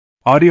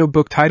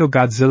Audiobook title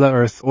Godzilla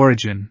Earth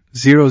Origin,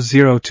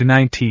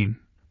 00-19,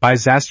 by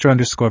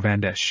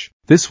Zastra_Vandesh.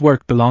 This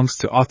work belongs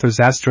to author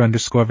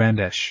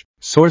Zastra_Vandesh.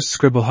 Source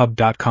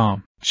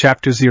scribblehub.com.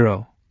 Chapter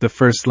 0, The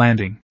First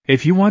Landing.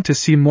 If you want to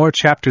see more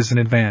chapters in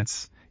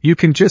advance, you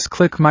can just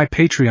click my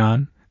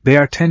Patreon. They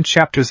are 10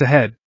 chapters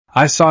ahead.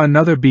 I saw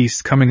another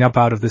beast coming up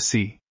out of the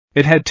sea.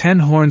 It had 10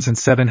 horns and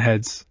 7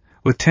 heads,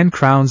 with 10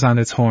 crowns on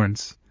its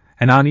horns,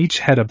 and on each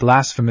head a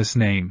blasphemous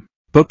name.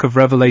 Book of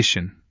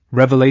Revelation.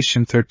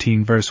 Revelation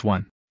 13 verse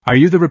 1. Are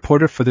you the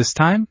reporter for this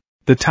time?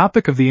 The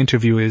topic of the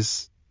interview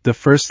is, the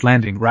first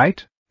landing,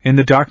 right? In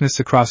the darkness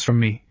across from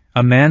me,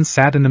 a man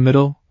sat in the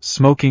middle,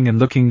 smoking and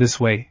looking this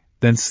way,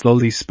 then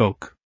slowly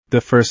spoke.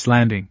 The first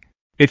landing.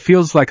 It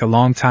feels like a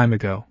long time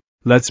ago.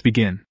 Let's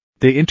begin.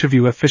 The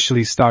interview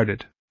officially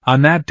started.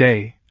 On that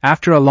day,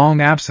 after a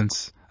long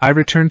absence, I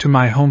returned to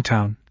my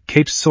hometown,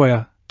 Cape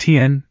Soya,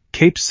 TN.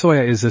 Cape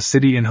Soya is a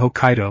city in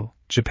Hokkaido,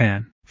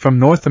 Japan, from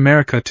North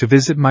America to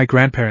visit my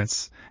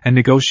grandparents and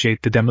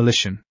negotiate the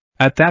demolition.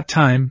 At that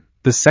time,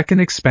 the second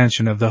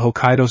expansion of the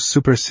Hokkaido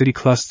Super City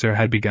Cluster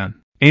had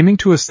begun, aiming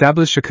to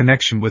establish a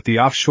connection with the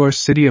offshore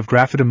city of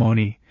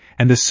Graffitimoni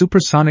and the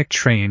supersonic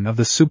train of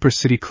the Super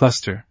City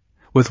Cluster,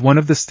 with one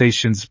of the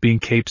stations being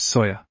Cape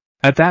Soya.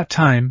 At that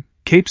time,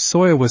 Cape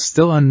Soya was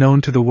still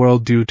unknown to the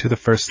world due to the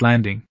first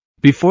landing.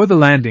 Before the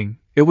landing,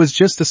 it was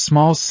just a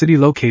small city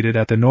located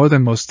at the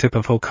northernmost tip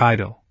of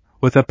Hokkaido,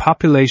 with a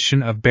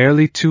population of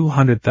barely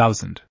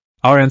 200,000.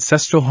 Our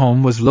ancestral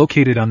home was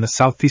located on the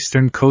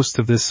southeastern coast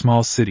of this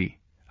small city,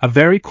 a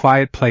very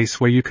quiet place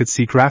where you could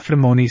see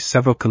Graffitimoni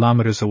several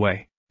kilometers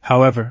away.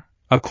 However,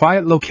 a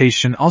quiet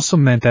location also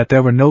meant that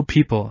there were no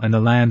people and the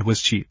land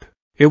was cheap.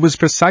 It was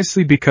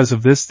precisely because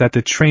of this that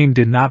the train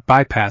did not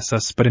bypass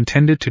us but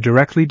intended to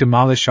directly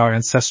demolish our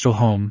ancestral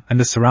home and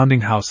the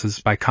surrounding houses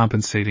by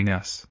compensating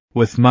us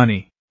with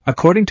money.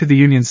 According to the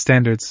union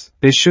standards,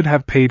 they should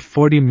have paid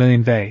 40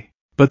 million Vei.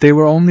 But they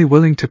were only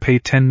willing to pay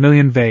 10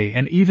 million Vei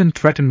and even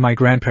threatened my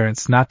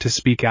grandparents not to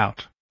speak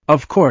out.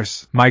 Of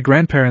course, my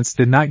grandparents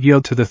did not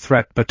yield to the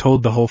threat but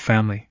told the whole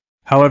family.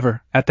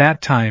 However, at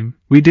that time,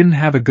 we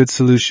didn't have a good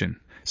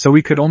solution, so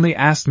we could only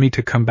ask me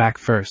to come back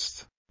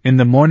first. In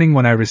the morning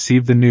when I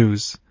received the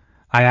news,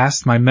 I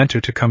asked my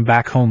mentor to come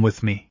back home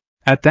with me.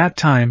 At that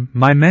time,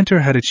 my mentor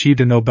had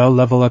achieved a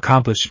Nobel-level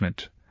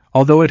accomplishment.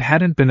 Although it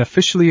hadn't been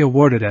officially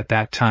awarded at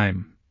that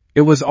time,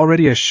 it was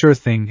already a sure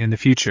thing in the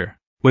future.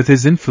 With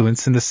his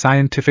influence in the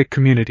scientific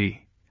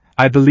community,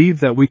 I believed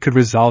that we could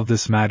resolve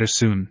this matter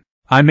soon.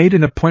 I made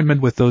an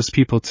appointment with those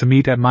people to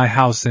meet at my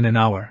house in an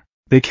hour.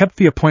 They kept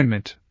the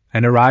appointment,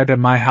 and arrived at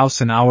my house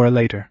an hour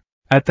later.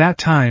 At that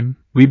time,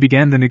 we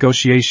began the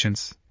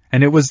negotiations,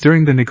 and it was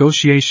during the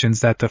negotiations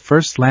that the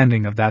first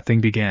landing of that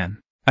thing began.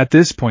 At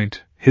this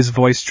point, his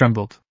voice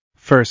trembled.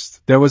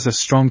 First, there was a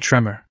strong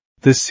tremor.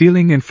 The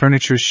ceiling and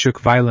furniture shook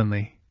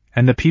violently,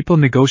 and the people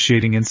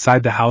negotiating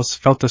inside the house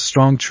felt a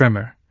strong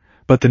tremor.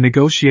 But the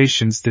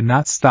negotiations did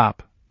not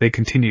stop, they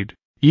continued.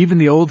 Even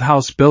the old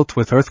house built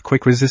with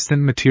earthquake-resistant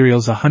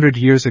materials 100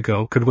 years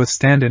ago could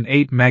withstand an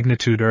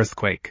 8-magnitude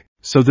earthquake,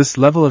 so this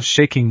level of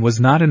shaking was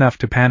not enough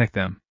to panic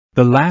them.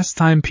 The last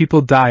time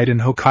people died in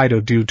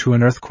Hokkaido due to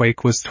an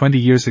earthquake was 20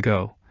 years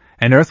ago,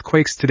 and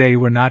earthquakes today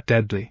were not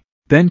deadly.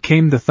 Then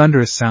came the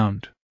thunderous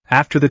sound.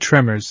 After the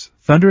tremors,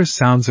 thunderous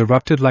sounds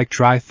erupted like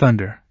dry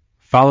thunder,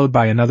 followed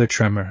by another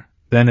tremor,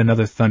 then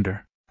another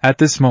thunder. At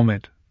this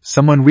moment,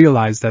 someone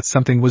realized that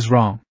something was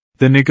wrong.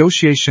 The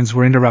negotiations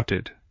were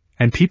interrupted,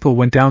 and people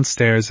went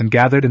downstairs and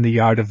gathered in the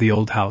yard of the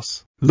old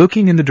house,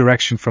 looking in the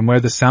direction from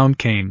where the sound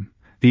came,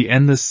 the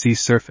endless sea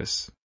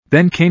surface.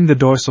 Then came the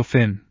dorsal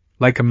fin,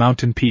 like a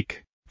mountain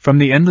peak. From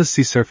the endless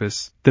sea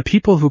surface, the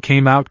people who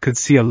came out could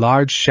see a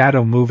large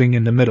shadow moving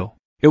in the middle.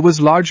 It was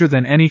larger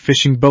than any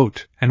fishing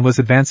boat and was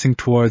advancing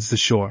towards the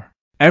shore.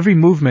 Every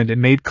movement it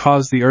made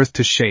caused the earth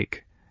to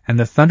shake, and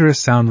the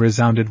thunderous sound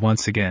resounded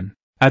once again.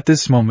 At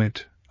this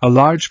moment, a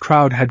large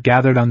crowd had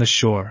gathered on the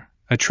shore,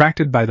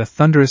 attracted by the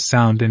thunderous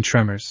sound and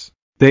tremors.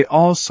 They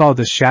all saw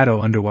the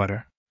shadow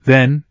underwater.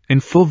 Then, in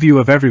full view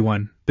of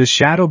everyone, the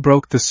shadow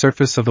broke the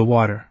surface of the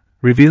water,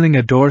 revealing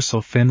a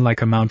dorsal fin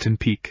like a mountain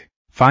peak.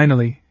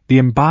 Finally, the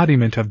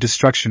embodiment of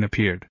destruction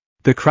appeared.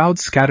 The crowd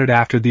scattered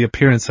after the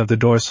appearance of the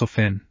dorsal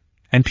fin,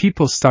 and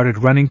people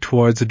started running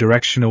towards a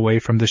direction away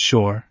from the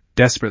shore,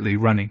 desperately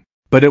running.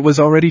 But it was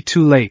already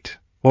too late.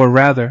 Or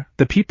rather,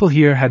 the people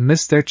here had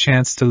missed their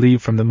chance to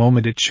leave from the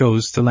moment it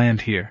chose to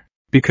land here,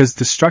 because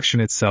destruction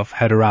itself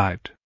had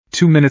arrived.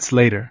 2 minutes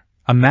later,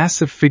 a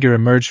massive figure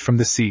emerged from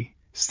the sea,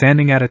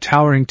 standing at a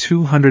towering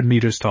 200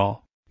 meters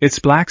tall. Its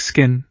black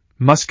skin,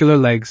 muscular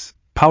legs,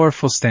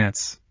 powerful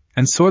stance,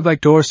 and sword-like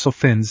dorsal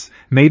fins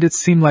made it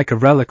seem like a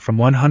relic from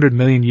 100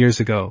 million years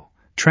ago,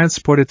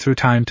 transported through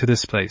time to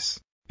this place.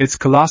 Its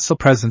colossal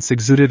presence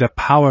exuded a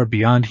power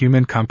beyond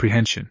human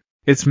comprehension.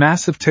 Its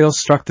massive tail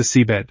struck the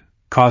seabed,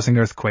 causing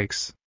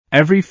earthquakes.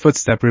 Every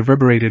footstep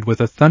reverberated with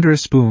a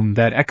thunderous boom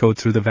that echoed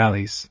through the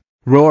valleys.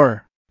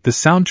 Roar! The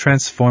sound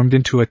transformed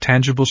into a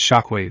tangible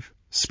shockwave,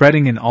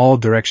 spreading in all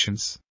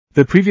directions.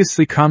 The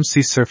previously calm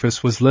sea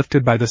surface was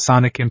lifted by the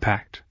sonic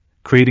impact,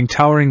 creating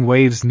towering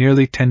waves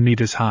nearly 10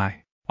 meters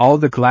high. All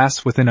the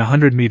glass within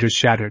 100 meters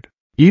shattered.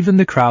 Even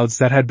the crowds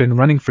that had been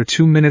running for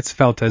 2 minutes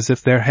felt as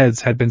if their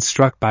heads had been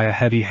struck by a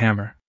heavy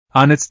hammer.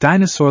 On its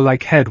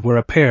dinosaur-like head were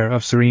a pair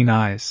of serene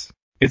eyes.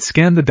 It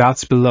scanned the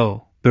dots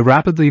below, the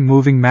rapidly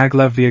moving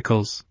maglev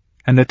vehicles,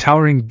 and the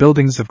towering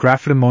buildings of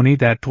graphite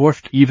that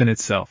dwarfed even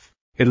itself.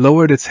 It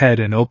lowered its head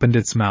and opened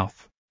its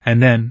mouth.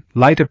 And then,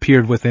 light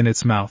appeared within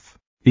its mouth.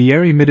 The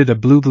air emitted a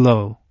blue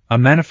glow, a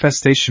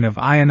manifestation of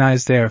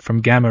ionized air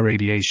from gamma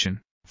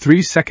radiation.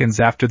 3 seconds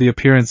after the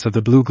appearance of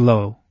the blue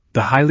glow,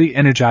 the highly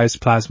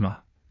energized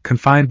plasma,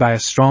 confined by a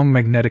strong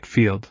magnetic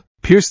field,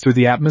 pierced through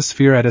the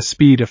atmosphere at a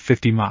speed of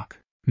 50 Mach.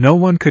 No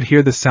one could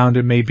hear the sound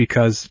it made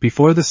because,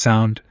 before the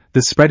sound,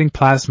 the spreading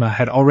plasma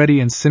had already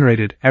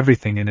incinerated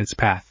everything in its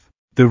path.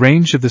 The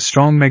range of the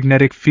strong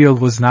magnetic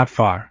field was not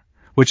far,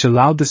 which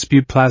allowed the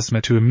spewed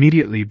plasma to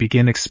immediately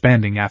begin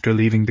expanding after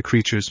leaving the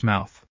creature's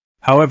mouth.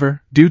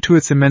 However, due to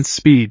its immense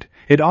speed,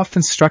 it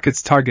often struck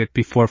its target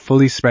before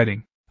fully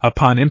spreading.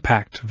 Upon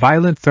impact,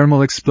 violent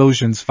thermal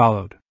explosions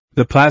followed.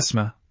 The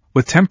plasma,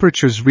 with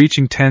temperatures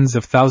reaching tens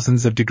of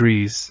thousands of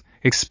degrees,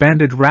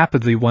 expanded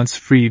rapidly once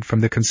freed from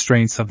the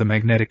constraints of the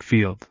magnetic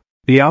field.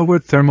 The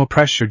outward thermal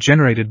pressure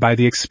generated by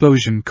the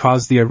explosion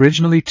caused the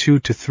originally 2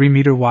 to 3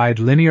 meter wide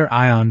linear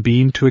ion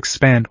beam to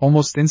expand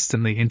almost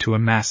instantly into a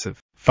massive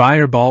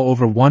fireball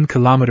over 1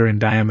 kilometer in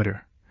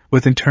diameter,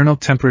 with internal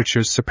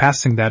temperatures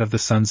surpassing that of the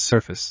sun's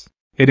surface.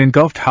 It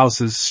engulfed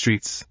houses,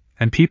 streets,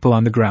 and people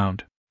on the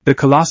ground. The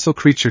colossal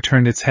creature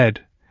turned its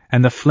head,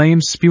 and the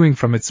flames spewing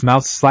from its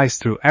mouth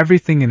sliced through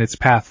everything in its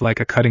path like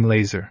a cutting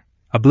laser,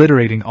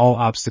 obliterating all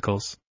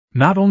obstacles.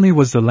 Not only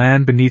was the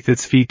land beneath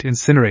its feet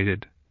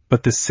incinerated,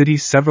 but the city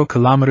several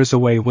kilometers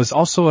away was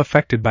also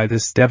affected by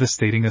this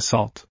devastating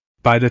assault.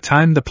 By the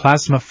time the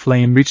plasma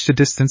flame reached a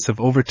distance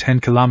of over 10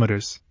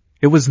 kilometers,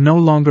 it was no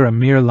longer a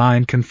mere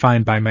line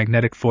confined by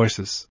magnetic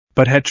forces,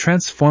 but had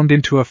transformed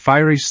into a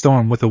fiery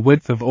storm with a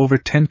width of over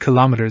 10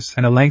 kilometers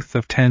and a length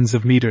of tens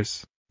of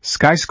meters.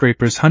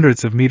 Skyscrapers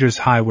hundreds of meters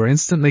high were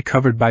instantly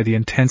covered by the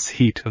intense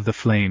heat of the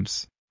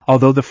flames.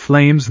 Although the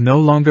flames no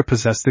longer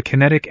possessed the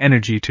kinetic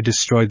energy to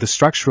destroy the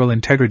structural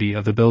integrity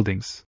of the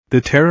buildings,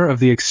 the terror of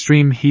the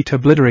extreme heat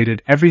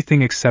obliterated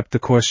everything except the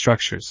core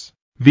structures.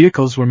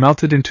 Vehicles were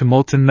melted into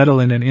molten metal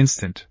in an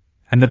instant,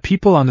 and the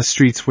people on the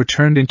streets were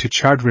turned into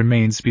charred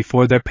remains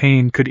before their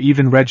pain could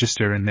even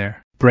register in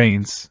their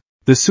brains.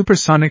 The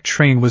supersonic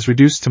train was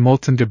reduced to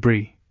molten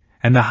debris,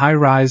 and the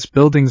high-rise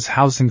buildings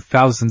housing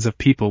thousands of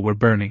people were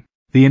burning.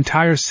 The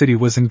entire city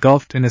was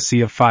engulfed in a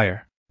sea of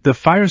fire. The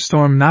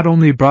firestorm not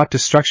only brought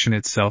destruction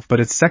itself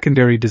but its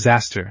secondary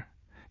disaster,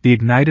 the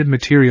ignited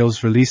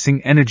materials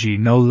releasing energy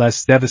no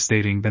less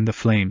devastating than the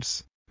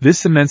flames.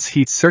 This immense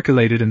heat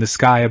circulated in the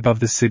sky above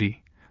the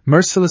city,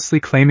 mercilessly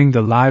claiming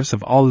the lives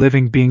of all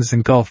living beings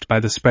engulfed by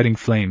the spreading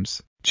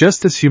flames,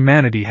 just as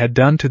humanity had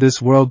done to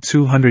this world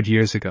 200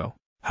 years ago.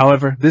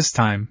 However, this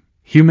time,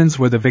 humans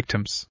were the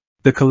victims.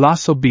 The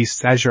colossal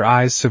beast's azure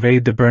eyes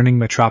surveyed the burning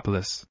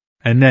metropolis,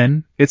 and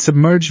then, it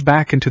submerged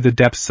back into the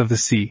depths of the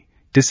sea,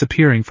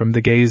 disappearing from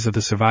the gaze of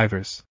the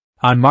survivors.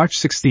 On March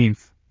 16,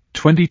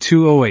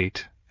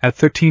 2208, at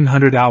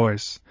 1300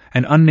 hours,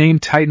 an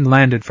unnamed Titan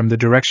landed from the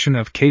direction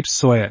of Cape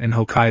Soya in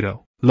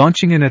Hokkaido,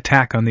 launching an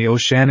attack on the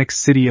oceanic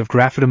city of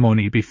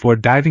Graphite before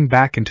diving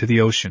back into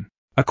the ocean.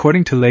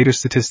 According to later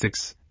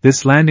statistics,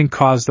 this landing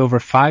caused over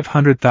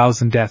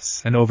 500,000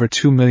 deaths and over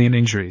 2 million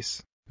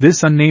injuries.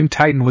 This unnamed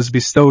Titan was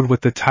bestowed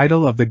with the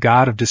title of the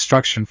god of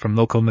destruction from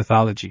local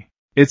mythology.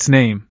 Its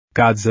name,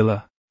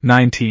 Godzilla.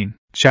 19.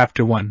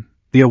 Chapter 1.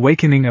 The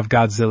Awakening of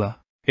Godzilla.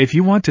 If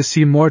you want to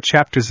see more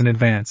chapters in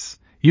advance,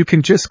 you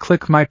can just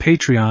click my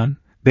Patreon.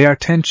 They are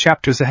 10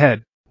 chapters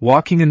ahead.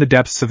 Walking in the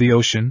depths of the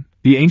ocean,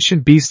 the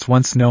ancient beast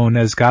once known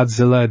as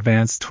Godzilla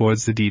advanced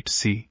towards the deep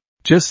sea.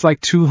 Just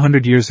like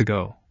 200 years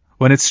ago,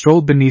 when it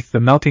strolled beneath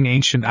the melting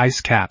ancient ice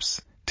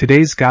caps,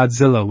 today's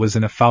Godzilla was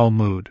in a foul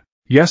mood.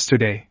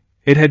 Yesterday,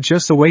 it had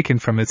just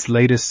awakened from its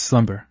latest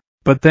slumber.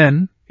 But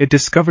then, it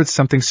discovered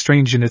something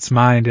strange in its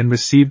mind and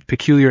received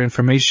peculiar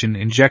information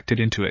injected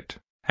into it.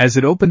 As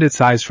it opened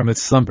its eyes from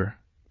its slumber,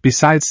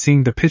 besides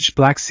seeing the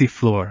pitch-black sea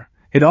floor,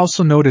 it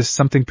also noticed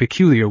something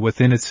peculiar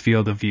within its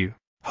field of view.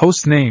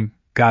 Host name,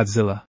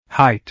 Godzilla.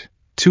 Height,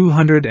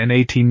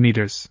 218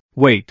 meters.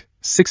 Weight,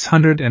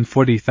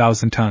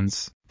 640,000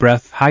 tons.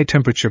 Breath,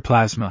 high-temperature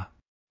plasma.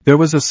 There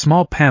was a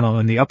small panel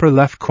in the upper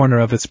left corner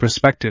of its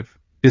perspective,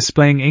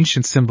 displaying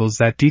ancient symbols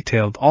that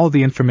detailed all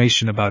the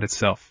information about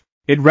itself.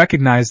 It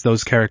recognized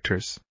those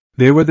characters.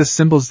 They were the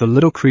symbols the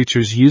little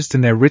creatures used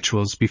in their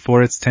rituals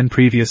before its 10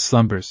 previous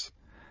slumbers,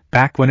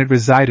 back when it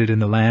resided in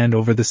the land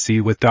over the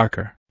sea with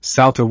darker,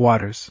 salter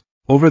waters.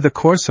 Over the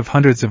course of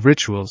hundreds of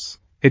rituals,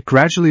 it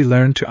gradually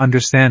learned to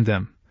understand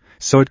them,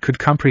 so it could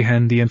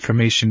comprehend the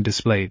information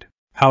displayed.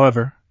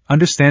 However,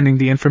 understanding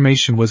the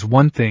information was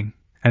one thing,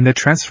 and the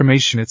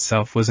transformation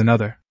itself was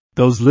another.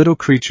 Those little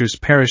creatures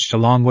perished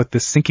along with the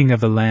sinking of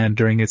the land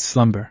during its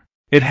slumber.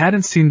 It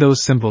hadn't seen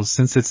those symbols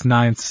since its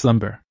 9th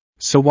slumber.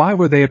 So why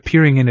were they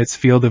appearing in its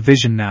field of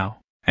vision now?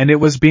 And it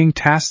was being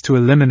tasked to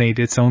eliminate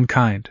its own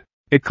kind.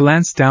 It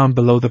glanced down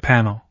below the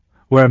panel,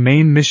 where a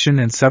main mission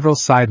and several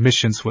side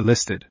missions were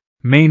listed.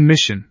 Main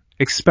mission: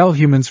 expel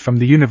humans from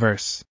the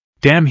universe.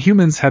 Damn,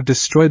 humans have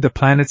destroyed the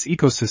planet's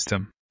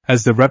ecosystem.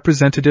 As the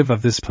representative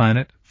of this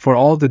planet, for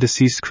all the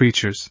deceased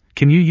creatures,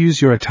 can you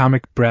use your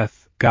atomic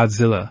breath,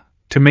 Godzilla,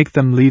 to make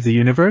them leave the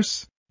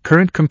universe?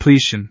 Current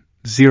completion,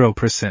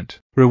 0%.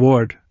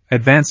 Reward: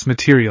 advanced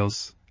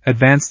materials,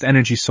 advanced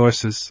energy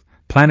sources,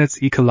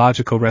 planet's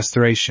ecological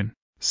restoration.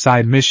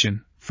 Side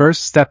mission: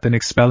 first step in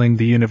expelling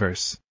the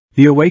universe.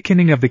 The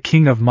awakening of the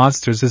King of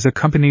Monsters is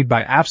accompanied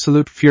by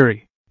absolute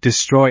fury.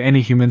 Destroy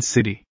any human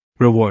city.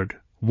 Reward: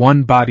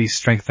 1 body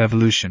strength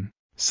evolution.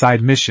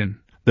 Side mission: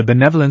 the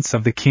benevolence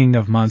of the King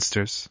of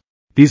Monsters.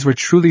 These were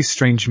truly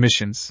strange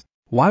missions.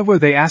 Why were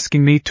they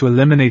asking me to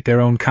eliminate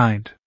their own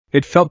kind?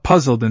 It felt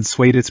puzzled and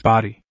swayed its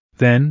body.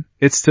 Then,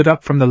 it stood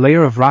up from the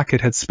layer of rock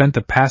it had spent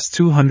the past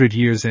 200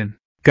 years in.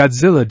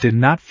 Godzilla did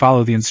not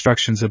follow the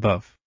instructions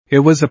above. It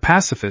was a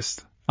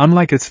pacifist,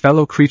 unlike its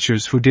fellow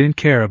creatures who didn't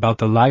care about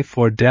the life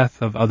or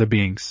death of other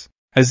beings.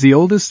 As the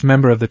oldest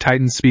member of the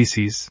Titan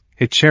species,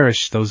 it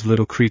cherished those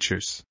little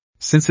creatures.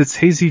 Since its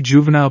hazy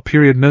juvenile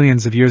period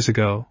millions of years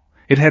ago,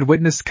 it had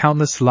witnessed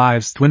countless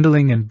lives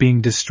dwindling and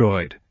being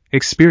destroyed,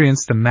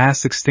 experienced a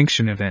mass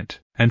extinction event,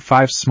 and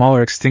 5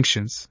 smaller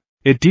extinctions.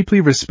 It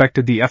deeply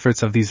respected the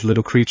efforts of these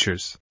little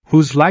creatures,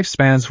 whose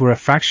lifespans were a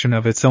fraction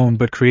of its own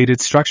but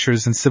created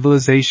structures and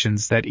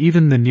civilizations that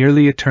even the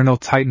nearly eternal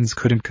Titans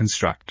couldn't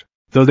construct.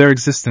 Though their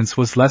existence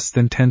was less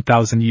than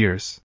 10,000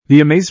 years, the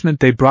amazement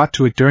they brought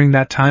to it during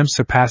that time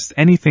surpassed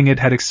anything it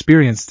had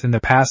experienced in the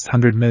past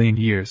 100 million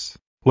years.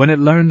 When it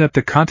learned that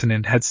the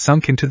continent had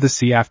sunk into the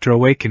sea after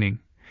awakening,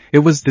 it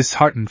was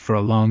disheartened for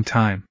a long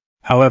time.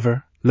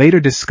 However,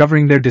 later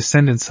discovering their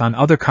descendants on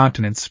other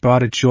continents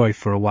brought it joy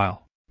for a while.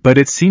 But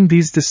it seemed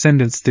these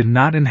descendants did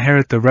not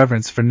inherit the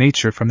reverence for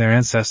nature from their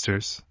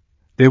ancestors.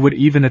 They would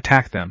even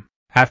attack them.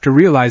 After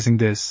realizing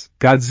this,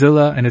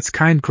 Godzilla and its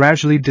kind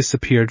gradually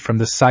disappeared from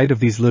the sight of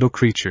these little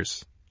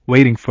creatures,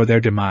 waiting for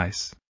their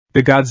demise.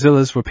 The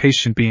Godzillas were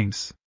patient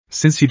beings.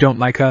 Since you don't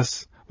like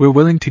us, we're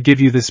willing to give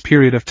you this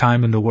period of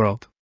time in the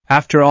world.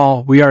 After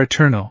all, we are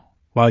eternal,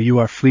 while you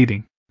are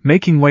fleeting.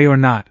 Making way or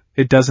not,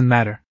 it doesn't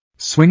matter.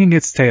 Swinging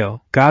its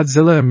tail,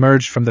 Godzilla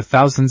emerged from the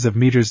thousands of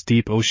meters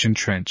deep ocean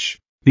trench.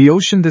 The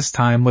ocean this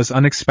time was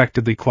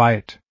unexpectedly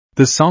quiet.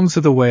 The songs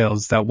of the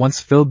whales that once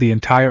filled the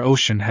entire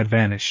ocean had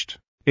vanished.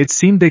 It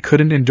seemed they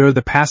couldn't endure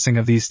the passing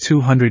of these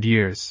 200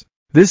 years.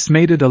 This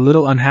made it a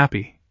little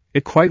unhappy.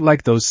 It quite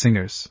liked those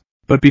singers.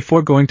 But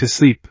before going to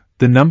sleep,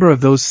 the number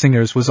of those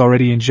singers was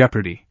already in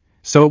jeopardy,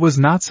 so it was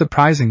not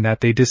surprising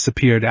that they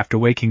disappeared after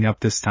waking up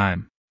this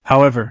time.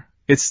 However,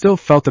 it still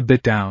felt a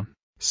bit down.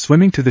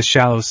 Swimming to the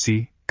shallow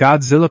sea,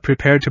 Godzilla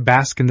prepared to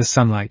bask in the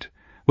sunlight,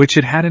 which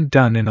it hadn't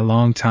done in a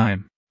long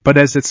time. But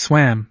as it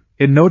swam,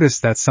 it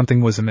noticed that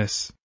something was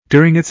amiss.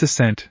 During its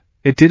ascent,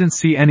 it didn't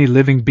see any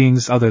living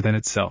beings other than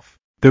itself.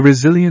 The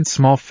resilient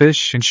small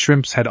fish and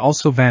shrimps had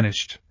also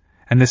vanished,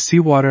 and the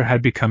seawater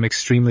had become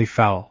extremely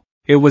foul.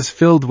 It was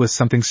filled with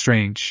something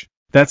strange.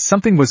 That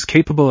something was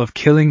capable of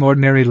killing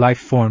ordinary life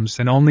forms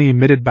and only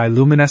emitted by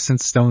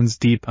luminescent stones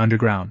deep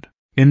underground.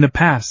 In the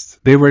past,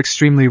 they were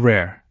extremely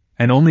rare,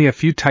 and only a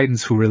few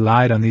Titans who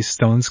relied on these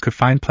stones could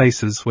find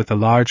places with a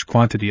large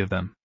quantity of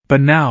them. But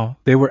now,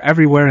 they were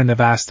everywhere in the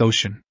vast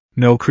ocean.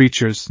 No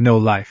creatures, no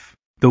life.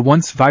 The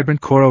once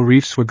vibrant coral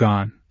reefs were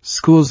gone,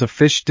 schools of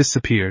fish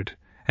disappeared,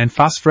 and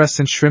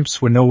phosphorescent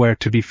shrimps were nowhere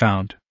to be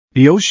found.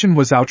 The ocean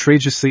was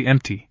outrageously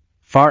empty,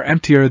 far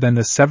emptier than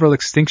the several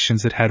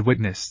extinctions it had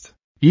witnessed.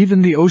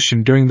 Even the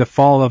ocean during the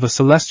fall of a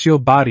celestial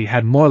body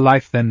had more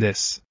life than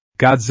this.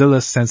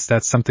 Godzilla sensed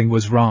that something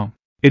was wrong.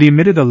 It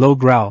emitted a low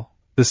growl,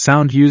 the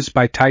sound used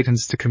by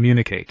Titans to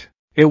communicate.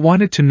 It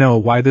wanted to know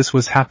why this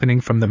was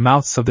happening from the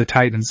mouths of the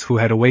Titans who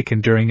had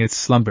awakened during its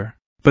slumber.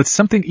 But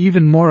something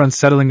even more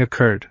unsettling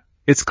occurred.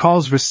 Its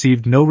calls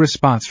received no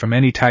response from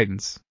any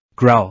Titans.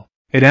 Growl.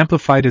 It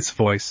amplified its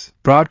voice,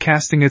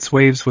 broadcasting its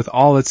waves with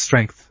all its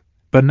strength.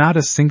 But not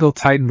a single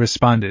Titan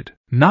responded,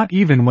 not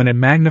even when it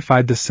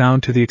magnified the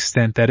sound to the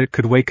extent that it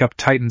could wake up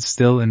Titans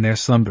still in their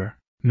slumber.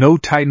 No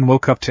Titan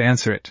woke up to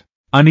answer it.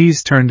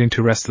 Unease turned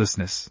into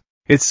restlessness.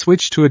 It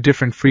switched to a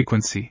different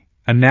frequency,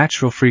 a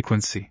natural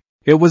frequency.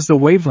 It was the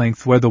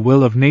wavelength where the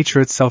will of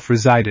nature itself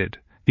resided,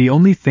 the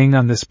only thing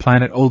on this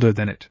planet older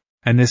than it.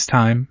 And this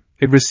time,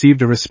 it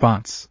received a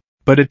response.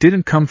 But it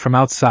didn't come from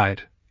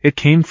outside, it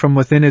came from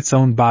within its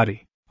own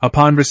body.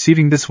 Upon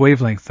receiving this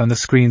wavelength on the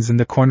screens in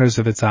the corners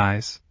of its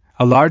eyes,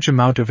 a large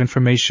amount of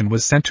information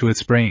was sent to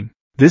its brain.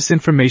 This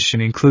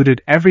information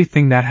included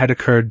everything that had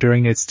occurred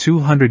during its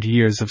 200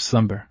 years of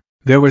slumber.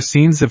 There were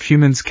scenes of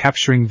humans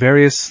capturing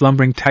various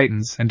slumbering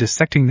Titans and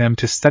dissecting them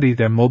to study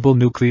their mobile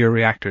nuclear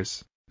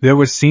reactors. There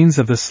were scenes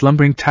of the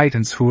slumbering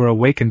Titans who were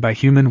awakened by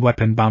human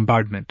weapon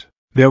bombardment.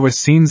 There were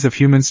scenes of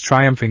humans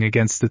triumphing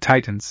against the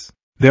Titans.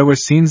 There were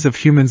scenes of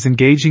humans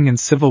engaging in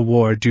civil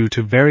war due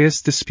to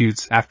various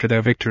disputes after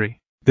their victory.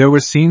 There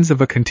were scenes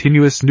of a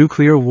continuous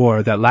nuclear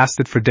war that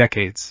lasted for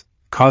decades,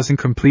 causing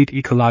complete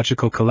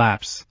ecological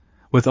collapse,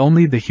 with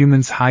only the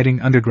humans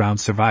hiding underground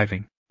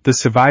surviving. The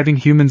surviving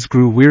humans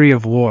grew weary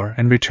of war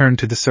and returned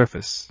to the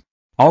surface.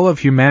 All of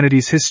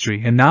humanity's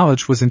history and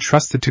knowledge was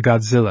entrusted to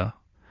Godzilla,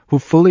 who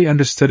fully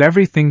understood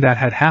everything that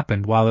had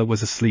happened while it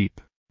was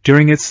asleep.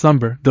 During its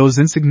slumber, those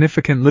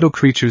insignificant little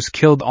creatures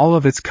killed all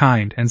of its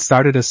kind and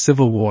started a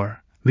civil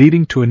war,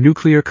 leading to a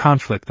nuclear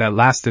conflict that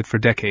lasted for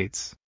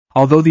decades.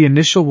 Although the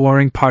initial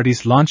warring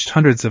parties launched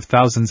hundreds of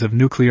thousands of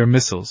nuclear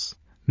missiles,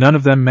 none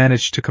of them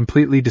managed to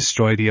completely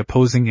destroy the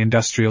opposing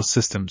industrial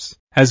systems,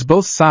 as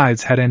both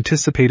sides had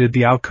anticipated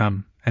the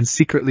outcome and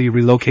secretly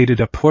relocated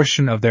a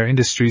portion of their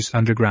industries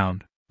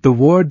underground. The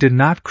war did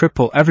not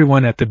cripple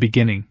everyone at the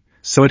beginning,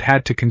 so it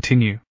had to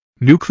continue.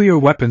 Nuclear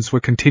weapons were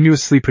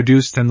continuously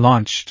produced and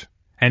launched,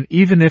 and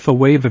even if a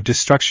wave of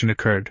destruction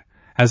occurred,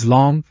 as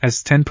long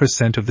as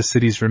 10% of the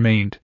cities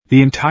remained,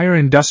 the entire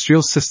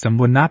industrial system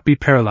would not be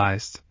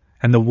paralyzed,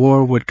 and the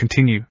war would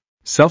continue.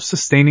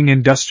 Self-sustaining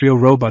industrial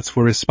robots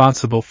were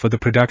responsible for the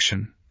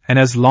production, and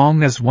as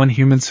long as one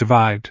human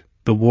survived,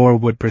 the war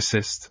would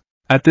persist.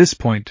 At this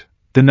point,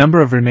 the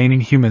number of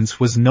remaining humans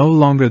was no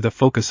longer the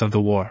focus of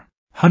the war.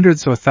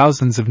 Hundreds or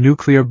thousands of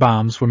nuclear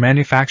bombs were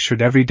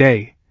manufactured every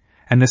day,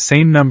 and the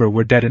same number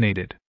were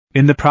detonated.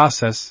 In the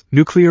process,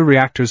 nuclear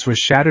reactors were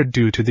shattered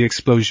due to the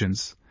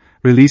explosions,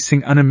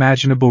 releasing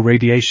unimaginable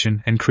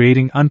radiation and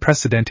creating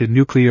unprecedented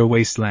nuclear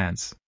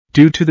wastelands.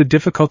 Due to the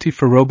difficulty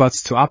for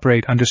robots to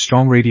operate under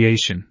strong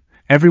radiation,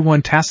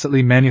 everyone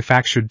tacitly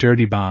manufactured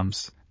dirty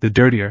bombs. The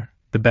dirtier,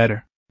 the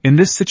better. In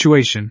this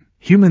situation,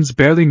 humans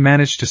barely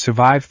managed to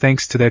survive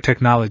thanks to their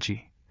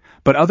technology,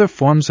 but other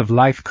forms of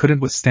life couldn't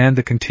withstand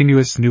the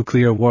continuous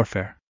nuclear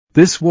warfare.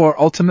 This war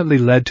ultimately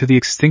led to the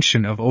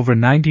extinction of over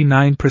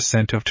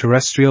 99% of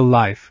terrestrial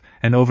life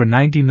and over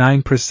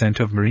 99%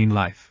 of marine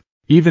life.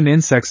 Even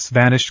insects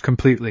vanished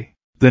completely.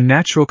 The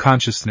natural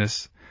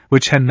consciousness,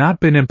 which had not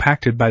been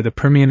impacted by the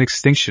Permian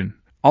extinction,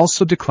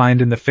 also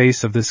declined in the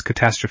face of this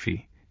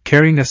catastrophe,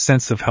 carrying a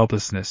sense of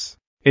helplessness.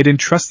 It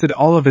entrusted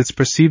all of its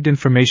perceived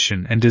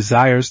information and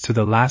desires to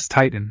the last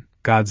titan,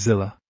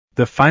 Godzilla.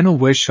 The final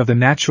wish of the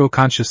natural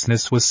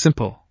consciousness was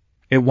simple.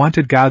 It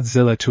wanted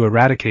Godzilla to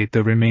eradicate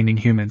the remaining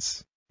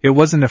humans. It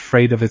wasn't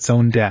afraid of its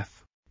own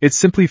death. It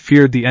simply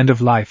feared the end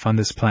of life on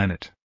this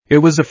planet. It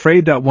was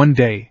afraid that one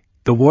day,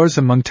 the wars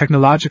among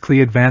technologically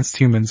advanced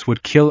humans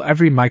would kill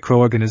every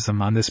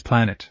microorganism on this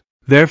planet.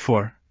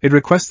 Therefore, it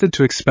requested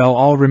to expel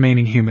all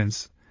remaining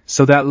humans,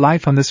 so that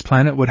life on this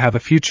planet would have a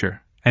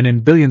future, and in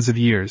billions of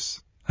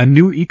years, a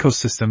new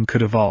ecosystem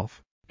could evolve.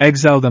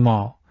 Exile them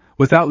all,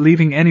 without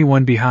leaving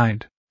anyone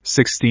behind.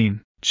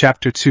 16.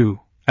 Chapter 2,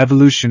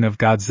 Evolution of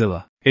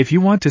Godzilla. If you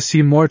want to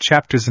see more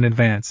chapters in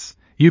advance,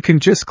 you can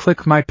just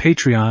click my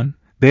Patreon.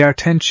 They are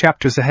 10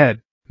 chapters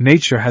ahead.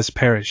 Nature has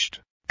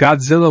perished.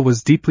 Godzilla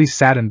was deeply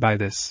saddened by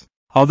this.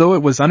 Although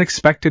it was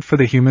unexpected for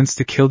the humans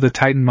to kill the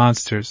Titan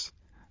monsters,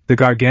 the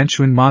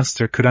gargantuan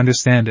monster could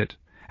understand it,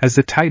 as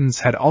the Titans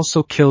had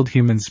also killed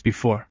humans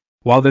before.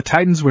 While the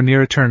Titans were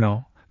near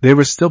eternal, they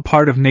were still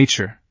part of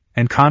nature,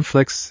 and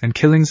conflicts and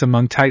killings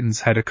among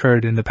Titans had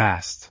occurred in the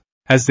past.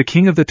 As the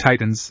king of the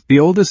Titans, the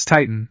oldest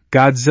Titan,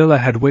 Godzilla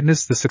had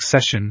witnessed the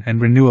succession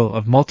and renewal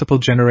of multiple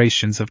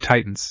generations of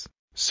Titans.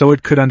 So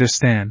it could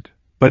understand,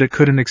 but it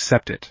couldn't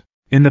accept it.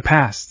 In the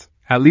past,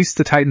 at least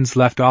the Titans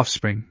left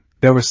offspring,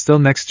 there were still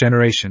next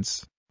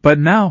generations. But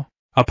now,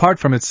 apart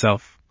from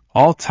itself,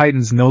 all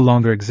Titans no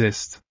longer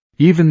exist.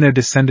 Even their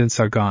descendants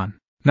are gone.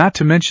 Not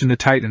to mention the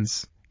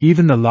Titans,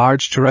 even the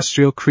large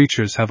terrestrial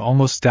creatures have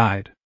almost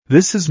died.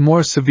 This is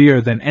more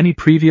severe than any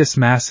previous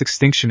mass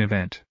extinction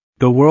event.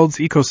 The world's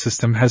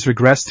ecosystem has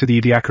regressed to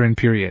the Ediacaran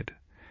period.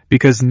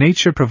 Because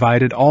nature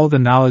provided all the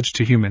knowledge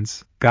to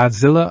humans,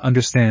 Godzilla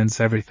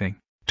understands everything.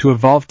 To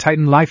evolve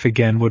Titan life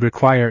again would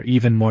require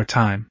even more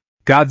time.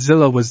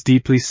 Godzilla was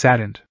deeply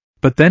saddened,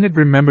 but then it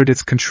remembered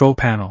its control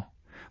panel,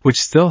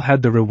 which still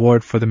had the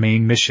reward for the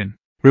main mission.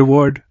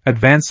 Reward,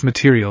 advanced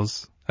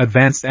materials,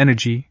 advanced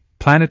energy,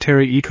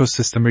 planetary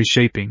ecosystem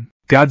reshaping.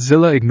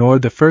 Godzilla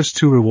ignored the first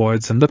two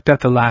rewards and looked at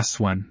the last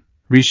one,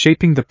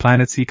 reshaping the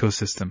planet's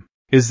ecosystem.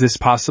 Is this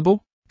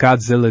possible?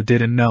 Godzilla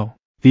didn't know.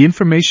 The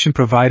information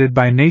provided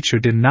by nature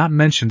did not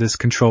mention this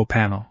control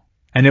panel,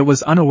 and it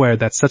was unaware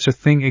that such a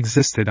thing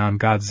existed on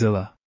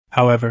Godzilla.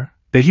 However,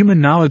 the human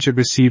knowledge it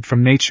received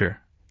from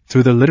nature,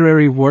 through the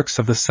literary works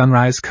of the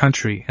Sunrise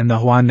Country and the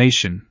Hua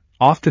Nation,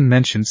 often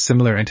mentioned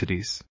similar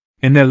entities.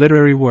 In their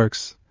literary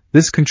works,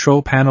 this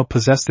control panel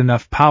possessed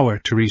enough power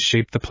to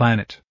reshape the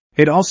planet.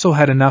 It also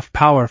had enough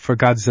power for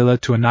Godzilla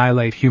to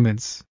annihilate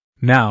humans.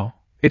 Now,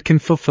 it can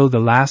fulfill the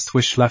last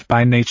wish left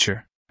by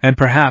nature, and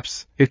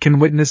perhaps, it can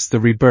witness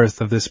the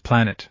rebirth of this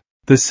planet.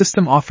 The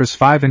system offers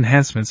 5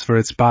 enhancements for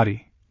its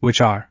body,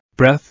 which are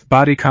breath,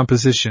 body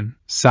composition,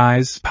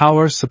 size,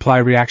 power supply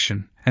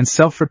reaction, and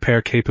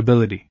self-repair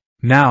capability.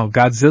 Now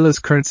Godzilla's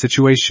current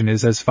situation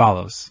is as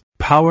follows.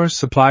 Power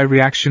supply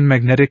reaction,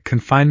 magnetic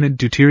confinement,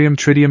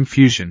 deuterium-tritium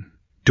fusion,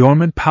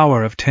 dormant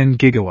power of 10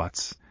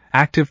 gigawatts,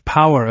 active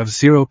power of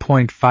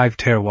 0.5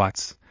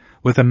 terawatts,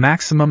 with a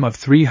maximum of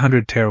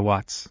 300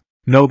 terawatts.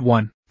 Note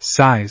 1.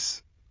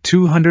 Size,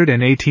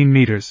 218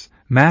 meters,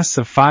 mass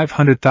of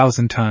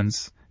 500,000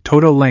 tons,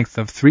 total length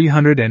of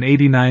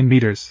 389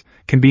 meters,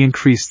 can be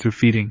increased through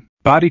feeding.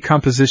 Body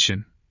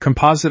composition: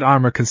 composite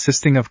armor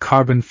consisting of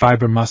carbon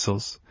fiber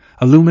muscles,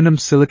 aluminum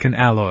silicon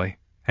alloy,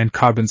 and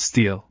carbon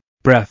steel.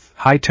 Breath: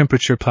 high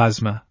temperature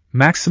plasma,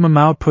 maximum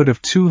output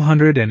of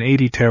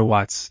 280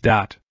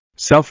 terawatts.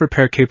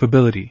 Self-repair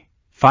capability: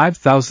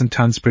 5,000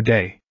 tons per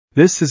day.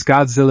 This is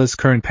Godzilla's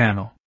current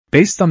panel.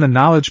 Based on the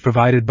knowledge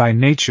provided by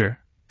nature,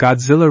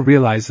 Godzilla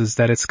realizes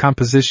that its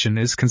composition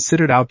is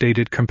considered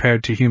outdated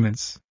compared to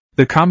humans.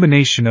 The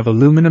combination of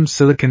aluminum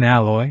silicon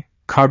alloy,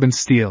 carbon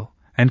steel,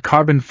 and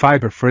carbon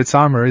fiber for its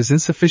armor is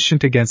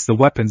insufficient against the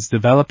weapons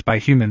developed by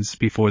humans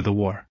before the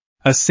war.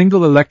 A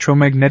single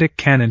electromagnetic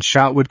cannon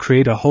shot would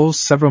create a hole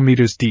several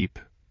meters deep,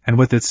 and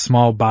with its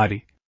small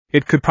body,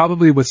 it could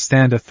probably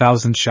withstand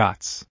 1,000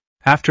 shots.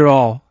 After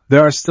all,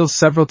 there are still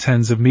several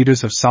tens of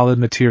meters of solid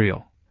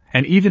material,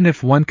 and even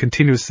if one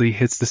continuously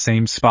hits the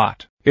same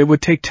spot, it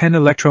would take 10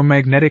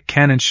 electromagnetic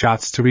cannon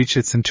shots to reach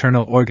its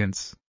internal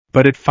organs.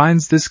 But it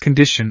finds this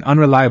condition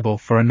unreliable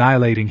for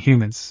annihilating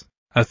humans.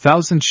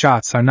 1,000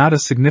 shots are not a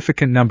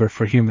significant number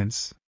for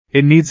humans.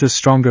 It needs a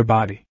stronger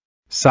body.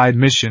 Side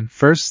mission: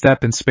 first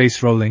step in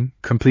space rolling,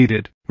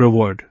 completed.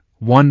 Reward: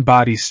 1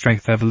 body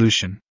strength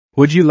evolution.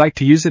 Would you like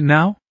to use it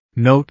now?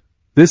 Note: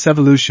 this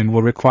evolution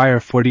will require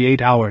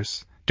 48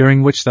 hours,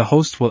 during which the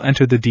host will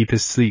enter the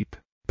deepest sleep.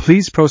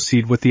 Please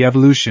proceed with the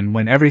evolution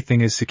when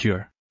everything is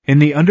secure. In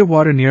the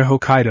underwater near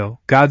Hokkaido,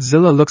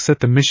 Godzilla looks at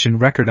the mission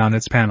record on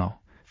its panel,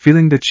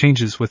 feeling the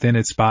changes within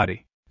its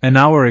body. An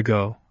hour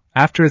ago,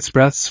 after its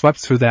breath swept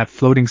through that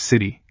floating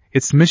city,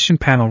 its mission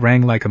panel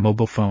rang like a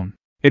mobile phone.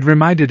 It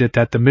reminded it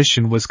that the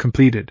mission was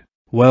completed.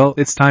 Well,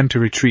 it's time to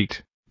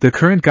retreat. The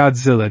current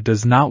Godzilla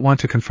does not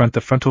want to confront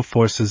the frontal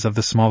forces of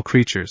the small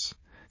creatures,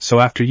 so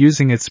after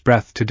using its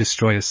breath to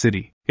destroy a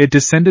city, it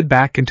descended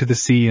back into the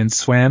sea and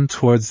swam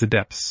towards the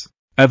depths.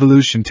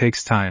 Evolution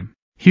takes time.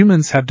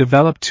 Humans have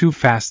developed too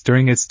fast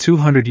during its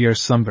 200-year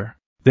slumber.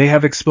 They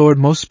have explored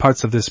most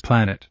parts of this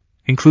planet,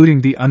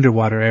 including the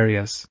underwater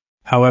areas.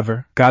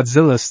 However,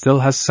 Godzilla still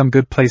has some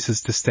good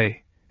places to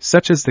stay,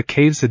 such as the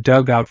caves it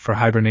dug out for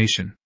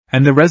hibernation,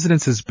 and the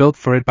residences built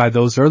for it by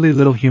those early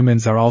little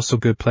humans are also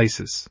good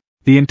places.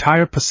 The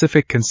entire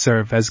Pacific can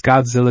serve as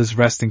Godzilla's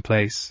resting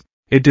place.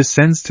 It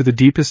descends to the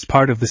deepest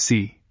part of the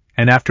sea,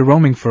 and after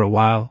roaming for a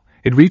while,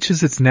 it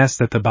reaches its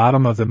nest at the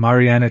bottom of the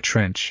Mariana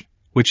Trench,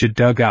 which it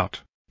dug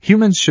out.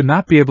 Humans should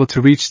not be able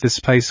to reach this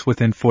place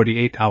within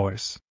 48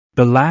 hours.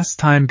 The last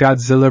time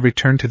Godzilla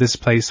returned to this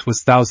place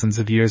was thousands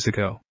of years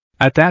ago.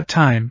 At that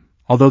time,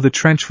 although the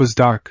trench was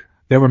dark,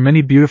 there were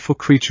many beautiful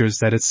creatures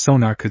that its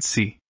sonar could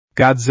see.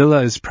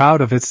 Godzilla is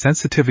proud of its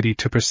sensitivity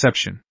to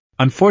perception.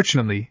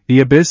 Unfortunately, the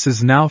abyss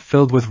is now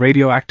filled with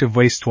radioactive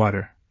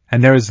wastewater,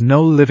 and there is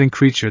no living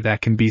creature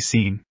that can be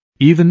seen.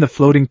 Even the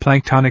floating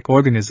planktonic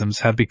organisms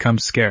have become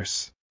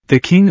scarce. The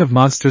king of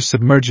monsters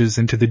submerges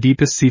into the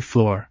deepest sea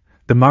floor,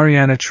 the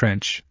Mariana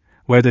Trench,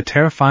 where the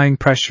terrifying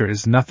pressure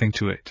is nothing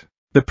to it.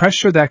 The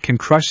pressure that can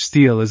crush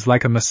steel is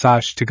like a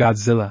massage to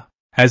Godzilla.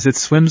 As it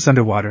swims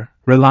underwater,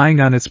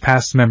 relying on its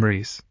past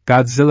memories,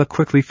 Godzilla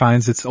quickly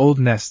finds its old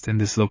nest in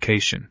this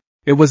location.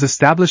 It was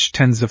established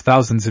tens of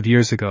thousands of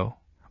years ago,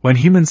 when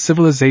human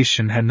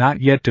civilization had not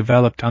yet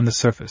developed on the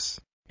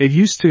surface. It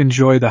used to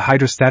enjoy the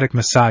hydrostatic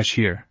massage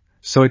here,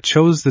 so it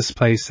chose this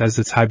place as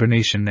its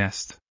hibernation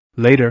nest.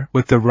 Later,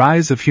 with the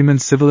rise of human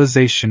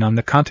civilization on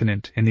the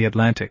continent in the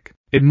Atlantic,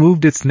 it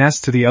moved its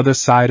nest to the other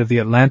side of the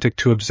Atlantic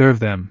to observe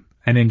them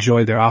and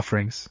enjoy their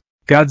offerings.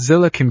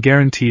 Godzilla can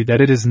guarantee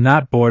that it is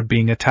not bored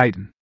being a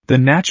titan. The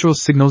natural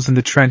signals in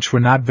the trench were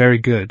not very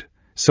good,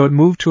 so it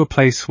moved to a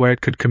place where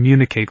it could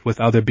communicate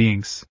with other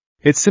beings.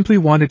 It simply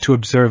wanted to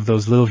observe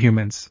those little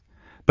humans,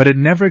 but it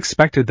never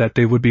expected that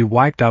they would be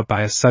wiped out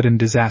by a sudden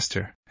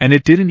disaster, and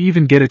it didn't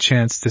even get a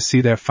chance to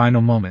see their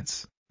final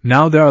moments.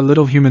 Now there are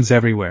little humans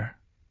everywhere,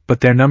 but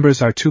their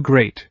numbers are too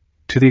great,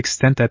 to the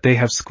extent that they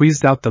have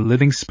squeezed out the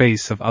living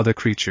space of other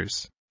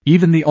creatures.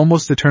 Even the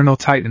almost eternal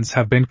titans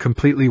have been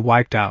completely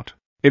wiped out.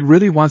 It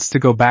really wants to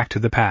go back to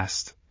the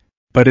past,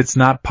 but it's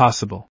not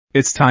possible.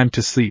 It's time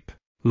to sleep.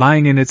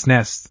 Lying in its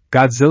nest,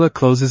 Godzilla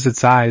closes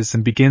its eyes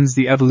and begins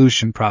the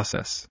evolution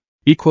process.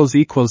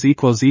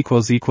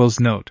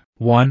 Note: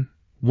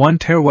 1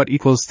 terawatt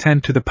equals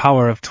 10 to the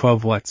power of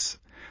 12 watts,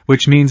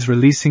 which means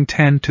releasing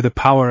 10 to the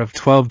power of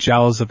 12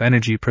 joules of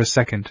energy per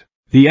second.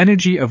 The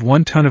energy of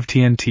 1 ton of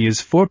TNT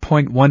is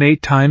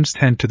 4.18 times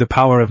 10 to the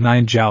power of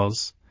 9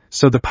 joules,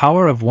 so the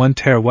power of 1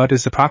 terawatt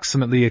is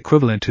approximately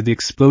equivalent to the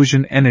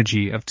explosion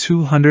energy of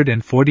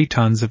 240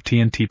 tons of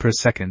TNT per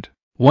second.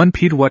 1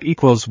 petawatt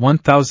equals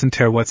 1000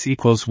 terawatts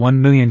equals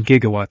 1 million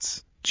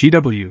gigawatts,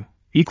 GW,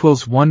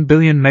 equals 1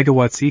 billion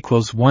megawatts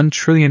equals 1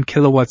 trillion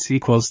kilowatts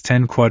equals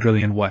 10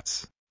 quadrillion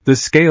watts. The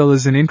scale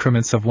is in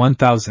increments of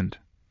 1000,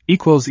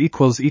 equals.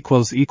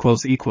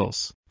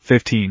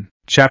 15.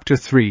 Chapter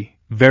 3,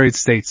 Varied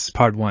States,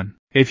 Part 1.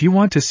 If you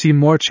want to see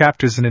more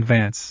chapters in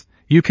advance,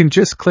 you can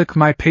just click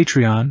my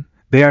Patreon.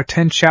 They are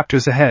 10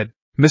 chapters ahead.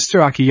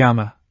 Mr.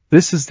 Akiyama,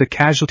 this is the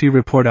casualty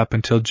report up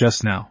until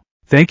just now.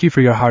 Thank you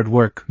for your hard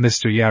work,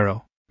 Mr.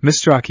 Yarrow.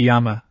 Mr.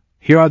 Akiyama,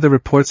 Here are the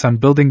reports on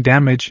building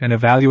damage and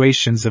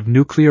evaluations of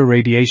nuclear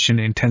radiation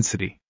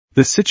intensity.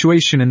 The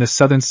situation in the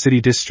southern city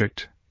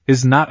district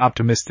is not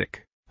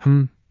optimistic.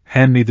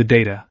 Hand me the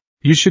data.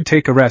 You should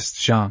take a rest,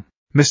 Zhang.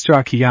 Mr.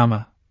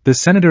 Akiyama, the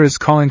senator is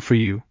calling for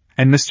you,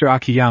 and Mr.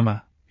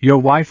 Akiyama, your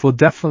wife will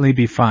definitely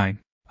be fine.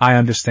 I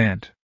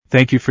understand.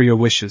 Thank you for your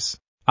wishes.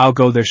 I'll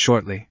go there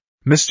shortly.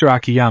 Mr.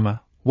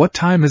 Akiyama, what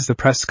time is the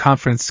press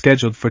conference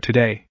scheduled for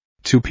today?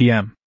 2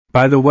 p.m.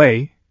 By the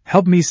way,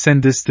 help me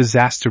send this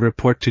disaster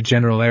report to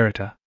General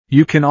Arita.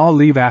 You can all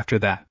leave after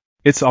that.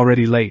 It's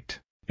already late.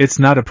 It's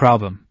not a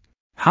problem.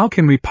 How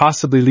can we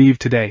possibly leave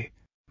today?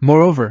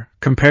 Moreover,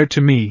 compared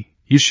to me,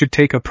 you should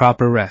take a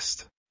proper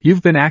rest.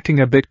 You've been acting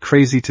a bit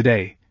crazy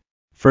today.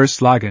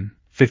 First login,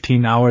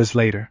 15 hours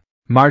later.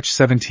 March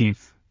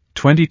 17th,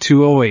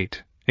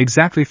 2208,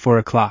 exactly 4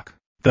 o'clock.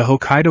 The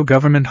Hokkaido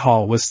Government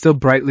Hall was still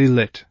brightly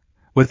lit,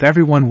 with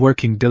everyone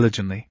working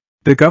diligently.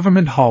 The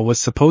Government Hall was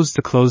supposed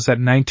to close at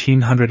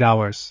 1900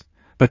 hours,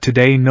 but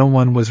today no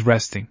one was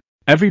resting.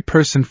 Every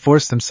person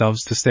forced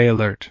themselves to stay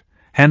alert,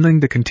 handling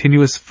the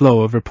continuous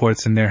flow of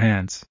reports in their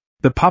hands.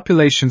 The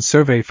population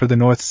survey for the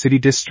North City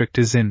District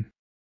is in.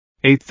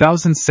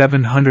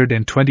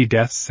 8,720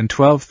 deaths and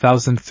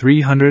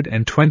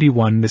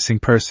 12,321 missing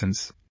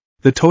persons.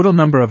 The total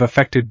number of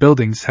affected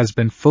buildings has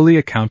been fully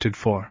accounted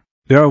for.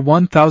 There are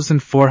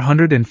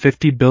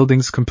 1,450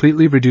 buildings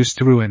completely reduced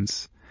to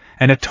ruins,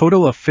 and a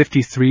total of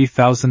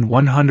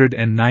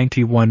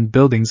 53,191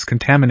 buildings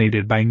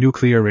contaminated by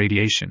nuclear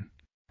radiation.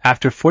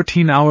 After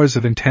 14 hours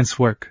of intense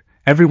work,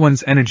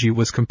 everyone's energy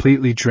was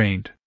completely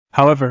drained.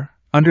 However,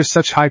 under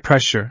such high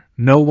pressure,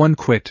 no one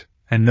quit,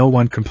 and no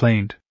one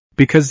complained,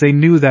 because they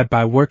knew that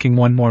by working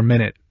one more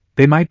minute,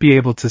 they might be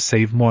able to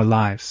save more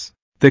lives.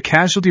 The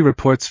casualty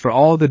reports for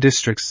all the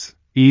districts,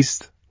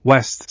 east,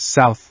 west,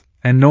 south,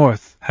 and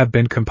north, have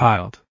been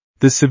compiled.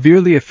 The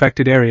severely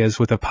affected areas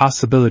with a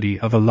possibility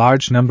of a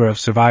large number of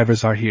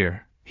survivors are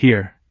here,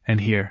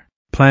 and here.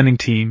 Planning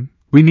team,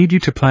 we need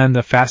you to plan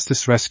the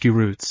fastest rescue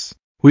routes.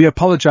 We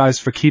apologize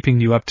for keeping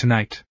you up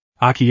tonight.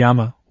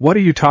 Akiyama, what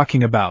are you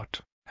talking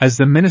about? As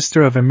the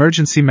Minister of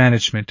Emergency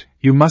Management,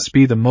 you must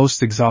be the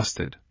most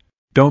exhausted.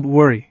 Don't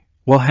worry,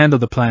 we'll handle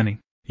the planning.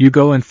 You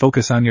go and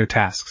focus on your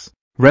tasks.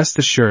 Rest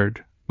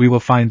assured, we will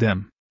find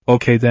them.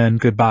 Okay then,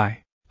 goodbye.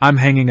 I'm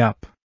hanging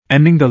up.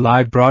 Ending the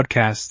live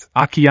broadcast,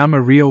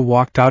 Akiyama Ryo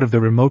walked out of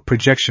the remote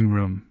projection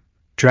room,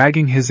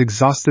 dragging his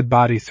exhausted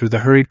body through the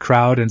hurried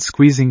crowd and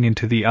squeezing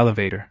into the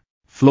elevator.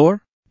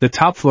 Floor? The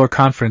top floor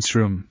conference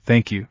room,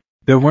 thank you.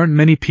 There weren't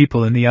many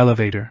people in the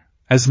elevator,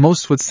 as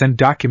most would send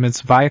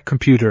documents via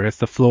computer if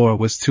the floor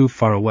was too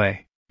far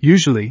away.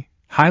 Usually,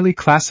 highly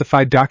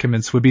classified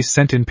documents would be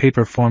sent in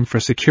paper form for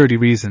security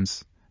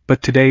reasons,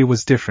 but today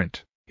was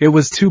different. It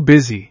was too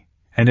busy,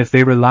 and if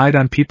they relied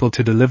on people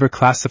to deliver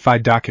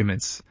classified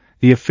documents,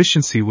 the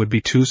efficiency would be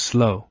too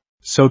slow.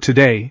 So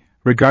today,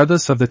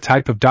 regardless of the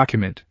type of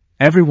document,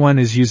 everyone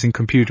is using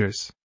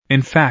computers.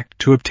 In fact,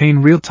 to obtain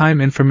real-time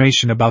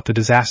information about the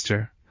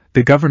disaster,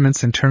 the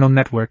government's internal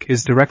network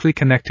is directly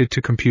connected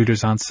to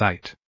computers on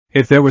site.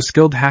 If there were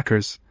skilled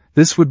hackers,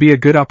 this would be a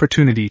good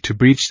opportunity to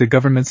breach the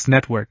government's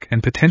network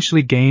and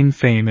potentially gain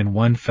fame in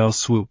one fell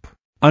swoop.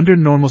 Under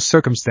normal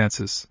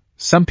circumstances,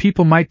 some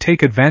people might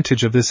take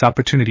advantage of this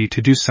opportunity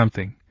to do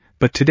something,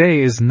 but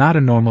today is not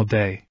a normal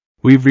day.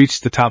 We've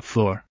reached the top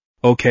floor.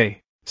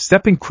 Okay.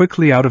 Stepping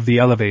quickly out of the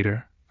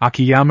elevator,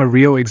 Akiyama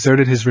Ryo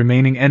exerted his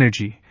remaining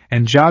energy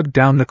and jogged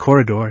down the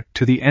corridor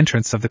to the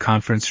entrance of the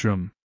conference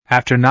room.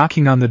 After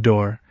knocking on the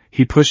door,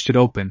 he pushed it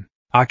open.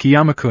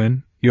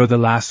 Akiyama-kun, you're the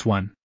last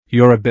one.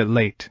 You're a bit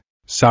late.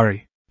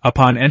 Sorry.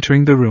 Upon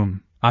entering the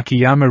room,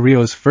 Akiyama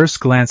Ryo's first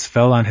glance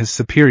fell on his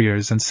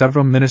superiors and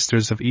several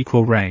ministers of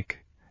equal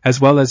rank,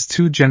 as well as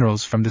 2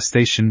 generals from the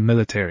station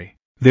military.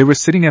 They were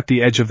sitting at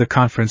the edge of the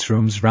conference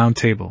room's round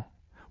table,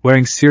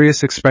 wearing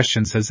serious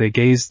expressions as they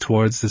gazed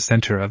towards the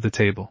center of the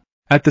table.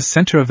 At the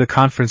center of the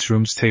conference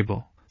room's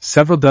table,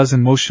 several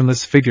dozen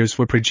motionless figures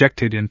were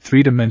projected in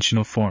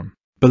 3-dimensional form.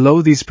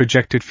 Below these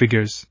projected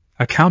figures,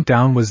 a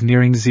countdown was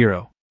nearing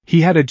 0. He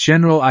had a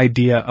general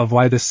idea of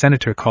why the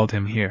senator called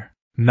him here.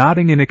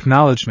 Nodding in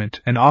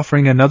acknowledgement and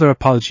offering another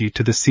apology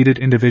to the seated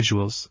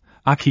individuals,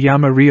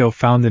 Akiyama Ryo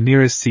found the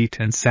nearest seat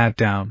and sat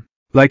down.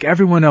 Like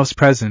everyone else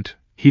present,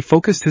 he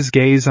focused his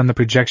gaze on the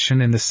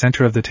projection in the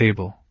center of the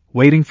table,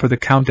 waiting for the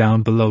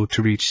countdown below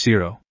to reach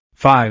 0.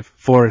 5,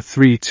 4,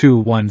 3, 2,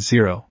 1,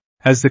 0.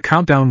 As the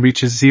countdown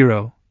reaches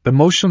 0, the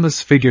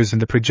motionless figures in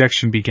the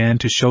projection began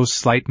to show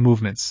slight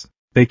movements.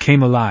 They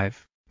came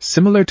alive.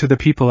 Similar to the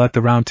people at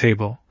the round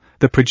table,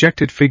 the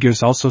projected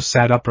figures also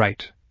sat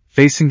upright,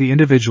 facing the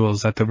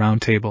individuals at the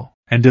round table,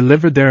 and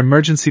delivered their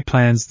emergency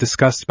plans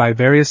discussed by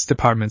various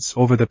departments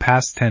over the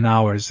past 10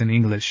 hours in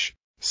English.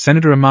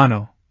 Senator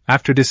Amano,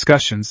 after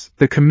discussions,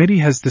 the committee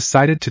has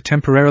decided to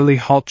temporarily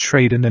halt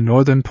trade in the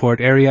northern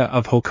port area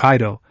of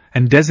Hokkaido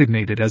and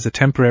designate it as a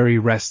temporary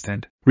rest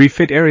and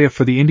refit area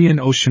for the Indian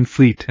Ocean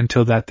Fleet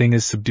until that thing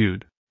is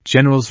subdued.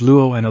 Generals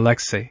Luo and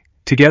Alexei,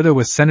 together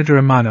with Senator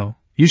Amano,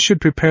 you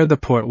should prepare the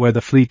port where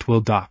the fleet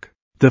will dock.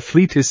 The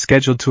fleet is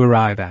scheduled to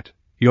arrive at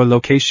your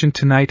location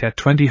tonight at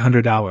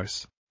 2000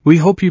 hours. We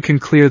hope you can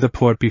clear the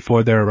port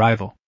before their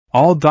arrival.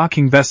 All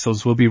docking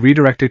vessels will be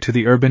redirected to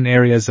the urban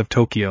areas of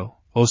Tokyo,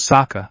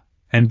 Osaka,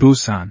 and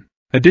Busan.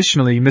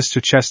 Additionally, Mr.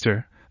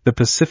 Chester, the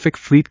Pacific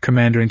Fleet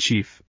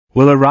Commander-in-Chief,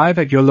 will arrive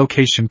at your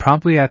location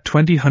promptly at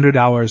 2000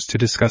 hours to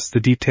discuss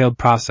the detailed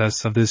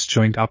process of this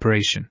joint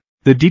operation.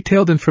 The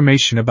detailed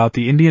information about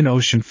the Indian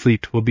Ocean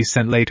Fleet will be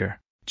sent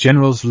later.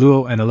 Generals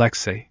Luo and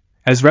Alexei,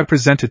 as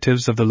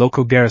representatives of the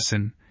local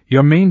garrison,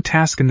 your main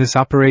task in this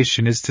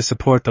operation is to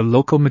support the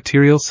local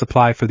material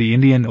supply for the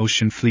Indian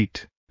Ocean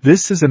Fleet.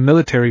 This is a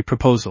military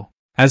proposal.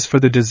 As for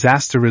the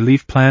disaster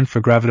relief plan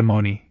for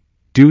Gravitamoni,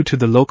 due to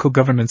the local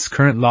government's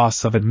current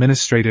loss of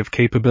administrative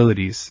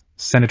capabilities,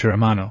 Senator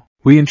Amano,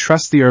 we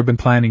entrust the urban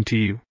planning to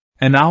you.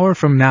 An hour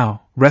from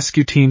now,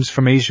 rescue teams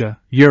from Asia,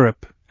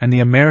 Europe, and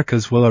the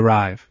Americas will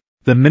arrive.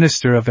 The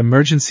Minister of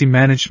Emergency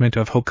Management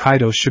of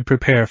Hokkaido should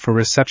prepare for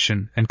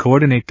reception and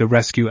coordinate the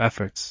rescue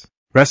efforts.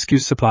 Rescue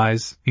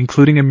supplies,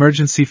 including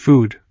emergency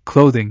food,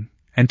 clothing,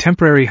 and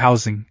temporary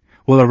housing,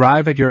 will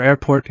arrive at your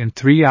airport in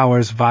 3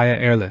 hours via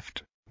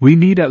airlift. We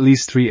need at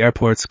least 3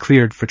 airports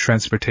cleared for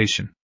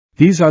transportation.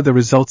 These are the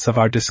results of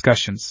our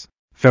discussions.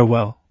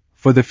 Farewell,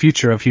 for the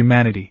future of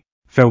humanity.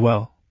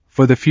 Farewell,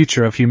 for the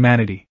future of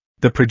humanity.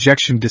 The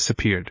projection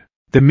disappeared.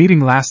 The meeting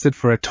lasted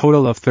for a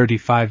total of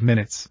 35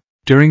 minutes.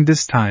 During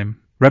this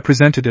time,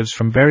 representatives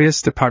from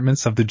various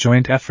departments of the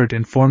joint effort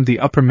informed the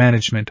upper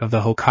management of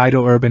the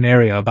Hokkaido urban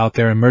area about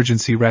their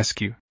emergency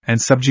rescue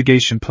and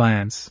subjugation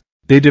plans.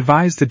 They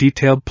devised a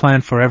detailed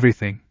plan for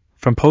everything,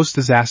 from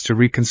post-disaster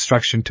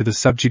reconstruction to the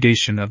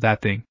subjugation of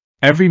that thing.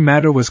 Every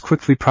matter was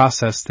quickly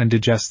processed and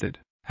digested.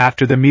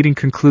 After the meeting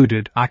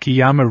concluded,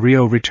 Akiyama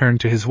Ryo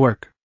returned to his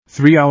work.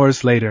 3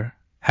 hours later,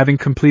 having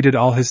completed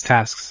all his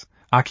tasks,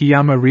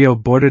 Akiyama Ryo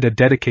boarded a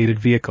dedicated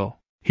vehicle.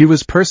 He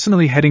was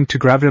personally heading to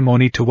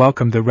Gravitamoni to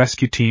welcome the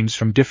rescue teams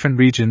from different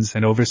regions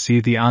and oversee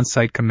the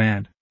on-site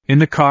command. In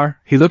the car,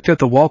 he looked at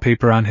the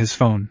wallpaper on his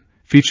phone,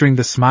 featuring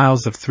the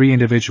smiles of 3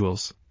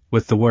 individuals,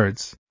 with the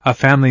words, "A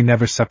family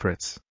never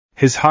separates."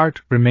 His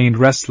heart remained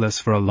restless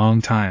for a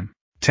long time.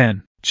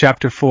 10.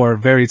 Chapter 4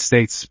 Varied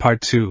States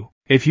Part 2.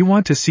 If you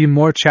want to see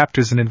more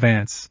chapters in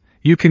advance,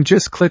 you can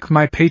just click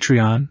my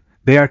Patreon.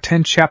 They are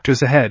 10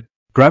 chapters ahead.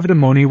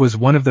 Gravitamoni was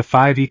one of the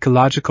 5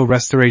 ecological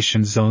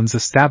restoration zones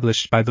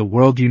established by the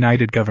World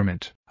United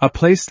Government, a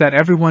place that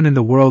everyone in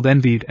the world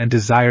envied and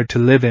desired to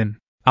live in.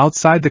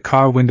 Outside the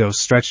car window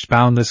stretched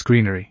boundless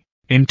greenery.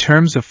 In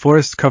terms of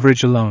forest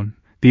coverage alone,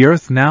 the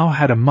Earth now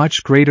had a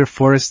much greater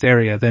forest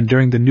area than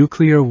during the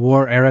nuclear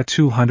war era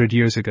 200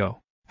 years ago.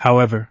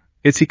 However,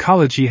 its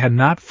ecology had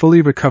not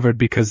fully recovered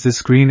because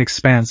this green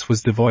expanse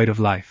was devoid of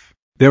life.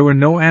 There were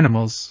no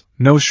animals,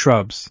 no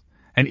shrubs,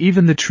 and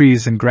even the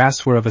trees and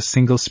grass were of a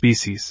single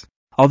species.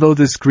 Although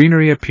this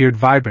greenery appeared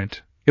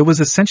vibrant, it was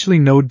essentially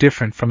no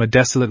different from a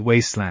desolate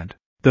wasteland.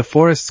 The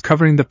forests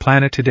covering the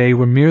planet today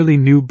were merely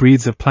new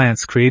breeds of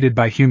plants created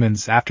by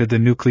humans after the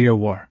nuclear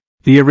war.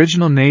 The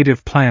original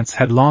native plants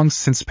had long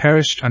since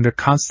perished under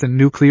constant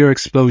nuclear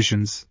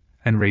explosions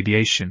and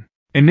radiation.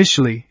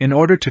 Initially, in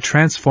order to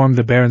transform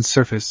the barren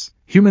surface,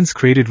 humans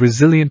created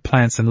resilient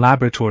plants in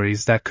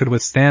laboratories that could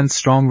withstand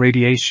strong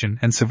radiation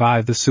and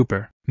survive the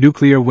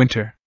super-nuclear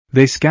winter.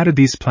 They scattered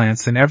these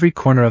plants in every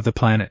corner of the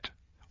planet,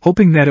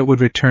 hoping that it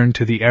would return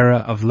to the era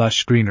of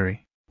lush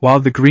greenery. While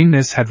the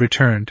greenness had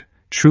returned,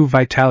 true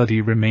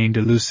vitality remained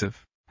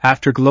elusive.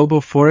 After global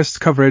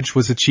forest coverage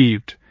was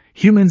achieved,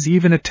 humans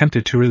even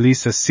attempted to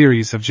release a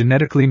series of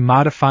genetically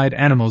modified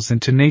animals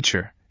into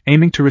nature,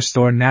 aiming to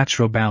restore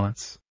natural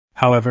balance.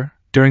 However,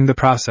 during the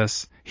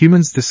process,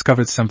 humans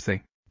discovered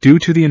something. Due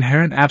to the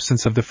inherent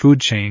absence of the food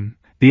chain,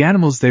 the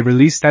animals they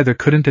released either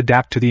couldn't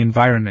adapt to the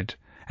environment,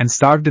 and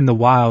starved in the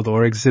wild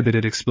or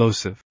exhibited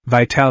explosive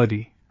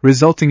vitality,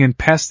 resulting in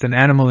pest and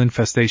animal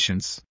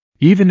infestations.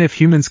 Even if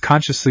humans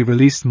consciously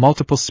released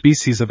multiple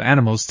species of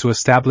animals to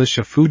establish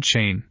a food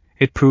chain,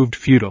 it proved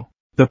futile.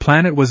 The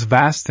planet was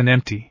vast and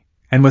empty,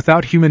 and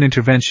without human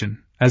intervention,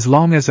 as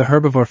long as a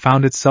herbivore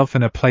found itself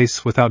in a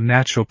place without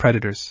natural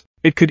predators,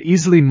 it could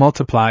easily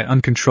multiply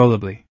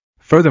uncontrollably.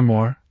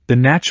 Furthermore, the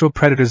natural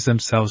predators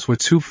themselves were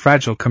too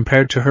fragile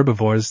compared to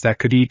herbivores that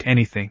could eat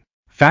anything.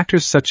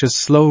 Factors such as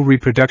slow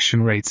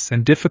reproduction rates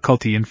and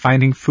difficulty in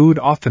finding food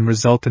often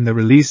result in the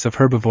release of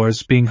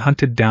herbivores being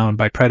hunted down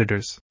by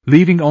predators,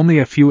 leaving only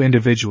a few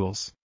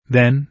individuals.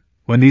 Then,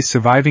 when these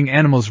surviving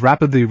animals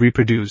rapidly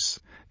reproduce,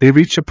 they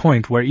reach a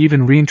point where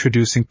even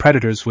reintroducing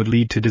predators would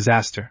lead to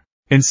disaster.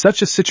 In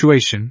such a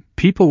situation,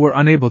 people were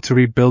unable to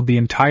rebuild the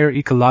entire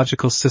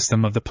ecological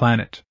system of the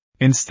planet.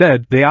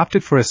 Instead, they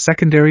opted for a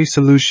secondary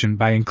solution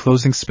by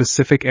enclosing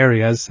specific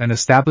areas and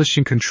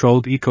establishing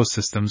controlled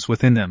ecosystems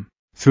within them.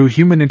 Through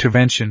human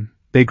intervention,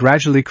 they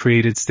gradually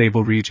created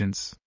stable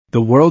regions.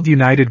 The World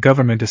United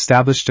Government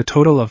established a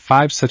total of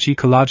 5 such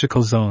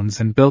ecological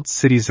zones and built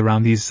cities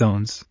around these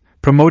zones,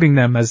 promoting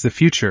them as the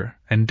future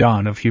and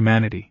dawn of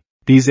humanity.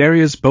 These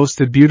areas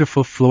boasted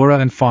beautiful flora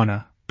and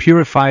fauna,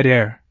 purified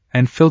air,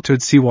 and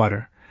filtered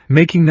seawater,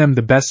 making them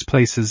the best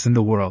places in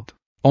the world.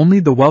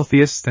 Only the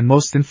wealthiest and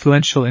most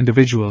influential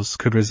individuals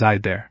could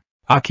reside there.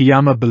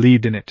 Akiyama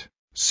believed in it.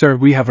 Sir,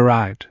 we have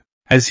arrived.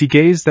 As he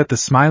gazed at the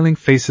smiling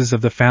faces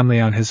of the family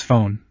on his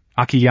phone,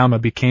 Akiyama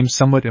became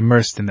somewhat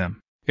immersed in them.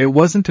 It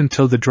wasn't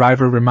until the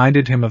driver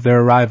reminded him of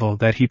their arrival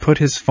that he put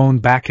his phone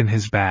back in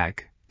his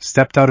bag,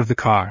 stepped out of the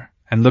car,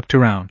 and looked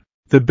around.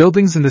 The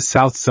buildings in the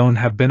South Zone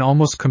have been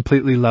almost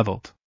completely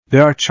leveled.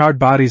 There are charred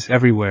bodies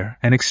everywhere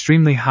and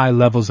extremely high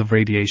levels of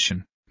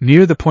radiation.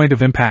 Near the point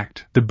of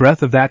impact, the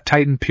breath of that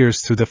titan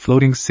pierced through the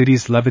floating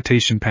city's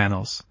levitation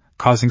panels,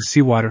 causing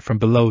seawater from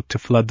below to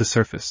flood the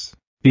surface.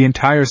 The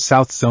entire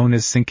South Zone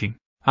is sinking.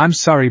 I'm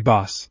sorry,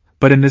 boss,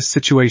 but in this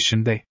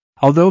situation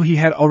Although he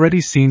had already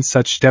seen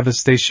such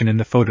devastation in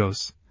the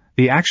photos,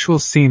 the actual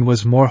scene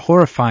was more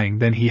horrifying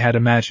than he had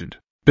imagined.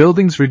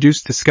 Buildings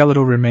reduced to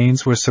skeletal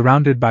remains were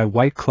surrounded by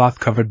white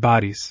cloth-covered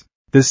bodies.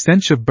 The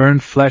stench of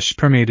burned flesh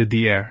permeated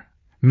the air,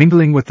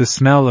 mingling with the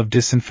smell of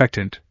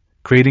disinfectant,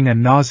 creating a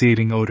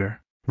nauseating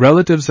odor.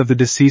 Relatives of the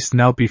deceased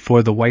knelt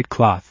before the white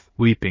cloth,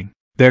 weeping.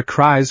 Their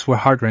cries were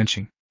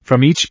heart-wrenching.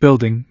 From each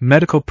building,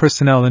 medical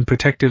personnel in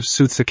protective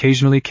suits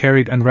occasionally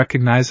carried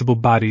unrecognizable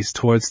bodies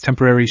towards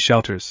temporary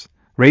shelters,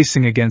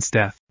 racing against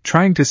death,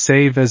 trying to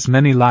save as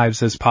many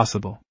lives as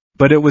possible.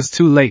 But it was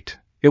too late.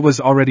 It was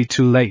already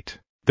too late.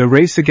 The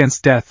race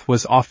against death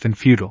was often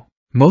futile.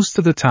 Most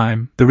of the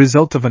time, the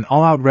result of an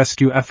all-out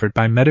rescue effort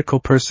by medical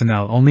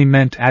personnel only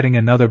meant adding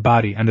another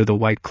body under the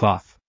white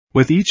cloth.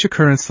 With each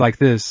occurrence like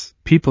this,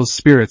 people's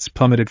spirits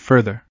plummeted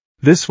further.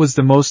 This was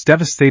the most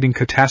devastating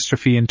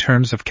catastrophe in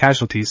terms of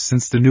casualties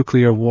since the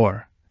nuclear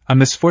war, a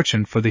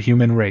misfortune for the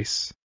human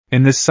race.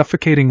 In this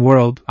suffocating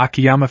world,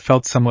 Akiyama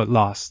felt somewhat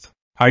lost.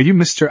 Are you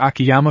Mr.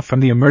 Akiyama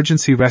from the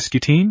emergency rescue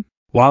team?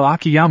 While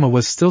Akiyama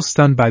was still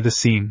stunned by the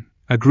scene,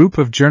 a group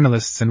of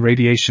journalists in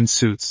radiation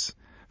suits,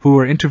 who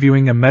were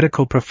interviewing a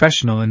medical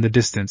professional in the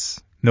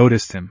distance,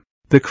 noticed him.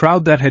 The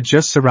crowd that had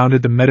just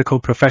surrounded the medical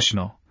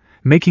professional,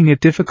 making it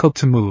difficult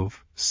to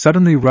move,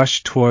 suddenly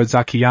rushed towards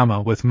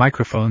Akiyama with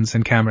microphones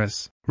and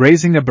cameras,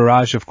 raising a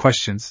barrage of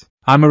questions.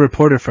 I'm a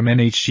reporter from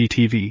NHG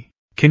TV.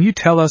 Can you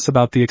tell us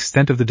about the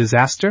extent of the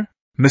disaster?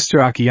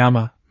 Mr.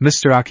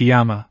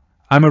 Akiyama,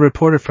 I'm a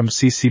reporter from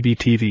CCB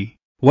TV.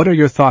 What are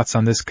your thoughts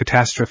on this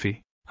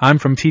catastrophe? I'm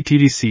from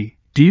TTDC.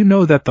 Do you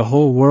know that the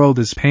whole world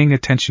is paying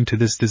attention to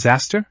this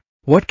disaster?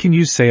 What can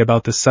you say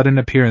about the sudden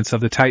appearance of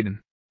the Titan?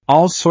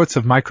 All sorts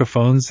of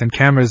microphones and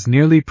cameras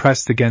nearly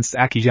pressed against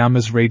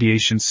Akiyama's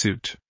radiation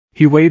suit.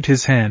 He waved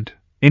his hand,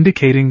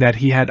 indicating that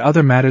he had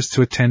other matters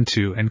to attend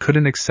to and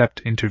couldn't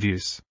accept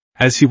interviews.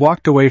 As he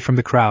walked away from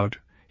the crowd,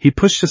 he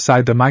pushed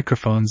aside the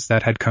microphones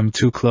that had come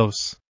too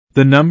close.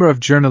 The number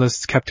of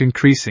journalists kept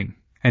increasing,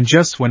 and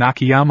just when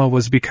Akiyama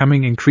was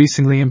becoming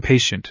increasingly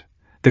impatient,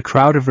 the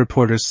crowd of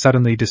reporters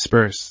suddenly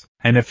dispersed,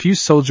 and a few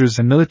soldiers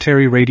in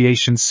military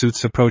radiation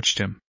suits approached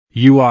him.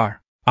 You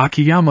are.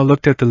 Akiyama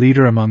looked at the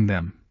leader among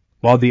them,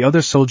 while the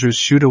other soldiers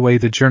shooed away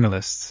the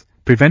journalists,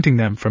 preventing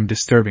them from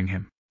disturbing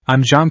him.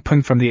 I'm Zhang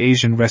Peng from the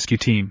Asian rescue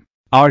team.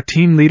 Our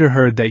team leader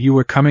heard that you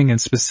were coming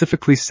and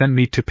specifically sent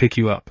me to pick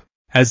you up.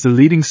 As the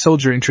leading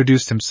soldier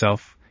introduced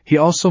himself, he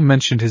also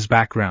mentioned his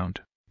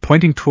background.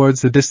 Pointing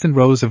towards the distant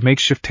rows of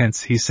makeshift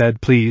tents, he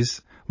said,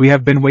 Please, we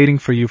have been waiting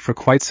for you for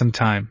quite some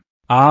time.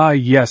 Ah,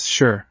 yes,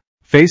 sure.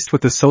 Faced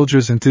with the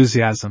soldier's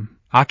enthusiasm,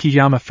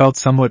 Akiyama felt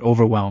somewhat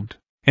overwhelmed.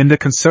 In the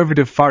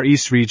conservative Far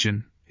East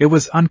region, it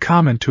was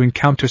uncommon to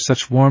encounter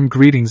such warm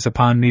greetings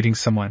upon meeting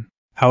someone.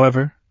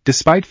 However,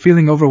 despite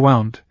feeling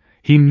overwhelmed,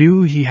 he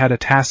knew he had a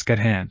task at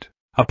hand.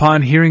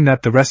 Upon hearing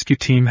that the rescue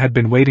team had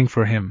been waiting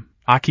for him,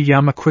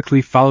 Akiyama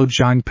quickly followed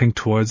Zhang Peng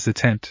towards the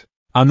tent.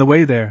 On the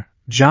way there,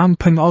 Zhang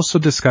Peng also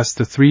discussed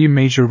the three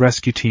major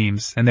rescue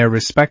teams and their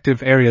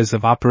respective areas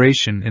of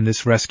operation in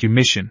this rescue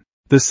mission.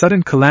 The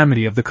sudden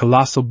calamity of the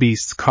colossal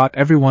beasts caught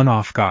everyone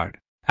off guard.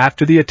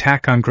 After the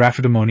attack on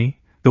Graphidemony,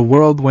 the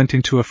world went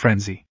into a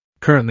frenzy.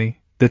 Currently,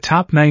 the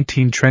top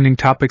 19 trending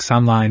topics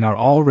online are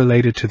all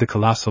related to the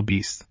colossal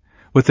beast,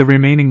 with the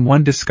remaining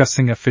one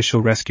discussing official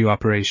rescue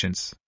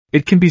operations.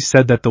 It can be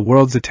said that the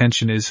world's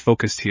attention is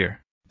focused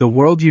here. The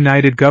World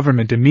United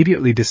Government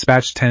immediately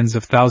dispatched tens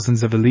of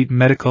thousands of elite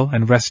medical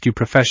and rescue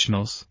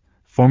professionals,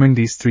 forming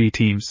these three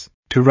teams,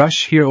 to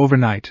rush here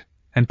overnight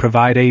and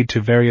provide aid to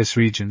various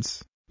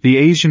regions. The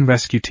Asian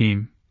rescue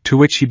team, to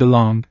which he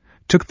belonged,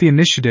 took the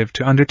initiative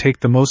to undertake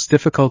the most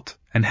difficult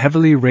and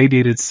heavily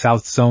radiated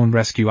South Zone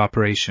rescue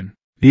operation.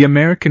 The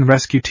American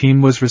rescue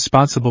team was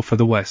responsible for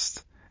the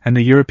West, and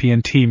the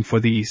European team for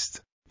the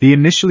East. The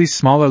initially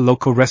smaller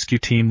local rescue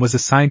team was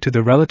assigned to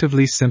the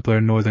relatively simpler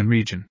northern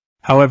region.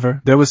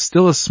 However, there was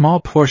still a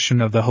small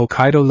portion of the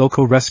Hokkaido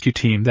local rescue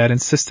team that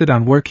insisted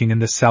on working in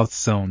the South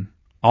Zone,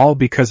 all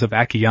because of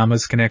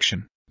Akiyama's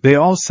connection. They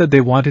all said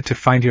they wanted to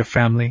find your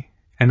family,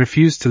 and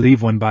refused to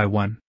leave one by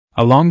one.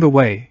 Along the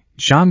way,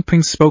 Zhang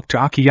Peng spoke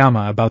to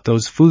Akiyama about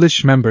those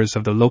foolish members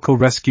of the local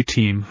rescue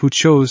team who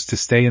chose to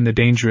stay in the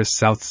dangerous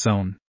South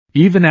Zone.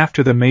 Even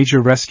after the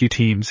major rescue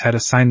teams had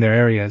assigned their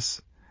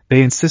areas,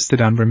 they insisted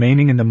on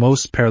remaining in the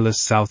most perilous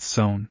South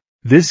Zone.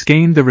 This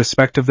gained the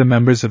respect of the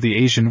members of the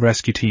Asian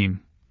rescue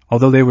team,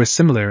 although they were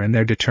similar in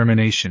their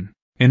determination.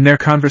 In their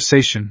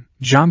conversation,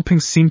 Zhang Ping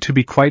seemed to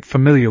be quite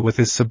familiar with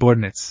his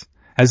subordinates,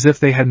 as if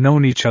they had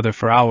known each other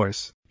for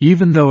hours,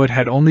 even though it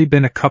had only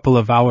been a couple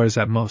of hours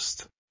at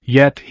most.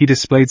 Yet he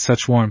displayed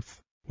such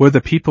warmth. Were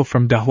the people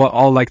from Dahua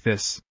all like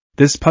this?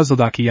 This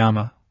puzzled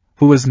Akiyama,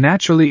 who was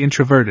naturally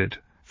introverted,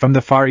 from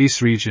the Far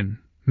East region,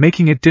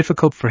 making it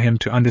difficult for him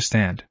to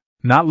understand.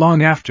 Not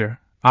long after,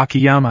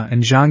 Akiyama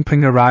and Zhang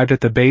Ping arrived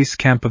at the base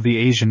camp of the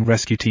Asian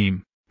rescue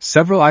team.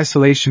 Several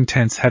isolation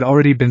tents had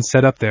already been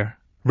set up there,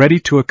 ready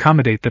to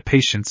accommodate the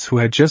patients who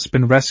had just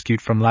been rescued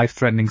from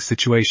life-threatening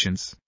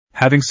situations.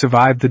 Having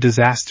survived the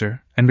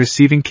disaster and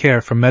receiving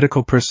care from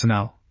medical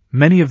personnel,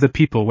 many of the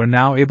people were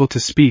now able to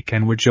speak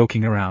and were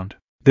joking around.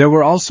 There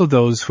were also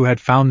those who had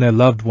found their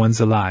loved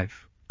ones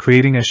alive,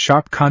 creating a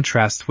sharp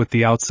contrast with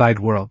the outside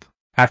world.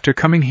 After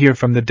coming here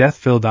from the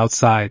death-filled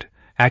outside,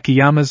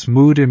 Akiyama's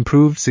mood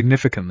improved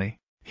significantly.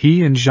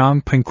 He and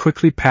Zhang Ping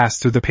quickly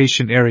passed through the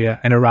patient area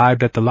and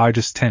arrived at the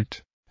largest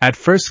tent. At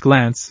first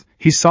glance,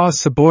 he saw a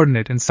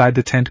subordinate inside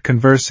the tent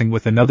conversing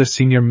with another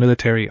senior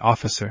military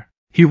officer.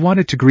 He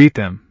wanted to greet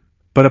them,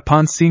 but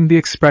upon seeing the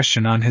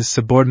expression on his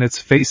subordinate's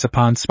face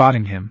upon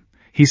spotting him,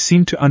 he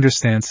seemed to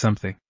understand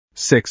something.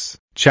 6.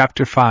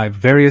 Chapter 5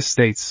 Various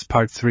States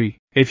Part 3.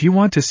 If you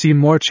want to see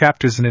more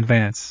chapters in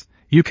advance,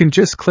 you can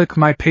just click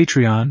my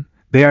Patreon,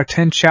 they are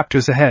 10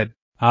 chapters ahead.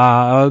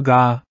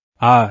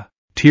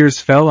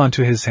 Tears fell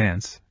onto his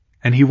hands,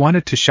 and he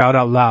wanted to shout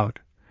out loud,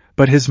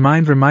 but his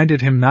mind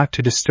reminded him not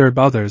to disturb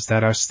others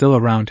that are still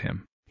around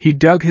him. He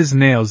dug his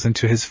nails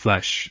into his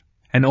flesh,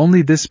 and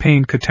only this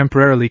pain could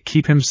temporarily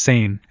keep him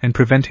sane and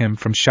prevent him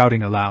from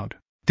shouting aloud.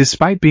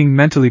 Despite being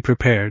mentally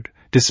prepared,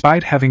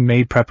 despite having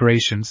made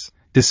preparations,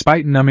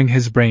 despite numbing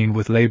his brain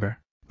with labor.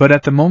 But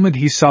at the moment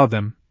he saw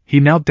them, he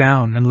knelt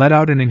down and let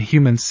out an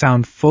inhuman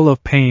sound full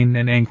of pain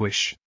and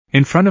anguish.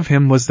 In front of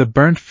him was the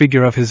burnt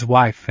figure of his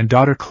wife and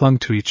daughter clung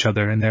to each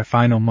other in their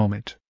final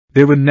moment.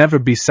 They would never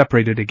be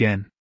separated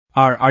again.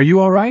 Are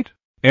you alright?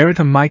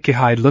 Arita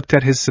Maikihide looked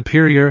at his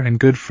superior and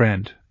good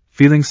friend,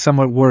 feeling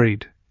somewhat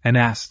worried, and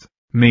asked,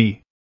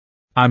 Me.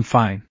 I'm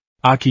fine.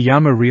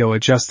 Akiyama Ryo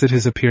adjusted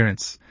his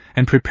appearance,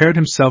 and prepared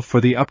himself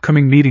for the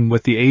upcoming meeting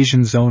with the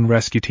Asian Zone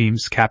Rescue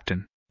Team's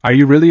captain. Are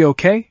you really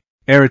okay?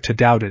 Arita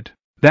doubted.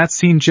 That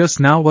scene just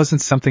now wasn't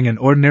something an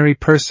ordinary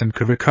person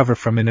could recover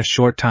from in a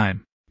short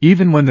time.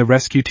 Even when the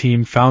rescue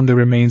team found the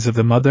remains of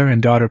the mother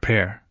and daughter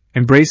pair,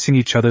 embracing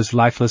each other's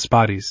lifeless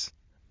bodies,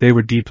 they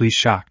were deeply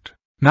shocked.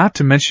 Not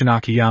to mention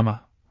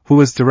Akiyama, who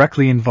was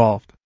directly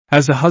involved.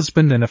 As a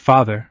husband and a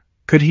father,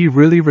 could he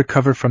really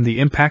recover from the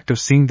impact of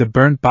seeing the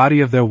burnt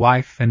body of their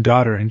wife and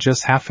daughter in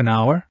just half an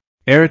hour?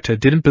 Arita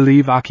didn't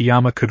believe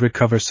Akiyama could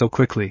recover so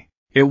quickly.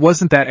 It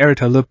wasn't that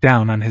Arita looked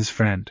down on his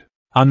friend.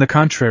 On the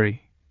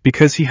contrary,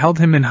 because he held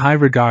him in high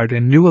regard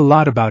and knew a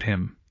lot about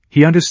him,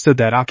 he understood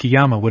that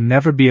Akiyama would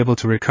never be able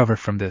to recover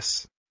from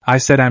this. I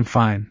said I'm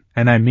fine,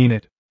 and I mean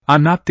it.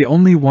 I'm not the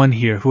only one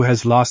here who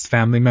has lost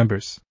family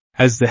members.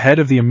 As the head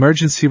of the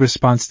emergency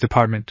response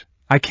department,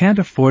 I can't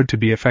afford to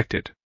be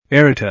affected.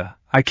 Arita,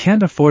 I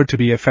can't afford to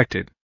be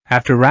affected.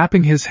 After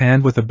wrapping his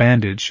hand with a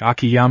bandage,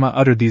 Akiyama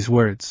uttered these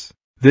words.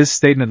 This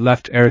statement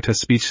left Arita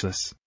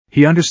speechless.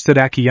 He understood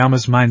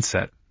Akiyama's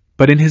mindset,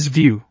 but in his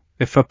view,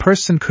 if a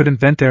person couldn't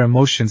vent their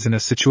emotions in a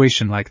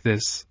situation like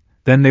this,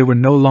 then they were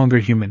no longer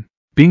human.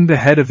 Being the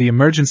head of the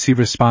emergency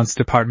response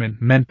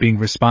department meant being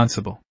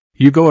responsible.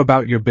 You go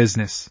about your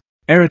business.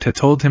 Arita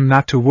told him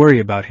not to worry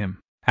about him.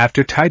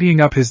 After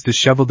tidying up his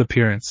disheveled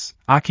appearance,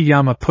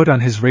 Akiyama put on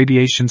his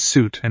radiation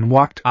suit and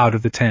walked out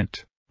of the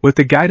tent. With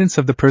the guidance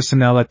of the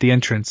personnel at the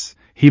entrance,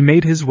 he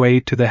made his way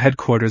to the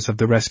headquarters of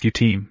the rescue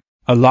team.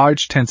 A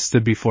large tent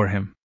stood before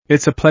him.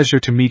 It's a pleasure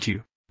to meet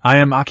you. I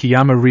am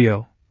Akiyama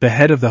Ryo, the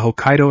head of the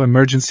Hokkaido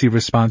Emergency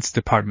Response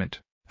Department.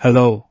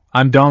 Hello,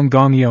 I'm Dong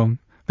Gong-yeon,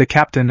 the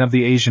captain of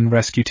the Asian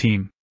rescue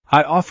team.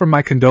 I offer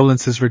my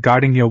condolences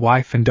regarding your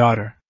wife and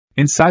daughter.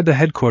 Inside the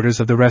headquarters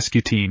of the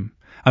rescue team,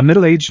 a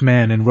middle-aged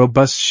man in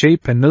robust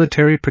shape and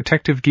military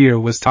protective gear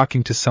was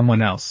talking to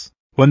someone else.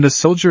 When the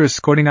soldier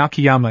escorting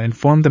Akiyama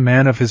informed the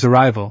man of his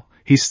arrival,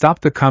 he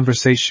stopped the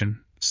conversation,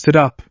 stood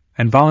up,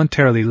 and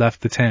voluntarily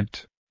left the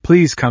tent.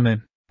 Please come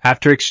in.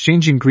 After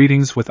exchanging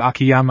greetings with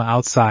Akiyama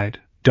outside,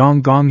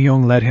 Dong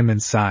Gong-yeon led him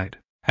inside.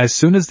 As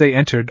soon as they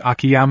entered,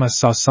 Akiyama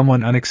saw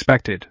someone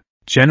unexpected.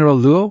 General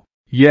Luo?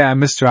 Yeah,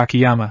 Mr.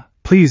 Akiyama,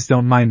 please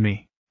don't mind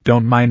me.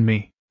 Don't mind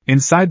me.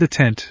 Inside the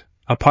tent,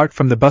 apart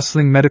from the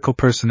bustling medical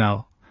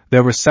personnel,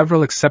 there were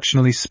several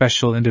exceptionally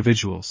special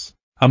individuals.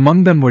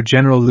 Among them were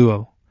General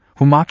Luo,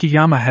 whom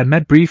Akiyama had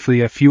met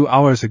briefly a few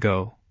hours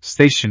ago,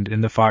 stationed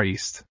in the Far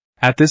East.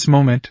 At this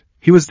moment,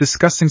 he was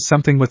discussing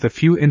something with a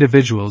few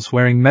individuals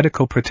wearing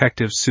medical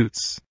protective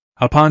suits.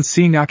 Upon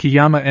seeing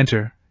Akiyama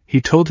enter, he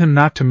told him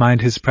not to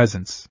mind his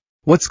presence.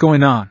 What's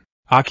going on?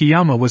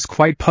 Akiyama was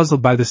quite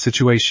puzzled by the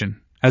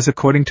situation, as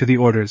according to the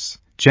orders,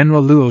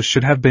 General Luo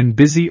should have been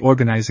busy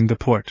organizing the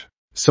port.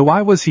 So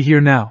why was he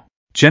here now?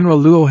 General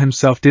Luo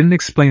himself didn't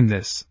explain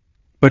this,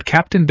 but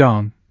Captain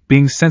Dong,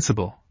 being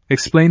sensible,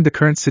 explained the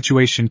current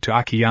situation to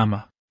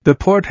Akiyama. The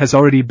port has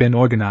already been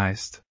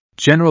organized.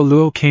 General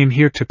Luo came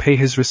here to pay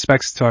his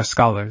respects to our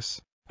scholars.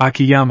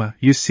 Akiyama,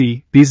 you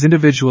see, these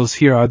individuals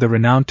here are the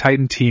renowned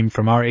Titan team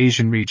from our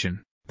Asian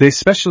region. They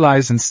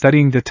specialize in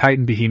studying the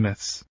Titan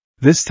behemoths.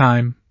 This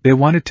time, they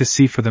wanted to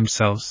see for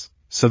themselves,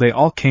 so they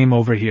all came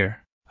over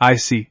here. I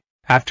see.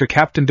 After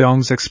Captain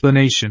Dong's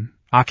explanation,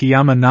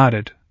 Akiyama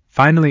nodded,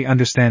 finally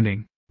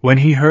understanding. When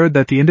he heard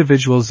that the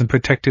individuals in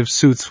protective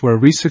suits were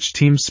a research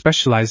team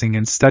specializing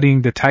in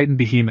studying the Titan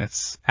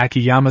behemoths,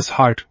 Akiyama's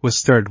heart was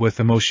stirred with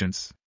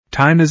emotions.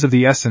 Time is of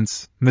the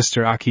essence,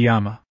 Mr.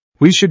 Akiyama.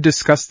 We should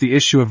discuss the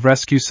issue of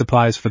rescue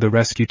supplies for the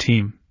rescue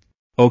team.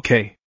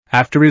 Okay.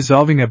 After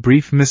resolving a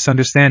brief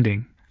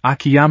misunderstanding,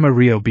 Akiyama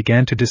Ryo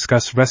began to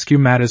discuss rescue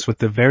matters with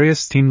the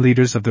various team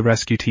leaders of the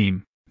rescue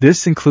team.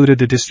 This included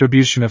the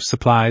distribution of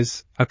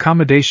supplies,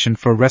 accommodation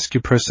for rescue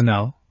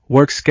personnel,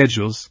 work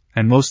schedules,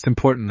 and most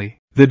importantly,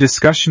 the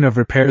discussion of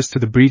repairs to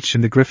the breach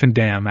in the Griffin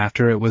Dam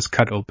after it was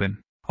cut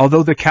open.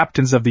 Although the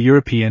captains of the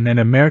European and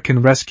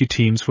American rescue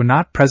teams were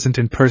not present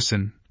in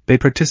person, they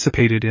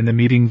participated in the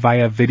meeting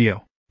via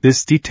video.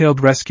 This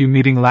detailed rescue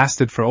meeting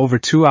lasted for over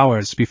 2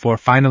 hours before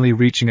finally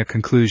reaching a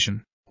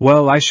conclusion.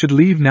 Well, I should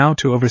leave now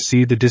to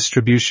oversee the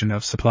distribution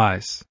of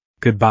supplies.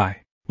 Goodbye.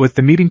 With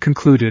the meeting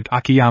concluded,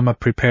 Akiyama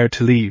prepared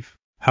to leave.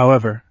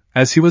 However,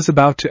 as he was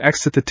about to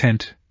exit the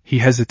tent, he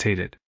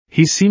hesitated.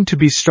 He seemed to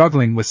be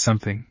struggling with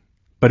something,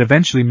 but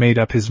eventually made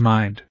up his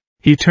mind.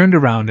 He turned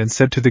around and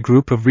said to the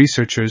group of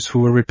researchers who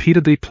were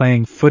repeatedly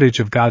playing footage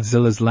of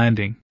Godzilla's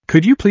landing,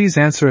 "Could you please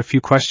answer a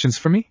few questions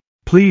for me?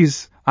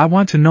 Please, I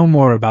want to know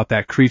more about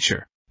that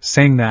creature."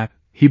 Saying that,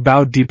 he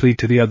bowed deeply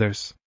to the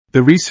others.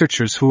 The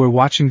researchers who were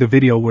watching the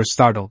video were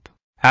startled.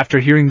 After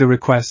hearing the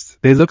request,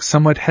 they looked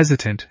somewhat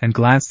hesitant and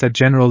glanced at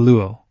General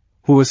Luo,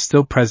 who was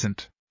still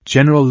present.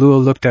 General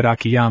Luo looked at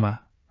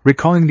Akiyama,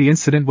 recalling the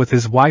incident with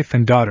his wife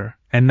and daughter,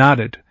 and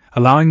nodded,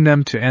 allowing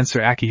them to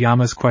answer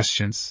Akiyama's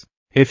questions.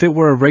 If it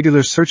were a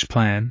regular search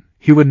plan,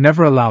 he would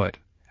never allow it,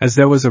 as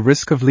there was a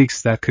risk of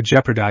leaks that could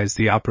jeopardize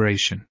the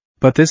operation.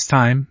 But this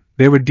time,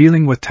 they were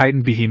dealing with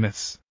Titan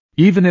behemoths.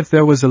 Even if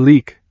there was a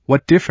leak,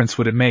 what difference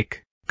would it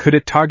make? Could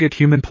it target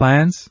human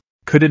plans?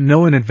 Could it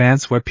know in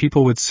advance where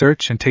people would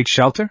search and take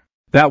shelter?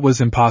 That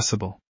was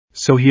impossible.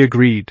 So he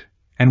agreed,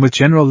 and with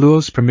General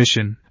Luo's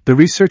permission, the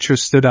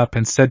researchers stood up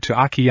and said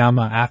to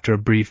Akiyama after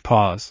a brief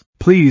pause,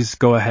 "Please,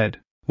 go ahead.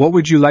 What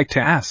would you like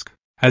to ask?"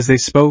 As they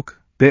spoke,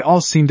 they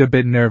all seemed a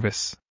bit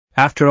nervous.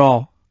 After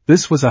all,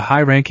 this was a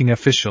high-ranking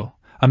official,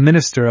 a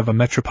minister of a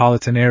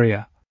metropolitan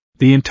area.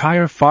 The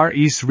entire Far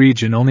East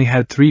region only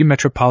had 3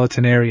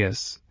 metropolitan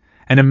areas,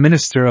 and a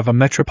minister of a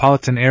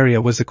metropolitan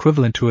area was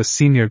equivalent to a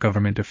senior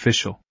government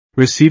official.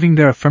 Receiving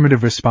their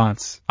affirmative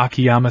response,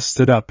 Akiyama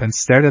stood up and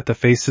stared at the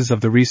faces of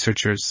the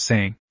researchers,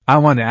 saying, "I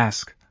want to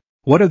ask,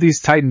 what are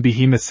these Titan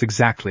behemoths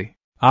exactly?"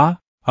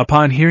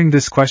 Upon hearing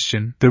this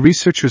question, the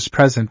researchers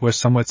present were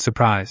somewhat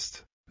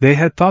surprised. They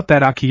had thought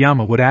that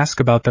Akiyama would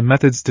ask about the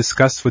methods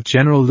discussed with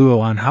General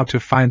Luo on how to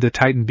find the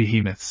Titan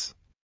behemoths.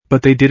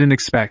 But they didn't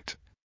expect.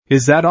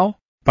 "Is that all?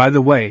 By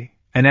the way,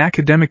 an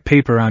academic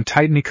paper on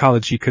Titan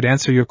ecology could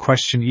answer your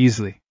question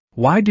easily.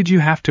 Why did you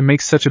have to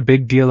make such a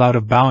big deal out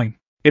of bowing?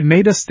 It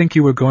made us think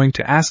you were going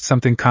to ask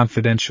something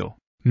confidential."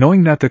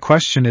 Knowing that the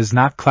question is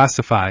not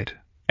classified,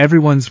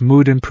 everyone's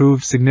mood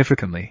improved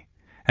significantly,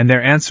 and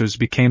their answers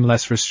became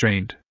less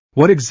restrained.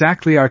 "What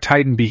exactly are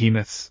Titan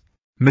behemoths?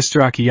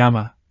 Mr.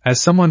 Akiyama, as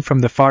someone from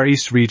the Far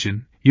East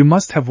region, you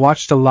must have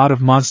watched a lot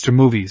of monster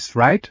movies,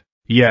 right?"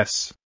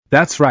 "Yes.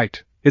 That's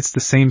right, it's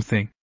the same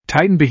thing.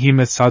 Titan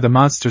behemoths are the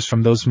monsters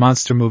from those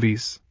monster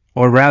movies,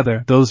 or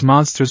rather, those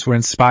monsters were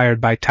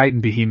inspired by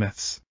Titan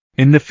behemoths.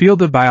 In the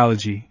field of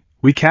biology,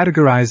 we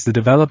categorize the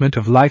development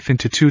of life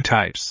into 2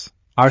 types,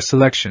 R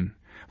selection,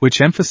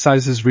 which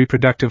emphasizes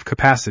reproductive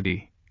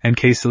capacity, and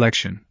K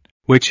selection,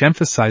 which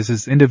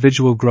emphasizes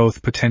individual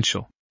growth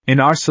potential.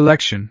 In R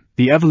selection,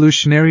 the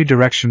evolutionary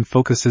direction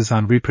focuses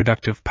on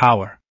reproductive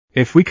power.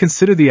 If we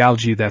consider the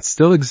algae that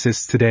still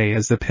exists today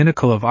as the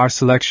pinnacle of R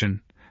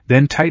selection,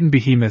 then Titan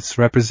behemoths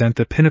represent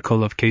the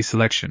pinnacle of K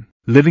selection,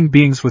 living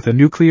beings with a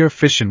nuclear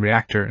fission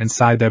reactor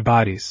inside their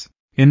bodies.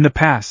 In the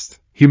past,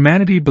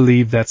 humanity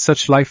believed that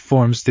such life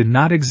forms did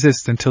not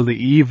exist until the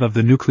eve of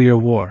the nuclear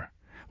war,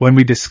 when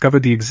we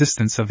discovered the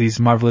existence of these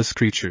marvelous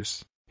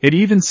creatures. It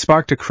even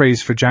sparked a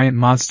craze for giant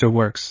monster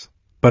works,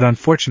 but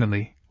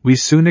unfortunately, we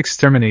soon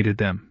exterminated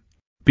them.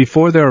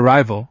 Before their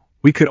arrival,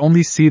 we could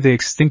only see the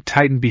extinct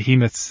Titan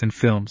behemoths in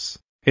films.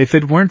 If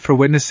it weren't for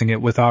witnessing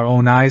it with our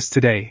own eyes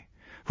today,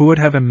 who would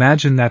have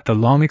imagined that the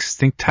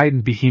long-extinct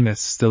Titan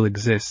behemoths still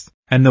exist,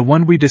 and the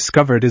one we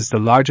discovered is the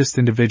largest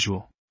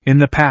individual. In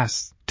the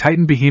past,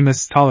 Titan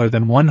behemoths taller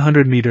than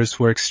 100 meters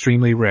were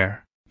extremely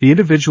rare. The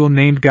individual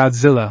named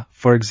Godzilla,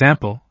 for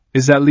example,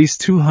 is at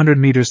least 200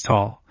 meters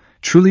tall,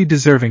 truly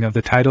deserving of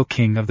the title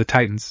King of the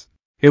Titans.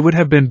 It would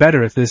have been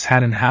better if this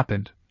hadn't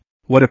happened.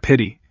 What a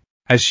pity.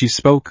 As she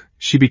spoke,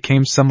 she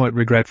became somewhat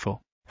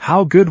regretful.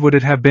 How good would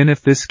it have been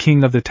if this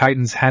King of the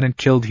Titans hadn't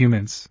killed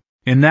humans?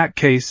 In that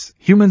case,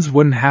 humans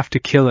wouldn't have to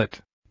kill it.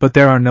 But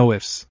there are no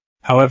ifs.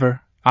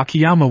 However,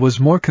 Akiyama was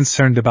more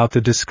concerned about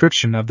the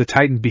description of the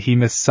Titan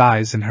behemoth's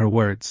size in her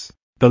words.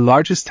 The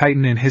largest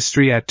Titan in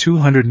history at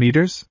 200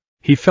 meters?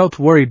 He felt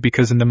worried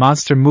because in the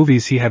monster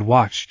movies he had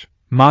watched,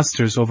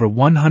 monsters over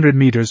 100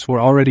 meters were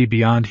already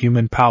beyond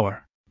human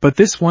power. But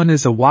this one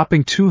is a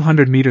whopping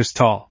 200 meters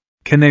tall.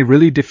 Can they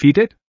really defeat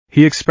it?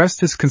 He expressed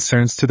his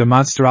concerns to the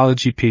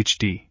monsterology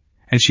PhD,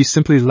 and she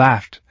simply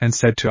laughed and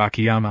said to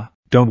Akiyama,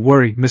 "Don't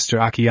worry,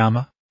 Mr.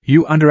 Akiyama.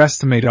 You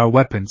underestimate our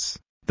weapons.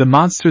 The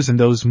monsters in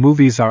those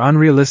movies are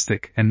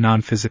unrealistic and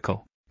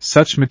non-physical.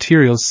 Such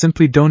materials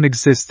simply don't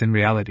exist in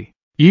reality.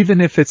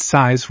 Even if its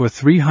size were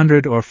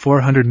 300 or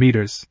 400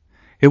 meters,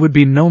 it would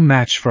be no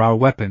match for our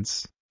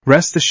weapons.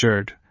 Rest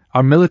assured,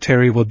 our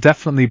military will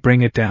definitely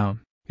bring it down."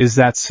 Is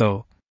that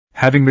so?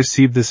 Having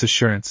received this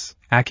assurance,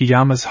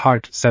 Akiyama's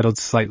heart settled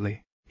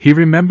slightly. He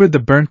remembered the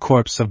burnt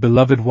corpse of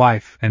beloved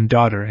wife and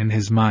daughter in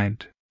his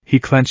mind. He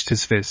clenched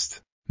his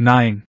fist.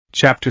 9.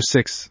 Chapter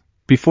 6.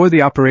 Before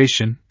the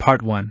Operation,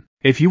 Part 1.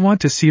 If you want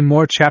to see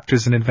more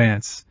chapters in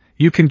advance,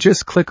 you can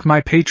just click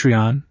my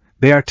Patreon.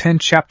 They are 10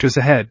 chapters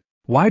ahead.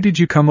 Why did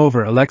you come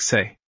over,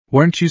 Alexei?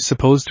 Weren't you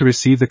supposed to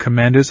receive the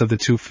commanders of the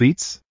two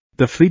fleets?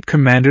 The fleet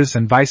commanders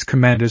and vice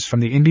commanders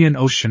from the Indian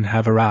Ocean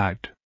have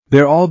arrived.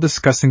 They're all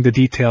discussing the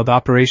detailed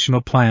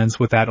operational plans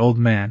with that old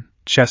man,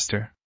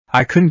 Chester.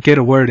 I couldn't get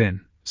a word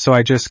in, so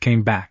I just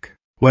came back.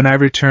 When I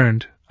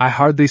returned, I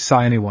hardly saw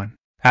anyone.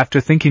 After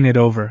thinking it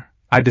over,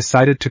 I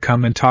decided to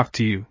come and talk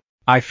to you.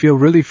 I feel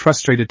really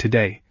frustrated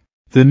today.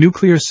 The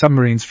nuclear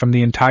submarines from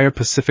the entire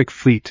Pacific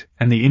Fleet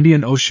and the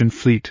Indian Ocean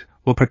Fleet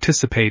will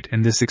participate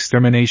in this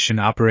extermination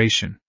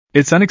operation.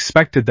 It's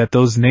unexpected that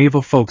those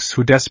naval folks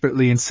who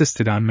desperately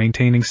insisted on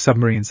maintaining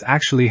submarines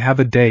actually have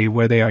a day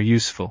where they are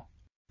useful.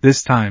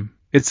 This time,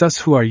 it's us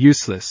who are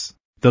useless.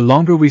 The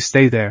longer we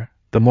stay there,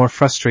 the more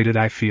frustrated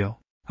I feel.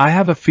 I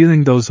have a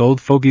feeling those old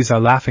fogies are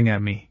laughing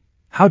at me.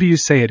 How do you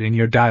say it in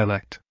your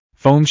dialect?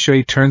 Feng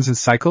shui turns and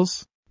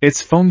cycles?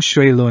 It's Feng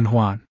shui luan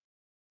huan.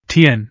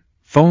 Tien,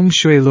 Feng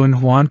shui luan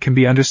huan can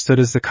be understood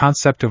as the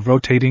concept of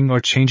rotating or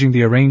changing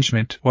the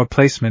arrangement or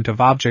placement of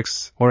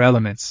objects or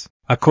elements,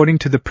 according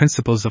to the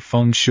principles of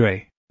Feng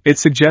shui. It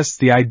suggests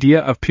the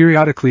idea of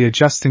periodically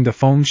adjusting the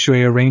Feng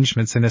shui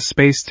arrangements in a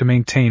space to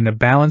maintain a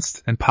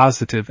balanced and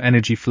positive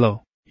energy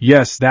flow.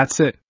 Yes, that's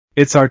it.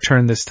 It's our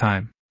turn this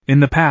time. In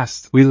the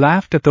past, we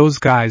laughed at those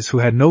guys who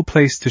had no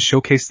place to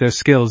showcase their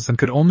skills and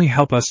could only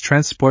help us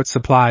transport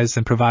supplies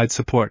and provide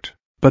support.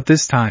 But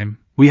this time,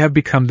 we have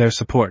become their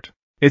support.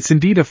 It's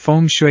indeed a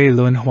Feng shui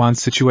luan huan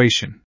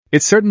situation.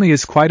 It certainly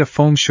is quite a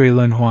Feng shui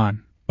luan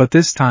huan, but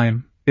this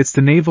time, it's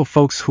the naval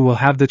folks who will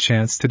have the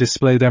chance to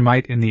display their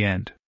might in the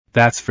end.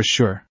 That's for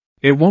sure.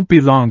 It won't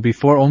be long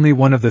before only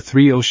one of the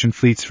 3 ocean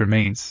fleets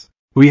remains.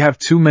 We have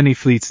too many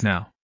fleets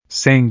now.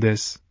 Saying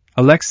this,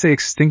 Alexei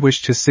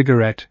extinguished his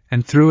cigarette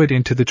and threw it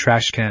into the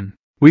trash can.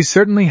 We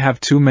certainly have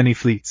too many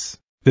fleets.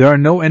 There are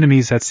no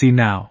enemies at sea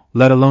now,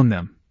 let alone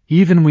them.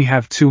 Even we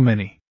have too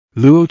many.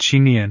 Luo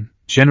Qinian,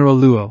 General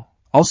Luo,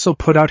 also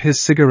put out his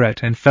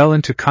cigarette and fell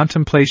into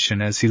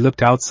contemplation as he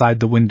looked outside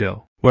the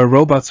window, where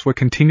robots were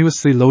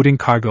continuously loading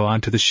cargo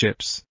onto the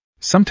ships.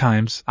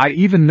 Sometimes, I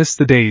even miss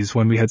the days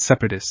when we had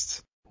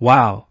separatists.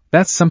 Wow,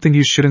 that's something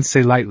you shouldn't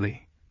say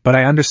lightly, but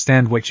I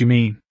understand what you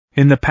mean.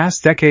 In the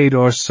past decade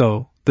or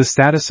so, the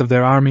status of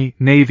their army,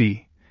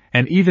 navy,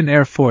 and even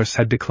air force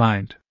had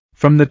declined.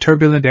 From the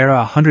turbulent era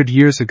 100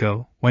 years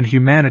ago, when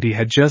humanity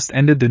had just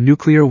ended the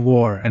nuclear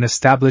war and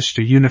established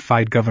a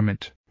unified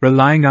government,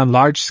 relying on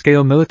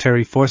large-scale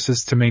military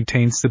forces to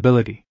maintain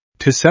stability,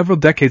 to several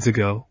decades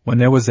ago, when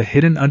there was a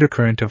hidden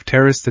undercurrent of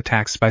terrorist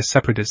attacks by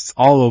separatists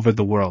all over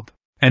the world.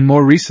 And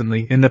more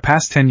recently, in the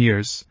past 10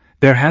 years,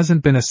 there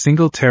hasn't been a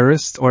single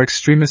terrorist or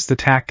extremist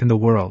attack in the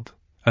world,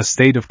 a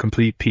state of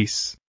complete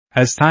peace.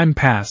 As time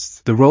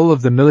passed, the role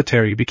of the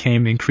military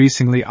became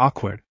increasingly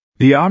awkward.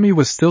 The army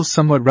was still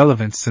somewhat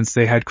relevant since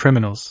they had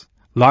criminals,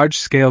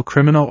 large-scale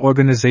criminal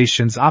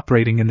organizations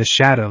operating in the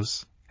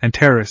shadows, and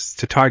terrorists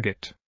to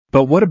target.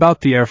 But what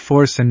about the Air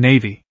Force and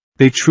Navy?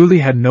 They truly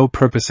had no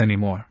purpose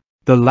anymore.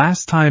 The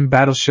last time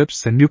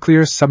battleships and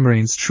nuclear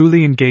submarines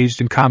truly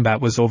engaged in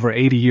combat was over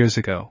 80 years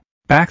ago.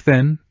 Back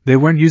then, they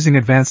weren't using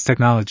advanced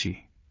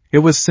technology. It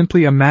was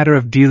simply a matter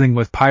of dealing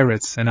with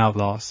pirates and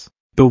outlaws.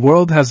 The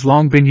world has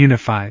long been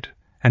unified,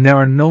 and there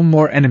are no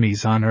more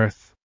enemies on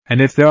Earth.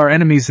 And if there are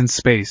enemies in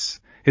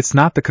space, it's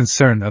not the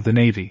concern of the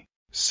Navy.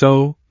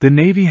 So, the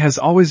Navy has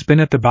always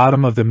been at the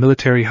bottom of the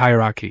military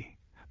hierarchy.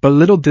 But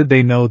little did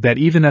they know that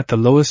even at the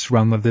lowest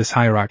rung of this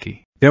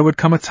hierarchy, there would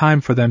come a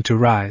time for them to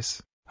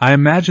rise. I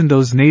imagine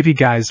those Navy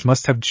guys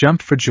must have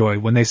jumped for joy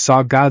when they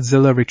saw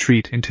Godzilla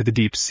retreat into the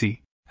deep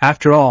sea.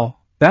 After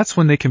all, that's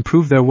when they can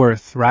prove their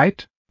worth,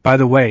 right? By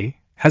the way,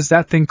 has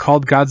that thing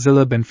called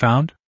Godzilla been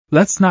found?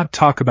 Let's not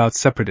talk about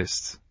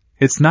separatists.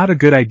 It's not a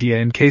good idea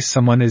in case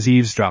someone is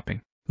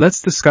eavesdropping.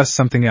 Let's discuss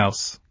something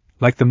else,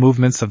 like the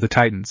movements of the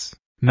Titans.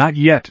 Not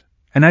yet,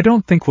 and I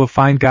don't think we'll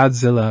find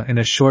Godzilla in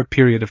a short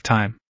period of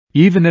time.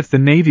 Even if the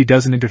Navy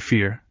doesn't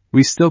interfere,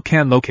 we still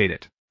can't locate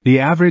it. The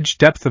average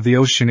depth of the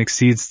ocean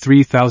exceeds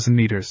 3,000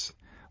 meters,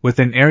 with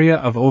an area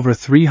of over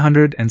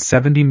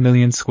 370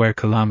 million square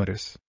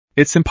kilometers.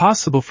 It's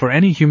impossible for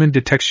any human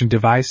detection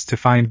device to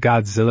find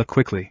Godzilla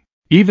quickly.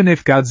 Even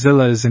if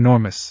Godzilla is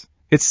enormous,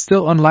 it's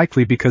still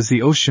unlikely because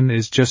the ocean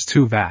is just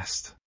too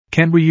vast.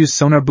 Can't we use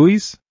sonar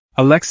buoys?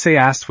 Alexei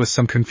asked with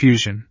some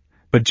confusion,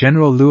 but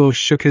General Luo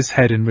shook his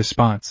head in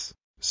response.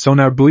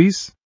 Sonar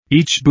buoys?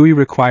 Each buoy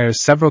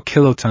requires several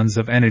kilotons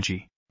of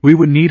energy. We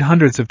would need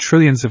hundreds of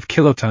trillions of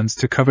kilotons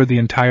to cover the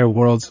entire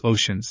world's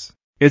oceans.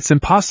 It's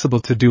impossible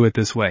to do it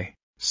this way.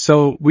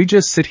 So, we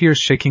just sit here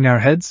shaking our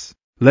heads,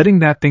 letting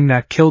that thing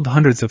that killed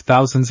hundreds of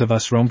thousands of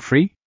us roam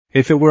free?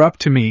 If it were up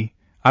to me,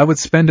 I would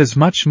spend as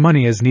much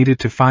money as needed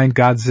to find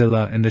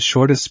Godzilla in the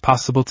shortest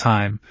possible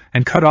time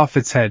and cut off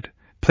its head,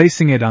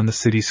 placing it on the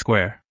city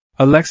square.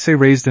 Alexei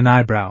raised an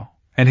eyebrow,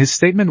 and his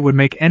statement would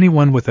make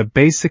anyone with a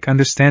basic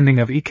understanding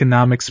of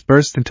economics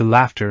burst into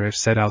laughter if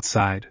said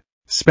outside.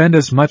 Spend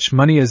as much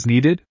money as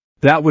needed?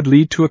 That would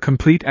lead to a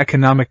complete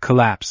economic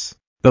collapse.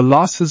 The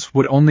losses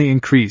would only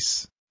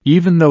increase.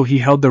 Even though he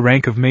held the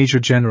rank of Major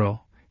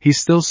General, he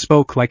still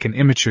spoke like an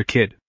immature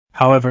kid.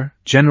 However,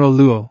 General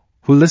Luo,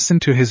 who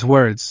listened to his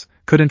words,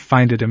 couldn't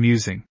find it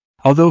amusing.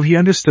 Although he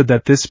understood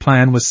that this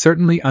plan was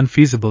certainly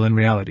unfeasible in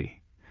reality.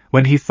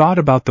 When he thought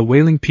about the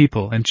wailing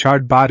people and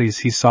charred bodies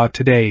he saw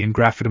today in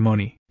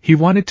Graffitimoni, he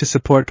wanted to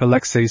support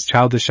Alexei's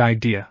childish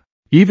idea,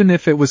 even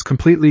if it was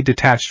completely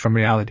detached from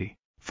reality.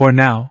 For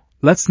now,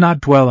 let's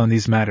not dwell on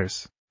these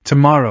matters.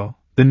 Tomorrow,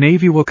 the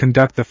Navy will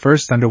conduct the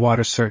first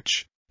underwater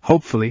search.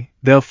 Hopefully,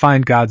 they'll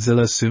find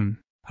Godzilla soon.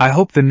 I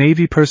hope the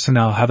Navy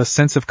personnel have a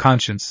sense of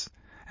conscience,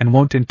 and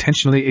won't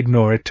intentionally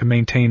ignore it to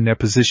maintain their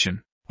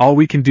position. All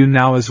we can do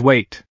now is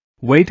wait.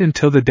 Wait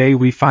until the day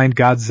we find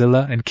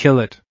Godzilla and kill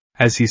it.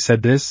 As he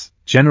said this,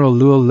 General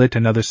Luo lit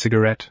another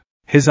cigarette.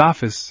 His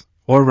office,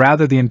 or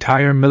rather the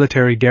entire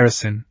military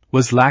garrison,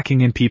 was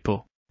lacking in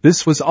people.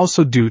 This was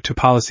also due to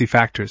policy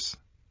factors.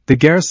 The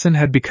garrison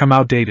had become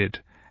outdated,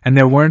 and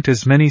there weren't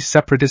as many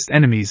separatist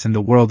enemies in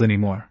the world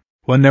anymore.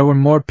 When there were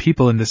more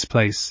people in this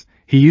place,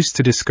 he used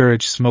to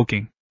discourage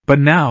smoking. But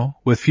now,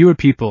 with fewer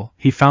people,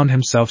 he found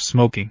himself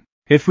smoking.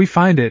 If we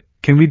find it,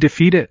 can we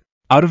defeat it?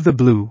 Out of the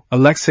blue,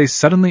 Alexei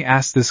suddenly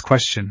asked this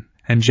question,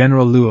 and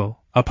General Luo,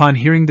 upon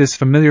hearing this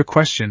familiar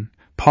question,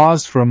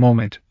 paused for a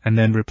moment and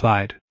then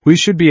replied, "We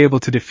should be able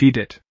to defeat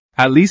it.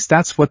 At least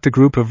that's what the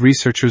group of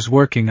researchers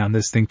working on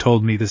this thing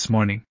told me this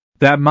morning.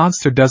 That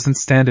monster doesn't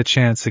stand a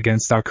chance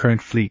against our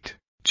current fleet.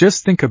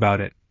 Just think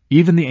about it.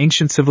 Even the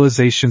ancient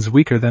civilizations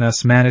weaker than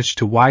us managed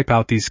to wipe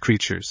out these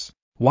creatures.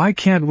 Why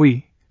can't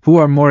we, who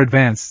are more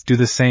advanced, do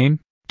the same?"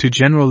 To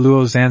General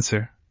Luo's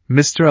answer,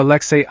 Mr.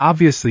 Alexei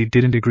obviously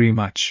didn't agree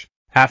much.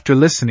 After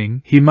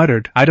listening, he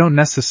muttered, "I don't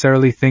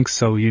necessarily think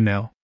so, you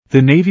know.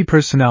 The Navy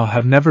personnel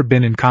have never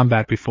been in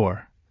combat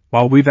before,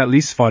 while we've at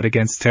least fought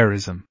against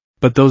terrorism.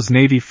 But those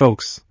Navy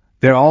folks,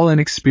 they're all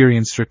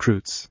inexperienced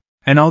recruits.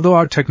 And although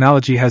our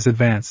technology has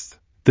advanced,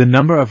 the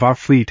number of our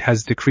fleet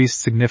has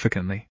decreased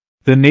significantly.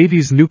 The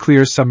Navy's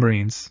nuclear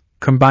submarines,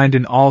 combined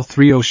in all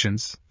three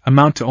oceans,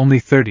 amount to only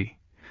 30,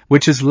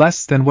 which is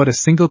less than what a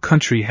single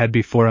country had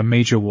before a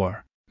major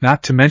war,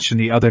 not to mention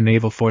the other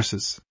naval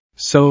forces.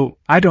 So,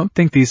 I don't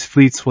think these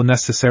fleets will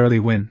necessarily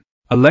win."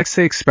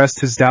 Alexei expressed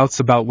his doubts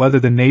about whether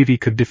the Navy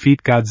could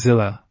defeat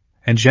Godzilla,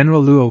 and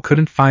General Luo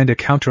couldn't find a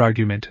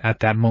counterargument at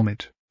that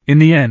moment. In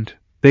the end,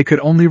 they could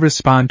only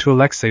respond to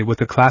Alexei with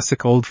the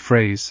classic old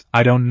phrase,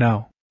 "I don't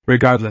know."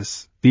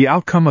 Regardless, the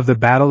outcome of the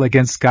battle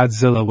against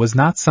Godzilla was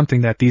not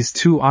something that these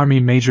two army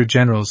major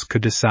generals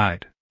could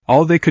decide.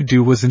 All they could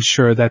do was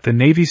ensure that the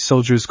Navy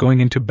soldiers going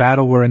into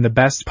battle were in the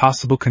best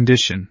possible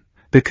condition,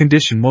 the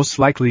condition most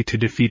likely to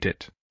defeat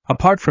it.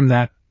 Apart from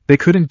that, they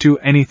couldn't do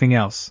anything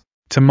else.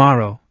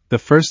 Tomorrow, the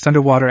first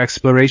underwater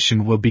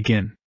exploration will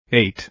begin.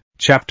 8.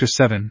 Chapter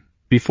 7.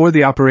 Before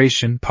the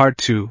Operation, Part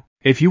 2.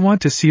 If you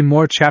want to see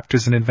more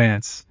chapters in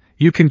advance,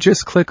 you can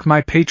just click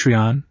my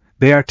Patreon.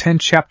 They are 10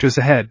 chapters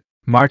ahead.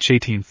 March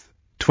 18th,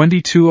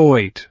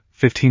 2208,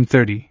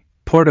 1530,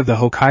 Port of the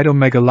Hokkaido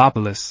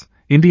Megalopolis,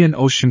 Indian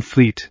Ocean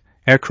Fleet,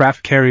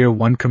 Aircraft Carrier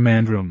 1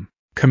 Command Room.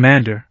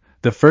 Commander,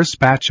 the first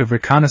batch of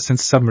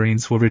reconnaissance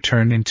submarines will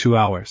return in 2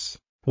 hours.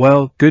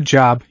 Well, good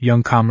job,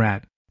 young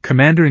comrade.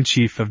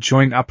 Commander-in-Chief of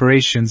Joint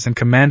Operations and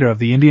Commander of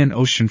the Indian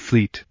Ocean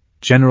Fleet,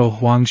 General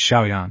Huang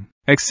Xiaoyang,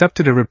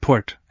 accepted a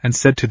report and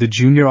said to the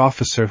junior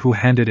officer who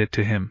handed it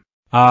to him,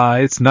 "Ah,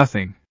 it's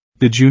nothing."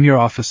 The junior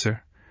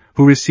officer,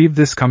 who received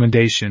this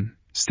commendation,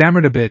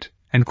 stammered a bit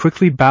and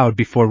quickly bowed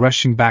before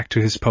rushing back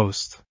to his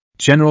post.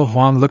 General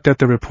Huang looked at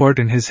the report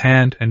in his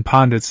hand and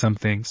pondered some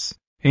things.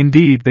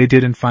 Indeed, they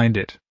didn't find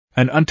it.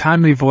 An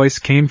untimely voice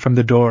came from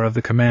the door of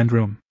the command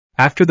room.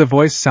 After the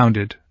voice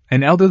sounded,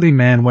 an elderly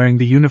man wearing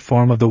the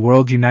uniform of the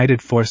World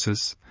United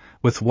Forces,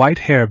 with white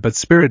hair but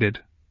spirited,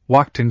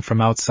 walked in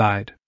from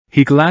outside.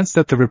 He glanced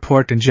at the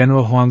report in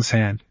General Huang's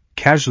hand,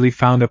 casually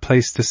found a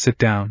place to sit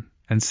down,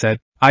 and said,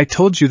 "I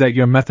told you that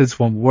your methods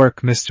won't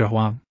work, Mr.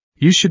 Huang.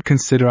 You should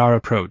consider our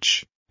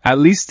approach. At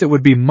least it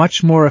would be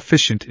much more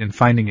efficient in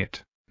finding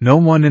it." No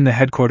one in the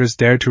headquarters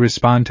dared to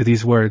respond to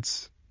these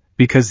words,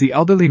 because the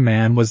elderly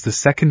man was the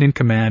second in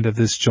command of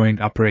this joint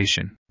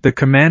operation, the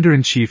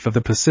Commander-in-Chief of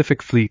the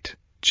Pacific Fleet,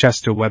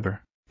 Chester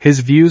Weber.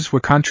 His views were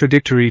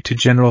contradictory to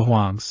General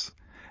Huang's,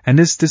 and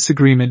this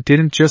disagreement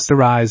didn't just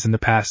arise in the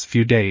past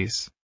few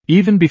days.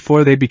 Even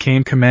before they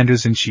became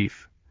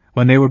commanders-in-chief,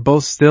 when they were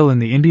both still in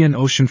the Indian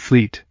Ocean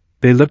Fleet,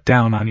 they looked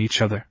down on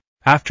each other.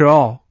 After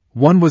all,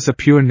 one was a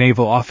pure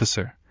naval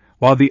officer,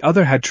 while the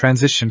other had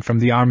transitioned from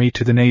the army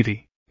to the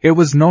navy. It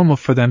was normal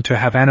for them to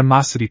have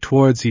animosity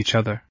towards each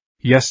other.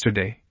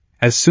 Yesterday,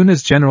 as soon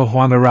as General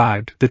Huang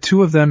arrived, the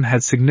two of them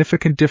had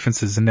significant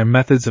differences in their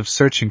methods of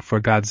searching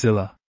for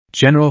Godzilla.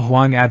 General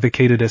Huang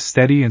advocated a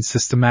steady and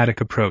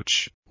systematic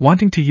approach,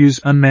 wanting to use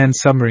unmanned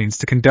submarines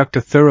to conduct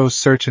a thorough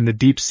search in the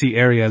deep-sea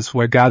areas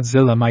where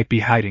Godzilla might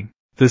be hiding.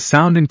 The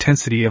sound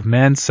intensity of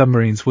manned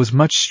submarines was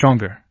much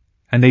stronger,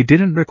 and they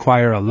didn't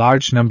require a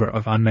large number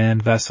of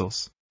unmanned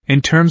vessels.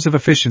 In terms of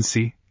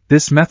efficiency,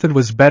 this method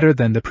was better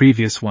than the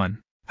previous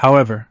one.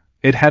 However,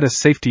 it had a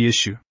safety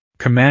issue.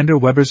 Commander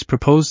Weber's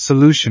proposed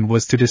solution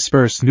was to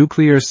disperse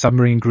nuclear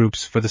submarine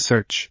groups for the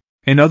search.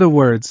 In other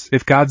words,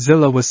 if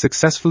Godzilla was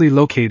successfully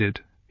located,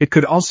 it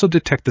could also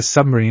detect the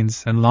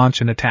submarines and launch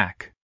an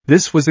attack.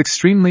 This was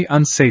extremely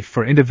unsafe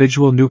for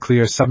individual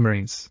nuclear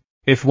submarines.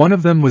 If one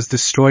of them was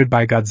destroyed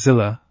by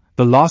Godzilla,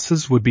 the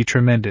losses would be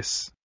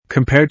tremendous.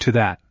 Compared to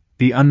that,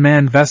 the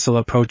unmanned vessel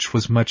approach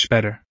was much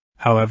better.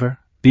 However,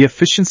 the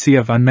efficiency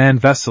of unmanned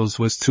vessels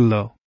was too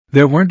low.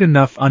 There weren't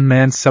enough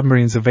unmanned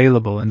submarines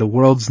available in the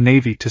world's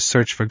navy to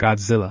search for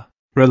Godzilla.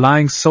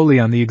 Relying solely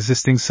on the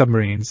existing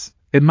submarines,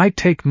 it might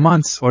take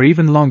months or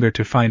even longer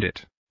to find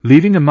it,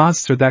 leaving a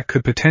monster that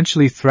could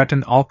potentially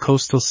threaten all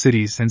coastal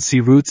cities and sea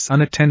routes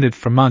unattended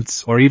for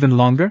months or even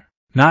longer?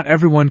 Not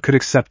everyone could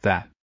accept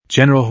that.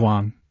 General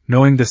Huang,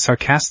 knowing the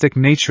sarcastic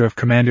nature of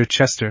Commander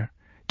Chester,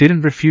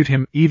 didn't refute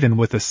him even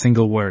with a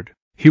single word.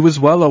 He was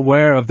well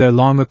aware of their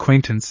long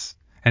acquaintance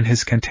and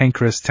his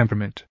cantankerous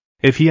temperament.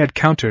 If he had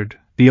countered,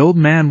 the old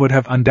man would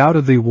have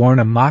undoubtedly worn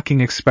a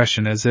mocking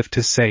expression as if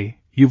to say,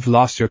 "You've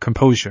lost your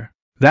composure."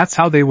 That's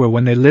how they were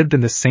when they lived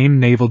in the same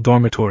naval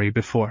dormitory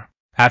before.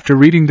 After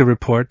reading the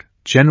report,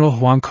 General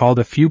Huang called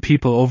a few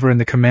people over in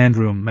the command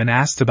room and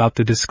asked about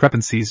the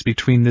discrepancies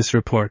between this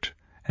report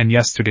and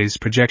yesterday's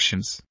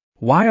projections.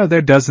 Why are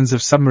there dozens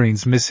of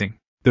submarines missing?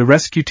 The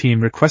rescue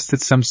team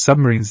requested some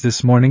submarines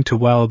this morning to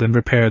weld and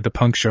repair the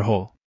puncture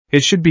hole.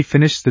 It should be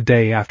finished the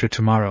day after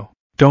tomorrow.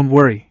 Don't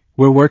worry,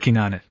 we're working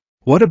on it.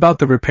 What about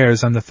the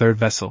repairs on the third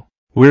vessel?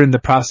 We're in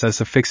the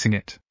process of fixing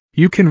it.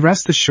 You can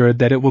rest assured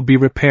that it will be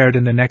repaired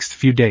in the next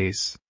few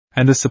days.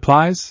 And the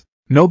supplies?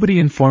 Nobody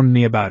informed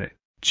me about it.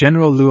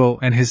 General Luo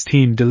and his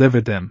team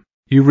delivered them.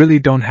 You really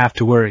don't have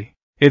to worry.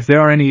 If there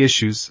are any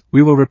issues,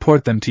 we will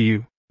report them to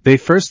you. They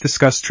first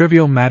discussed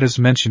trivial matters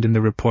mentioned in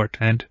the report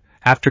and,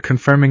 after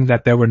confirming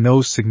that there were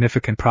no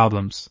significant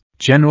problems,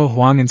 General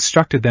Huang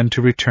instructed them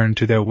to return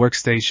to their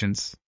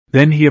workstations.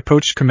 Then he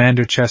approached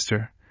Commander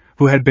Chester,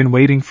 who had been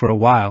waiting for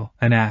a while,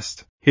 and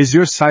asked, "Is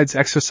your side's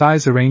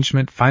exercise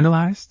arrangement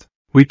finalized?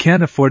 We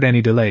can't afford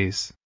any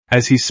delays."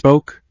 As he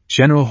spoke,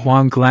 General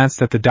Huang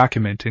glanced at the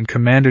document in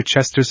Commander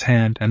Chester's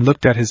hand and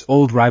looked at his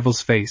old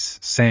rival's face,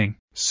 saying,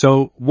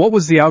 "So, what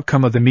was the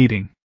outcome of the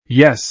meeting?"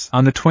 "Yes,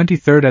 on the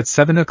 23rd at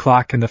 7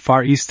 o'clock in the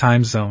Far East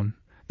time zone,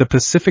 the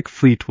Pacific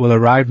Fleet will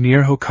arrive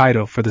near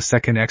Hokkaido for the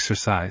second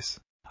exercise.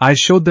 I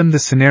showed them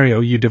the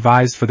scenario you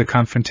devised for the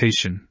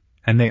confrontation,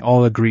 and they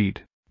all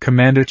agreed."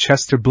 Commander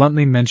Chester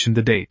bluntly mentioned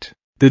the date.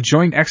 The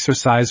joint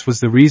exercise was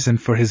the reason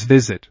for his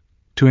visit,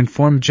 to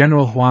inform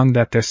General Huang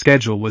that their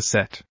schedule was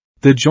set.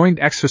 The joint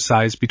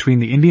exercise between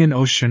the Indian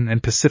Ocean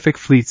and Pacific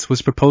fleets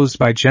was proposed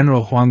by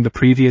General Huang the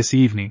previous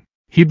evening.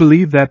 He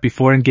believed that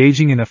before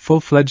engaging in a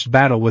full-fledged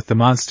battle with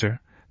the monster,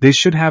 they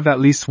should have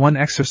at least one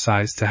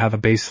exercise to have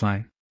a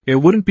baseline.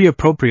 It wouldn't be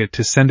appropriate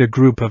to send a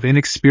group of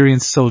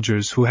inexperienced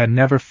soldiers who had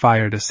never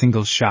fired a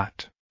single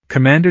shot.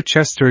 Commander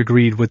Chester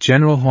agreed with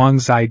General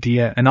Huang's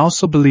idea and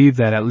also believed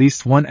that at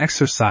least one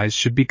exercise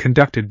should be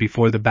conducted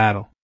before the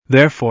battle.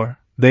 Therefore,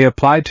 they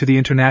applied to the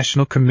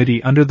International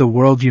Committee under the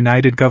World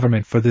United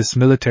Government for this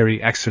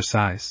military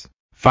exercise.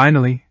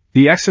 Finally,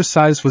 the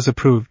exercise was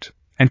approved,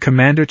 and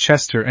Commander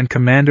Chester and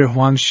Commander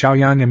Huang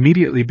Xiaoyang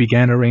immediately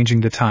began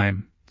arranging the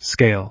time,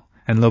 scale,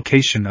 and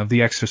location of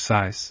the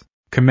exercise.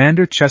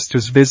 Commander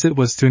Chester's visit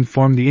was to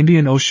inform the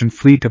Indian Ocean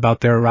Fleet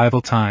about their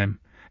arrival time,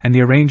 and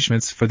the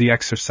arrangements for the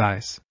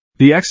exercise.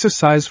 The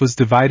exercise was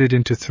divided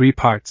into three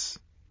parts: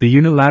 the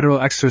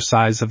unilateral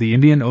exercise of the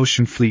Indian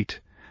Ocean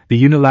Fleet, the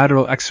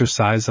unilateral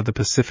exercise of the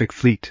Pacific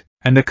Fleet,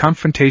 and the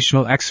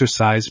confrontational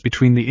exercise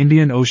between the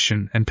Indian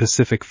Ocean and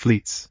Pacific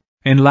fleets.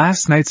 In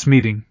last night's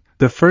meeting,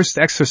 the first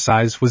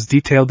exercise was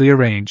detailedly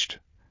arranged,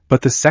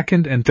 but the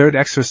second and third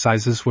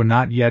exercises were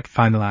not yet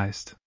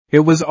finalized.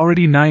 It was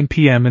already 9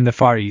 p.m. in the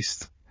Far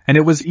East, and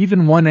it was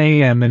even 1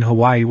 a.m. in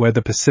Hawaii where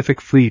the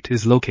Pacific Fleet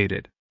is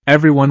located.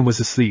 Everyone was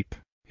asleep.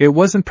 It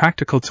wasn't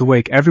practical to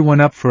wake everyone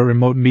up for a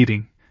remote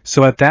meeting,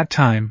 so at that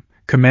time,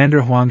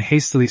 Commander Huang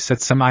hastily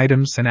set some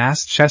items and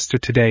asked Chester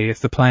today if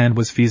the plan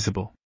was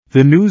feasible.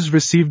 The news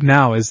received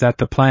now is that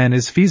the plan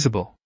is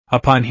feasible.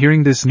 Upon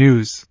hearing this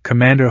news,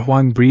 Commander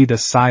Huang breathed a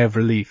sigh of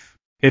relief.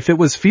 If it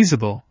was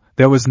feasible,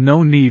 there was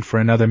no need for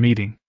another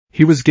meeting.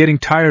 He was getting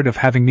tired of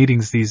having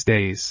meetings these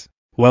days.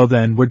 Well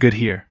then, we're good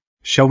here.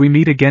 Shall we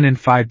meet again in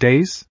 5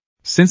 days?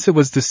 Since it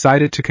was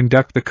decided to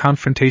conduct the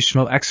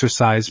confrontational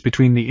exercise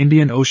between the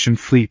Indian Ocean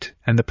Fleet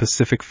and the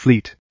Pacific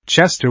Fleet,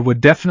 Chester would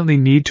definitely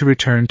need to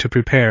return to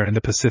prepare in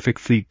the Pacific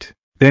Fleet.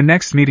 Their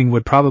next meeting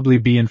would probably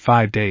be in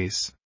 5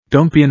 days.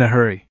 Don't be in a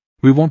hurry.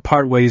 We won't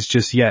part ways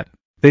just yet.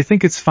 They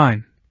think it's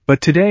fine. But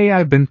today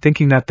I've been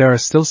thinking that there are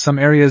still some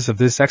areas of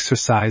this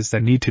exercise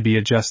that need to be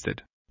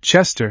adjusted.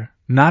 Chester,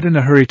 not in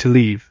a hurry to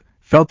leave,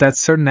 felt that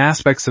certain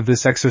aspects of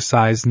this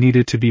exercise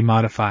needed to be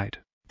modified.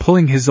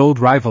 Pulling his old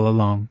rival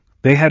along,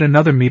 they had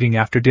another meeting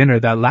after dinner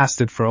that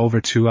lasted for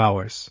over 2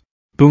 hours.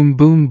 Boom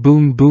boom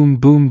boom boom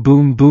boom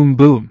boom boom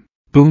boom.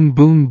 Boom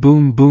boom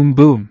boom boom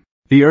boom.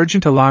 The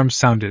urgent alarm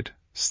sounded,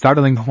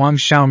 startling Huang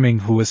Xiaoming,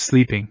 who was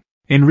sleeping.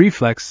 In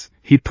reflex,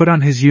 he put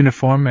on his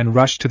uniform and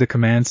rushed to the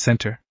command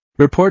center.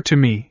 Report to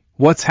me,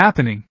 what's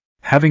happening?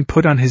 Having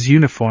put on his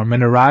uniform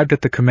and arrived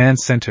at the command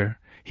center,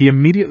 he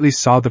immediately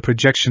saw the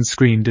projection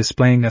screen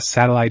displaying a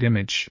satellite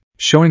image,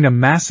 showing a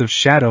massive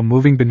shadow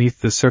moving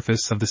beneath the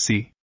surface of the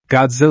sea.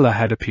 Godzilla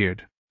had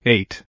appeared.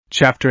 8.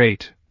 Chapter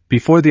 8.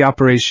 Before the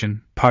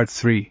Operation, Part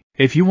 3.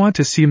 If you want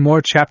to see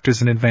more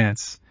chapters in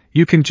advance,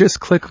 you can just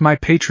click my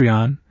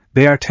Patreon.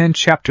 They are 10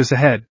 chapters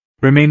ahead.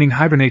 Remaining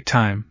hibernate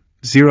time,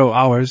 0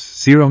 hours,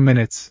 0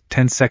 minutes,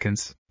 10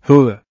 seconds.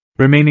 Hula.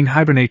 Remaining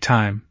hibernate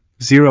time,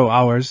 0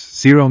 hours,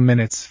 0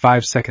 minutes,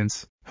 5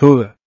 seconds.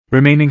 Hula.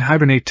 Remaining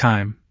hibernate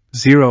time,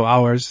 0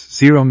 hours,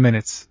 0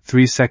 minutes,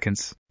 3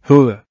 seconds.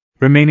 Hula.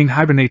 Remaining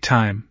hibernate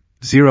time,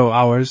 0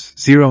 hours,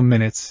 0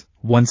 minutes,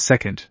 1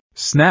 second.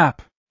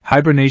 Snap!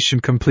 Hibernation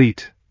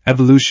complete.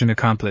 Evolution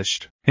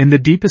accomplished. In the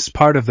deepest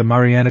part of the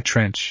Mariana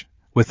Trench,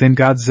 within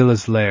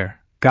Godzilla's lair,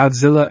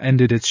 Godzilla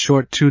ended its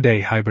short 2-day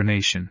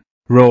hibernation.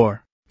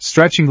 Roar!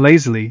 Stretching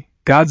lazily,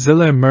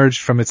 Godzilla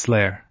emerged from its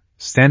lair,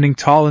 standing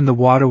tall in the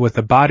water with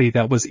a body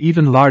that was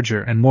even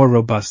larger and more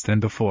robust than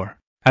before.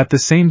 At the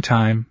same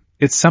time,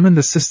 it summoned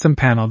the system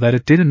panel that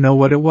it didn't know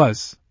what it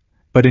was,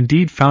 but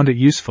indeed found it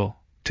useful,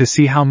 to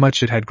see how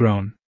much it had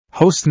grown.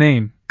 Host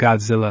name,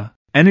 Godzilla.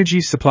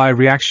 Energy supply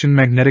reaction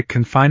magnetic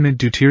confinement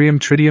deuterium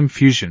tritium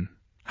fusion.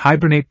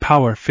 Hibernate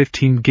power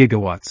 15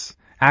 gigawatts.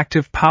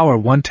 Active power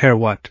 1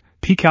 terawatt.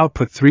 Peak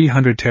output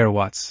 300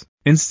 terawatts.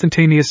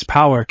 Instantaneous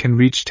power can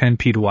reach 10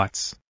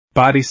 petawatts.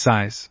 Body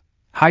size.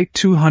 Height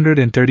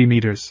 230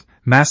 meters.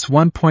 Mass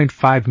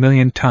 1.5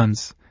 million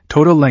tons.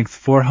 Total length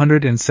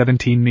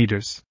 417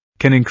 meters.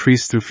 Can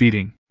increase through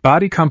feeding.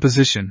 Body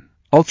composition.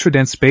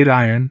 Ultra-dense beta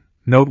iron.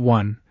 Note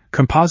 1.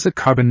 Composite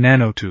carbon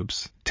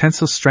nanotubes.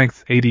 Tensile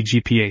strength 80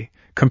 GPa.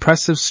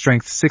 Compressive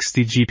strength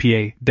 60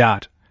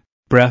 GPa.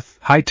 Breath.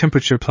 High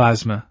temperature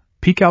plasma.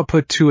 Peak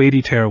output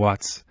 280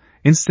 terawatts.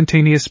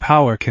 Instantaneous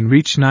power can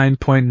reach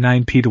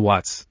 9.9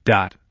 petawatts.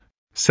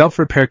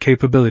 Self-repair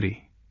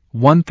capability.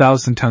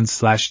 1,000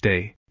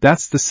 tons/day.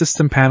 That's the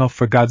system panel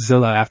for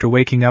Godzilla after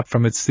waking up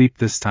from its sleep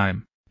this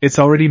time. Its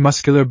already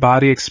muscular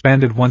body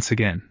expanded once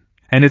again,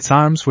 and its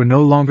arms were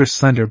no longer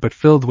slender but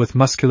filled with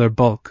muscular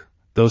bulk,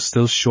 though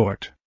still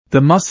short.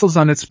 The muscles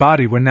on its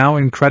body were now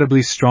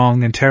incredibly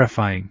strong and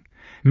terrifying,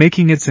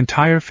 making its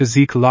entire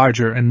physique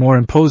larger and more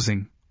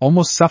imposing,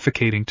 almost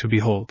suffocating to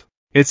behold.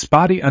 Its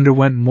body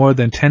underwent more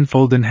than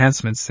 10-fold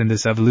enhancements in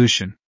this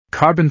evolution.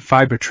 Carbon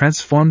fiber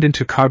transformed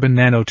into carbon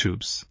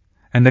nanotubes,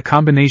 and the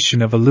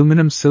combination of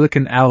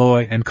aluminum-silicon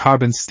alloy and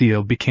carbon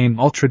steel became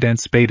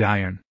ultra-dense beta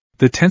iron.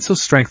 The tensile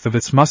strength of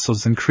its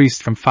muscles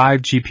increased from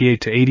 5 GPa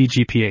to 80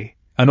 GPa,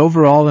 an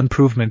overall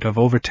improvement of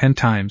over 10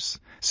 times,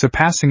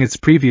 surpassing its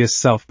previous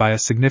self by a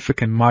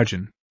significant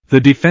margin. The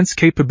defense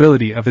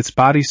capability of its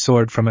body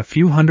soared from a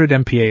few hundred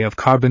MPa of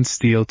carbon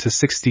steel to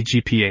 60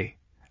 GPa,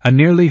 a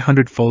nearly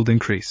 100-fold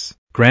increase,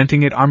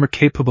 granting it armor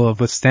capable of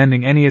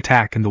withstanding any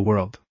attack in the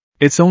world.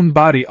 Its own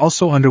body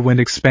also underwent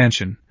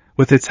expansion,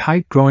 with its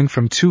height growing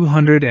from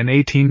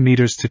 218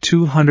 meters to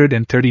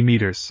 230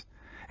 meters,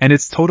 and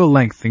its total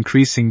length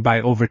increasing by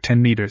over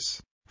 10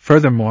 meters.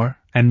 Furthermore,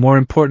 and more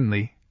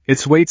importantly,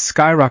 its weight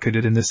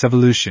skyrocketed in this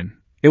evolution.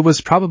 It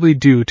was probably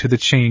due to the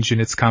change in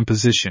its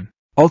composition.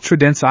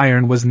 Ultra-dense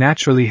iron was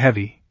naturally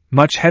heavy,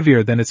 much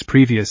heavier than its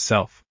previous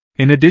self.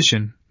 In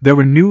addition, there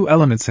were new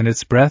elements in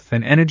its breath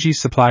and energy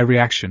supply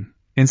reaction,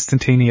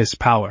 instantaneous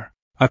power.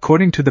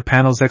 According to the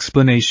panel's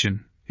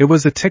explanation, it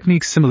was a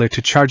technique similar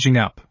to charging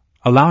up,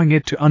 allowing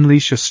it to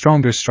unleash a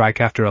stronger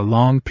strike after a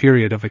long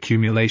period of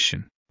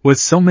accumulation. With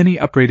so many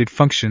upgraded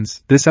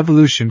functions, this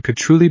evolution could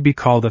truly be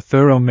called a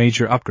thorough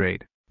major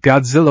upgrade.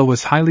 Godzilla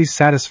was highly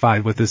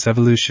satisfied with this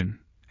evolution,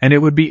 and it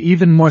would be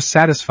even more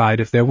satisfied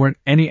if there weren't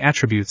any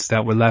attributes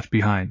that were left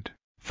behind.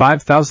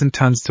 5,000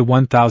 tons to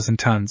 1,000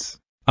 tons.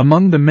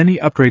 Among the many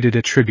upgraded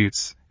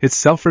attributes, its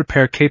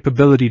self-repair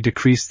capability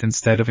decreased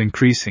instead of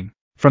increasing.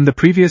 From the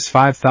previous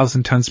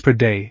 5,000 tons per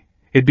day,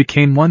 it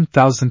became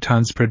 1,000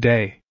 tons per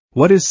day.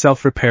 What is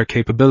self-repair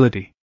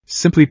capability?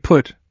 Simply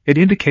put, it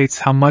indicates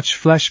how much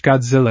flesh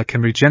Godzilla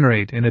can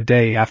regenerate in a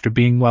day after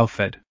being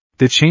well-fed.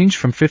 The change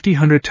from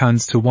 50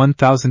 tons to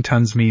 1,000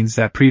 tons means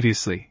that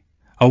previously,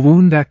 a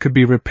wound that could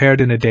be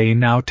repaired in a day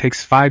now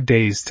takes 5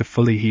 days to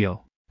fully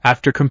heal.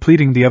 After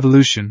completing the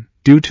evolution,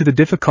 due to the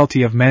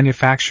difficulty of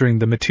manufacturing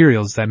the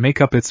materials that make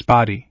up its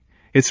body,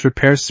 its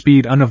repair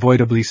speed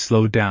unavoidably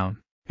slowed down.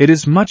 It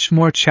is much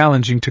more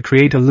challenging to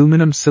create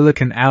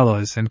aluminum-silicon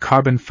alloys and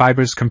carbon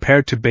fibers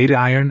compared to beta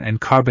iron and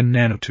carbon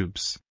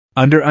nanotubes.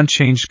 Under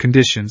unchanged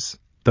conditions,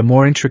 the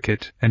more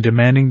intricate and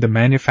demanding the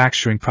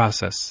manufacturing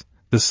process,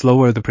 the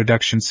slower the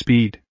production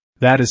speed.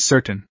 That is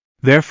certain.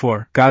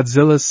 Therefore,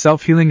 Godzilla's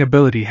self-healing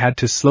ability had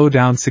to slow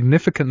down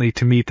significantly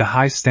to meet the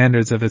high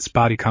standards of its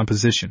body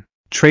composition.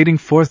 Trading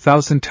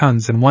 4,000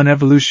 tons in one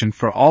evolution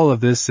for all of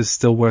this is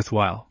still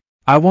worthwhile.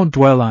 I won't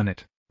dwell on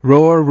it.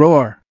 Roar,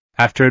 roar!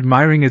 After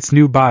admiring its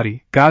new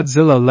body,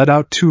 Godzilla let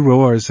out 2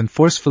 roars and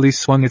forcefully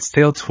swung its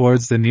tail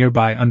towards the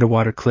nearby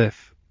underwater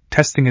cliff,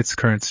 testing its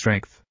current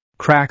strength.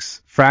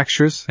 Cracks,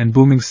 fractures, and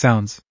booming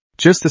sounds.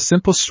 Just a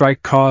simple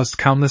strike caused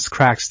countless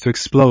cracks to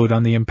explode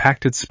on the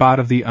impacted spot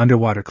of the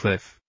underwater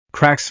cliff.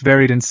 Cracks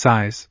varied in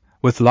size,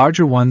 with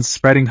larger ones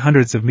spreading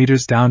hundreds of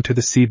meters down to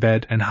the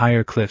seabed and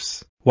higher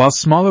cliffs, while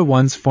smaller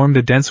ones formed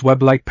a dense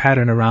web-like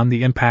pattern around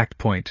the impact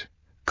point,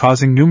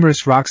 causing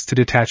numerous rocks to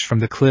detach from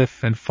the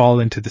cliff and fall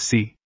into the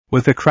sea.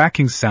 With a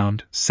cracking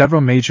sound, several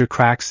major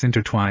cracks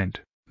intertwined.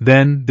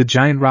 Then, the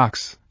giant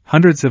rocks,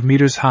 hundreds of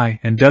meters high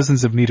and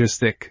dozens of meters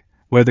thick,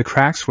 where the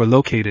cracks were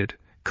located,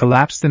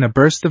 collapsed in a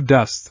burst of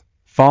dust,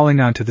 falling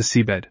onto the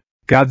seabed.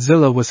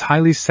 Godzilla was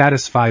highly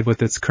satisfied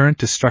with its current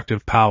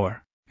destructive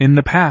power. In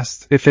the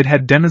past, if it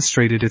had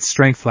demonstrated its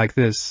strength like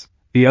this,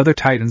 the other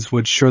titans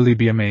would surely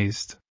be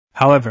amazed.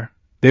 However,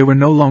 they were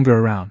no longer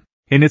around.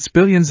 In its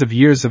billions of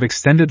years of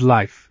extended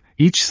life,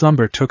 each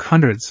slumber took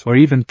hundreds or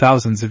even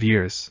thousands of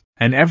years,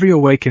 and every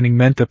awakening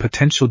meant the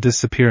potential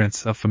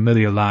disappearance of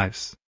familiar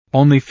lives.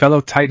 Only fellow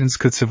titans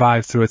could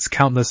survive through its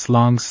countless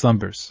long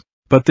slumbers.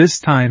 But this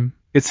time,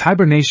 its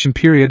hibernation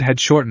period had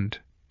shortened,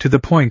 to the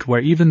point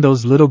where even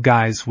those little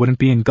guys wouldn't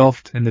be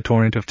engulfed in the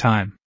torrent of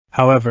time.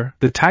 However,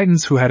 the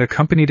titans who had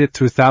accompanied it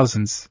through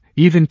thousands,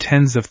 even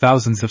tens of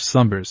thousands of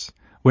slumbers,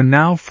 were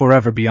now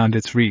forever beyond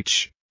its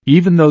reach,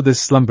 even though this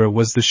slumber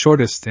was the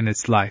shortest in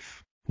its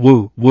life.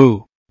 Woo,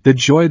 woo! The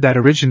joy that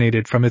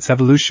originated from its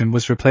evolution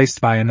was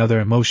replaced by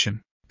another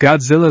emotion.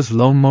 Godzilla's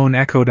low moan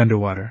echoed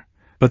underwater,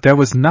 but there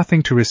was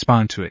nothing to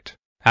respond to it.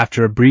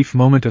 After a brief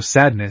moment of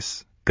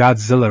sadness,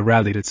 Godzilla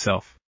rallied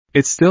itself.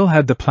 It still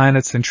had the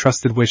planet's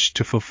entrusted wish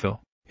to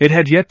fulfill. It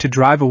had yet to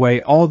drive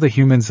away all the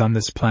humans on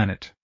this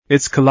planet.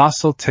 Its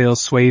colossal tail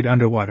swayed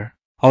underwater.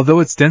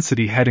 Although its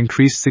density had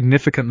increased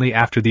significantly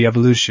after the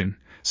evolution,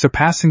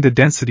 surpassing the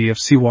density of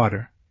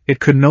seawater, it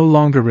could no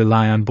longer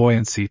rely on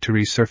buoyancy to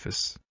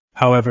resurface.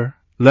 However,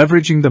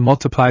 leveraging the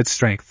multiplied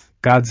strength,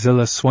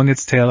 Godzilla swung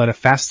its tail at a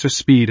faster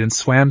speed and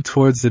swam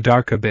towards the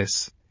dark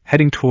abyss,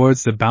 heading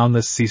towards the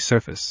boundless sea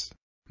surface.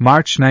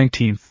 March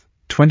 19,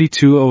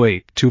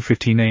 2208,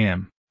 2:15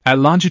 a.m. At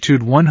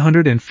longitude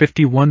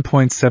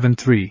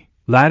 151.73,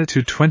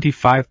 latitude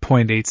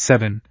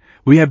 25.87,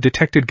 we have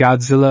detected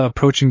Godzilla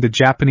approaching the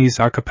Japanese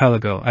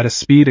archipelago at a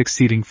speed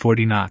exceeding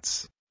 40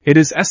 knots. It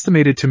is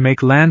estimated to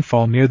make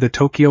landfall near the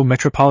Tokyo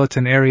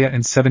metropolitan area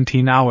in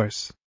 17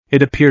 hours.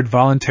 It appeared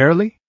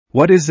voluntarily?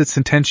 What is its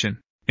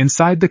intention?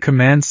 Inside the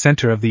command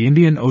center of the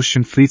Indian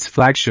Ocean Fleet's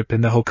flagship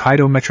in the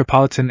Hokkaido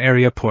metropolitan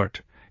area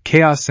port,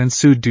 chaos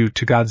ensued due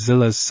to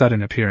Godzilla's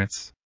sudden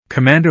appearance.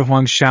 Commander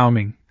Huang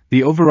Xiaoming,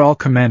 the overall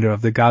commander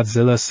of the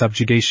Godzilla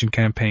subjugation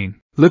campaign,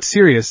 looked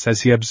serious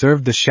as he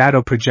observed the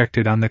shadow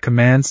projected on the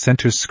command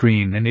center's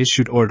screen and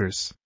issued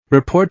orders.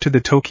 Report to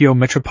the Tokyo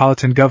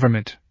metropolitan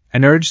government,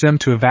 and urge them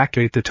to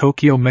evacuate the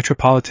Tokyo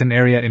metropolitan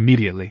area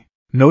immediately.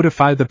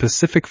 Notify the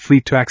Pacific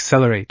Fleet to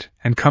accelerate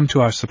and come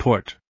to our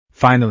support.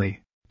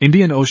 Finally,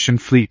 Indian Ocean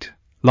Fleet,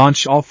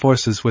 launch all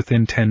forces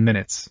within 10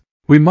 minutes.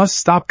 We must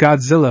stop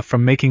Godzilla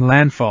from making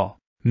landfall.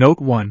 Note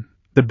 1.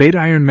 The beta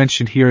iron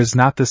mentioned here is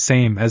not the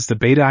same as the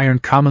beta iron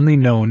commonly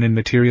known in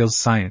materials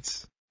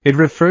science. It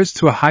refers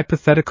to a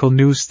hypothetical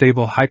new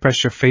stable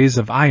high-pressure phase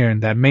of iron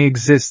that may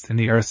exist in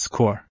the Earth's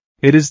core.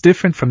 It is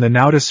different from the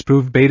now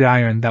disproved beta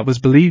iron that was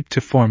believed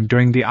to form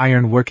during the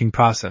iron working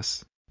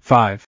process.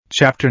 5.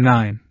 Chapter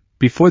 9.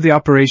 Before the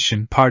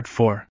Operation, Part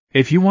 4.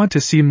 If you want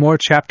to see more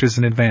chapters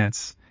in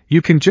advance,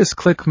 you can just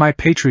click my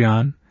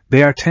Patreon.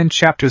 They are 10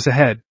 chapters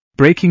ahead.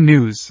 Breaking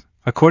news.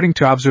 According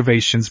to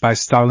observations by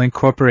Starlink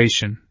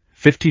Corporation,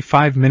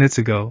 55 minutes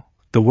ago,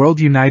 the World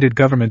United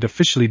Government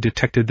officially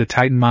detected the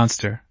Titan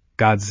monster,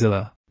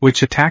 Godzilla,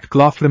 which attacked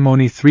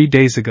Gloflimoni 3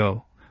 days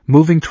ago,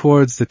 moving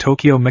towards the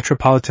Tokyo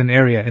metropolitan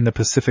area in the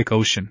Pacific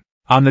Ocean.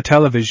 On the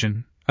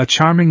television, a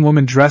charming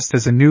woman dressed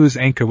as a news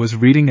anchor was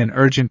reading an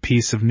urgent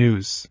piece of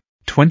news.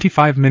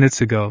 25 minutes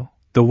ago,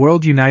 the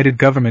World United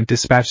Government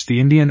dispatched the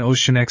Indian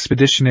Ocean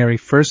Expeditionary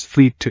First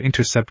Fleet to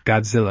intercept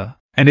Godzilla,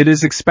 and it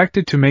is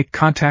expected to make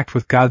contact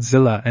with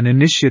Godzilla and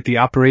initiate the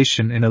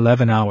operation in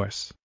 11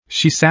 hours.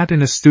 She sat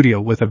in a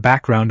studio with a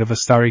background of a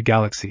starry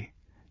galaxy,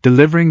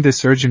 delivering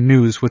this urgent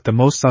news with the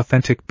most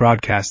authentic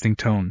broadcasting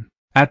tone.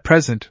 At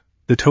present,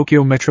 the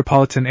Tokyo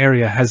metropolitan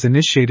area has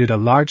initiated a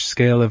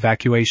large-scale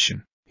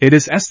evacuation. It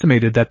is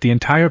estimated that the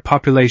entire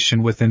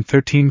population within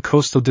 13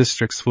 coastal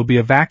districts will be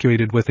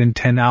evacuated within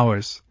 10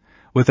 hours,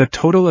 with a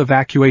total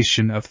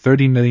evacuation of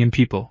 30 million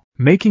people,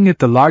 making it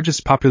the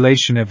largest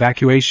population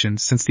evacuation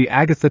since the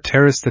Agatha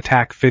terrorist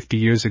attack 50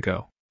 years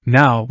ago.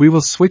 Now we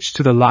will switch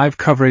to the live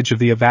coverage of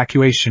the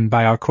evacuation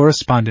by our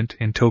correspondent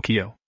in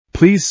Tokyo.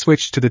 Please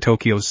switch to the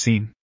Tokyo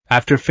scene.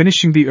 After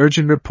finishing the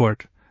urgent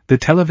report, the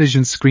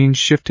television screen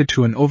shifted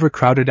to an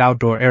overcrowded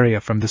outdoor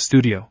area from the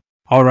studio.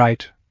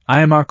 Alright,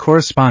 I am our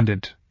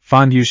correspondent,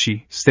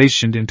 Fanyushi,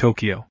 stationed in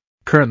Tokyo.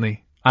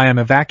 Currently, I am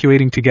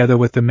evacuating together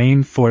with the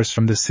main force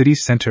from the city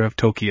center of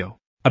Tokyo.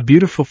 A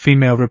beautiful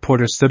female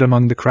reporter stood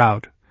among the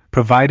crowd,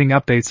 providing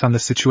updates on the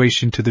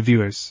situation to the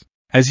viewers.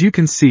 As you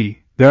can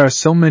see, there are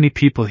so many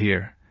people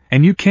here,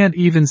 and you can't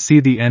even see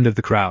the end of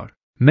the crowd.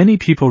 Many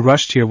people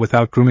rushed here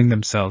without grooming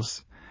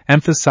themselves,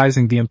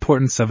 emphasizing the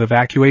importance of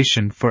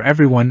evacuation for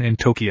everyone in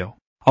Tokyo.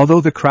 Although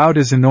the crowd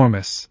is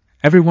enormous,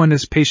 everyone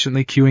is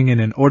patiently queuing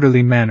in an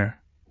orderly manner,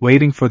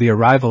 waiting for the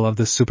arrival of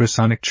the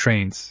supersonic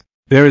trains.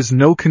 There is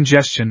no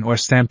congestion or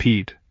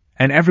stampede,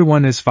 and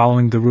everyone is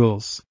following the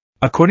rules.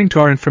 According to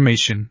our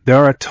information, there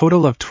are a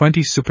total of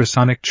 20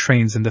 supersonic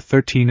trains in the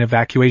 13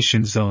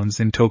 evacuation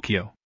zones in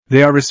Tokyo.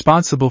 They are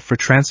responsible for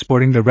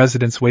transporting the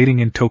residents waiting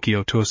in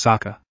Tokyo to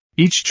Osaka.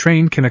 Each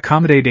train can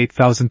accommodate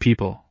 8,000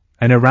 people,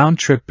 and a round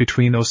trip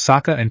between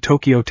Osaka and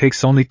Tokyo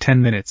takes only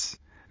 10 minutes,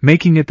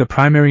 making it the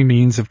primary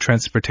means of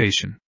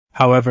transportation.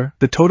 However,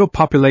 the total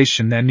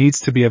population that needs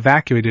to be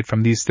evacuated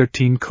from these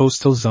 13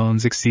 coastal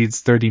zones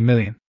exceeds 30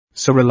 million,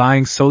 so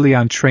relying solely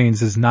on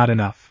trains is not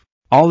enough.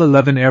 All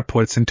 11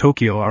 airports in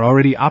Tokyo are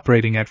already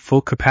operating at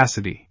full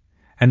capacity,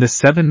 and the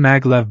 7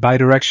 maglev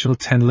bidirectional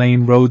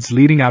 10-lane roads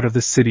leading out of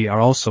the city are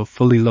also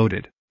fully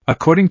loaded.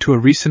 According to a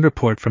recent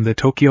report from the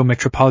Tokyo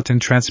Metropolitan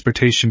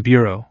Transportation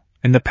Bureau,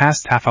 in the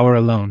past half hour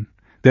alone,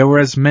 there were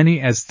as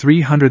many as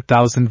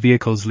 300,000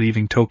 vehicles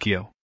leaving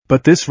Tokyo.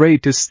 But this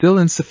rate is still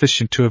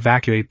insufficient to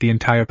evacuate the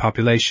entire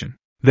population.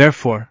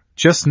 Therefore,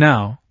 just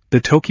now, the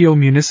Tokyo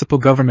municipal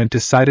government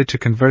decided to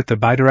convert the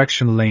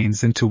bidirectional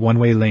lanes into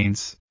one-way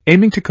lanes,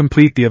 aiming to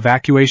complete the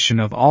evacuation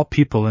of all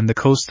people in the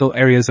coastal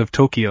areas of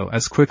Tokyo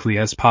as quickly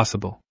as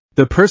possible.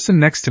 The person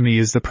next to me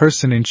is the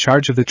person in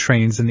charge of the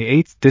trains in the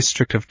 8th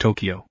district of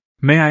Tokyo.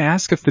 May I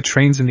ask if the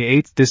trains in the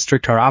 8th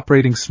district are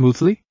operating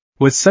smoothly?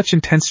 With such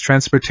intense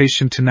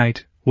transportation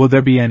tonight, will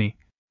there be any?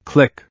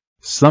 Click.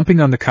 Slumping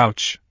on the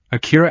couch,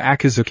 Akira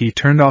Akizuki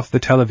turned off the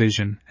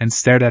television and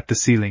stared at the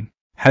ceiling.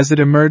 Has it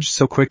emerged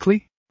so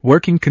quickly?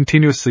 Working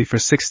continuously for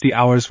 60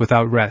 hours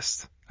without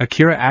rest,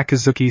 Akira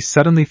Akizuki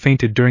suddenly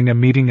fainted during a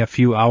meeting a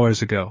few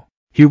hours ago.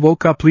 He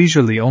woke up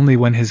leisurely only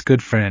when his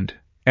good friend,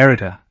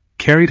 Arita,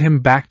 carried him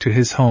back to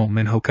his home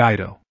in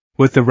Hokkaido.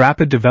 With the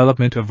rapid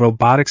development of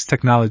robotics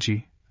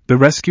technology, the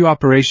rescue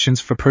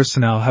operations for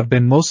personnel have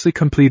been mostly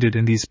completed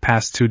in these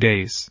past 2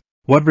 days.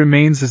 What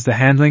remains is the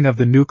handling of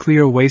the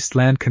nuclear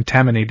wasteland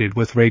contaminated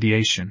with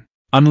radiation.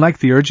 Unlike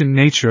the urgent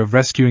nature of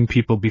rescuing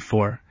people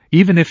before,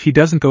 even if he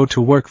doesn't go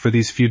to work for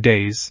these few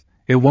days,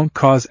 it won't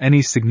cause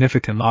any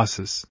significant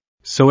losses.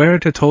 So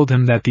Arita told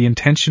him that the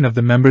intention of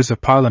the members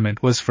of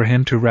parliament was for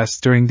him to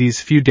rest during these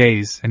few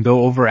days and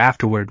go over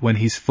afterward when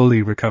he's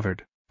fully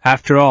recovered.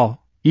 After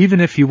all, even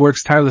if he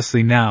works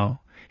tirelessly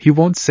now, he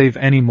won't save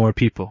any more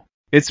people.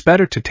 It's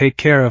better to take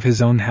care of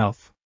his own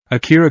health.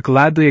 Akira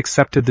gladly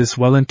accepted this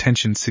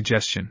well-intentioned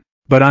suggestion.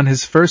 But on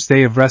his first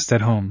day of rest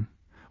at home,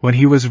 when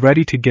he was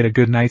ready to get a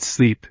good night's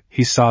sleep,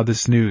 he saw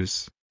this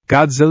news.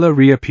 Godzilla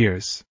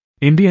reappears.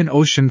 Indian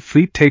Ocean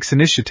Fleet takes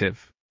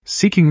initiative,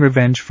 seeking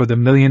revenge for the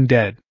million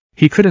dead.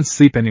 He couldn't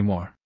sleep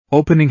anymore.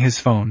 Opening his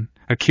phone,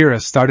 Akira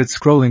started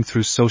scrolling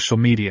through social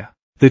media.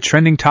 The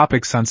trending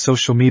topics on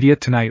social media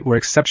tonight were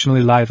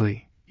exceptionally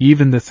lively,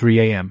 even the 3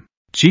 a.m.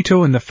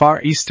 Jito in the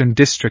Far Eastern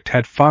District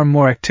had far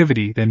more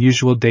activity than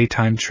usual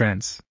daytime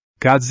trends.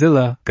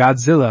 Godzilla,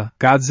 Godzilla,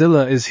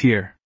 Godzilla is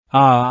here.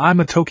 I'm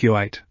a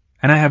Tokyoite,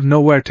 and I have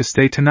nowhere to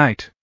stay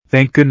tonight.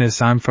 Thank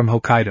goodness I'm from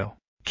Hokkaido.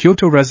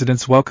 Kyoto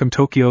residents welcome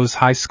Tokyo's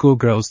high school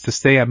girls to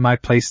stay at my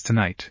place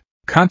tonight.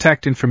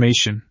 Contact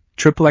information,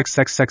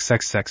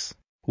 XXXXXX.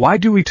 Why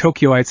do we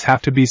Tokyoites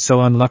have to be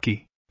so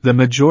unlucky? The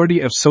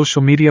majority of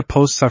social media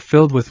posts are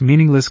filled with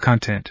meaningless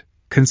content,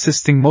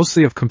 consisting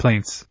mostly of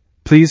complaints,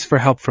 pleas for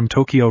help from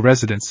Tokyo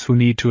residents who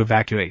need to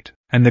evacuate,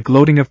 and the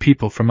gloating of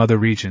people from other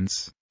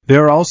regions.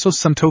 There are also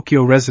some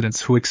Tokyo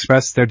residents who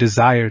express their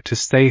desire to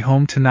stay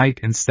home tonight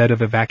instead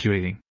of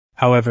evacuating.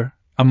 However,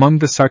 among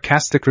the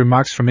sarcastic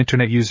remarks from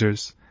internet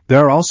users, there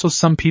are also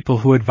some people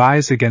who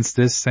advise against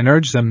this and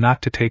urge them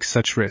not to take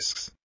such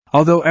risks.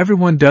 Although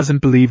everyone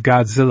doesn't believe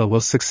Godzilla will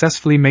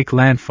successfully make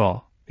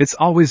landfall, it's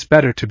always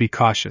better to be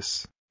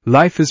cautious.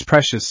 Life is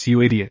precious,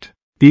 you idiot.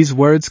 These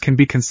words can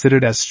be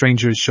considered as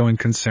strangers showing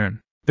concern.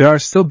 There are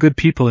still good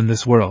people in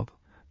this world,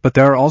 but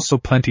there are also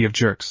plenty of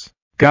jerks.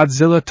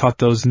 Godzilla taught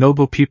those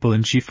noble people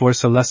in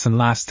G-Force a lesson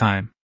last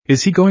time.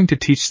 Is he going to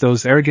teach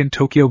those arrogant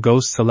Tokyo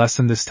ghosts a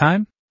lesson this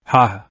time?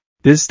 Haha.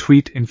 This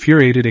tweet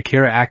infuriated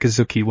Akira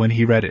Akizuki when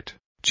he read it.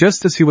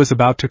 Just as he was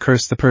about to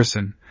curse the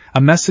person,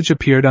 a message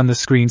appeared on the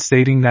screen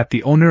stating that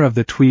the owner of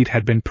the tweet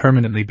had been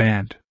permanently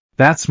banned.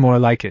 That's more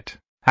like it.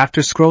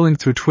 After scrolling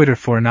through Twitter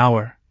for an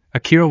hour,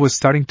 Akira was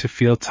starting to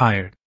feel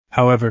tired.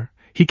 However,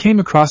 he came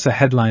across a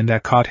headline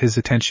that caught his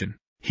attention.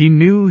 He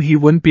knew he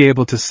wouldn't be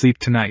able to sleep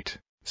tonight.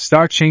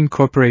 Star Chain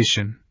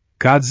Corporation,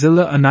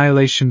 Godzilla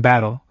Annihilation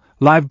Battle,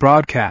 live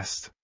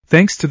broadcast.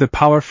 Thanks to the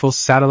powerful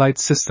satellite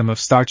system of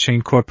Star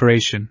Chain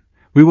Corporation,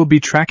 we will be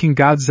tracking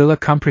Godzilla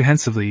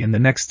comprehensively in the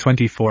next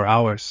 24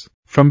 hours,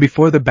 from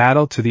before the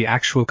battle to the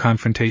actual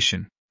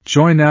confrontation.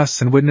 Join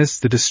us and witness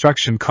the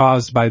destruction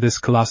caused by this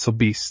colossal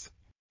beast.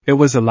 It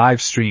was a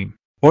live stream,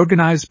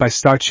 organized by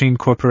Star Chain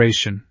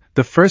Corporation,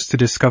 the first to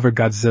discover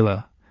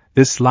Godzilla.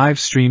 This live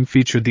stream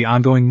featured the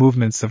ongoing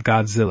movements of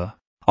Godzilla.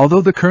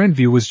 Although the current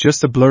view was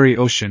just a blurry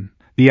ocean,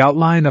 the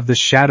outline of the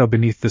shadow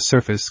beneath the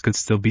surface could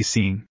still be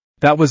seen.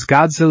 That was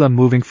Godzilla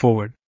moving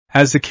forward.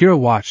 As Akira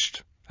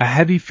watched, a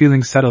heavy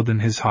feeling settled in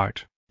his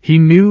heart. He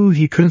knew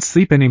he couldn't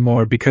sleep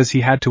anymore because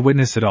he had to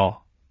witness it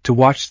all, to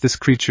watch this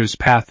creature's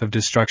path of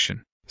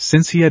destruction.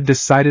 Since he had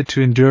decided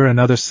to endure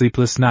another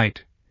sleepless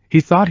night,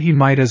 he thought he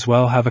might as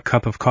well have a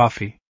cup of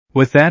coffee.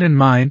 With that in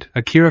mind,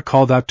 Akira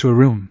called out to a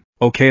room.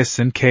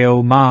 "Okasan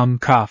ko mom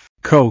cough,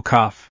 ko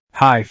cough,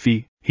 hi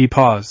fi." He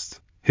paused.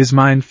 His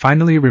mind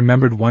finally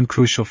remembered one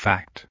crucial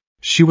fact.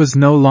 She was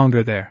no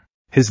longer there.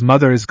 His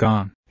mother is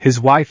gone. His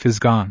wife is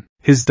gone.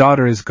 His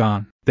daughter is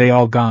gone. They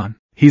all gone.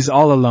 He's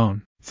all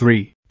alone.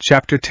 3.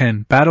 Chapter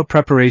 10, Battle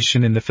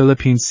Preparation in the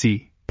Philippine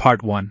Sea,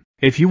 Part 1.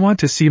 If you want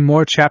to see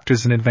more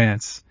chapters in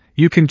advance,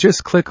 you can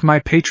just click my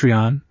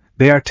Patreon.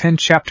 They are 10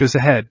 chapters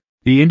ahead.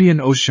 The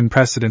Indian Ocean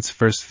President's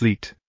First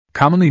Fleet,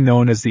 commonly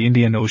known as the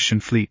Indian Ocean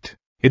Fleet.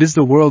 It is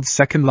the world's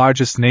second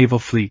largest naval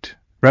fleet,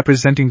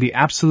 representing the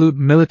absolute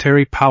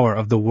military power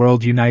of the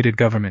world united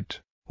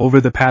government.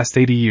 Over the past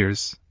 80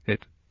 years,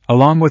 it,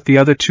 along with the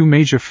other two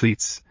major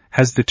fleets,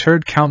 has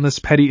deterred countless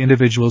petty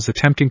individuals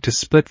attempting to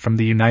split from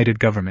the united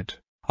government.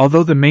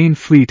 Although the main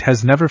fleet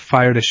has never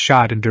fired a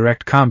shot in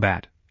direct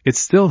combat, it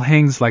still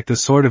hangs like the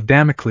sword of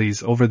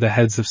Damocles over the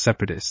heads of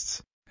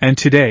separatists. And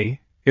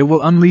today, it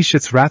will unleash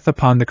its wrath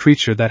upon the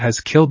creature that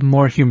has killed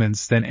more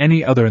humans than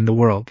any other in the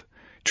world,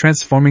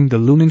 transforming the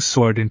looming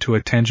sword into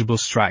a tangible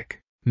strike.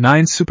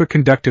 9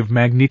 superconductive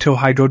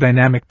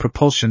magneto-hydrodynamic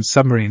propulsion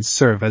submarines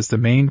serve as the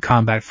main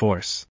combat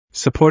force,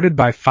 supported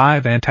by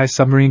 5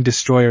 anti-submarine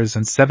destroyers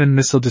and 7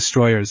 missile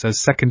destroyers as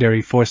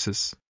secondary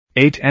forces.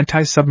 8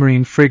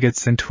 anti-submarine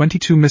frigates and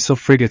 22 missile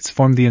frigates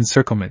form the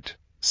encirclement,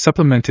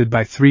 supplemented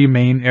by 3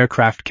 main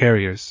aircraft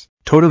carriers,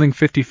 totaling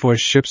 54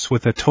 ships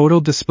with a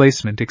total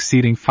displacement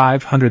exceeding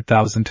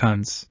 500,000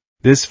 tons.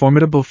 This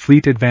formidable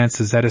fleet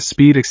advances at a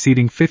speed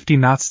exceeding 50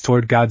 knots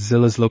toward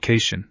Godzilla's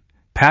location,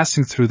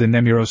 passing through the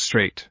Nemuro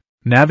Strait.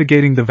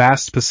 Navigating the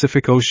vast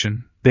Pacific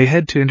Ocean, they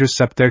head to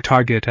intercept their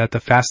target at the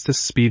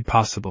fastest speed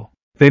possible.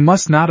 They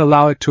must not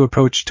allow it to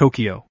approach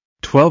Tokyo.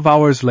 12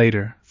 hours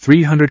later,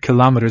 300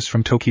 kilometers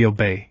from Tokyo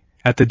Bay,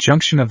 at the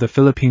junction of the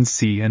Philippine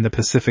Sea and the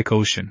Pacific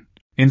Ocean,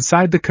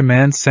 inside the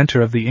command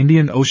center of the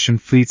Indian Ocean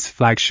Fleet's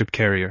flagship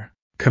carrier.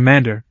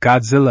 "Commander,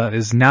 Godzilla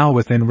is now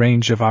within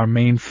range of our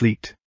main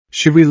fleet.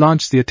 Should we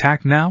launch the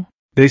attack now?"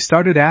 They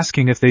started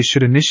asking if they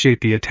should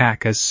initiate the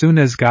attack as soon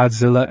as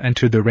Godzilla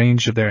entered the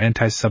range of their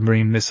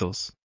anti-submarine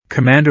missiles.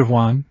 Commander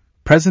Huang,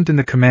 present in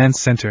the command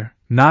center,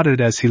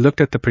 nodded as he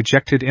looked at the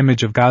projected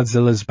image of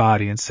Godzilla's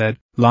body and said,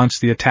 "Launch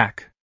the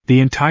attack.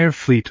 The entire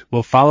fleet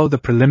will follow the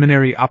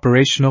preliminary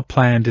operational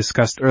plan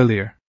discussed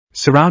earlier.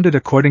 Surrounded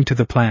according to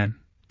the plan,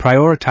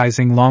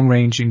 prioritizing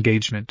long-range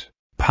engagement.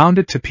 Pound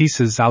it to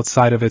pieces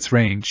outside of its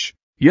range."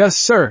 "Yes,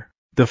 sir."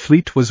 The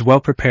fleet was well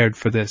prepared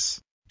for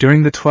this.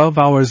 During the 12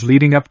 hours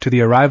leading up to the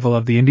arrival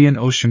of the Indian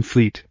Ocean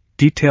Fleet,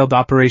 detailed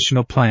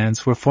operational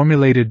plans were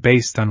formulated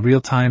based on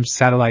real-time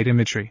satellite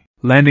imagery,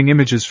 landing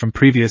images from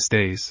previous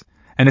days,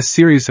 and a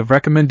series of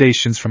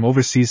recommendations from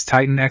overseas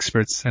Titan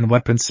experts and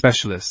weapons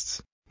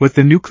specialists. With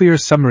the nuclear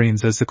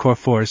submarines as the core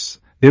force,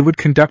 they would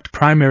conduct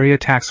primary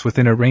attacks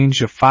within a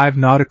range of 5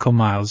 nautical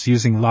miles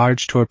using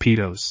large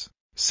torpedoes.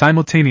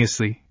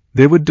 Simultaneously,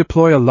 they would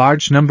deploy a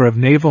large number of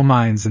naval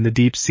mines in the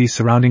deep sea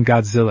surrounding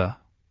Godzilla,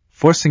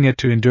 forcing it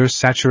to endure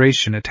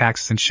saturation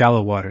attacks in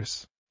shallow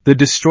waters. The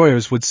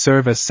destroyers would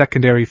serve as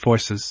secondary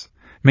forces,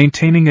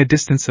 maintaining a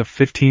distance of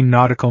 15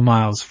 nautical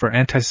miles for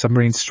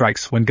anti-submarine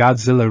strikes when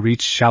Godzilla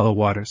reached shallow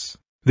waters.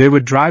 They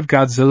would drive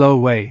Godzilla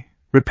away,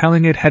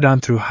 repelling it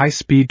head-on through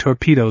high-speed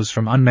torpedoes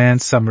from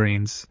unmanned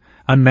submarines,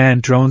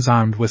 unmanned drones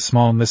armed with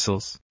small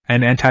missiles,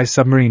 and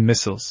anti-submarine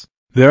missiles.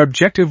 Their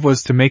objective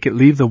was to make it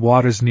leave the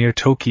waters near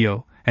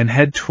Tokyo and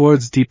head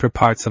towards deeper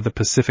parts of the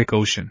Pacific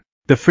Ocean.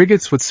 The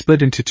frigates would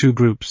split into 2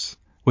 groups,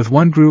 with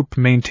one group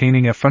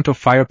maintaining a frontal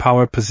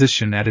firepower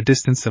position at a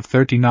distance of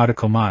 30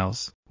 nautical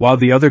miles, while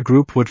the other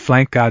group would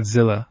flank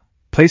Godzilla,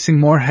 placing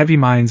more heavy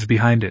mines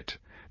behind it,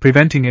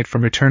 preventing it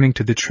from returning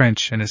to the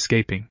trench and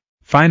escaping.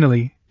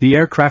 Finally, the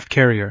aircraft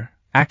carrier,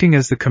 acting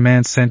as the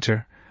command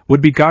center,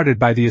 would be guarded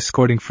by the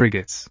escorting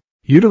frigates.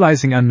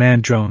 Utilizing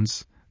unmanned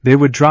drones, they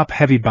would drop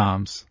heavy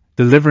bombs,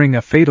 delivering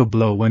a fatal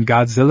blow when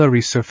Godzilla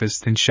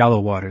resurfaced in shallow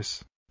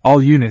waters.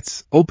 All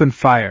units, open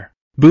fire.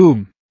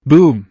 Boom,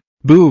 boom,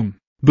 boom,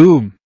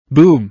 boom,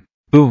 boom,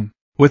 boom.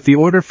 With the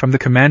order from the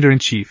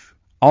Commander-in-Chief,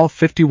 all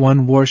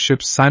 51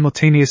 warships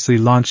simultaneously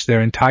launched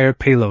their entire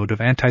payload of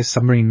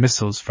anti-submarine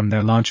missiles from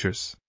their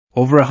launchers.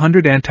 Over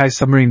 100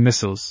 anti-submarine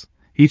missiles,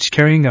 each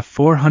carrying a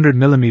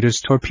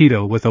 400mm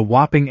torpedo with a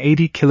whopping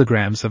 80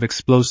 kilograms of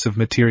explosive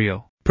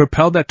material,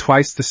 propelled at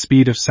twice the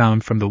speed of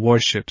sound from the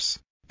warships.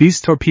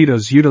 These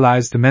torpedoes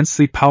utilized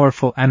immensely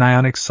powerful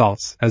anionic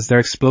salts as their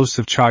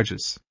explosive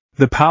charges.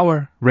 The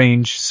power,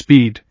 range,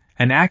 speed,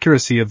 and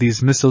accuracy of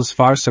these missiles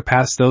far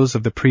surpassed those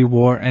of the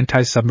pre-war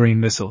anti-submarine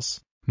missiles.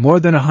 More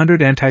than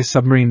 100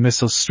 anti-submarine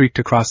missiles streaked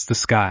across the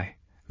sky,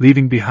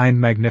 leaving behind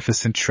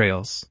magnificent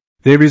trails.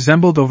 They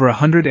resembled over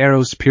 100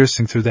 arrows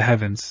piercing through the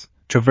heavens,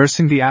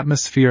 traversing the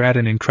atmosphere at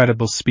an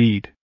incredible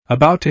speed.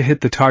 About to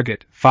hit the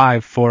target.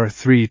 5, 4,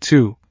 3,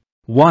 2,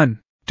 1.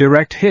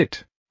 Direct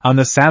hit. On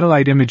the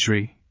satellite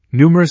imagery,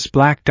 numerous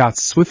black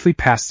dots swiftly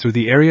passed through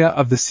the area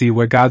of the sea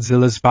where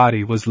Godzilla's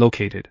body was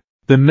located.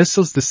 The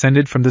missiles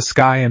descended from the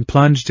sky and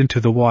plunged into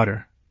the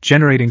water,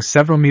 generating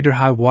several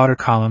meter-high water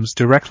columns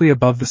directly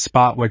above the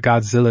spot where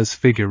Godzilla's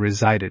figure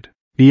resided.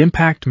 The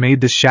impact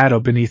made the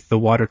shadow beneath the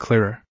water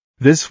clearer.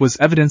 This was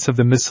evidence of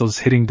the missiles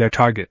hitting their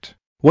target.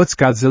 What's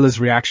Godzilla's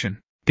reaction?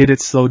 Did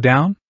it slow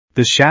down?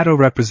 The shadow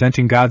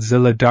representing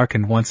Godzilla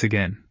darkened once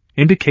again,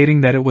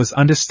 indicating that it was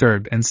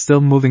undisturbed and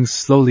still moving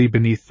slowly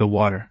beneath the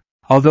water.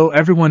 Although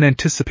everyone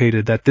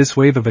anticipated that this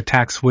wave of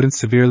attacks wouldn't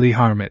severely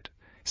harm it,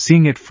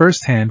 seeing it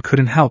firsthand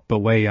couldn't help but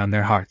weigh on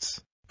their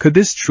hearts. Could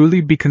this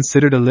truly be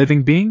considered a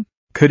living being?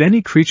 Could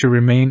any creature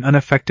remain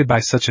unaffected by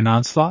such an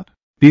onslaught?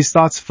 These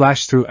thoughts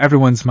flashed through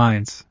everyone's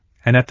minds,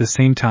 and at the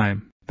same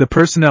time, the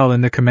personnel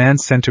in the command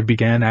center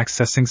began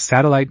accessing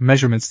satellite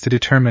measurements to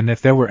determine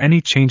if there were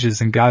any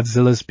changes in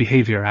Godzilla's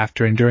behavior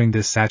after enduring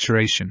this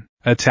saturation.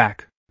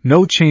 Attack.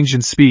 No change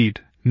in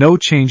speed, no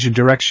change in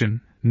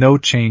direction, no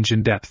change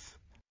in depth.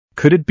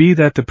 Could it be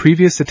that the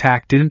previous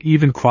attack didn't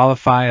even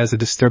qualify as a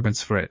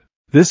disturbance for it?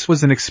 This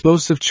was an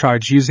explosive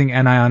charge using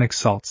anionic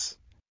salts.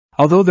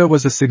 Although there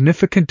was a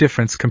significant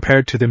difference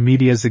compared to the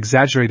media's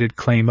exaggerated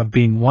claim of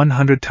being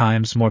 100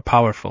 times more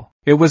powerful,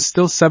 it was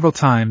still several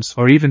times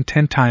or even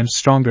 10 times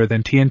stronger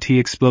than TNT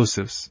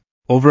explosives.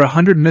 Over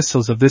 100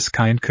 missiles of this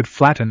kind could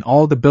flatten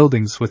all the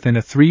buildings within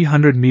a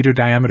 300-meter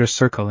diameter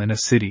circle in a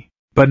city.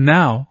 But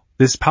now,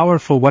 this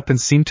powerful weapon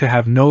seemed to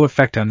have no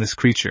effect on this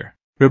creature.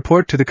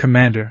 Report to the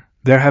commander,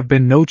 there have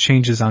been no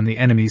changes on the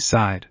enemy's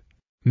side.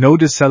 No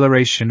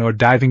deceleration or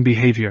diving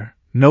behavior,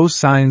 no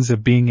signs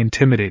of being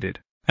intimidated.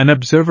 An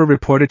observer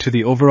reported to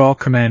the overall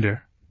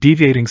commander,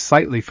 deviating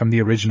slightly from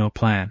the original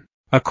plan.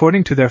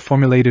 According to their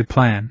formulated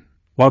plan,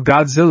 while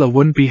Godzilla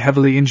wouldn't be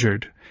heavily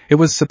injured, it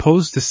was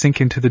supposed to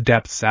sink into the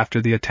depths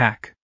after the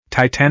attack.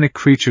 Titanic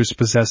creatures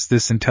possess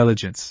this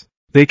intelligence.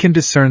 They can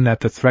discern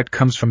that the threat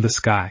comes from the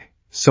sky,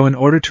 so in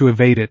order to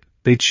evade it,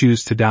 they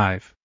choose to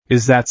dive.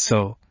 Is that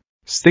so?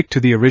 Stick to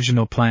the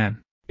original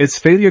plan. Its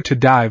failure to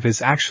dive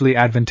is actually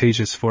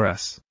advantageous for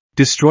us.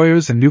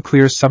 Destroyers and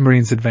nuclear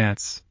submarines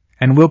advance,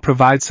 and will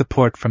provide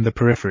support from the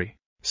periphery.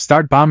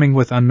 Start bombing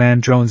with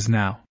unmanned drones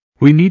now.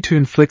 We need to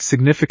inflict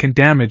significant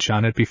damage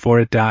on it before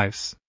it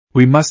dives.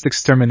 We must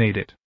exterminate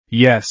it.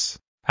 Yes.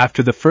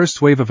 After the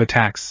first wave of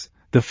attacks,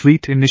 the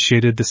fleet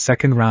initiated the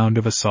second round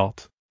of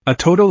assault. A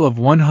total of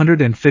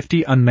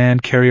 150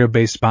 unmanned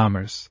carrier-based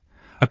bombers,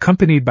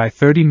 accompanied by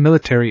 30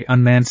 military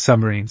unmanned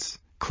submarines,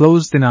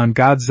 closed in on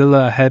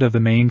Godzilla ahead of the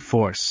main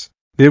force.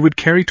 They would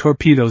carry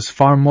torpedoes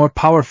far more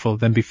powerful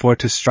than before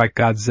to strike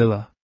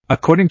Godzilla.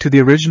 According to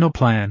the original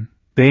plan,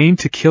 they aimed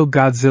to kill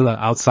Godzilla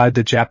outside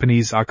the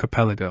Japanese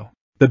archipelago.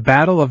 The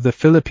Battle of the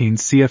Philippine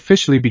Sea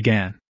officially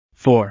began.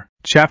 4.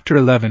 Chapter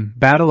 11,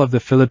 Battle of the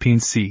Philippine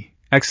Sea,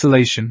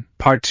 Exhalation,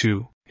 Part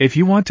 2. If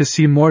you want to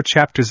see more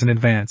chapters in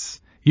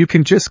advance, you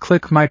can just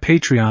click my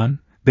Patreon.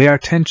 They are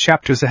 10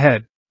 chapters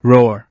ahead.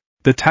 Roar.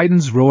 The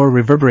Titan's roar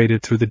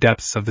reverberated through the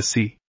depths of the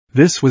sea.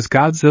 This was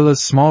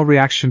Godzilla's small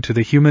reaction to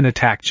the human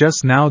attack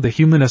just now. The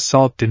human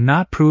assault did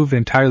not prove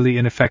entirely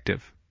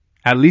ineffective.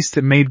 At least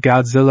it made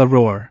Godzilla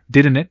roar,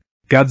 didn't it?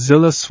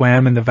 Godzilla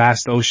swam in the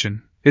vast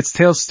ocean, its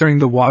tail stirring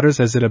the waters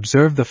as it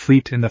observed the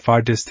fleet in the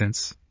far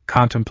distance,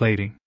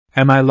 contemplating.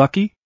 Am I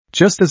lucky?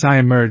 Just as I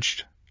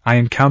emerged, I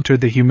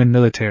encountered the human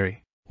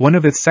military. One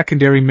of its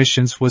secondary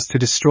missions was to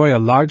destroy a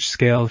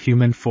large-scale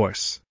human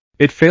force.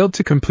 It failed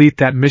to complete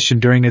that mission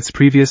during its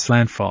previous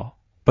landfall,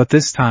 but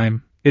this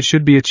time, it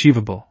should be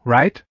achievable,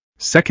 right?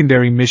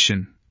 Secondary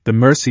mission, the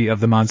mercy of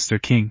the Monster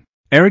King.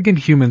 Arrogant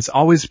humans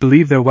always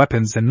believe their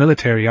weapons and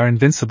military are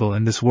invincible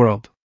in this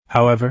world.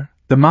 However,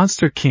 the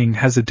Monster King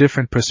has a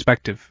different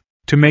perspective.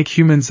 To make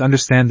humans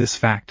understand this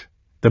fact,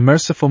 the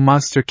merciful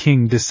Monster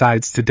King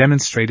decides to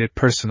demonstrate it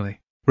personally.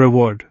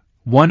 Reward: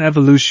 1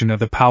 evolution of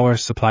the power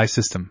supply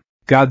system.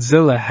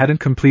 Godzilla hadn't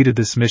completed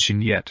this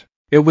mission yet.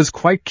 It was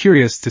quite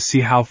curious to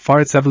see how far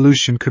its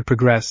evolution could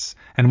progress,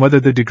 and whether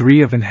the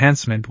degree of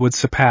enhancement would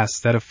surpass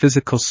that of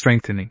physical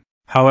strengthening.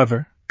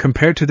 However,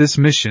 compared to this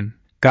mission,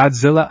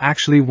 Godzilla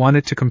actually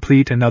wanted to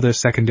complete another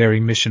secondary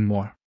mission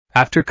more.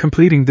 After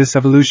completing this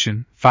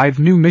evolution, 5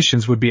 new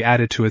missions would be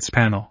added to its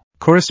panel,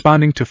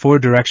 corresponding to 4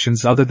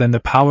 directions other than the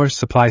power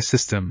supply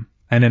system,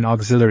 and an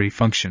auxiliary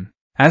function.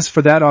 As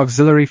for that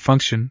auxiliary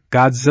function,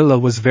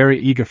 Godzilla was very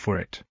eager for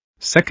it.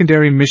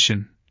 Secondary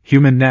mission,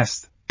 Human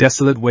Nest,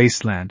 Desolate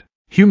Wasteland.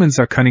 Humans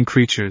are cunning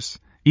creatures,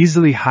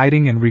 easily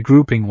hiding and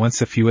regrouping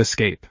once a few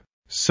escape.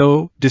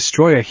 So,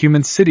 destroy a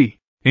human city.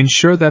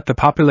 Ensure that the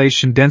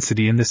population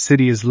density in the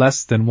city is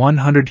less than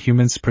 100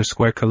 humans per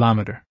square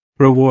kilometer.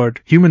 Reward,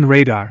 Human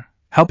Radar,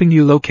 helping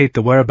you locate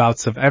the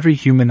whereabouts of every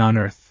human on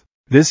Earth.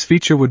 This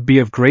feature would be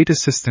of great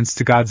assistance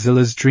to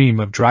Godzilla's dream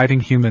of driving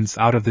humans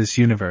out of this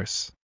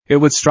universe. It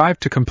would strive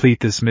to complete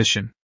this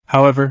mission.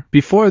 However,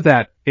 before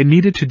that, it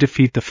needed to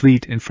defeat the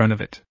fleet in front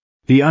of it.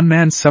 The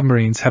unmanned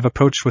submarines have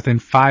approached within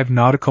 5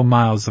 nautical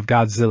miles of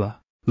Godzilla.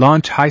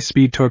 Launch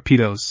high-speed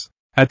torpedoes.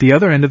 At the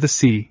other end of the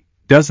sea,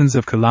 dozens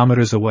of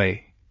kilometers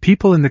away,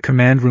 people in the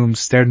command room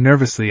stared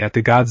nervously at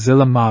the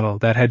Godzilla model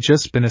that had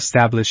just been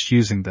established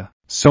using the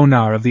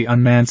sonar of the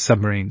unmanned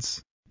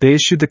submarines. They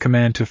issued the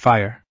command to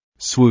fire.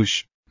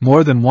 Swoosh.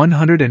 More than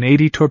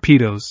 180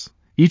 torpedoes,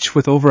 each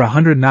with over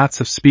 100 knots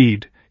of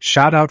speed,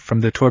 shot out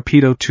from the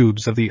torpedo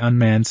tubes of the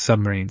unmanned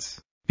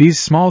submarines. These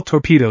small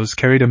torpedoes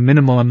carried a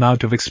minimal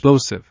amount of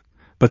explosive,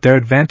 but their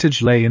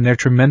advantage lay in their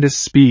tremendous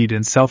speed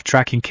and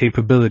self-tracking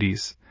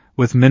capabilities,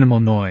 with minimal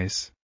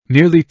noise.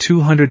 Nearly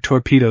 200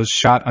 torpedoes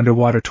shot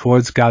underwater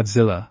towards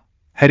Godzilla,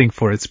 heading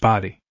for its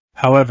body.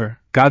 However,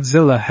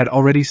 Godzilla had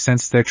already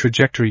sensed their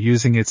trajectory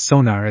using its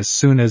sonar as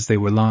soon as they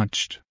were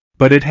launched.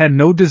 But it had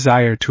no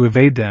desire to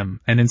evade them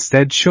and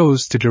instead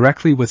chose to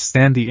directly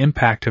withstand the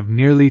impact of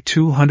nearly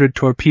 200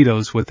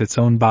 torpedoes with its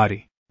own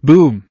body.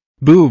 Boom!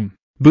 Boom!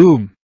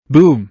 Boom!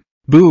 Boom!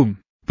 Boom!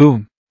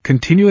 Boom!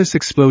 Continuous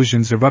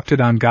explosions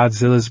erupted on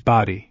Godzilla's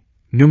body,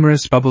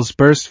 numerous bubbles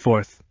burst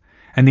forth,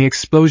 and the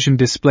explosion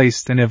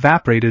displaced and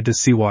evaporated the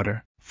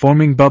seawater,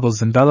 forming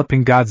bubbles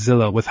enveloping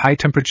Godzilla with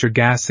high-temperature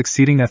gas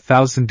exceeding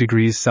 1,000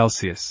 degrees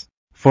Celsius.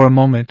 For a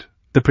moment,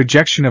 the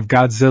projection of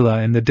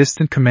Godzilla in the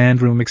distant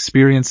command room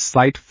experienced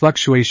slight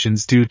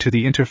fluctuations due to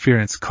the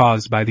interference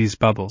caused by these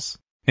bubbles.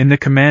 In the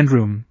command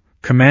room,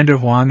 Commander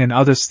Huang and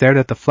others stared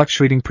at the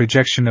fluctuating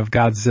projection of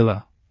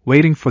Godzilla,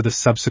 waiting for the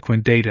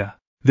subsequent data.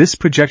 This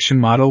projection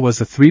model was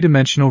a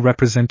 3-dimensional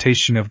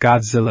representation of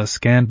Godzilla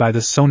scanned by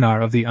the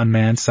sonar of the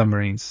unmanned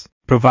submarines,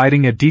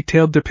 providing a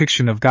detailed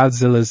depiction of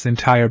Godzilla's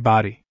entire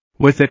body.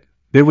 With it,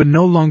 they would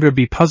no longer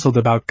be puzzled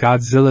about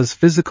Godzilla's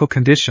physical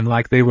condition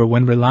like they were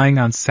when relying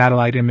on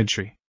satellite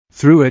imagery.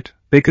 Through it,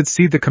 they could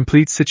see the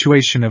complete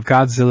situation of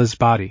Godzilla's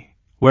body,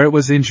 where it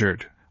was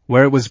injured,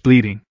 where it was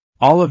bleeding.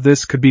 All of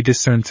this could be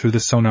discerned through the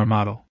sonar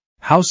model.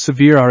 How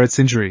severe are its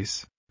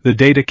injuries? The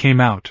data came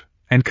out,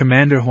 and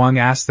Commander Huang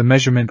asked the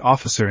measurement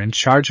officer in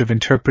charge of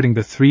interpreting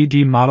the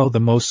 3D model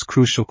the most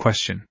crucial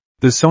question.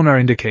 The sonar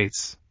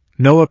indicates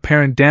no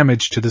apparent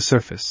damage to the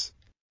surface.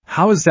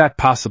 How is that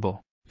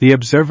possible? The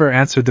observer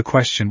answered the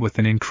question with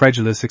an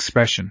incredulous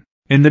expression.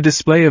 In the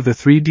display of the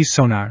 3D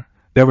sonar,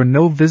 there were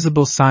no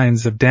visible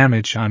signs of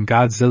damage on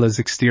Godzilla's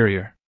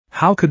exterior.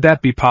 How could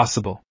that be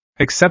possible?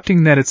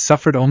 Accepting that it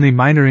suffered only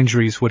minor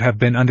injuries would have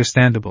been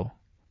understandable.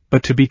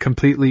 But to be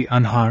completely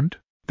unharmed?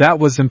 That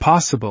was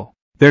impossible.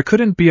 There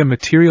couldn't be a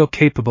material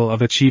capable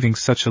of achieving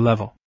such a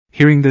level.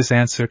 Hearing this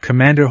answer,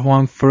 Commander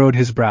Huang furrowed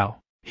his brow.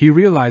 He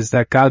realized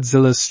that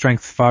Godzilla's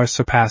strength far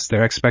surpassed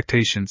their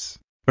expectations.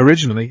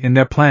 Originally, in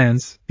their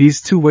plans, these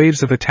 2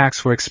 waves of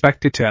attacks were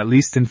expected to at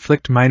least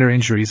inflict minor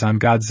injuries on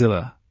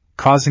Godzilla,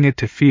 causing it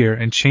to fear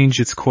and change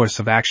its course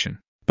of action.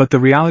 But the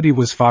reality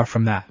was far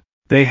from that.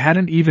 They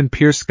hadn't even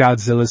pierced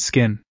Godzilla's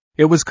skin.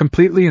 It was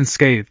completely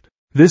unscathed.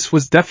 This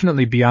was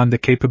definitely beyond the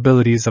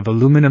capabilities of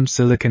aluminum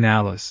silicon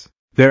alloys.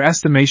 Their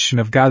estimation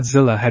of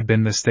Godzilla had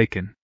been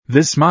mistaken.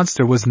 This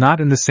monster was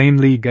not in the same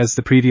league as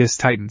the previous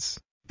Titans.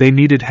 They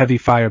needed heavy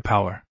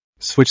firepower.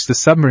 Switch the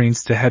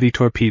submarines to heavy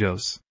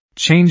torpedoes.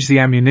 Change the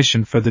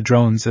ammunition for the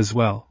drones as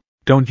well.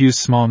 Don't use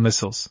small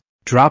missiles.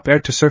 Drop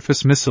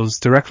air-to-surface missiles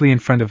directly in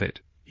front of it,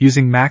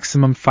 using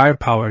maximum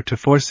firepower to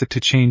force it to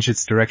change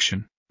its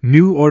direction.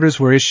 New orders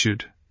were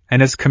issued,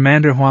 and as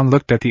Commander Huang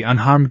looked at the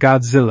unharmed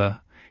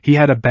Godzilla, he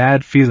had a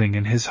bad feeling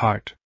in his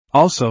heart.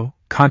 Also,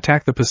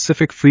 contact the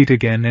Pacific Fleet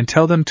again and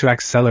tell them to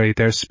accelerate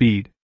their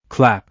speed.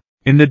 Clap.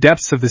 In the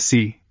depths of the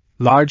sea,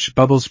 large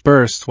bubbles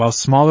burst while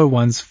smaller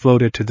ones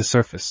floated to the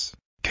surface.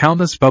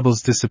 Countless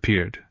bubbles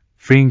disappeared,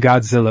 freeing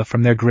Godzilla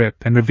from their grip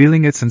and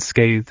revealing its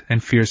unscathed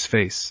and fierce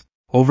face.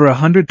 Over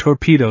 100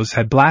 torpedoes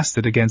had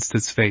blasted against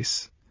its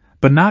face,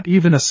 but not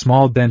even a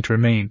small dent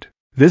remained.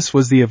 This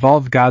was the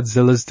evolved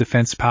Godzilla's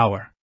defense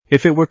power.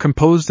 If it were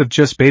composed of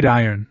just beta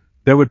iron,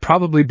 there would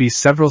probably be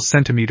several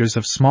centimeters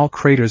of small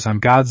craters on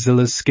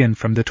Godzilla's skin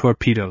from the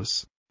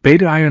torpedoes.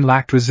 Beta iron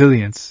lacked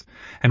resilience,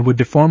 and would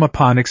deform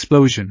upon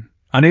explosion,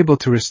 unable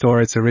to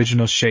restore its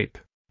original shape.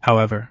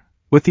 However,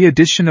 with the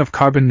addition of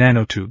carbon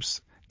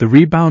nanotubes, the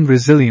rebound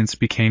resilience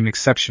became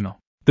exceptional.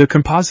 The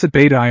composite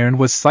beta iron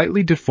was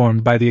slightly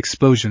deformed by the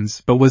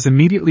explosions but was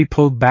immediately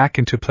pulled back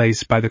into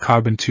place by the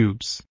carbon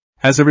tubes.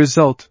 As a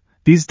result,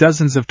 These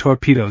dozens of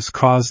torpedoes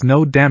caused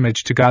no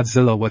damage to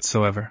Godzilla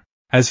whatsoever.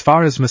 As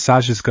far as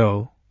massages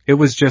go, it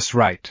was just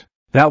right.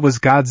 That was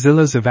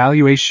Godzilla's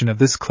evaluation of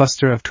this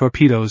cluster of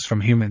torpedoes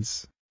from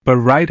humans. But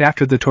right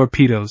after the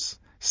torpedoes,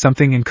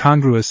 something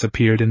incongruous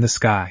appeared in the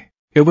sky.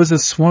 It was a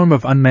swarm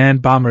of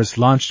unmanned bombers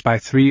launched by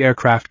 3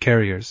 aircraft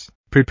carriers,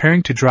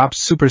 preparing to drop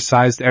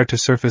supersized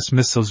air-to-surface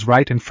missiles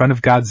right in front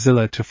of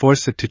Godzilla to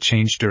force it to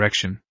change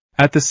direction.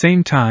 At the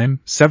same time,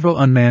 several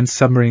unmanned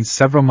submarines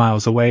several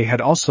miles away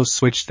had also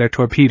switched their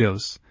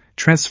torpedoes,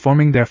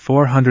 transforming their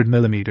 400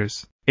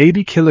 mm,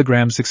 80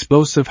 kg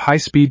explosive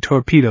high-speed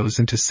torpedoes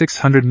into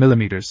 600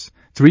 mm,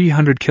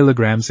 300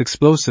 kg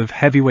explosive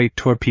heavyweight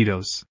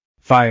torpedoes.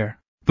 Fire,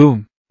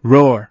 boom,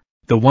 roar.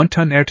 The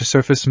 1-ton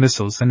air-to-surface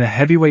missiles and the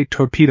heavyweight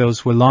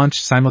torpedoes were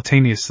launched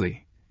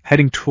simultaneously,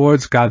 heading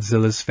towards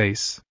Godzilla's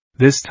face.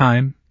 This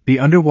time, the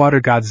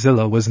underwater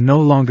Godzilla was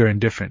no longer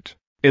indifferent.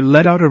 It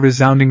let out a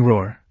resounding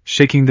roar,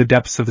 shaking the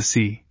depths of the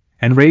sea,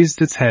 and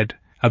raised its head,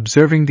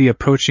 observing the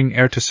approaching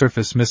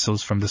air-to-surface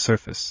missiles from the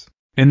surface.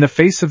 In the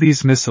face of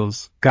these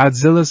missiles,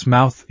 Godzilla's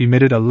mouth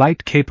emitted a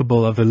light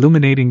capable of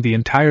illuminating the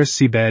entire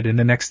seabed in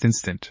the next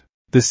instant.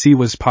 The sea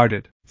was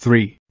parted.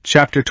 3.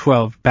 Chapter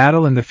 12,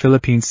 Battle in the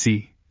Philippine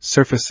Sea.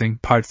 Surfacing,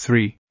 Part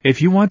 3.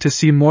 If you want to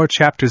see more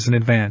chapters in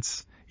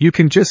advance, you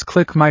can just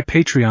click my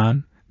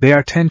Patreon. They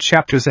are 10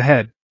 chapters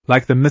ahead,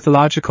 like the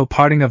mythological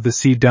parting of the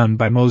sea done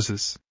by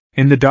Moses.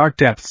 In the dark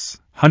depths,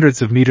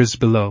 hundreds of meters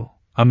below,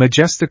 a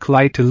majestic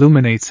light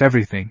illuminates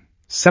everything,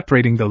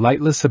 separating the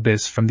lightless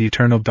abyss from the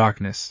eternal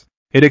darkness.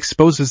 It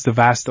exposes the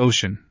vast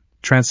ocean,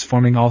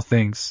 transforming all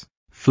things.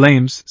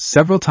 Flames,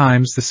 several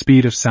times the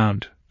speed of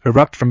sound,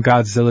 erupt from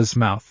Godzilla's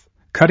mouth,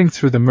 cutting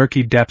through the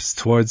murky depths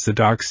towards the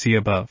dark sea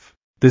above.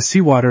 The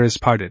seawater is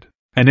parted.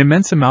 An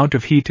immense amount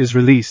of heat is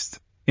released,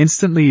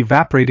 instantly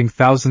evaporating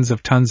thousands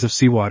of tons of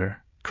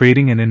seawater,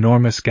 creating an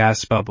enormous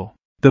gas bubble.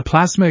 The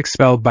plasma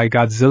expelled by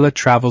Godzilla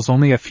travels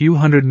only a few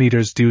hundred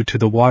meters due to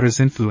the water's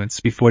influence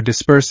before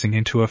dispersing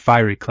into a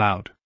fiery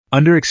cloud.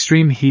 Under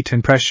extreme heat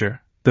and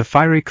pressure, the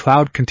fiery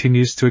cloud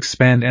continues to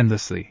expand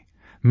endlessly,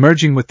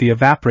 merging with the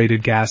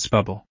evaporated gas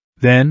bubble.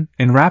 Then,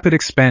 in rapid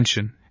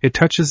expansion, it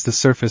touches the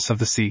surface of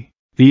the sea.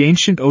 The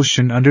ancient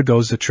ocean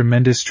undergoes a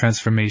tremendous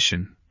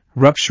transformation,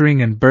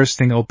 rupturing and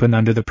bursting open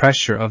under the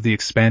pressure of the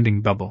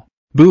expanding bubble.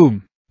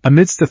 Boom!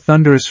 Amidst the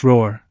thunderous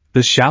roar,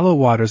 the shallow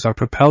waters are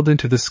propelled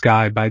into the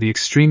sky by the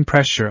extreme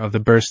pressure of the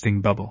bursting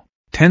bubble.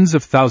 Tens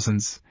of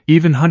thousands,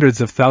 even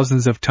hundreds of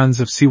thousands of tons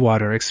of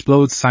seawater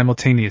explode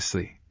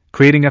simultaneously,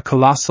 creating a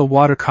colossal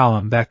water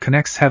column that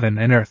connects heaven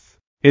and earth.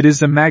 It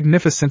is a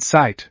magnificent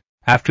sight.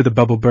 After the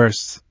bubble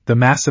bursts, the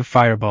massive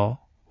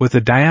fireball, with a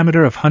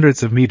diameter of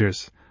hundreds of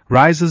meters,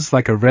 rises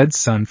like a red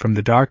sun from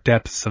the dark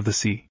depths of the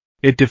sea.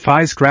 It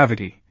defies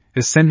gravity,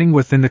 ascending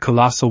within the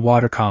colossal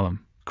water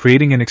column,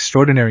 creating an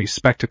extraordinary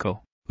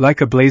spectacle.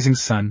 Like a blazing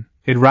sun,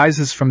 it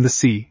rises from the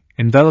sea,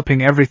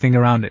 enveloping everything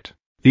around it.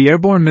 The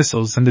airborne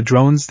missiles and the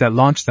drones that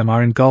launch them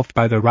are engulfed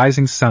by the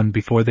rising sun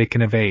before they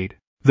can evade.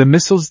 The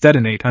missiles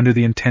detonate under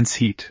the intense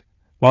heat,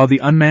 while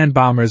the unmanned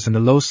bombers in the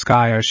low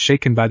sky are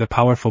shaken by the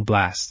powerful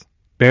blast,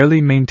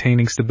 barely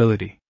maintaining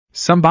stability.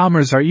 Some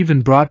bombers are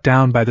even brought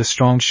down by the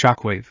strong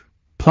shockwave,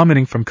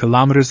 plummeting from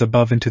kilometers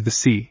above into the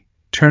sea,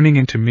 turning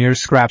into mere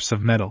scraps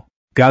of metal.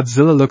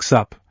 Godzilla looks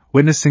up,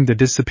 witnessing the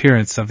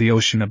disappearance of the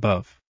ocean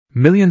above.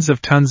 Millions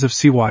of tons of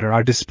seawater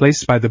are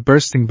displaced by the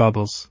bursting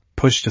bubbles,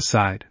 pushed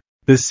aside.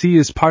 The sea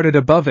is parted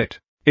above it.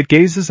 It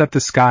gazes at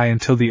the sky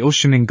until the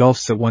ocean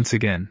engulfs it once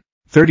again.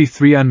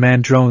 33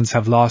 unmanned drones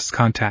have lost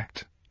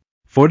contact.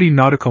 40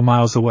 nautical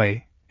miles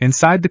away,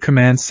 inside the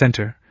command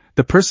center,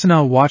 the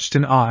personnel watched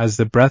in awe as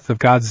the breath of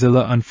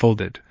Godzilla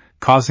unfolded,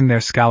 causing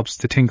their scalps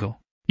to tingle.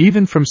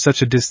 Even from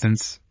such a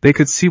distance, they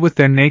could see with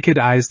their naked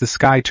eyes the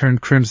sky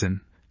turned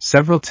crimson,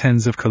 several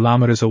tens of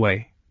kilometers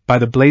away. By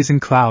the blazing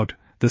cloud,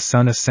 the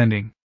sun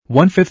ascending.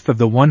 1/5 of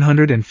the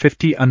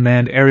 150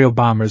 unmanned aerial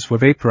bombers were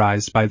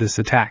vaporized by this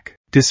attack,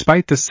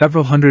 despite the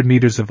several hundred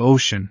meters of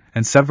ocean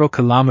and several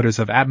kilometers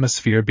of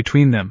atmosphere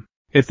between them.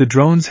 If the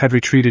drones had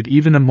retreated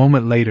even a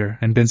moment later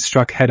and been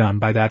struck head-on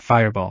by that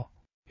fireball,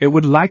 it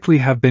would likely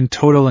have been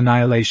total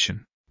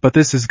annihilation. But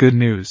this is good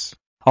news.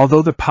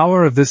 Although the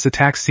power of this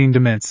attack seemed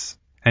immense,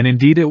 and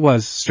indeed it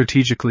was,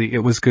 strategically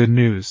it was good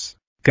news.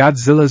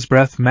 Godzilla's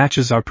breath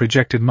matches our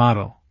projected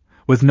model,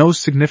 with no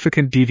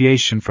significant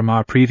deviation from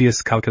our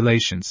previous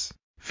calculations.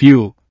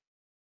 Phew!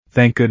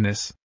 Thank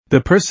goodness.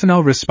 The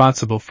personnel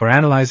responsible for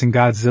analyzing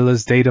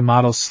Godzilla's data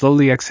model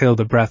slowly exhaled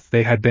the breath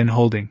they had been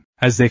holding.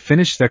 As they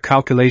finished their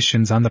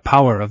calculations on the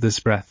power of this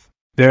breath,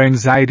 their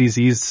anxieties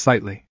eased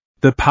slightly.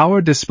 The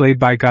power displayed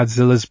by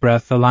Godzilla's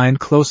breath aligned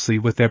closely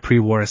with their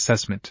pre-war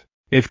assessment.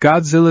 If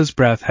Godzilla's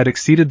breath had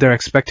exceeded their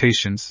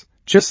expectations,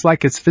 just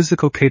like its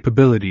physical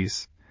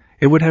capabilities,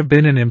 it would have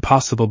been an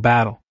impossible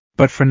battle.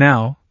 But for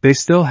now, they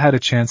still had a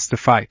chance to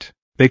fight.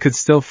 They could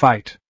still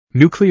fight.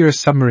 Nuclear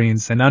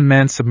submarines and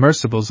unmanned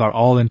submersibles are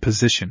all in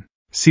position.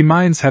 Sea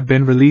mines have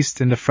been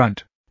released in the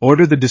front.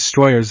 Order the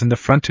destroyers in the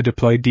front to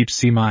deploy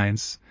deep-sea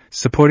mines,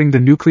 supporting the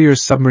nuclear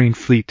submarine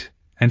fleet,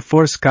 and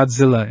force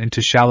Godzilla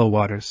into shallow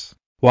waters.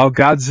 While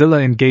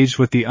Godzilla engaged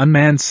with the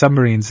unmanned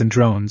submarines and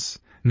drones,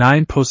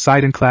 9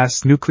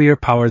 Poseidon-class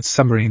nuclear-powered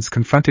submarines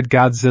confronted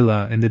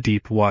Godzilla in the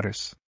deep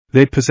waters.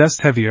 They possessed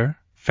heavier,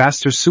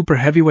 faster super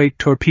heavyweight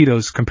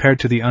torpedoes compared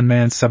to the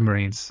unmanned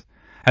submarines,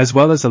 as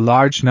well as a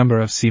large number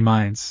of sea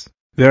mines.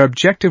 Their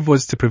objective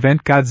was to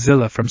prevent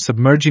Godzilla from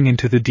submerging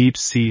into the deep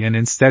sea and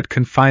instead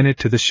confine it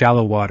to the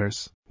shallow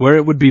waters, where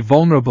it would be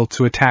vulnerable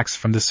to attacks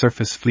from the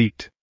surface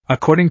fleet.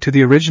 According to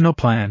the original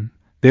plan,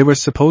 they were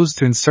supposed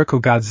to encircle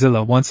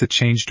Godzilla once it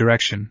changed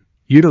direction,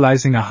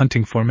 utilizing a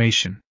hunting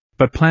formation.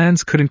 But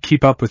plans couldn't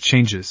keep up with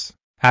changes.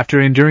 After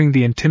enduring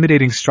the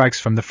intimidating strikes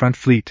from the front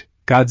fleet,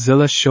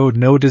 Godzilla showed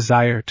no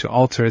desire to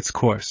alter its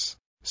course.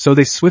 So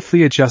they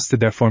swiftly adjusted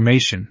their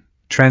formation,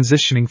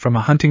 transitioning from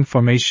a hunting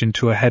formation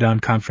to a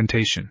head-on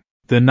confrontation.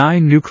 The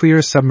 9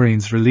 nuclear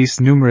submarines released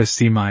numerous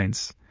sea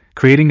mines,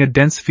 creating a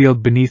dense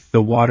field beneath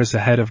the waters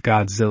ahead of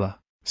Godzilla.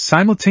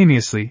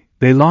 Simultaneously,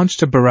 they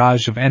launched a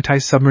barrage of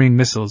anti-submarine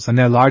missiles and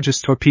their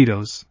largest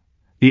torpedoes,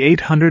 the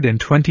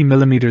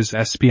 820mm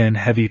SPN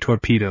heavy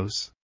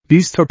torpedoes.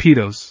 These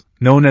torpedoes,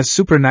 known as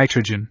super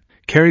nitrogen,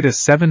 carried a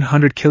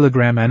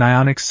 700-kilogram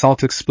anionic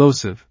salt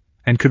explosive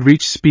and could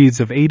reach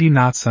speeds of 80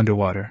 knots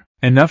underwater,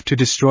 enough to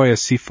destroy a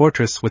sea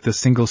fortress with a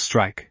single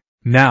strike.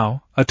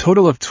 Now, a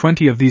total of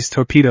 20 of these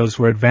torpedoes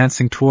were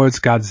advancing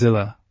towards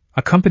Godzilla,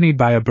 accompanied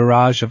by a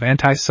barrage of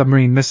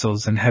anti-submarine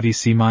missiles and heavy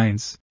sea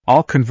mines,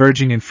 all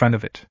converging in front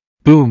of it.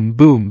 Boom,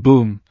 boom,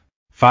 boom.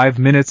 5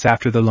 minutes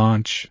after the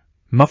launch,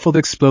 muffled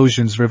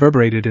explosions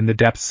reverberated in the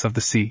depths of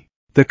the sea.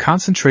 The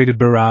concentrated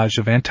barrage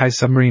of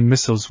anti-submarine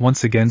missiles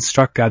once again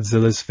struck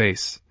Godzilla's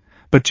face,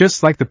 but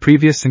just like the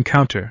previous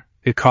encounter,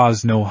 it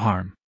caused no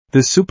harm.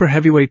 The super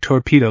heavyweight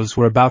torpedoes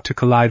were about to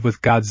collide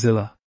with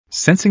Godzilla.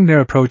 Sensing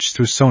their approach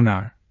through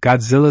sonar,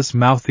 Godzilla's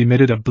mouth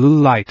emitted a blue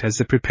light as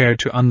it prepared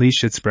to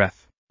unleash its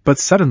breath. But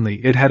suddenly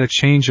it had a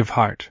change of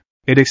heart.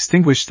 It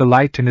extinguished the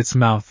light in its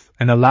mouth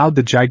and allowed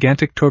the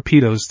gigantic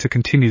torpedoes to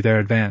continue their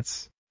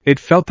advance. It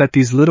felt that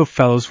these little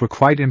fellows were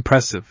quite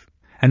impressive,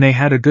 and they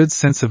had a good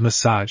sense of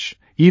massage,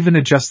 even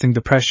adjusting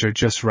the pressure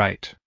just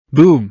right.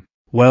 Boom!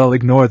 Well,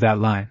 ignore that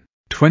line.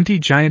 20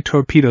 giant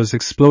torpedoes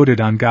exploded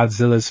on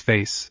Godzilla's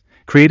face,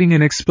 creating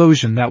an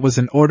explosion that was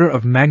an order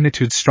of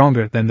magnitude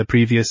stronger than the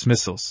previous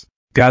missiles.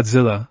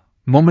 Godzilla,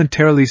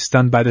 momentarily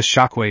stunned by the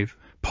shockwave,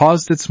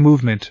 paused its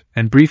movement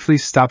and briefly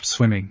stopped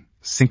swimming,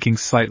 sinking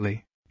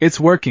slightly. It's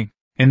working!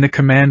 In the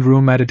command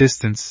room at a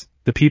distance,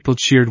 the people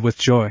cheered with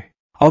joy.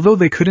 Although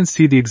they couldn't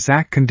see the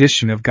exact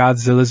condition of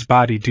Godzilla's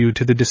body due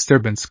to the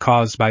disturbance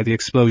caused by the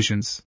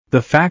explosions,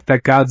 the fact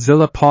that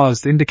Godzilla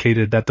paused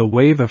indicated that the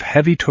wave of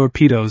heavy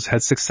torpedoes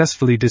had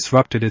successfully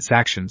disrupted its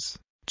actions.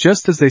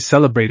 Just as they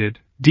celebrated,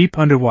 deep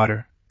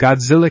underwater,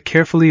 Godzilla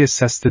carefully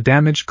assessed the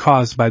damage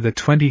caused by the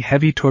 20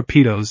 heavy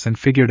torpedoes and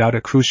figured out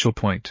a crucial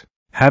point.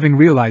 Having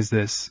realized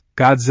this,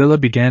 Godzilla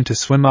began to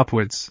swim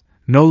upwards,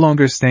 no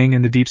longer staying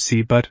in the deep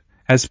sea but,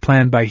 as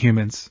planned by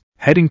humans,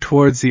 heading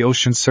towards the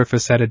ocean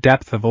surface at a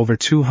depth of over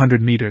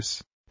 200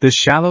 meters. The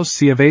shallow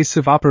sea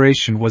evasive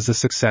operation was a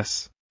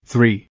success.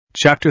 3.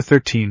 Chapter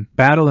 13,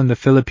 Battle in the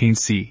Philippine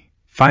Sea,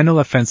 Final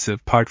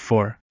Offensive Part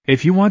 4.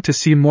 If you want to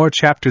see more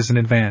chapters in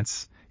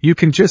advance, you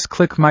can just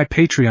click my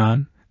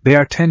Patreon. They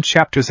are 10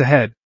 chapters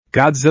ahead.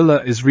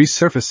 Godzilla is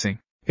resurfacing.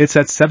 It's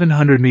at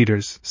 700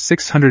 meters,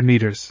 600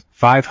 meters,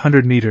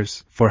 500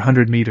 meters,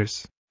 400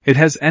 meters. It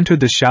has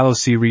entered the shallow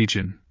sea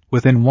region,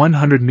 within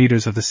 100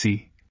 meters of the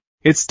sea.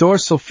 Its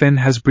dorsal fin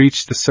has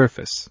breached the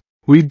surface.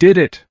 We did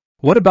it!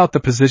 What about the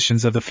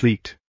positions of the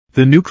fleet?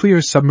 The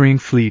nuclear submarine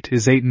fleet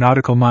is 8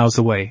 nautical miles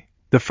away,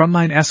 the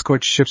frontline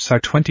escort ships are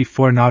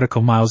 24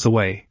 nautical miles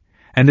away,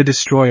 and the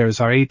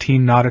destroyers are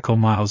 18 nautical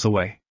miles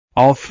away.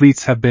 All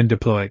fleets have been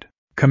deployed.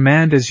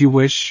 Command as you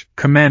wish,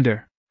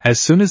 Commander. As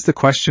soon as the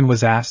question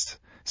was asked,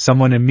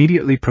 someone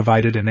immediately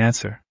provided an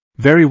answer.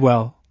 Very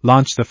well,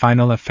 launch the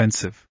final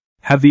offensive.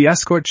 Have the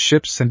escort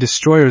ships and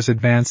destroyers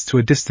advance to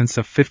a distance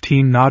of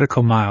 15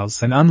 nautical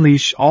miles and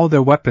unleash all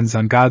their weapons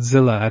on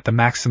Godzilla at the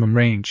maximum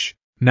range.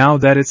 Now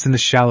that it's in the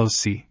shallow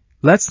sea,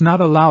 let's not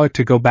allow it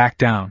to go back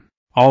down.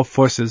 All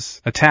forces,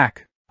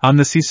 attack! On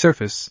the sea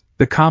surface,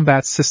 the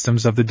combat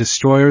systems of the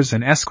destroyers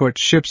and escort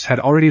ships had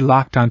already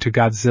locked onto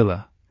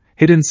Godzilla,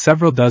 hidden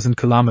several dozen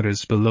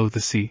kilometers below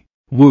the sea.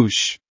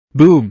 Whoosh!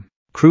 Boom!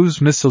 Cruise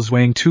missiles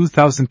weighing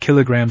 2,000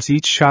 kilograms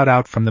each shot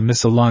out from the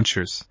missile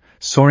launchers,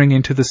 soaring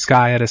into the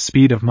sky at a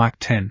speed of Mach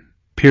 10,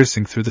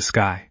 piercing through the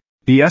sky.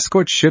 The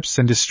escort ships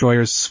and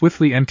destroyers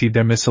swiftly emptied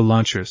their missile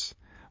launchers,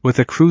 with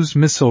a cruise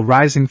missile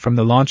rising from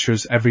the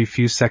launchers every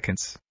few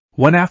seconds.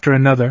 One after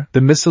another, the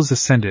missiles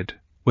ascended,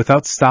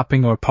 without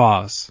stopping or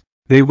pause.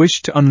 They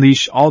wished to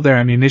unleash all their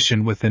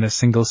ammunition within a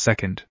single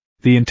second.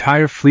 The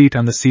entire fleet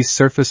on the sea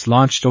surface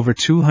launched over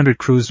 200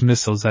 cruise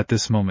missiles at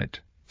this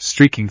moment,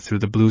 streaking through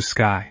the blue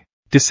sky.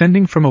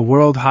 Descending from a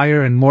world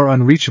higher and more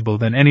unreachable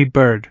than any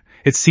bird,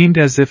 it seemed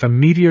as if a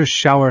meteor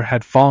shower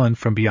had fallen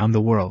from beyond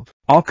the world,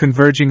 all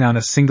converging on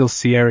a single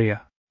sea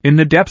area. In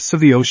the depths of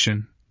the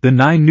ocean, the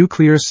 9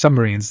 nuclear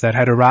submarines that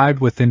had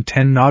arrived within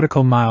 10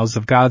 nautical miles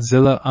of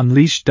Godzilla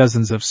unleashed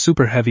dozens of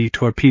super-heavy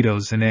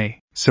torpedoes in a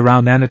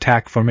surround and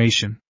attack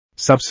formation.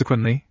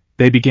 Subsequently,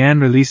 they began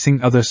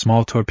releasing other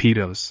small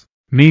torpedoes.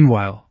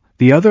 Meanwhile,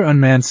 the other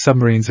unmanned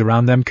submarines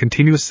around them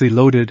continuously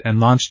loaded and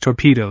launched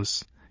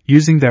torpedoes,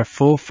 using their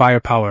full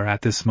firepower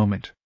at this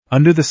moment.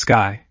 Under the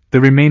sky,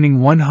 the remaining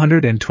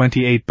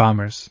 128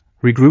 bombers,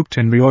 regrouped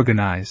and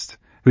reorganized,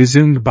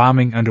 resumed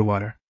bombing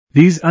underwater.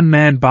 These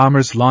unmanned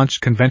bombers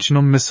launched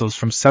conventional missiles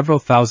from several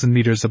thousand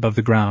meters above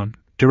the ground,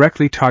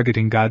 directly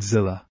targeting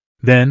Godzilla.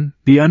 Then,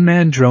 the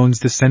unmanned drones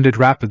descended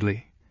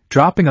rapidly,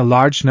 dropping a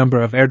large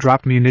number of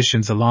airdrop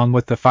munitions along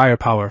with the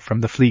firepower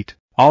from the fleet,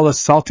 all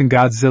assaulting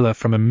Godzilla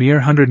from a mere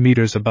 100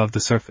 meters above the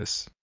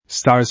surface.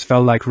 Stars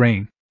fell like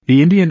rain.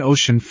 The Indian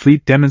Ocean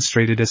Fleet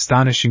demonstrated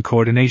astonishing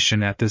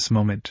coordination at this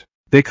moment.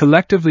 They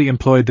collectively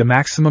employed the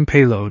maximum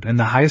payload and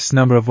the highest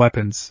number of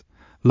weapons,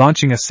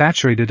 launching a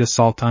saturated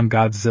assault on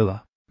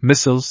Godzilla.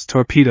 Missiles,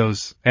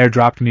 torpedoes,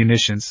 airdropped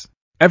munitions.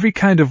 Every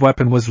kind of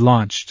weapon was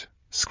launched,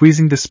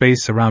 squeezing the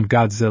space around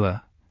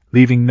Godzilla,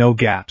 leaving no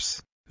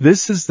gaps.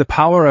 This is the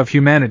power of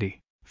humanity.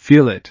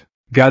 Feel it.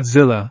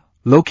 Godzilla,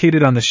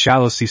 located on the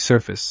shallow sea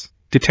surface,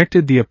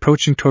 detected the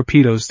approaching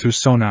torpedoes through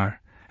sonar,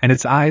 and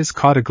its eyes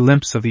caught a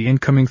glimpse of the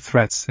incoming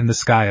threats in the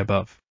sky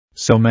above.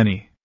 So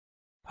many.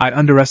 I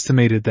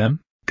underestimated them,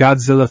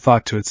 Godzilla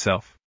thought to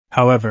itself.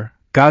 However,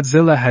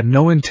 Godzilla had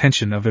no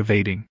intention of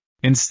evading.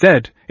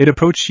 Instead, it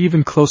approached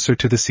even closer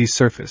to the sea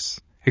surface,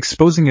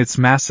 exposing its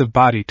massive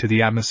body to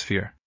the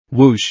atmosphere.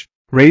 Whoosh!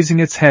 Raising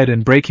its head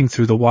and breaking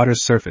through the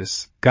water's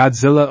surface,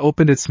 Godzilla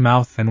opened its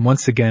mouth and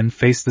once again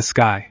faced the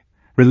sky,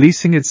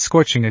 releasing its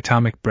scorching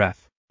atomic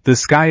breath. The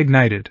sky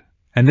ignited,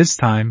 and this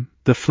time,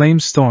 the flame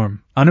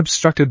storm,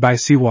 unobstructed by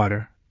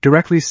seawater,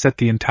 directly set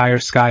the entire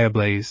sky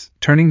ablaze,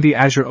 turning the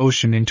azure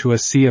ocean into a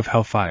sea of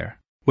hellfire.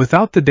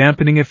 Without the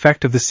dampening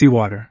effect of the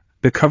seawater,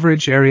 the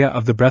coverage area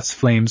of the breath's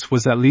flames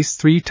was at least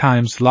 3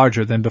 times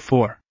larger than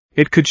before.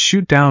 It could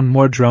shoot down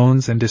more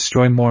drones and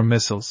destroy more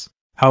missiles.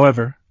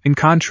 However, in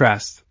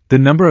contrast, the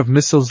number of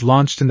missiles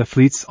launched in the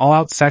fleet's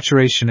all-out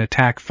saturation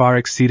attack far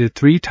exceeded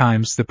 3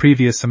 times the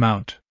previous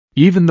amount.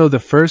 Even though the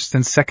first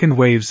and second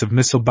waves of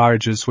missile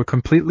barrages were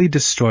completely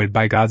destroyed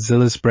by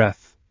Godzilla's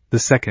breath, the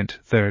second,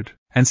 third,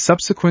 and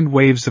subsequent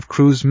waves of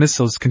cruise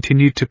missiles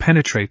continued to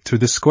penetrate through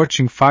the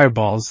scorching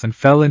fireballs and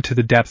fell into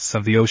the depths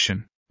of the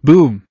ocean.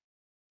 Boom!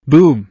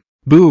 Boom!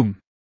 Boom!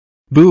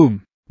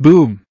 Boom!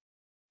 Boom!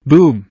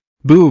 Boom!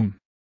 Boom!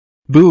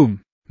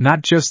 Boom!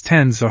 Not just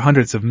tens or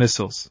hundreds of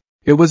missiles.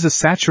 It was a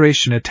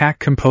saturation attack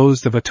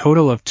composed of a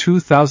total of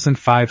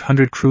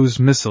 2,500 cruise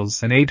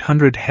missiles and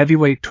 800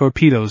 heavyweight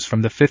torpedoes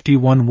from the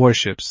 51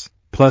 warships,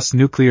 plus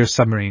nuclear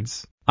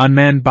submarines,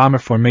 unmanned bomber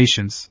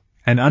formations,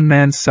 and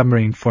unmanned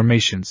submarine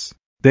formations.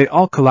 They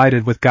all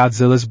collided with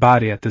Godzilla's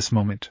body at this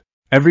moment.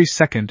 Every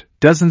second,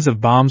 dozens of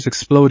bombs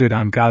exploded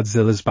on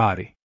Godzilla's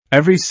body.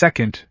 Every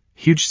second,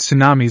 huge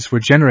tsunamis were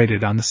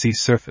generated on the sea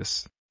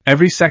surface.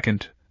 Every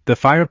second, the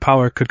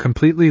firepower could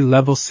completely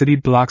level city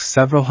blocks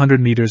several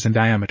hundred meters in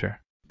diameter.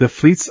 The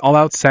fleet's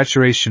all-out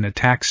saturation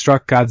attack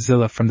struck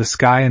Godzilla from the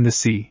sky and the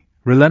sea,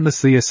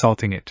 relentlessly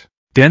assaulting it.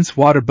 Dense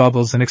water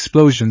bubbles and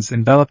explosions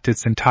enveloped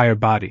its entire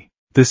body.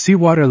 The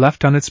seawater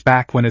left on its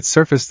back when it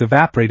surfaced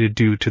evaporated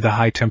due to the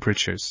high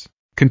temperatures.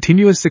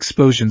 Continuous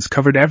explosions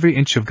covered every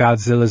inch of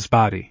Godzilla's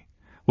body,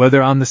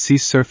 whether on the sea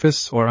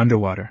surface or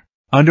underwater.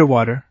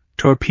 Underwater,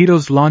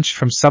 torpedoes launched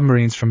from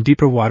submarines from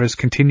deeper waters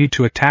continued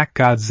to attack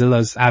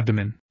Godzilla's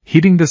abdomen,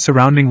 heating the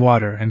surrounding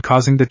water and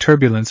causing the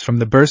turbulence from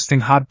the bursting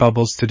hot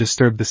bubbles to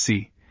disturb the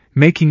sea,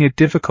 making it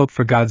difficult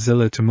for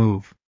Godzilla to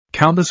move.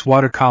 Countless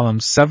water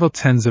columns several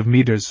tens of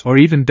meters or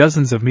even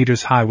dozens of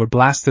meters high were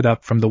blasted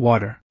up from the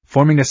water,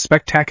 forming a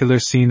spectacular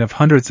scene of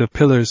hundreds of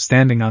pillars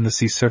standing on the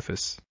sea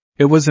surface.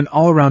 It was an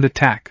all-around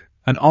attack,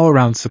 an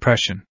all-around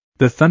suppression.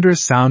 The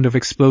thunderous sound of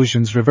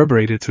explosions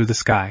reverberated through the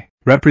sky,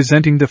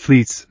 representing the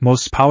fleet's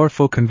most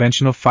powerful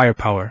conventional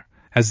firepower,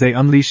 as they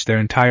unleashed their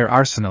entire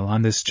arsenal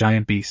on this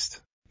giant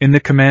beast. In the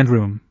command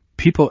room,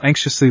 people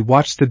anxiously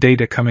watched the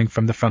data coming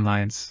from the front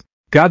lines.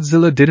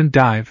 Godzilla didn't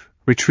dive,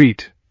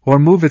 retreat, or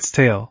move its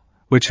tail,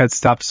 which had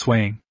stopped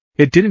swaying.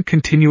 It didn't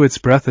continue its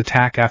breath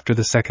attack after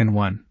the second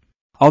one.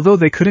 Although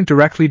they couldn't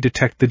directly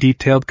detect the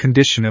detailed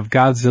condition of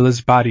Godzilla's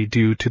body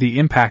due to the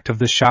impact of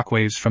the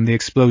shockwaves from the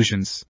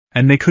explosions,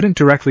 and they couldn't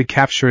directly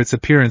capture its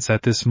appearance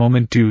at this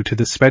moment due to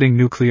the spreading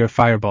nuclear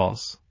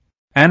fireballs.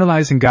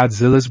 Analyzing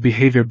Godzilla's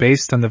behavior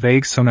based on the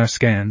vague sonar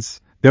scans,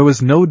 there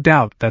was no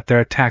doubt that their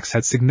attacks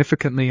had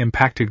significantly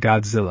impacted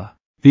Godzilla.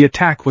 The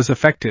attack was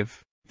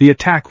effective. The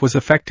attack was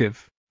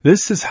effective.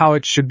 This is how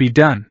it should be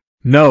done.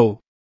 No.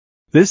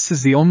 This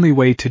is the only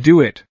way to do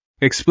it.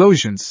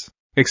 Explosions.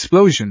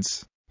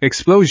 Explosions.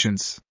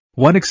 Explosions.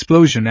 One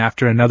explosion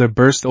after another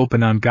burst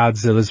open on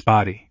Godzilla's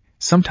body,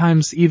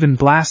 sometimes even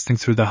blasting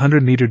through the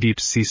 100-meter deep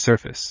sea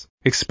surface,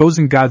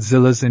 exposing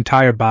Godzilla's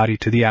entire body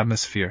to the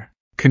atmosphere.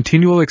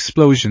 Continual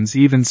explosions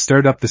even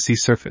stirred up the sea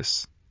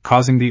surface,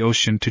 causing the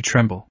ocean to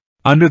tremble.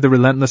 Under the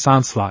relentless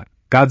onslaught,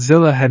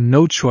 Godzilla had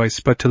no choice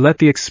but to let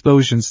the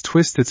explosions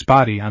twist its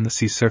body on the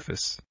sea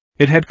surface.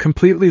 It had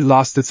completely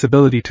lost its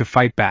ability to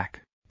fight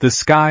back. The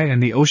sky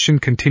and the ocean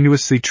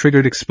continuously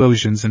triggered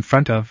explosions in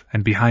front of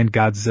and behind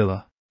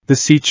Godzilla. The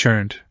sea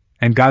churned,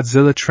 and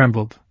Godzilla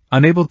trembled,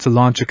 unable to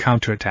launch a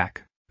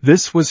counterattack.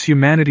 This was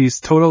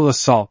humanity's total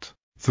assault.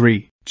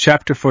 3.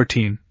 Chapter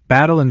 14,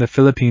 Battle in the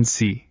Philippine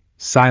Sea.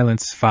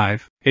 Silence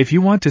 5. If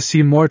you want to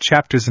see more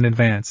chapters in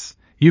advance,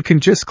 you can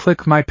just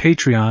click my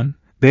Patreon.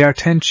 They are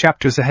 10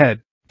 chapters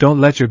ahead.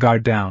 Don't let your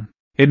guard down.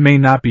 It may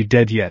not be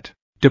dead yet.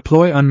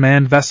 Deploy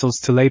unmanned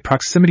vessels to lay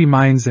proximity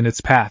mines in its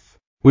path.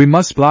 We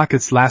must block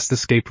its last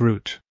escape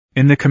route.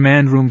 In the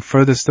command room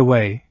furthest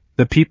away,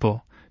 the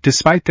people,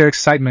 despite their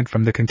excitement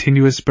from the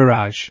continuous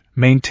barrage,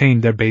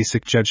 maintained their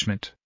basic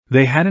judgment.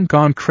 They hadn't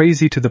gone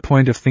crazy to the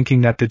point of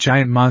thinking that the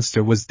giant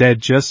monster was dead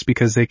just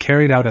because they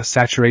carried out a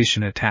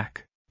saturation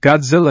attack.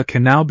 Godzilla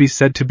can now be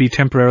said to be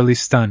temporarily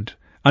stunned,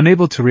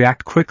 unable to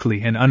react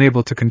quickly and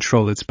unable to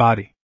control its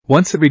body.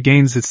 Once it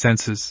regains its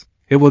senses,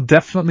 it will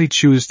definitely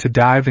choose to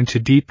dive into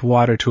deep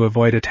water to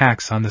avoid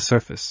attacks on the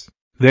surface.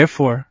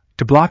 Therefore,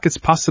 to block its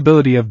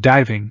possibility of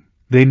diving,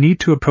 they need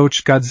to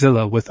approach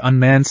Godzilla with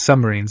unmanned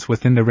submarines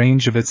within the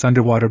range of its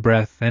underwater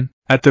breath and,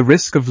 at the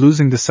risk of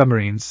losing the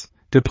submarines,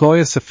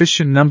 deploy a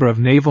sufficient number of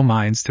naval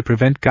mines to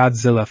prevent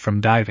Godzilla from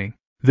diving.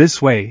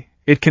 This way,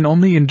 it can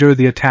only endure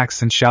the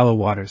attacks in shallow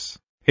waters.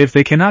 If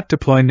they cannot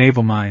deploy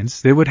naval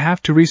mines, they would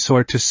have to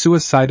resort to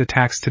suicide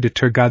attacks to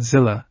deter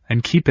Godzilla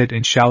and keep it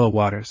in shallow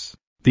waters.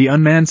 The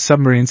unmanned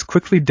submarines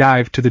quickly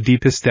dive to the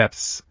deepest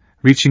depths,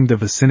 reaching the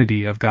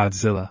vicinity of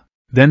Godzilla.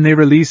 Then they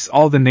release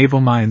all the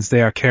naval mines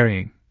they are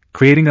carrying,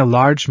 creating a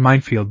large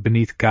minefield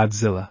beneath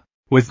Godzilla.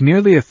 With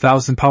nearly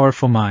 1,000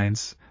 powerful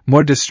mines,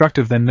 more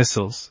destructive than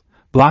missiles,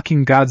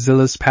 blocking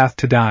Godzilla's path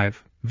to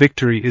dive,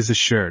 victory is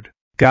assured.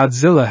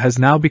 Godzilla has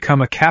now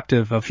become a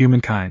captive of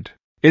humankind.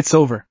 It's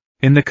over.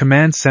 In the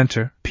command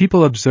center,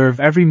 people observe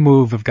every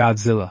move of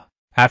Godzilla.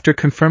 After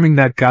confirming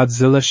that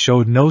Godzilla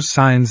showed no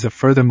signs of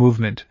further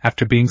movement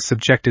after being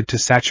subjected to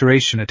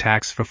saturation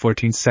attacks for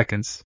 14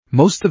 seconds,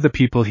 most of the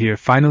people here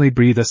finally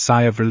breathe a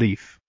sigh of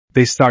relief.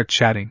 They start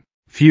chatting.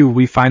 Phew,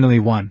 we finally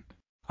won.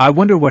 I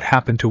wonder what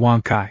happened to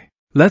Wonkai.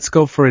 Let's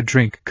go for a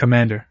drink,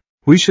 Commander.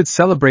 We should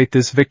celebrate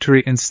this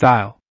victory in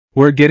style.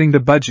 We're getting the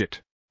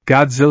budget.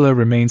 Godzilla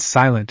remains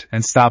silent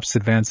and stops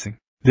advancing.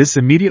 This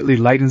immediately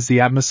lightens the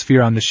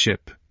atmosphere on the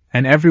ship,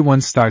 and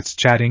everyone starts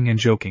chatting and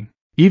joking.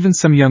 Even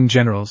some young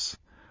generals,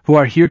 who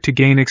are here to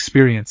gain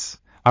experience,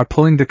 are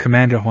pulling the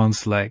Commander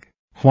Huang's leg.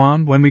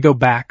 Huang, when we go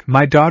back,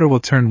 my daughter will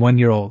turn 1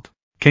 year old.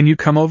 Can you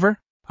come over?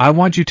 I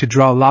want you to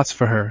draw lots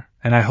for her,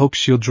 and I hope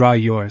she'll draw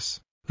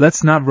yours.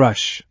 Let's not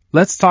rush.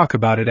 Let's talk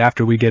about it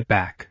after we get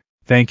back.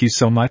 Thank you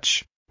so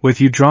much. With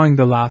you drawing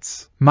the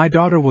lots, my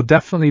daughter will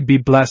definitely be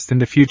blessed in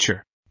the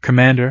future.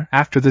 Commander,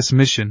 after this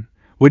mission,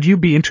 would you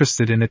be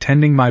interested in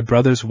attending my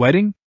brother's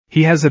wedding?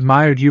 He has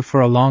admired you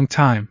for a long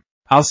time.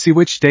 I'll see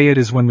which day it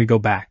is when we go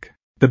back.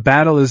 The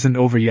battle isn't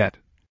over yet.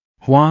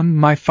 Huang,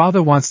 my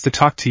father wants to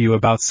talk to you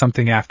about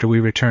something after we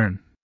return.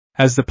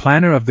 As the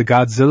planner of the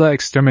Godzilla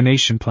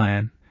extermination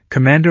plan,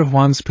 Commander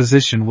Huang's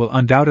position will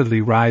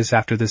undoubtedly rise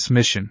after this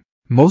mission.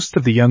 Most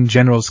of the young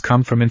generals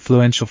come from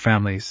influential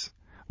families,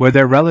 where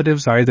their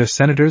relatives are either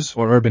senators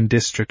or urban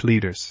district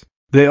leaders.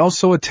 They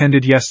also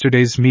attended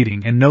yesterday's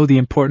meeting and know the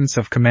importance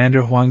of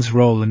Commander Huang's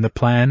role in the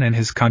plan and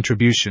his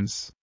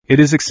contributions. It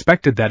is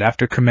expected that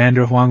after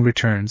Commander Huang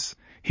returns,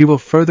 he will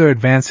further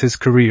advance his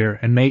career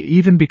and may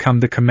even become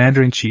the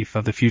Commander-in-Chief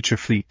of the future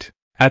fleet.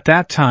 At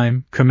that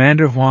time,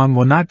 Commander Huang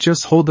will not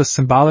just hold a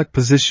symbolic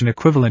position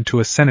equivalent to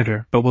a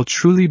senator but will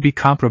truly be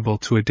comparable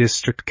to a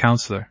district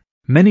councillor.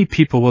 Many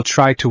people will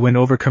try to win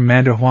over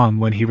Commander Huang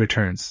when he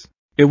returns.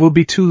 It will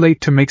be too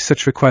late to make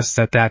such requests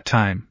at that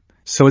time,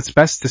 so it's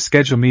best to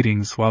schedule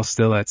meetings while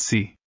still at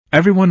sea.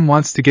 Everyone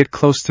wants to get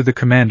close to the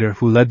commander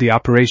who led the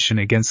operation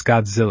against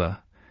Godzilla,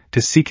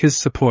 to seek his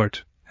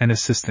support and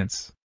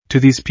assistance. To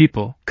these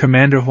people,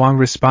 Commander Huang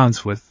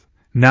responds with,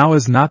 "Now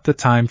is not the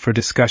time for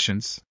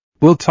discussions.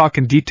 We'll talk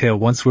in detail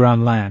once we're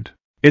on land."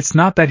 It's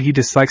not that he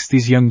dislikes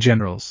these young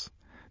generals,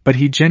 but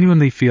he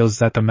genuinely feels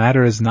that the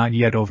matter is not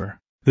yet over.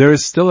 There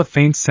is still a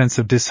faint sense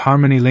of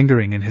disharmony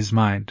lingering in his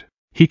mind.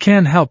 He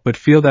can't help but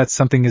feel that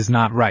something is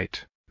not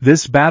right.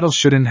 This battle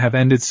shouldn't have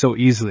ended so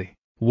easily.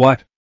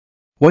 What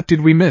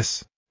did we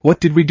miss? What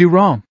did we do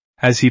wrong?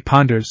 As he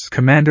ponders,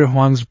 Commander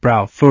Huang's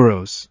brow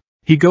furrows.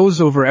 He goes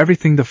over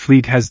everything the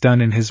fleet has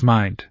done in his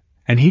mind,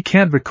 and he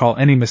can't recall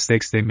any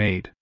mistakes they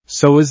made.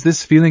 So is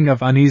this feeling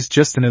of unease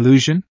just an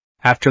illusion?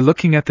 After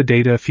looking at the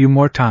data a few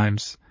more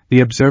times, the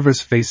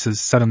observers'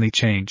 faces suddenly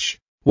change.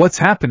 What's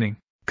happening?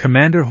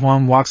 Commander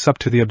Huang walks up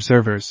to the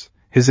observers,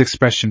 his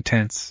expression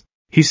tense.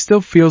 He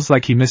still feels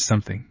like he missed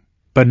something,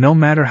 but no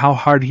matter how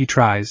hard he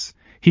tries,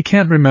 he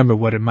can't remember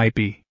what it might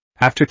be.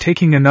 After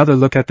taking another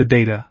look at the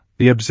data,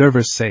 the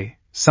observers say,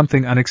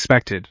 something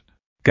unexpected.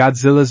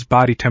 Godzilla's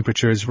body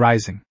temperature is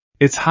rising.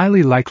 It's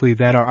highly likely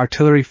that our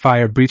artillery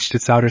fire breached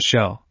its outer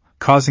shell,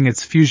 causing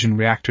its fusion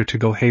reactor to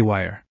go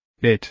haywire.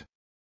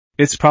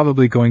 It's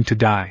probably going to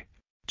die.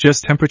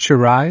 Just temperature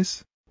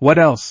rise? What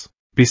else?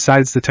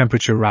 Besides the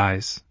temperature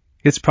rise,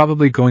 it's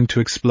probably going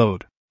to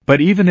explode. But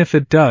even if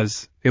it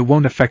does, it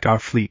won't affect our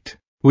fleet.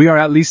 We are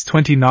at least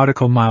 20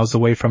 nautical miles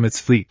away from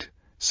its fleet,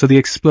 so the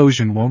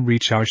explosion won't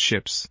reach our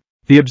ships.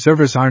 The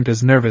observers aren't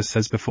as nervous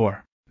as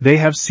before. They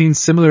have seen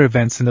similar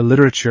events in the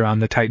literature on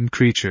the Titan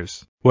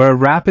creatures, where a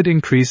rapid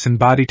increase in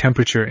body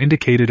temperature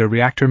indicated a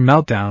reactor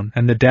meltdown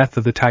and the death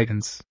of the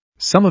Titans.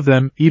 Some of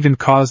them even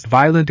caused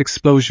violent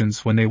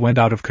explosions when they went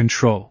out of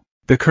control.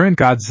 The current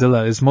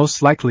Godzilla is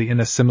most likely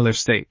in a similar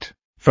state.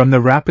 From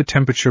the rapid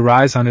temperature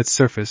rise on its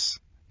surface,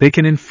 they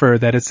can infer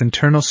that its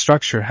internal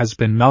structure has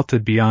been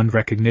melted beyond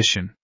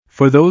recognition.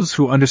 For those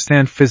who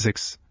understand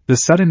physics, the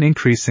sudden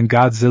increase in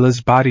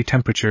Godzilla's body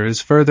temperature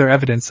is further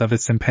evidence of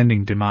its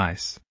impending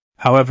demise.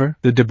 However,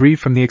 the debris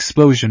from the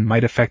explosion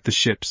might affect the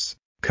ships.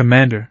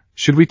 Commander,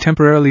 should we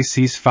temporarily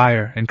cease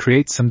fire and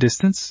create some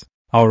distance?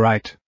 All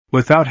right.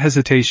 Without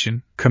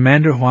hesitation,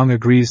 Commander Huang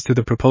agrees to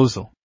the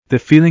proposal. The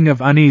feeling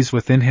of unease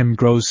within him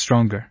grows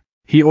stronger.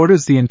 He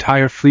orders the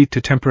entire fleet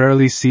to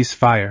temporarily cease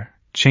fire,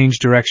 change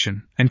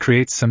direction, and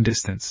create some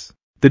distance.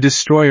 The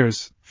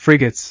destroyers,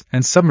 frigates,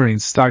 and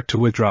submarines start to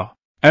withdraw.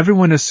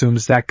 Everyone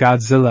assumes that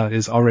Godzilla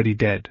is already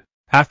dead.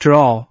 After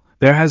all,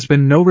 there has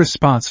been no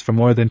response for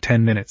more than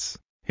 10 minutes.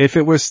 If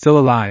it were still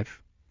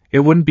alive, it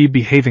wouldn't be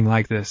behaving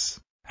like this.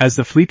 As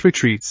the fleet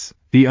retreats,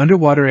 the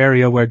underwater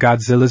area where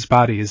Godzilla's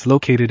body is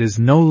located is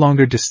no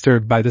longer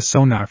disturbed by the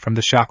sonar from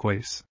the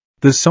shockwaves.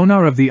 The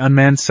sonar of the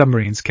unmanned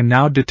submarines can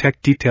now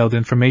detect detailed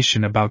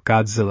information about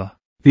Godzilla.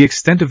 The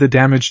extent of the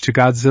damage to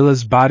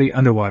Godzilla's body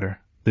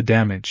underwater, the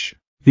damage.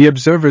 The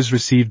observers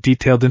receive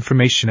detailed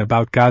information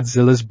about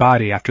Godzilla's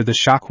body after the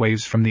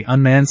shockwaves from the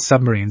unmanned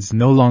submarines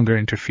no longer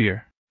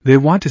interfere. They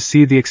want to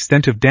see the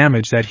extent of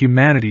damage that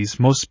humanity's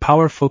most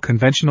powerful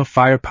conventional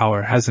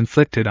firepower has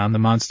inflicted on the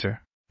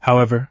monster.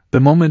 However,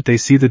 the moment they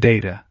see the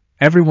data,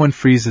 everyone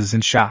freezes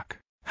in shock.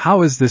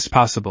 How is this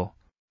possible?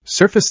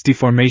 Surface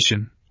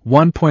deformation,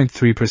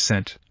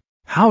 1.3%.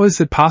 How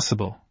is it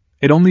possible?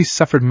 It only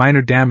suffered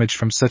minor damage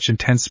from such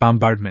intense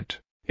bombardment.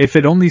 If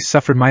it only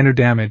suffered minor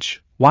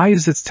damage, why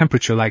is its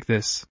temperature like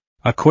this?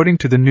 According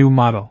to the new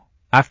model,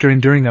 after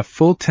enduring a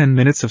full 10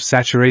 minutes of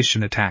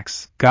saturation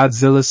attacks,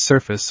 Godzilla's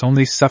surface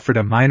only suffered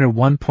a minor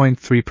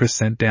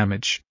 1.3%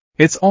 damage.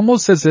 It's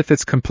almost as if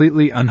it's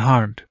completely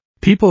unharmed.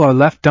 People are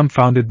left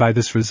dumbfounded by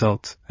this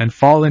result and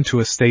fall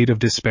into a state of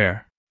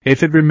despair.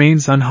 If it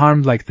remains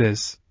unharmed like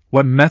this,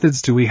 what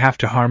methods do we have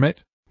to harm it?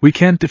 We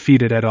can't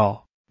defeat it at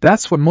all.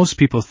 That's what most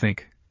people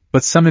think.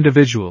 But some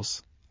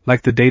individuals,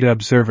 like the data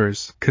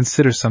observers,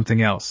 consider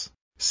something else.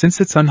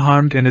 Since it's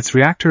unharmed and its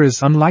reactor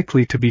is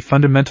unlikely to be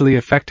fundamentally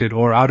affected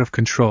or out of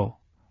control,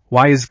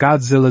 why is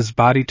Godzilla's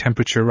body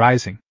temperature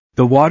rising?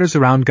 The waters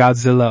around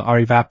Godzilla are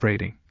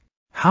evaporating.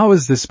 How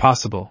is this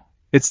possible?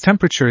 Its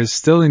temperature is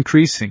still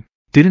increasing.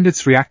 Didn't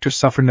its reactor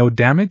suffer no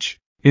damage?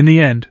 In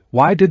the end,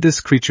 why did this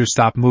creature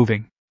stop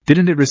moving?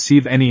 Didn't it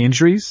receive any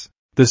injuries?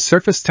 The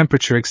surface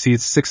temperature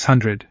exceeds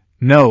 600,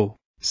 no,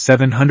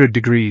 700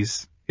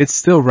 degrees. It's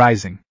still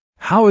rising.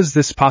 How is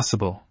this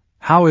possible?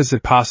 How is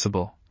it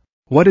possible?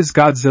 What is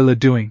Godzilla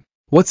doing?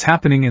 What's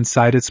happening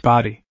inside its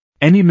body?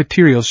 Any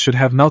materials should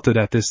have melted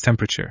at this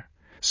temperature.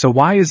 So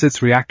why is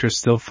its reactor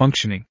still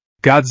functioning?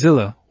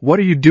 Godzilla, what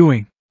are you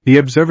doing? The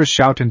observers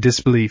shout in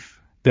disbelief,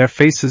 their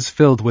faces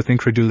filled with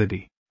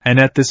incredulity. And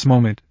at this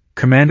moment,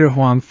 Commander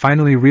Huang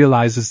finally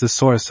realizes the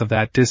source of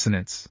that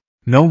dissonance.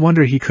 No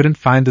wonder he couldn't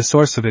find the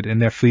source of it in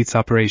their fleet's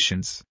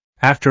operations.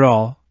 After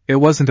all, it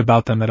wasn't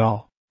about them at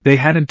all. They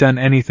hadn't done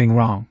anything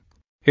wrong.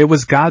 It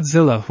was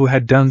Godzilla who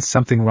had done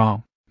something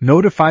wrong.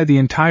 Notify the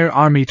entire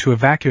army to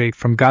evacuate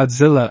from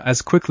Godzilla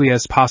as quickly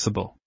as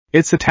possible.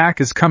 Its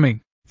attack is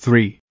coming.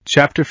 3.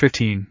 Chapter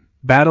 15.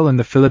 Battle in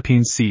the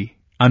Philippine Sea.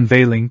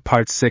 Unveiling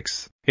Part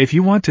 6. If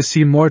you want to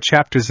see more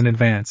chapters in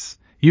advance,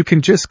 you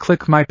can just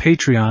click my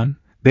Patreon.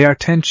 They are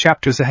 10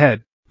 chapters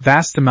ahead.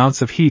 Vast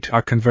amounts of heat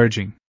are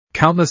converging.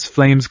 Countless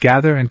flames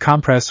gather and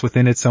compress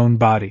within its own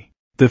body.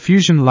 The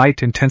fusion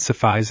light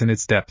intensifies in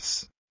its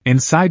depths.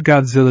 Inside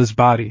Godzilla's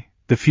body,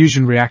 the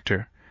fusion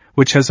reactor,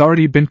 which has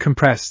already been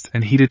compressed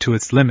and heated to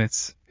its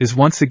limits, is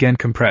once again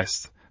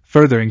compressed,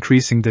 further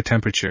increasing the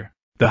temperature.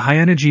 The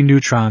high-energy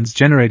neutrons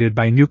generated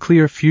by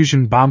nuclear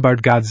fusion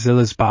bombard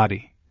Godzilla's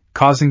body,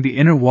 causing the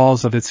inner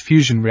walls of its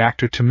fusion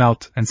reactor to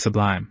melt and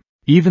sublime.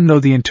 Even though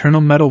the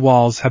internal metal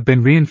walls have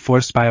been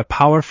reinforced by a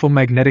powerful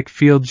magnetic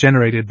field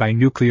generated by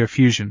nuclear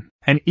fusion,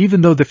 and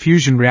even though the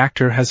fusion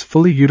reactor has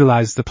fully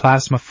utilized the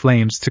plasma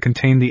flames to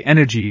contain the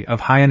energy of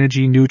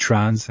high-energy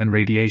neutrons and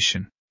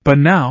radiation. But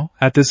now,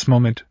 at this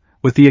moment,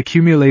 with the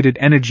accumulated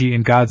energy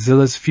in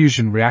Godzilla's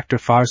fusion reactor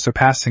far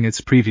surpassing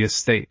its previous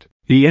state,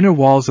 the inner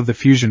walls of the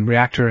fusion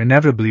reactor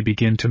inevitably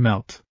begin to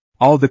melt.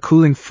 All the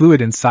cooling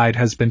fluid inside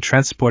has been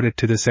transported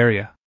to this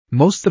area.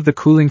 Most of the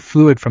cooling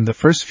fluid from the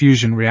first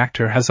fusion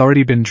reactor has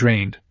already been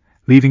drained,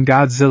 leaving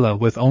Godzilla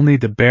with only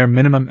the bare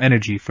minimum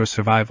energy for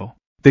survival.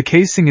 The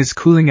casing is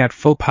cooling at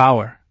full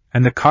power,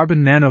 and the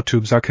carbon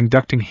nanotubes are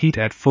conducting heat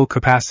at full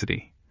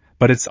capacity.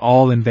 But it's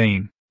all in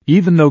vain.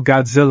 Even though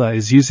Godzilla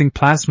is using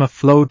plasma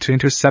flow to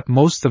intercept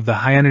most of the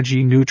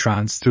high-energy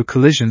neutrons through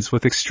collisions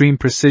with extreme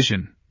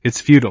precision,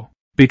 it's futile.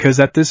 Because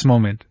at this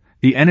moment,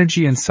 the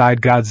energy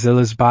inside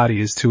Godzilla's body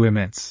is too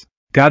immense.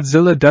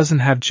 Godzilla doesn't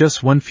have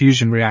just one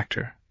fusion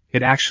reactor,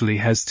 it actually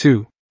has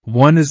two.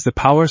 One is the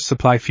power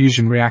supply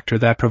fusion reactor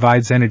that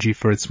provides energy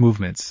for its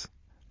movements,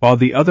 while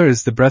the other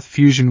is the breath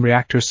fusion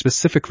reactor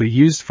specifically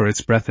used for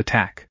its breath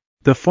attack.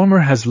 The former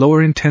has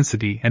lower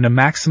intensity and a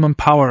maximum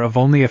power of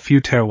only a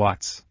few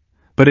terawatts,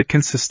 but it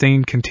can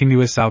sustain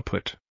continuous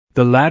output.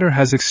 The latter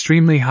has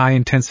extremely high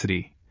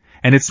intensity,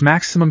 and its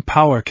maximum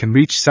power can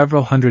reach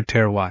several hundred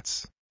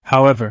terawatts.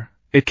 However,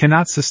 it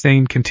cannot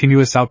sustain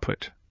continuous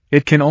output.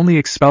 It can only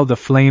expel the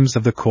flames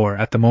of the core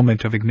at the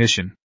moment of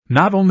ignition.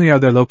 Not only are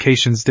their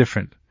locations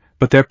different,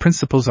 but their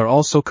principles are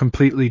also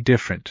completely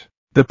different.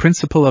 The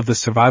principle of the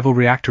survival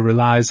reactor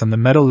relies on the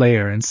metal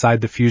layer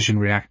inside the fusion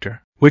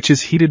reactor, which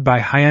is heated by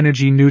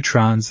high-energy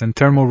neutrons and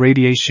thermal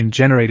radiation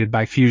generated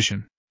by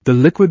fusion. The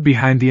liquid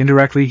behind the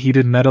indirectly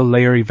heated metal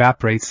layer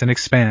evaporates and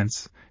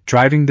expands,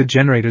 driving the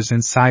generators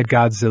inside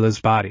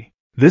Godzilla's body.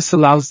 This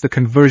allows the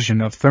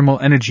conversion of thermal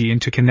energy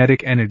into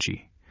kinetic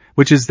energy,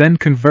 which is then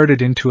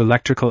converted into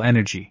electrical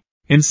energy.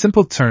 In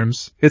simple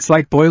terms, it's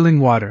like boiling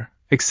water,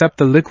 except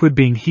the liquid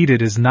being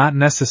heated is not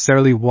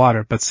necessarily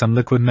water but some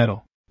liquid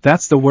metal.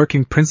 That's the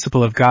working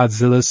principle of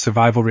Godzilla's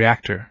survival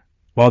reactor,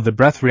 while the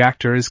breath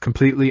reactor is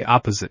completely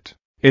opposite.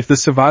 If the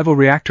survival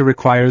reactor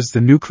requires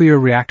the nuclear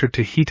reactor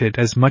to heat it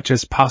as much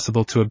as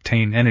possible to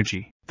obtain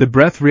energy, the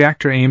breath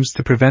reactor aims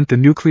to prevent the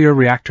nuclear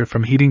reactor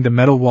from heating the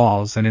metal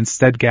walls and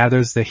instead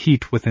gathers the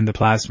heat within the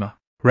plasma,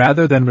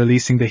 rather than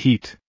releasing the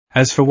heat.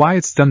 As for why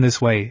it's done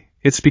this way,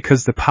 it's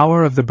because the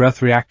power of the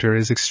breath reactor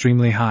is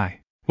extremely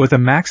high. With a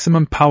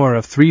maximum power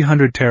of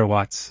 300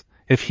 terawatts,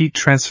 if heat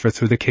transfer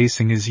through the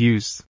casing is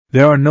used,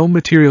 there are no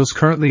materials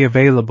currently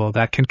available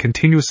that can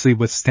continuously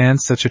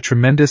withstand such a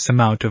tremendous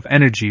amount of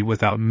energy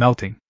without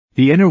melting.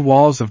 The inner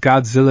walls of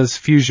Godzilla's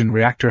fusion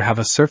reactor have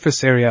a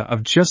surface area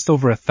of just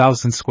over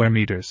 1,000 square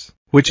meters,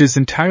 which is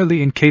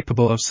entirely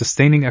incapable of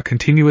sustaining a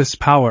continuous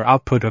power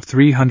output of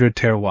 300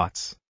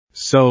 terawatts.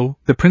 So,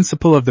 the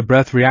principle of the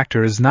breath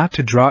reactor is not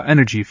to draw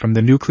energy from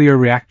the nuclear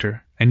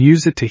reactor and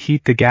use it to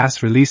heat the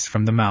gas released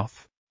from the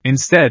mouth.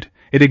 Instead,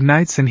 it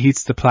ignites and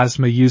heats the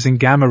plasma using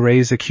gamma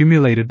rays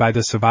accumulated by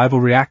the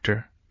survival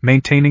reactor,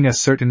 maintaining a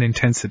certain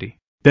intensity.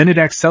 Then it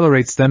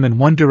accelerates them in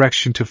one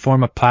direction to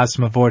form a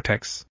plasma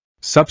vortex.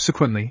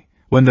 Subsequently,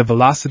 when the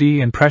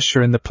velocity and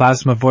pressure in the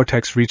plasma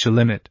vortex reach a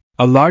limit,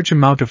 a large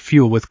amount of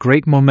fuel with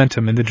great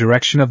momentum in the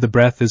direction of the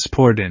breath is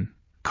poured in,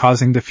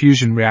 causing the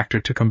fusion reactor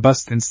to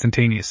combust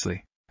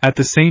instantaneously. At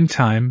the same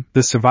time,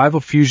 the survival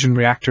fusion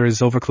reactor is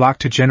overclocked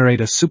to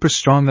generate a super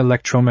strong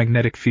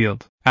electromagnetic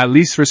field, at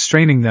least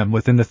restraining them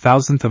within the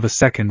thousandth of a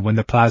second when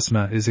the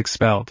plasma is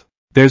expelled.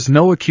 There's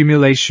no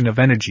accumulation of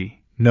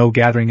energy, no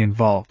gathering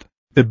involved.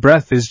 The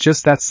breath is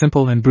just that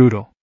simple and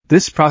brutal.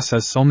 This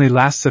process only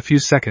lasts a few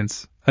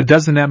seconds, a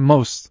dozen at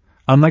most,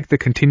 unlike the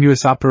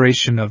continuous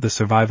operation of the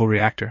survival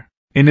reactor.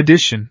 In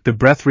addition, the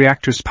breath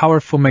reactor's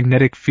powerful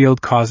magnetic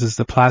field causes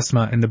the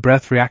plasma in the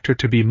breath reactor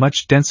to be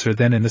much denser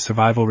than in the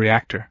survival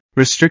reactor,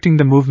 restricting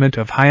the movement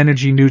of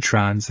high-energy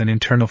neutrons and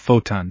internal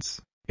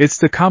photons. It's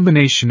the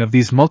combination of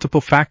these multiple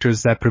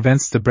factors that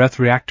prevents the breath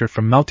reactor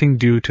from melting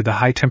due to the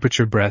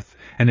high-temperature breath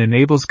and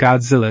enables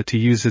Godzilla to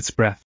use its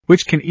breath,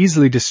 which can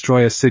easily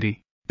destroy a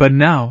city. But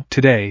now,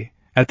 today,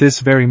 at this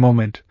very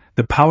moment,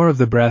 the power of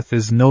the breath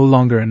is no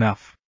longer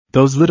enough.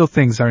 Those little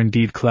things are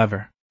indeed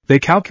clever. They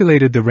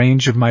calculated the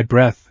range of my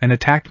breath and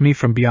attacked me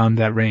from beyond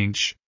that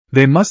range.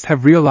 They must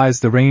have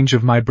realized the range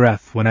of my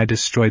breath when I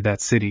destroyed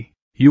that city.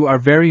 You are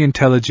very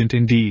intelligent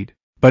indeed,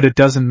 but it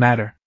doesn't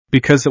matter,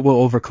 because it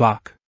will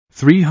overclock.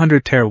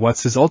 300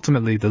 terawatts is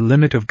ultimately the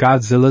limit of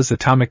Godzilla's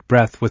atomic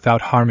breath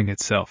without harming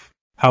itself.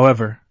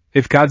 However,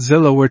 if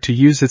Godzilla were to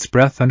use its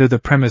breath under the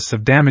premise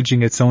of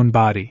damaging its own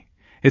body,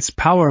 its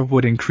power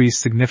would increase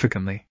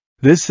significantly.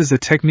 This is a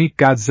technique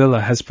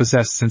Godzilla has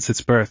possessed since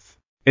its birth.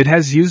 It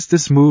has used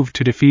this move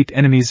to defeat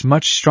enemies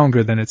much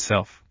stronger than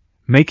itself,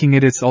 making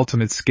it its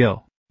ultimate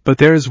skill. But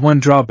there is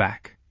one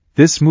drawback.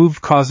 This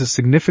move causes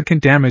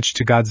significant damage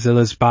to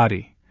Godzilla's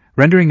body,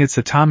 rendering its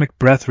atomic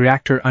breath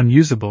reactor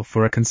unusable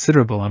for a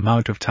considerable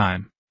amount of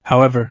time.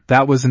 However,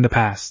 that was in the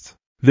past.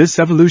 This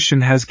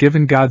evolution has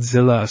given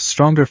Godzilla a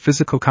stronger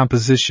physical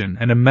composition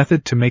and a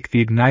method to make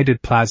the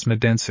ignited plasma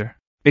denser.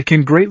 It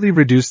can greatly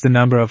reduce the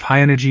number of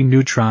high-energy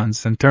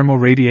neutrons and thermal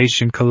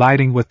radiation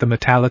colliding with the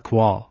metallic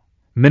wall,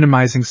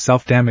 minimizing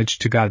self-damage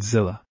to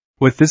Godzilla.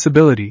 With this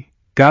ability,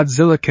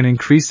 Godzilla can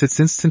increase its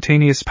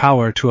instantaneous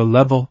power to a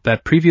level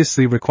that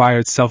previously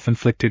required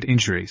self-inflicted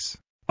injuries.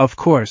 Of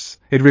course,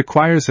 it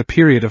requires a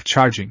period of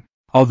charging,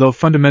 although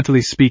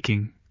fundamentally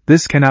speaking,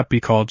 this cannot be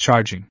called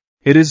charging.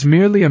 It is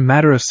merely a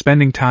matter of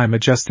spending time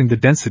adjusting the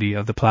density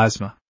of the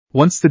plasma.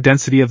 Once the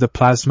density of the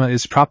plasma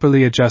is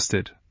properly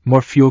adjusted,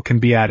 more fuel can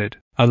be added,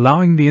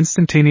 allowing the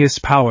instantaneous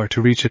power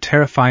to reach a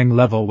terrifying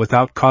level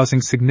without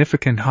causing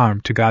significant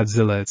harm to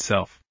Godzilla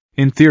itself.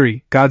 In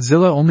theory,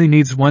 Godzilla only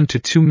needs 1 to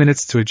 2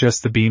 minutes to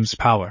adjust the beam's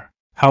power.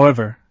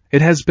 However,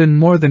 it has been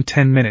more than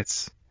 10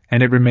 minutes,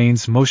 and it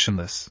remains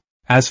motionless.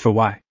 As for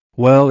why?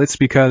 Well, it's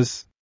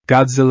because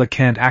Godzilla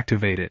can't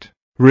activate it.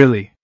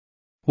 Really?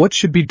 What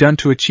should be done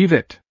to achieve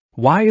it?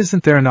 Why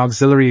isn't there an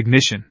auxiliary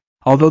ignition?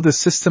 Although the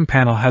system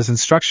panel has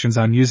instructions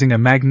on using a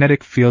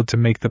magnetic field to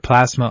make the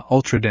plasma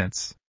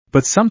ultra-dense.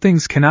 But some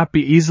things cannot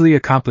be easily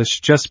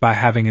accomplished just by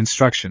having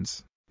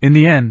instructions. In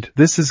the end,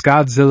 this is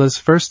Godzilla's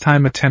first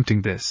time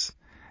attempting this,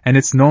 and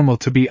it's normal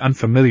to be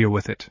unfamiliar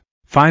with it.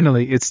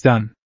 Finally, it's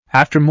done.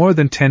 After more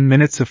than 10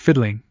 minutes of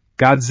fiddling,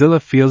 Godzilla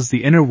feels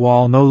the inner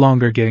wall no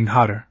longer getting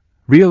hotter,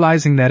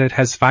 realizing that it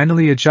has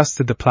finally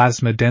adjusted the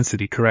plasma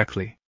density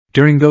correctly.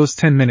 During those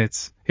 10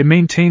 minutes, it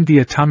maintained the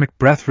atomic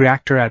breath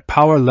reactor at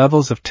power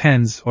levels of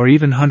tens or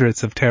even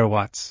hundreds of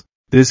terawatts.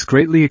 This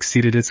greatly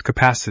exceeded its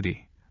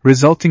capacity,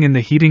 resulting in the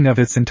heating of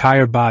its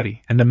entire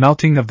body and the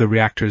melting of the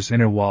reactor's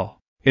inner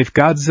wall. If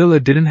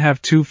Godzilla didn't have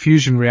 2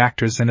 fusion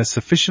reactors and a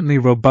sufficiently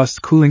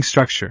robust cooling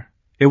structure,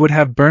 it would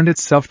have burned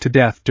itself to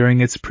death during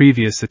its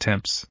previous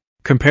attempts.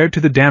 Compared to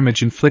the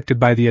damage inflicted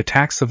by the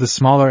attacks of the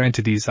smaller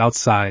entities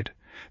outside,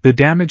 the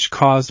damage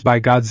caused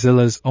by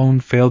Godzilla's own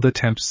failed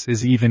attempts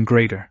is even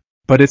greater.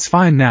 But it's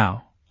fine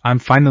now. I'm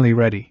finally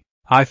ready.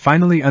 I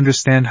finally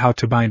understand how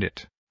to bind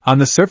it. On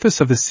the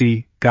surface of the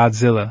sea,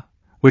 Godzilla,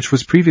 which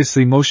was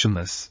previously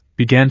motionless,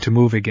 began to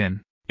move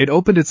again. It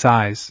opened its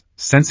eyes,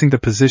 sensing the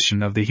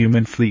position of the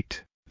human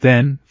fleet.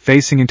 Then,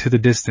 facing into the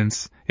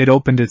distance, it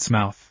opened its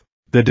mouth.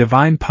 The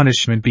divine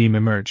punishment beam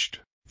emerged.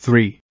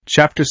 3.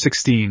 Chapter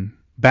 16,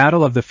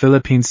 Battle of the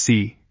Philippine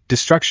Sea,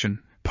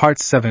 Destruction, Part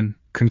 7,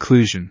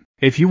 Conclusion.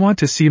 If you want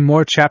to see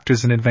more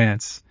chapters in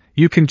advance,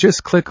 you can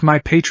just click my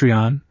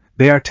Patreon.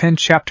 They are 10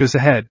 chapters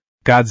ahead.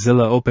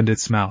 Godzilla opened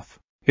its mouth.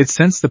 It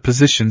sensed the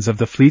positions of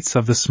the fleets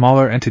of the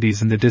smaller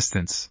entities in the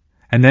distance,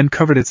 and then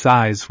covered its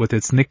eyes with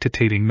its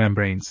nictitating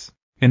membranes.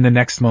 In the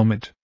next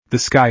moment, the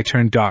sky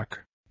turned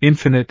dark,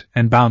 infinite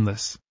and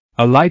boundless.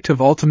 A light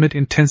of ultimate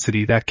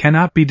intensity that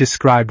cannot be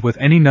described with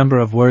any number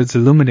of words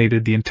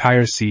illuminated the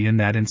entire sea in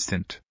that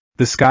instant.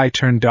 The sky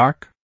turned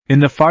dark? In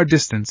the far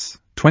distance,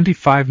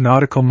 25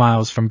 nautical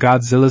miles from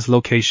Godzilla's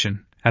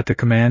location, at the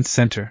command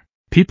center,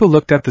 people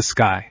looked at the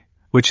sky,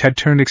 which had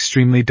turned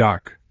extremely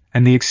dark,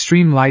 and the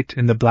extreme light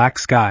in the black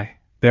sky,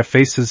 their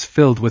faces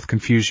filled with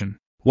confusion.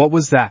 What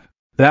was that?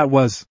 That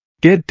was,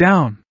 "Get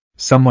down!"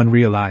 someone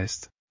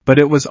realized. But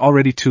it was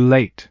already too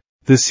late.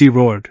 The sea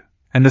roared,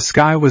 and the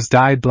sky was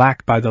dyed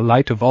black by the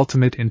light of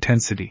ultimate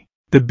intensity.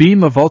 The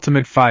beam of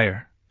ultimate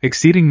fire,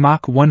 exceeding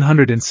Mach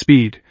 100 in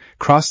speed,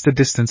 crossed a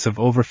distance of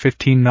over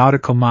 15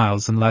 nautical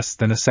miles in less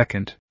than a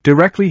second,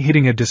 directly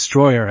hitting a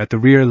destroyer at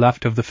the rear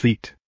left of the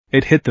fleet.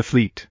 It hit the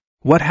fleet.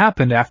 What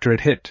happened after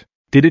it hit?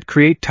 Did it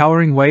create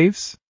towering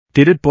waves?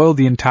 Did it boil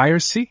the entire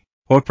sea?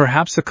 Or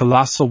perhaps a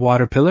colossal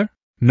water pillar?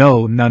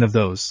 No, none of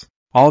those.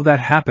 All that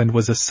happened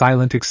was a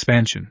silent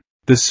expansion.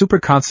 The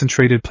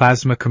super-concentrated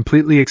plasma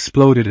completely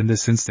exploded in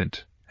this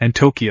instant, and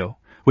Tokyo,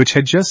 which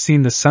had just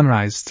seen the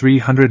sunrise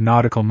 300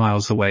 nautical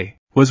miles away,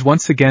 was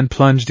once again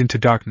plunged into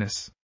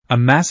darkness. A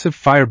massive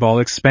fireball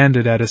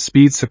expanded at a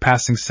speed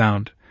surpassing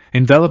sound,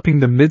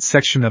 enveloping the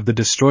midsection of the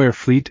destroyer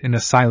fleet in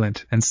a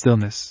silent and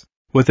stillness.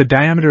 With a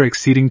diameter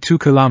exceeding 2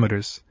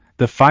 kilometers,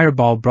 the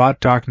fireball brought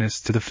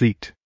darkness to the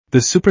fleet. The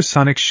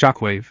supersonic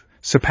shockwave,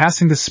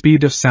 surpassing the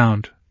speed of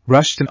sound,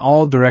 rushed in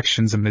all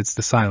directions amidst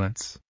the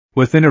silence.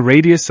 Within a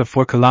radius of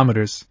 4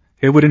 kilometers,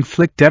 it would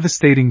inflict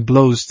devastating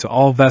blows to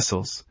all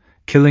vessels,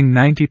 killing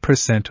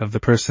 90% of the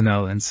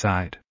personnel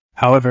inside.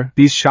 However,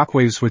 these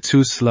shockwaves were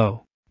too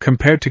slow.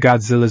 Compared to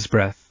Godzilla's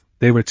breath,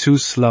 they were too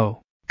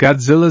slow.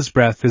 Godzilla's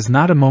breath is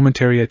not a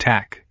momentary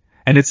attack,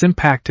 and its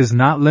impact is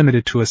not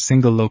limited to a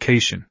single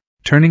location.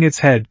 Turning its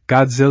head,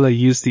 Godzilla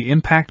used the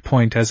impact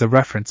point as a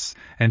reference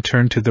and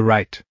turned to the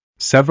right.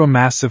 Several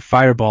massive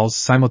fireballs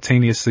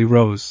simultaneously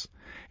rose,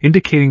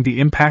 indicating the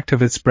impact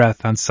of its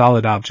breath on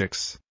solid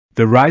objects.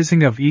 The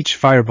rising of each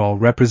fireball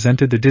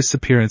represented the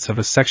disappearance of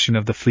a section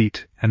of the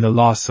fleet and the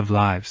loss of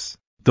lives.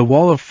 The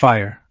wall of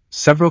fire,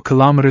 several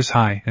kilometers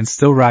high and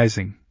still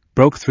rising,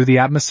 broke through the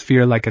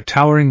atmosphere like a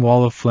towering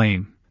wall of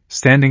flame,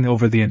 standing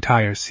over the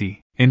entire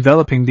sea,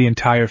 enveloping the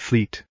entire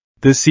fleet.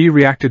 The sea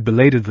reacted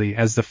belatedly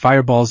as the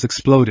fireballs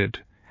exploded,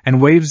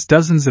 and waves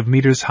dozens of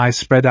meters high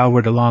spread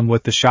outward along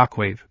with the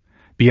shockwave,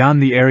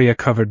 beyond the area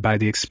covered by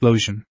the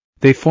explosion.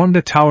 They formed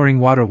a towering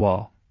water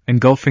wall,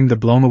 engulfing the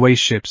blown-away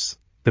ships,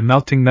 the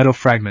melting metal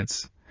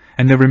fragments,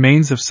 and the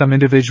remains of some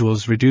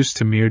individuals reduced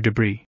to mere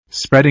debris,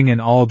 spreading in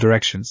all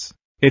directions.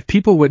 If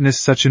people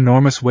witnessed such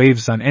enormous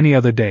waves on any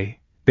other day,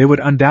 they would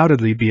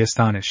undoubtedly be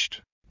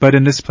astonished. But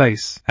in this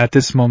place, at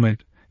this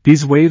moment,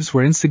 these waves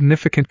were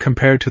insignificant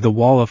compared to the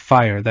wall of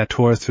fire that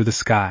tore through the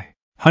sky.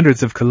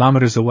 Hundreds of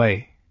kilometers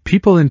away,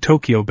 people in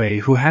Tokyo Bay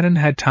who hadn't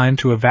had time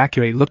to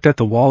evacuate looked at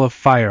the wall of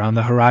fire on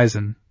the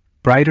horizon,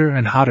 brighter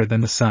and hotter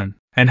than the sun,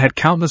 and had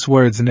countless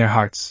words in their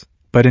hearts,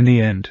 but in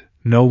the end,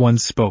 no one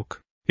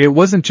spoke. It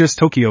wasn't just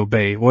Tokyo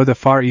Bay or the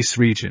Far East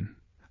region.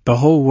 The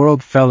whole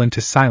world fell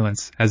into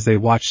silence as they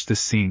watched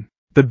this scene.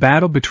 The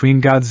battle between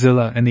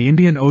Godzilla and the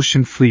Indian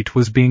Ocean Fleet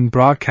was being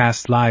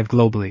broadcast live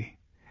globally,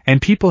 and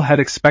people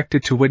had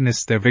expected to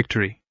witness their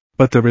victory.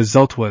 But the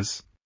result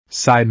was,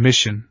 side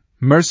mission,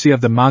 Mercy of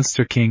the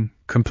Monster King,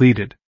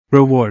 completed.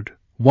 Reward,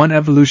 1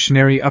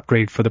 evolutionary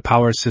upgrade for the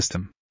power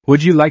system.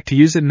 Would you like to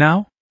use it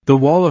now? The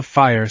wall of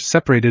fire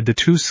separated the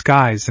two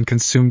skies and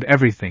consumed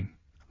everything,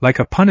 like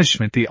a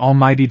punishment the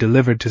Almighty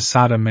delivered to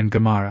Sodom and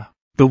Gomorrah.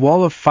 The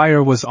wall of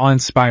fire was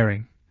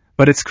awe-inspiring,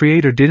 but its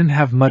creator didn't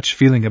have much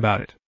feeling about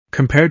it.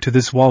 Compared to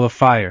this wall of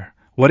fire,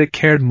 what it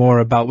cared more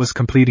about was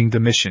completing the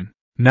mission.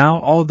 Now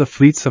all the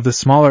fleets of the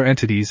smaller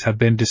entities have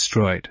been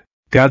destroyed.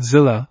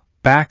 Godzilla,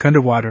 back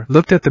underwater,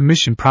 looked at the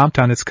mission prompt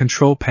on its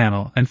control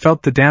panel and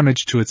felt the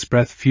damage to its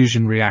breath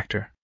fusion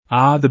reactor.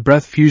 The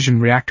breath fusion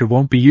reactor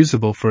won't be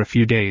usable for a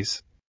few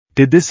days.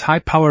 Did this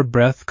high-powered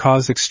breath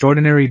cause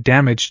extraordinary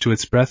damage to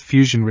its breath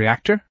fusion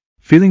reactor?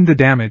 Feeling the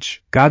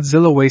damage,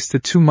 Godzilla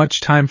wasted too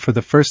much time for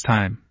the first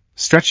time,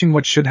 stretching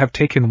what should have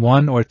taken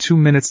 1 or 2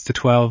 minutes to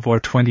 12 or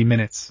 20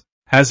 minutes.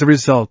 As a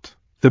result,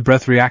 the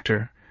breath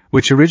reactor,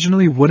 which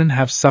originally wouldn't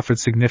have suffered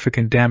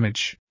significant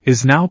damage,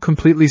 is now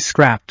completely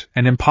scrapped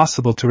and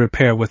impossible to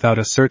repair without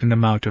a certain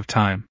amount of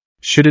time.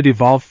 Should it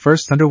evolve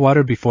first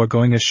underwater before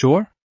going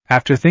ashore?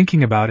 After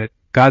thinking about it,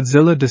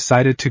 Godzilla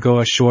decided to go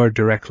ashore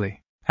directly.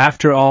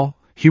 After all,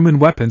 human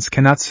weapons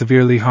cannot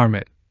severely harm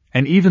it,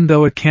 and even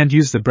though it can't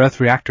use the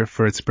breath reactor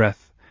for its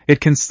breath, it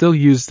can still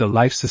use the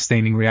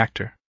life-sustaining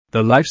reactor.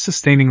 The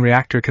life-sustaining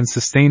reactor can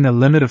sustain a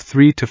limit of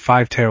 3 to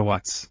 5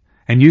 terawatts,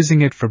 and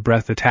using it for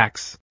breath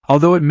attacks,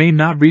 although it may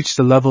not reach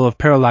the level of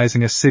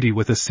paralyzing a city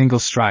with a single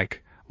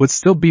strike, would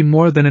still be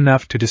more than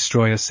enough to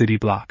destroy a city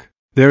block.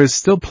 There is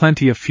still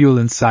plenty of fuel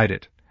inside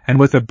it, and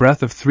with a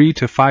breath of 3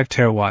 to 5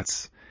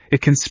 terawatts,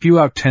 it can spew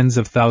out tens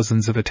of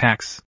thousands of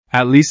attacks,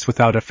 at least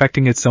without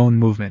affecting its own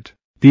movement.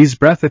 These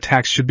breath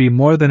attacks should be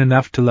more than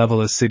enough to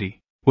level a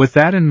city. With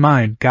that in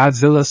mind,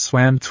 Godzilla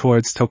swam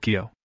towards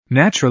Tokyo.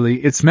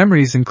 Naturally, its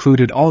memories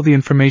included all the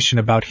information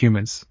about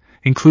humans,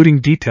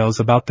 including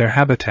details about their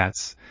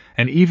habitats,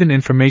 and even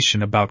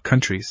information about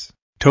countries.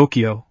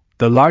 Tokyo,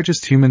 the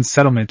largest human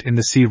settlement in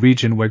the sea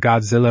region where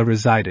Godzilla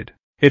resided.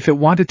 If it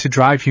wanted to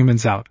drive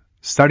humans out,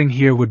 starting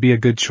here would be a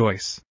good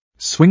choice.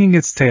 Swinging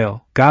its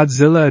tail,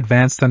 Godzilla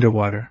advanced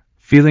underwater,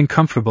 feeling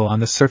comfortable on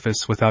the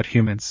surface without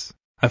humans.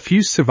 A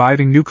few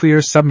surviving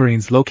nuclear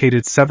submarines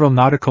located several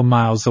nautical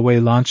miles away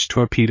launched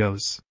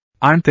torpedoes.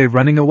 Aren't they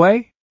running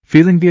away?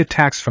 Feeling the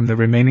attacks from the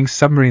remaining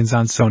submarines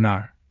on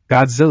sonar,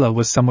 Godzilla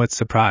was somewhat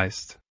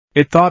surprised.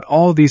 It thought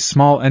all these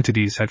small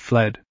entities had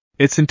fled.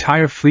 Its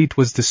entire fleet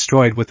was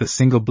destroyed with a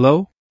single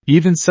blow?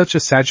 Even such a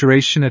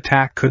saturation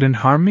attack couldn't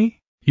harm me?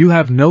 You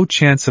have no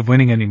chance of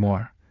winning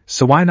anymore,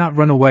 so why not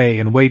run away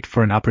and wait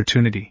for an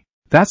opportunity?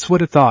 That's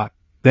what it thought.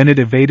 Then it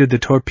evaded the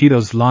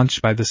torpedoes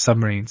launched by the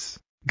submarines.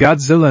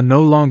 Godzilla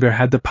no longer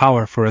had the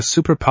power for a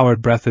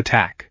superpowered breath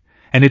attack,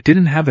 and it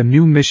didn't have a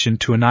new mission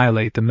to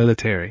annihilate the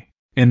military.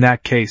 In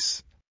that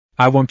case,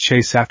 I won't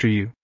chase after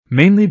you,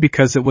 mainly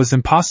because it was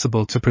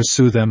impossible to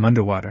pursue them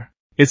underwater.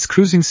 Its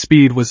cruising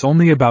speed was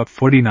only about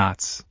 40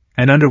 knots,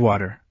 and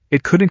underwater,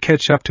 it couldn't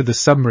catch up to the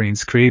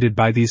submarines created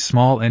by these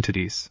small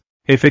entities.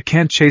 If it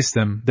can't chase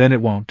them, then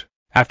it won't.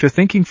 After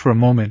thinking for a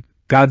moment,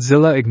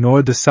 Godzilla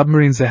ignored the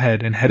submarines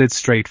ahead and headed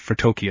straight for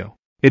Tokyo.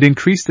 It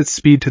increased its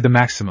speed to the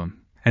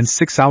maximum, and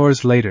 6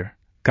 hours later,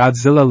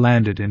 Godzilla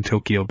landed in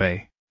Tokyo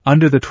Bay.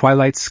 Under the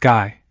twilight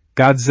sky,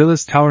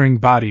 Godzilla's towering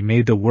body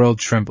made the world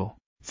tremble.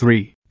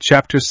 3.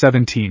 Chapter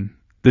 17.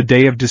 The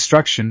Day of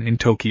Destruction in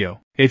Tokyo.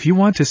 If you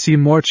want to see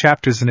more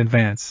chapters in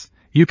advance,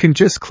 you can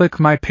just click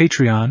my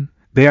Patreon.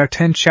 They are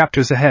 10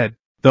 chapters ahead.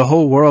 The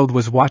whole world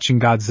was watching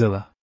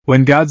Godzilla.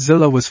 When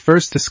Godzilla was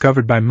first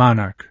discovered by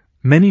Monarch,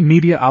 many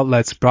media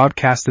outlets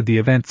broadcasted the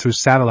event through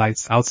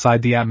satellites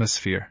outside the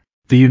atmosphere.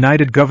 The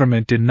United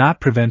Government did not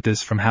prevent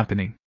this from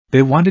happening.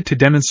 They wanted to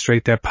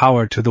demonstrate their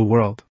power to the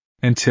world.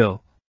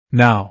 Until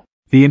now,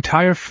 the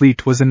entire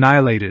fleet was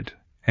annihilated,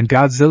 and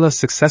Godzilla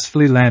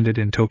successfully landed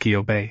in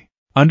Tokyo Bay.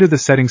 Under the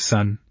setting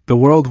sun, the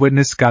world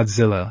witnessed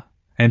Godzilla,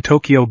 and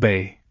Tokyo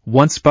Bay,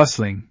 once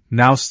bustling,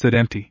 now stood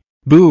empty.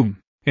 Boom!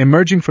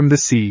 Emerging from the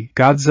sea,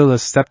 Godzilla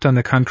stepped on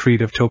the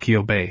concrete of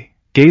Tokyo Bay,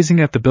 gazing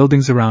at the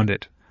buildings around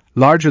it,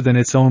 larger than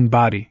its own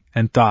body,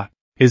 and thought,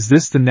 is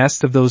this the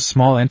nest of those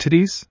small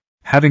entities?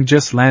 Having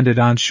just landed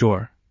on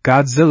shore,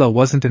 Godzilla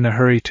wasn't in a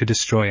hurry to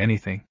destroy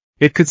anything.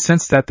 It could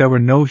sense that there were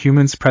no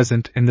humans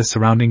present in the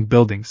surrounding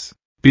buildings.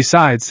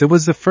 Besides, it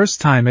was the first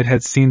time it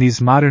had seen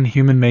these modern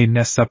human-made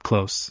nests up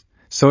close,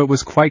 so it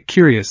was quite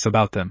curious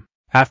about them.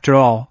 After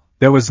all,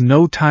 there was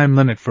no time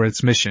limit for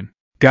its mission.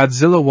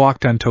 Godzilla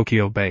walked on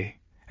Tokyo Bay,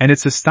 and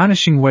its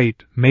astonishing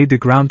weight made the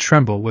ground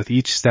tremble with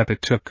each step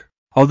it took.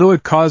 Although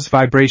it caused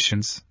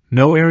vibrations,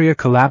 no area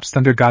collapsed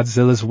under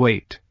Godzilla's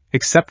weight,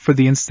 except for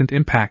the instant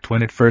impact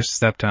when it first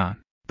stepped on.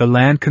 The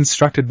land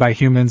constructed by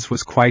humans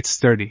was quite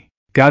sturdy.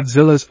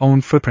 Godzilla's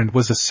own footprint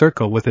was a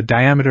circle with a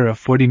diameter of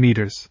 40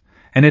 meters,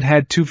 and it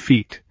had 2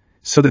 feet,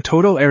 so the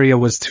total area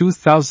was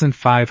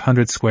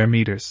 2,500 square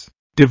meters.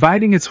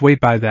 Dividing its weight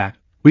by that,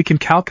 we can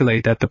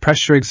calculate that the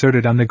pressure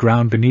exerted on the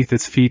ground beneath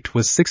its feet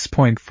was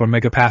 6.4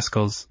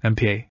 megapascals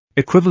MPa,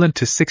 equivalent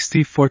to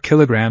 64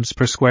 kilograms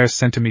per square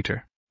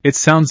centimeter. It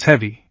sounds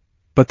heavy,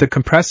 but the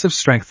compressive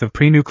strength of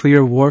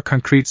pre-nuclear war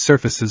concrete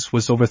surfaces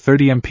was over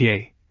 30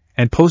 MPa,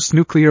 and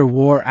post-nuclear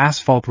war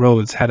asphalt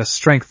roads had a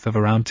strength of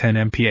around 10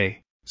 MPa,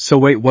 so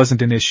weight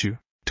wasn't an issue.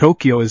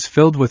 Tokyo is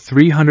filled with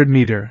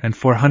 300-meter and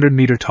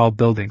 400-meter tall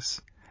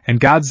buildings, and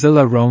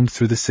Godzilla roamed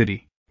through the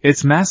city.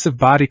 Its massive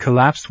body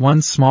collapsed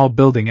one small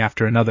building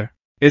after another.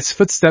 Its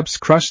footsteps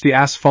crushed the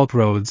asphalt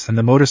roads and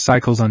the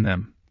motorcycles on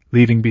them,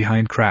 leaving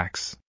behind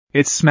cracks.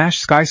 It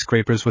smashed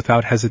skyscrapers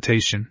without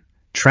hesitation,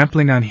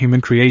 trampling on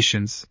human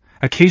creations,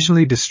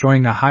 occasionally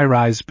destroying a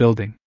high-rise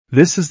building.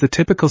 This is the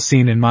typical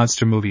scene in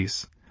monster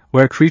movies,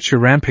 where a creature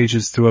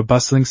rampages through a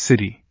bustling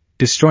city,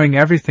 destroying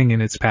everything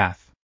in its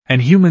path,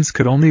 and humans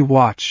could only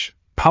watch,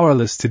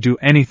 powerless to do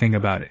anything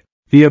about it.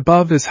 The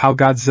above is how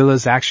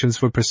Godzilla's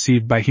actions were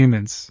perceived by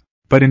humans,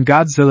 but in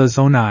Godzilla's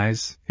own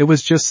eyes, it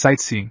was just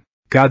sightseeing.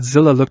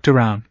 Godzilla looked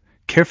around,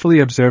 carefully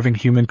observing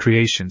human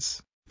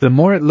creations. The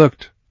more it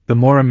looked, the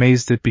more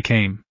amazed it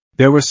became.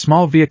 There were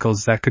small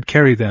vehicles that could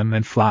carry them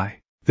and fly.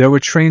 There were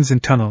trains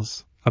and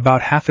tunnels,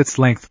 about half its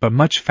length but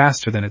much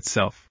faster than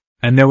itself.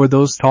 And there were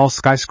those tall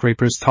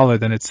skyscrapers taller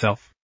than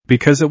itself.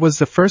 Because it was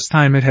the first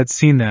time it had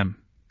seen them,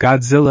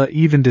 Godzilla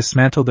even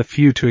dismantled a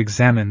few to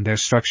examine their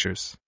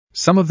structures.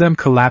 Some of them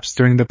collapsed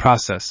during the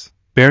process,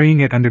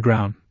 burying it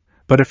underground,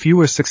 but a few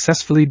were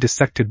successfully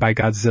dissected by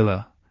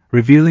Godzilla,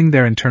 revealing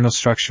their internal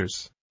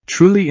structures.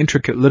 Truly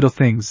intricate little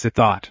things, it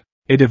thought.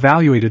 It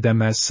evaluated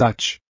them as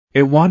such.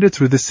 It wandered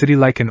through the city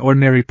like an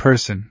ordinary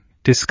person,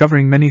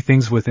 discovering many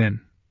things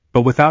within,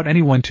 but without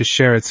anyone to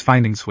share its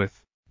findings with.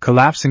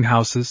 Collapsing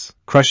houses,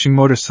 crushing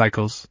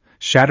motorcycles,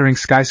 shattering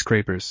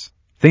skyscrapers,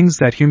 things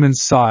that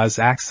humans saw as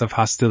acts of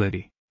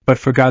hostility. But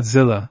for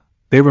Godzilla,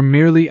 they were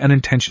merely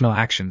unintentional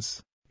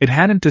actions. It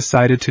hadn't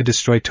decided to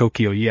destroy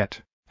Tokyo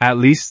yet. At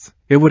least,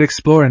 it would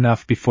explore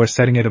enough before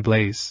setting it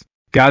ablaze.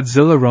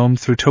 Godzilla roamed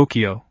through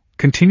Tokyo,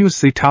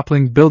 continuously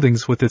toppling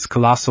buildings with its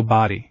colossal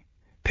body,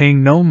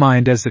 paying no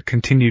mind as it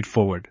continued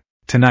forward.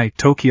 Tonight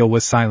Tokyo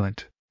was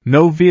silent.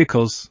 No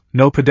vehicles,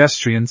 no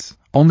pedestrians,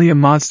 only a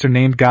monster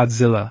named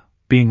Godzilla,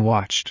 being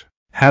watched.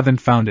 Haven't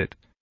found it.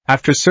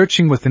 After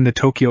searching within the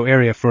Tokyo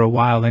area for a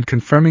while and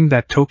confirming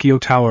that Tokyo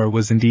Tower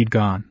was indeed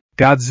gone,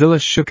 Godzilla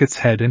shook its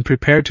head and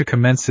prepared to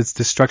commence its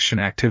destruction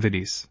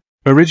activities.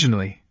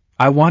 Originally,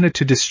 I wanted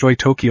to destroy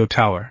Tokyo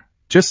Tower,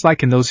 just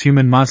like in those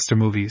human monster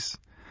movies,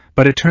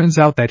 but it turns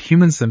out that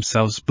humans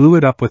themselves blew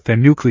it up with their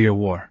nuclear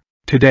war.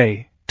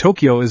 Today,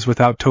 Tokyo is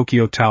without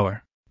Tokyo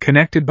Tower.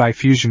 Connected by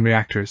fusion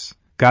reactors,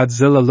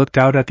 Godzilla looked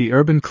out at the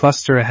urban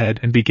cluster ahead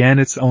and began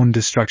its own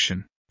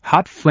destruction.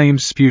 Hot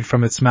flames spewed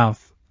from its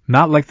mouth,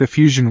 not like the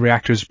fusion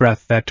reactor's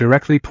breath that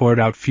directly poured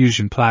out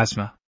fusion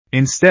plasma.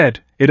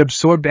 Instead, it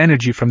absorbed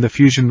energy from the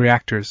fusion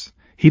reactors,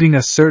 heating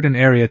a certain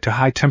area to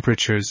high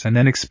temperatures and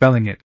then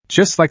expelling it,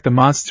 just like the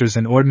monsters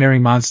in ordinary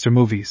monster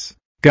movies.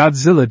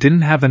 Godzilla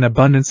didn't have an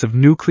abundance of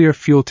nuclear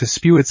fuel to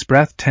spew its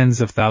breath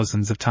tens of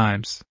thousands of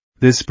times.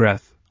 This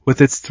breath,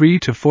 with its 3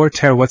 to 4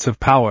 terawatts of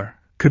power,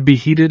 could be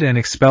heated and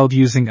expelled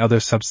using other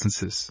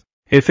substances.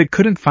 If it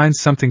couldn't find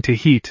something to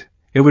heat,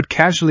 it would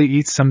casually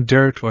eat some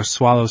dirt or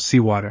swallow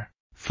seawater.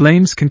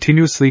 Flames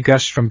continuously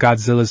gushed from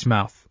Godzilla's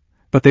mouth,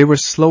 but they were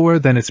slower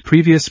than its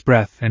previous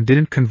breath and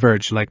didn't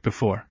converge like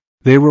before.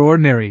 They were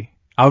ordinary,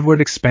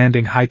 outward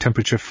expanding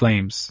high-temperature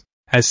flames.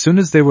 As soon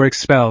as they were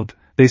expelled,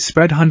 they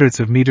spread hundreds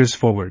of meters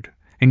forward,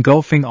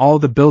 engulfing all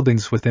the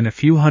buildings within a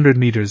few hundred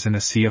meters in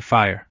a sea of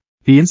fire.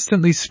 The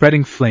instantly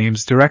spreading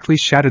flames directly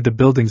shattered the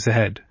buildings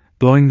ahead,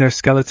 blowing their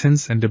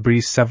skeletons and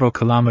debris several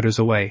kilometers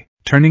away,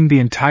 turning the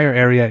entire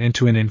area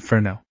into an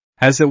inferno.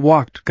 As it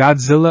walked,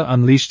 Godzilla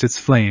unleashed its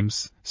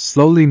flames,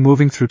 slowly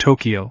moving through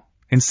Tokyo,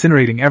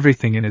 incinerating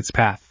everything in its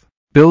path.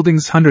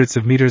 Buildings hundreds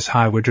of meters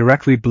high were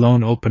directly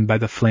blown open by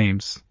the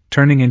flames,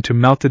 turning into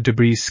melted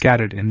debris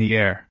scattered in the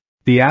air.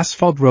 The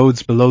asphalt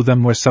roads below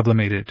them were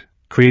sublimated,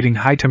 creating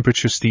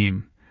high-temperature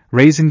steam,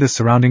 raising the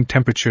surrounding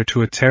temperature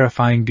to a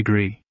terrifying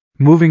degree.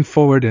 Moving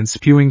forward and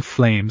spewing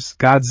flames,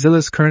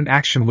 Godzilla's current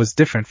action was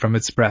different from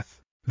its breath.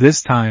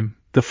 This time,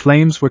 the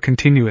flames were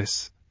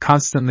continuous,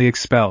 constantly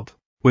expelled.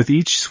 With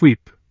each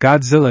sweep,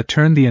 Godzilla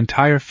turned the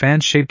entire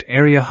fan-shaped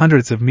area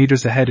hundreds of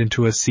meters ahead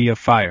into a sea of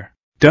fire.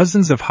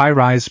 Dozens of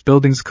high-rise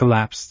buildings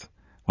collapsed,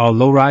 while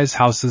low-rise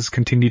houses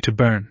continued to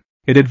burn.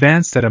 It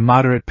advanced at a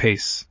moderate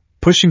pace,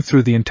 pushing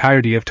through the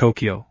entirety of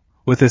Tokyo,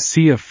 with a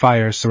sea of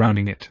fire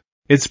surrounding it.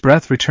 Its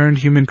breath returned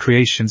human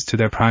creations to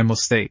their primal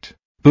state.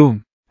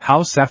 Boom!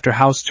 House after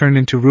house turned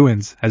into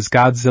ruins as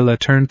Godzilla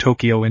turned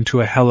Tokyo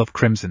into a hell of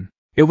crimson.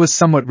 It was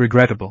somewhat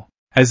regrettable.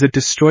 As it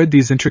destroyed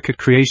these intricate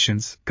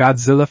creations,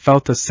 Godzilla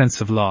felt a sense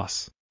of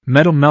loss.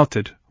 Metal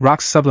melted,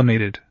 rocks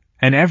sublimated,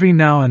 and every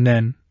now and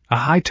then, a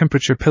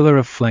high-temperature pillar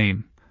of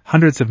flame,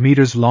 hundreds of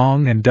meters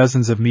long and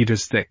dozens of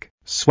meters thick,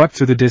 swept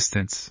through the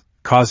distance,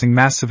 causing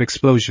massive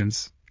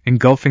explosions,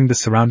 engulfing the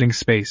surrounding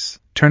space,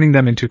 turning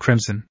them into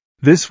crimson.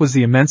 This was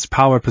the immense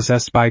power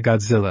possessed by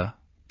Godzilla,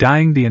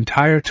 dyeing the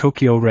entire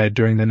Tokyo red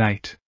during the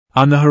night.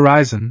 On the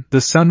horizon,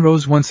 the sun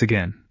rose once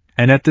again,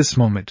 and at this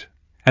moment,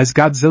 as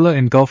Godzilla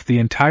engulfed the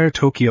entire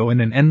Tokyo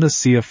in an endless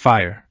sea of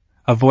fire,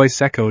 a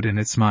voice echoed in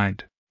its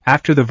mind.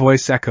 After the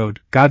voice echoed,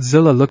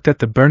 Godzilla looked at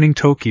the burning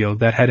Tokyo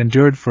that had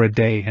endured for a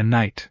day and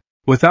night.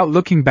 Without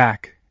looking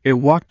back, it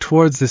walked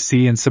towards the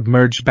sea and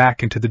submerged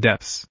back into the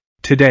depths.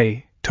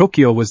 Today,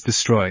 Tokyo was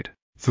destroyed.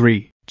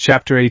 3.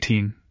 Chapter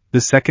 18. The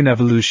Second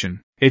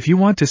Evolution. If you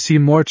want to see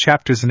more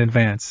chapters in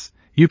advance,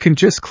 you can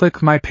just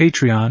click my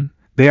Patreon.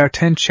 They are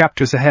 10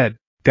 chapters ahead.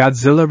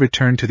 Godzilla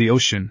returned to the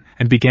ocean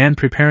and began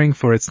preparing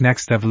for its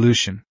next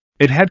evolution.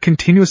 It had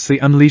continuously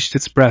unleashed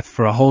its breath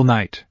for a whole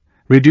night,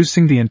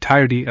 reducing the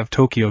entirety of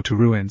Tokyo to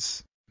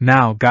ruins.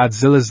 Now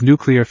Godzilla's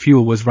nuclear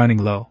fuel was running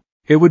low.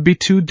 It would be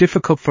too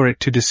difficult for it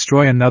to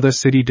destroy another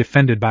city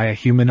defended by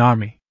a human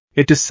army.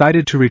 It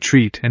decided to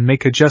retreat and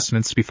make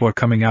adjustments before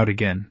coming out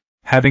again.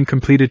 Having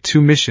completed 2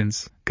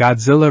 missions,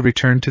 Godzilla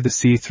returned to the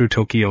sea through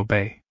Tokyo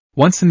Bay.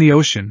 Once in the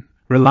ocean,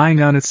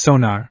 relying on its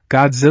sonar,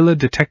 Godzilla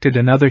detected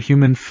another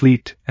human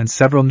fleet and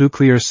several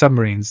nuclear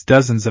submarines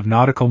dozens of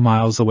nautical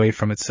miles away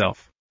from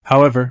itself.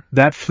 However,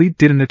 that fleet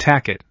didn't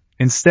attack it.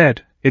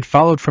 Instead, it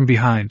followed from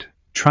behind,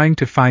 trying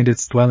to find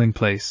its dwelling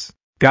place.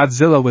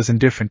 Godzilla was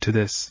indifferent to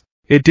this.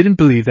 It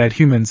didn't believe that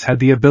humans had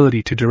the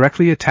ability to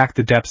directly attack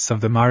the depths of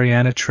the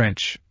Mariana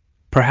Trench,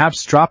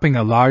 perhaps dropping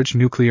a large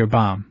nuclear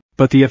bomb.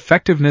 But the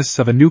effectiveness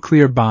of a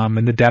nuclear bomb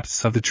in the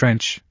depths of the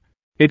trench,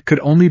 it could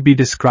only be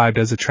described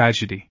as a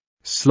tragedy.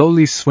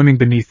 Slowly swimming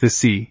beneath the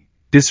sea,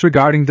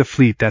 disregarding the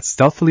fleet that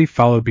stealthily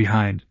followed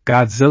behind,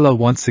 Godzilla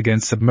once again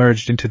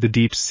submerged into the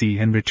deep sea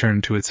and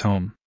returned to its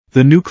home.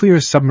 The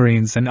nuclear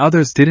submarines and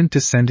others didn't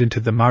descend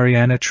into the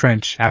Mariana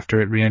Trench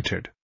after it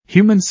re-entered.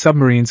 Human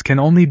submarines can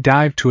only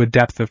dive to a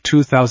depth of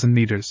 2,000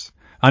 meters,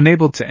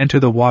 unable to enter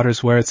the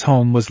waters where its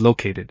home was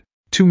located.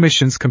 2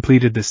 missions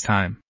completed this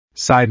time.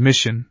 Side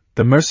mission,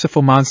 The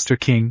Merciful Monster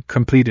King,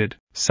 completed.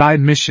 Side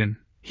mission,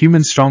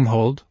 Human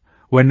Stronghold,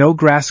 Where No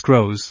Grass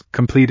Grows,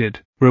 completed.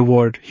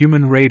 Reward,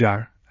 Human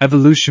Radar,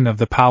 Evolution of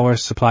the Power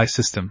Supply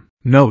System.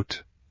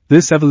 Note: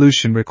 this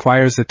evolution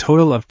requires a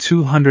total of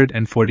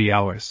 240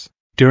 hours.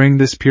 During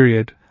this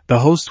period, the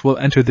host will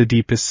enter the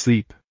deepest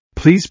sleep.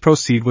 Please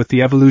proceed with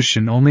the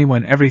evolution only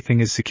when everything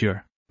is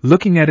secure.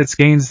 Looking at its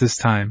gains this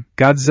time,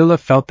 Godzilla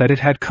felt that it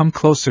had come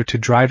closer to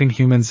driving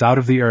humans out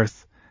of the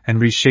Earth and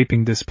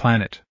reshaping this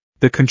planet.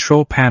 The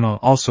control panel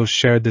also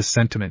shared this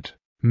sentiment.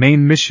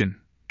 Main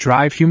mission: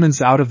 drive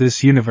humans out of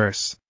this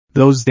universe.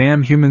 Those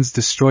damn humans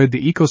destroyed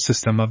the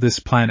ecosystem of this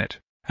planet.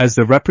 As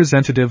the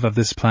representative of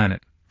this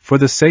planet, for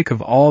the sake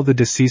of all the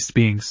deceased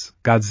beings,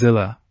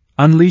 Godzilla,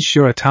 unleash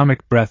your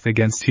atomic breath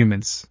against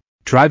humans.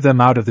 Drive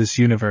them out of this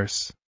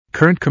universe.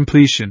 Current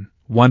completion,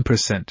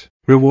 1%.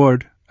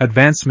 Reward: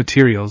 advanced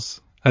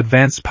materials,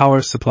 advanced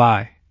power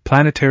supply,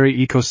 planetary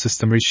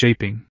ecosystem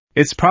reshaping.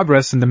 Its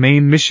progress in the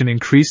main mission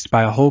increased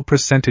by a whole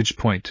percentage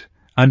point,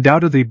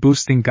 undoubtedly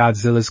boosting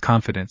Godzilla's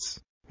confidence.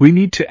 We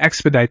need to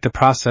expedite the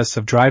process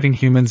of driving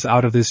humans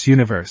out of this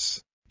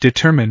universe.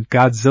 Determined,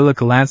 Godzilla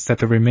glanced at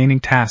the remaining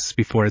tasks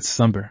before its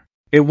slumber.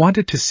 It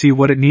wanted to see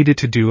what it needed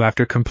to do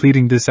after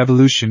completing this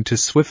evolution to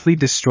swiftly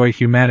destroy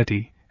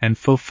humanity and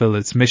fulfill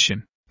its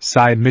mission.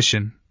 Side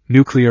mission: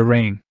 Nuclear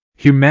Rain.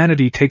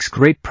 Humanity takes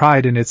great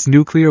pride in its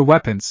nuclear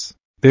weapons.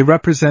 They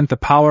represent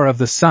the power of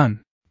the sun.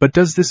 But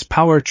does this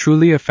power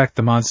truly affect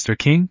the Monster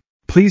King?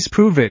 Please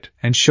prove it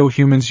and show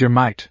humans your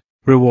might.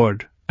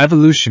 Reward: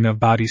 evolution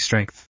of body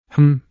strength.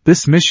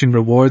 This mission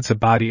rewards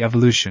a body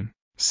evolution.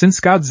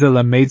 Since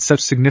Godzilla made such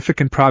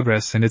significant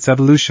progress in its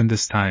evolution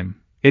this time,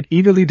 it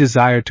eagerly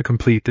desired to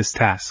complete this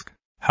task.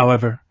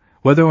 However,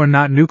 whether or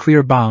not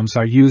nuclear bombs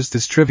are used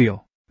is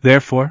trivial.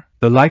 Therefore,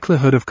 the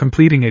likelihood of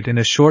completing it in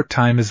a short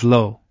time is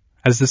low,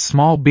 as the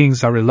small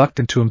beings are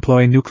reluctant to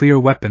employ nuclear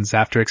weapons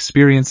after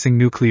experiencing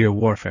nuclear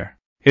warfare.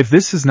 If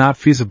this is not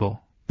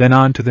feasible, then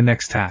on to the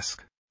next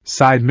task.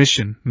 Side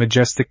mission: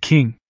 Majestic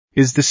King.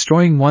 Is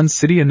destroying one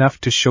city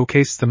enough to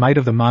showcase the might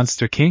of the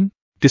Monster King?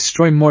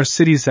 Destroy more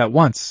cities at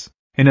once.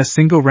 In a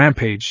single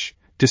rampage,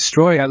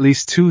 destroy at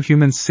least 2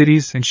 human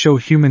cities and show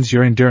humans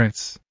your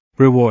endurance.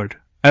 Reward: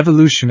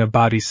 evolution of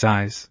body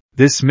size.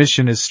 This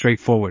mission is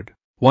straightforward.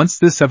 Once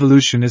this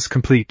evolution is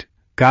complete,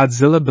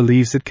 Godzilla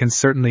believes it can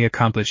certainly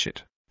accomplish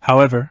it.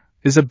 However,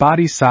 is a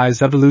body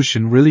size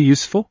evolution really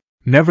useful?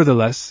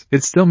 Nevertheless,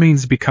 it still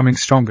means becoming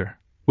stronger,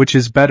 which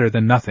is better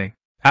than nothing.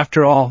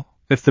 After all,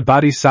 if the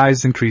body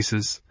size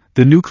increases,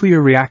 the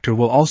nuclear reactor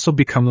will also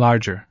become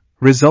larger,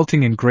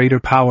 resulting in greater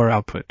power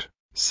output.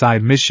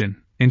 Side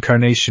mission: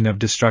 Incarnation of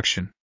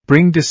Destruction.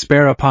 Bring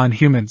despair upon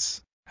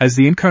humans. As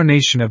the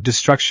Incarnation of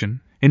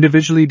Destruction,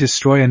 individually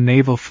destroy a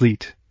naval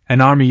fleet, an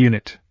army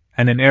unit,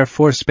 and an air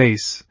force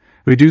base,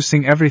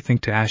 reducing everything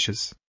to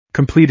ashes.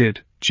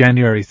 Completed,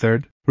 January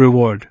 3rd.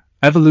 Reward: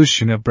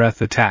 evolution of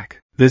breath attack.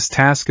 This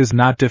task is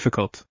not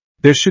difficult.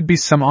 There should be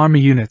some army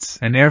units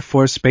and air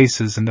force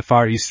bases in the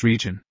Far East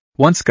region.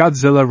 Once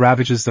Godzilla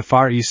ravages the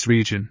Far East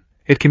region,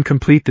 it can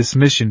complete this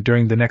mission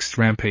during the next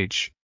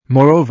rampage.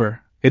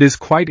 Moreover, it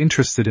is quite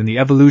interested in the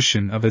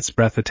evolution of its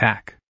breath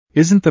attack.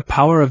 Isn't the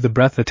power of the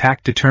breath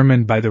attack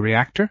determined by the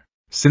reactor?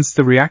 Since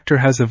the reactor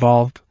has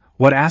evolved,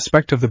 what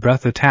aspect of the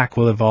breath attack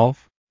will evolve?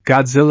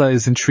 Godzilla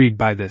is intrigued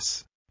by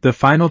this. The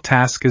final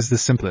task is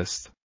the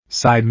simplest.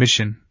 Side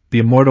mission: The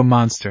Immortal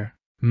Monster.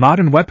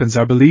 Modern weapons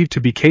are believed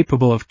to be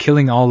capable of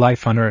killing all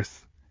life on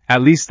Earth.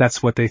 At least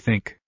that's what they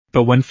think.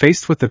 But when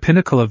faced with the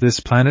pinnacle of this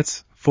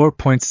planet's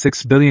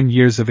 4.6 billion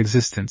years of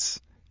existence,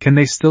 can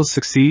they still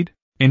succeed?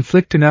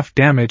 Inflict enough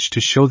damage to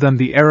show them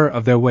the error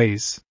of their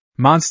ways.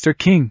 Monster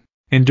King.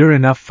 Endure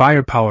enough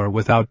firepower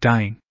without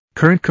dying.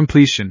 Current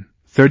completion,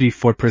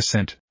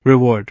 34%.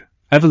 Reward.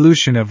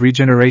 Evolution of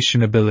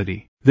regeneration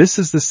ability. This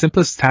is the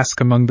simplest task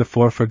among the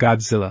four for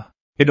Godzilla.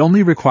 It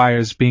only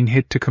requires being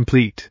hit to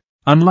complete.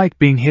 Unlike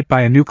being hit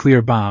by a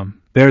nuclear bomb,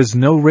 there is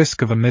no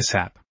risk of a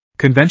mishap.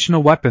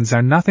 Conventional weapons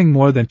are nothing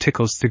more than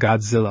tickles to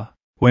Godzilla.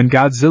 When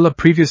Godzilla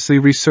previously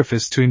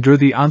resurfaced to endure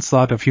the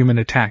onslaught of human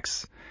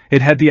attacks,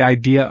 it had the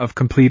idea of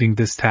completing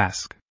this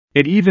task.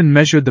 It even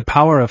measured the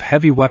power of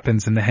heavy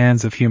weapons in the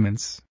hands of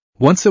humans.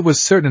 Once it was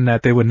certain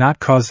that they would not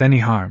cause any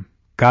harm,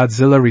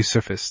 Godzilla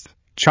resurfaced,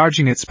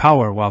 charging its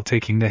power while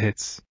taking the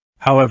hits.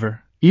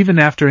 However, even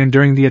after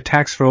enduring the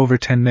attacks for over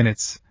 10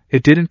 minutes,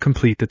 it didn't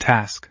complete the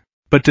task.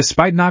 But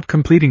despite not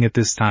completing it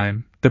this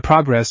time, the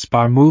progress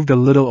bar moved a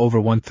little over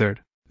 1/3.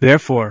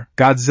 Therefore,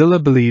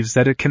 Godzilla believes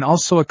that it can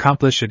also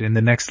accomplish it in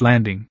the next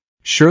landing.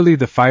 Surely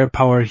the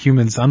firepower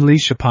humans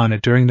unleash upon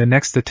it during the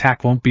next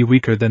attack won't be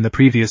weaker than the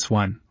previous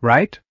one,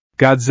 right?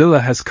 Godzilla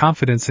has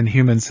confidence in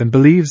humans and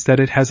believes that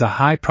it has a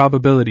high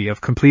probability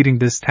of completing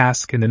this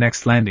task in the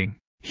next landing.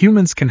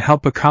 Humans can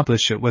help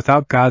accomplish it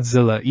without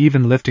Godzilla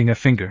even lifting a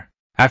finger.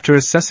 After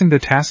assessing the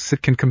tasks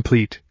it can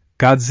complete,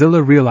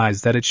 Godzilla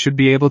realized that it should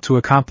be able to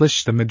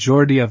accomplish the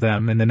majority of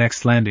them in the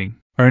next landing,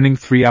 earning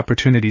 3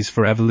 opportunities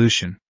for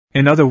evolution.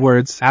 In other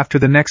words, after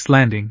the next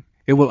landing,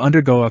 it will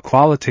undergo a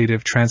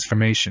qualitative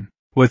transformation.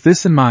 With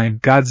this in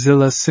mind,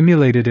 Godzilla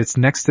simulated its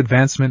next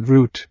advancement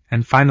route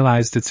and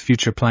finalized its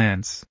future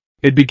plans.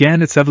 It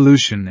began its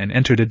evolution and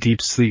entered a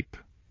deep sleep,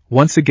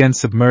 once again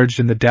submerged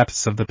in the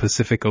depths of the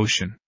Pacific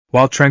Ocean.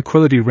 While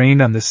tranquility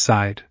reigned on this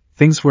side,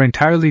 things were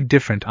entirely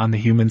different on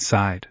the human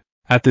side.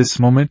 At this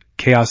moment,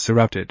 chaos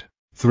erupted.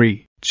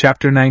 3.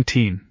 Chapter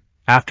 19.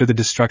 After the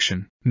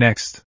destruction.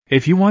 Next,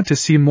 if you want to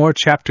see more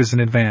chapters in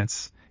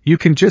advance, you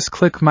can just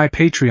click my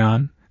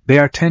Patreon. They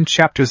are 10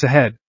 chapters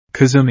ahead.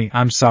 Kazumi,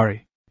 I'm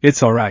sorry.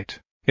 It's alright.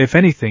 If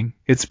anything,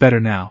 it's better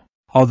now.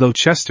 Although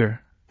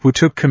Chester, who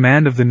took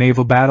command of the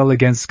naval battle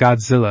against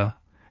Godzilla,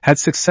 had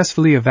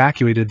successfully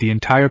evacuated the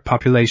entire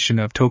population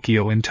of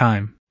Tokyo in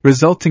time,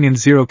 resulting in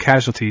 0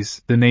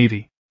 casualties, the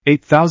Navy,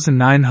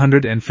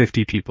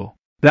 8,950 people.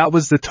 That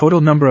was the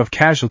total number of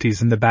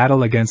casualties in the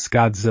battle against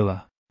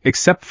Godzilla,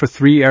 except for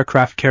 3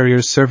 aircraft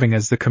carriers serving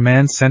as the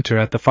command center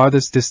at the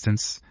farthest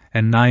distance,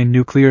 and 9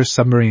 nuclear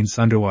submarines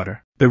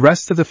underwater. The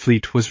rest of the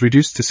fleet was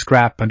reduced to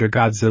scrap under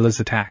Godzilla's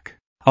attack.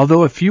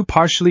 Although a few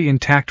partially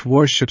intact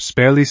warships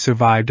barely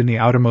survived in the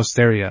outermost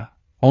area,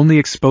 only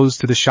exposed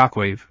to the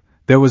shockwave,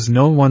 there was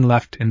no one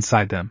left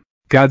inside them.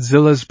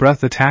 Godzilla's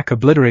breath attack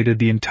obliterated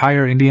the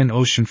entire Indian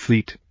Ocean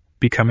fleet,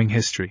 becoming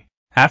history.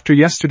 After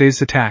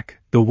yesterday's attack,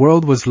 the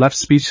world was left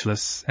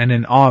speechless and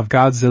in awe of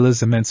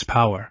Godzilla's immense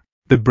power.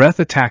 The breath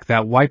attack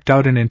that wiped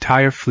out an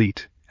entire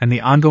fleet, and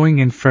the ongoing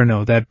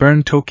inferno that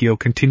burned Tokyo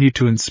continued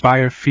to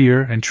inspire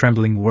fear and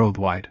trembling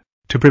worldwide.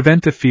 To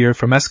prevent the fear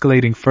from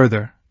escalating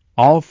further,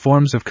 all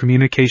forms of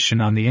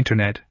communication on the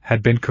internet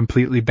had been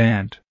completely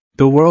banned.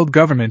 The world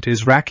government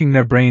is racking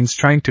their brains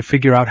trying to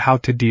figure out how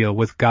to deal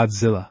with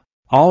Godzilla.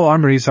 All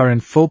armories are in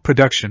full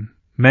production,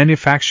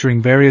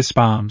 manufacturing various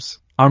bombs,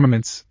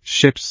 armaments,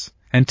 ships,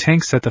 and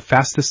tanks at the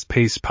fastest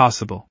pace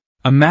possible.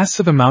 A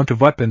massive amount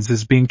of weapons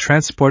is being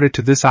transported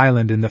to this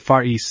island in the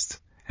Far East,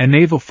 and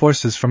naval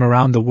forces from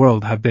around the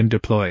world have been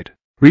deployed.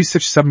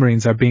 Research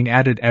submarines are being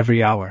added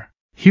every hour.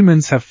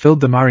 Humans have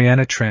filled the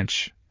Mariana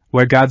Trench,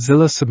 where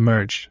Godzilla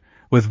submerged,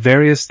 with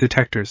various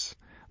detectors,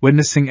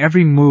 witnessing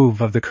every move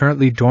of the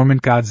currently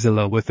dormant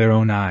Godzilla with their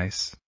own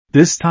eyes.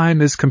 This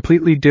time is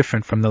completely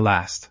different from the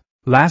last.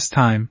 Last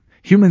time,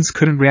 humans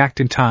couldn't react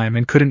in time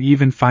and couldn't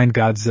even find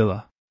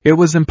Godzilla. It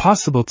was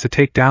impossible to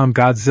take down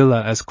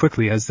Godzilla as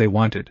quickly as they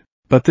wanted.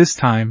 But this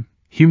time,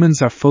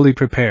 humans are fully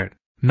prepared.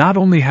 Not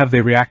only have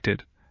they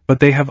reacted, but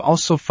they have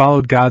also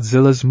followed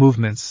Godzilla's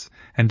movements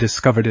and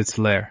discovered its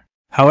lair.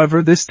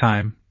 However, this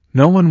time,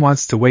 no one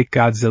wants to wake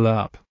Godzilla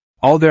up.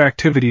 All their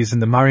activities in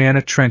the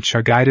Mariana Trench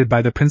are guided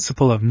by the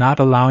principle of not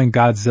allowing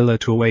Godzilla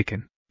to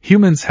awaken.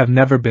 Humans have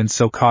never been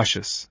so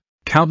cautious.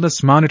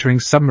 Countless monitoring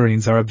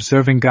submarines are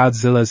observing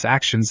Godzilla's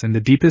actions in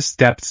the deepest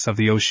depths of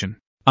the ocean.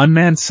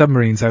 Unmanned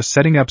submarines are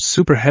setting up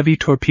super heavy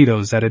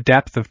torpedoes at a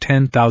depth of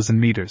 10,000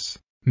 meters.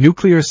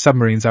 Nuclear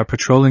submarines are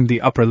patrolling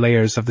the upper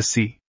layers of the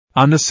sea.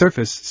 On the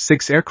surface,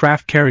 6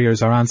 aircraft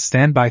carriers are on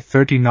standby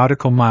 30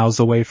 nautical miles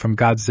away from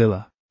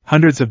Godzilla.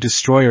 Hundreds of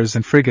destroyers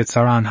and frigates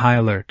are on high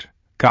alert,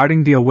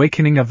 guarding the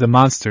awakening of the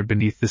monster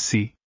beneath the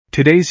sea.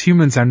 Today's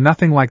humans are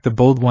nothing like the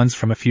bold ones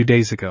from a few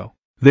days ago.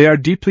 They are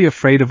deeply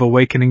afraid of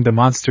awakening the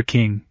Monster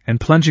King and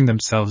plunging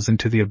themselves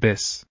into the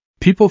abyss.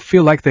 People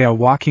feel like they are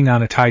walking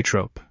on a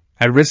tightrope,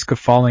 at risk of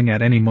falling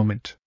at any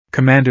moment.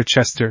 Commander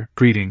Chester,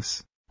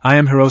 greetings. I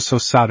am Hiroso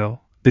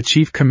Sato, the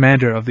Chief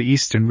Commander of the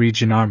Eastern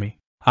Region Army.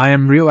 I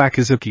am Ryo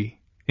Akizuki,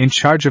 in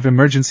charge of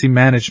emergency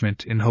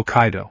management in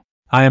Hokkaido.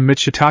 I am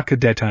Michitaka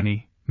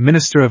Detani,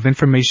 Minister of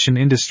Information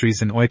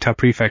Industries in Oita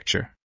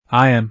Prefecture.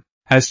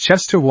 As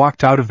Chester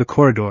walked out of the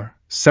corridor,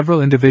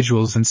 several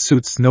individuals in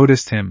suits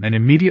noticed him and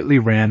immediately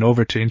ran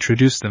over to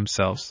introduce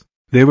themselves.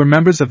 They were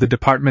members of the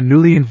department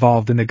newly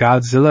involved in the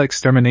Godzilla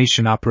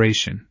extermination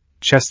operation,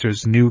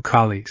 Chester's new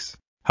colleagues.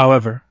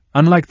 However,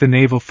 unlike the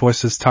naval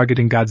forces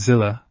targeting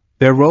Godzilla,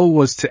 their role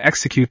was to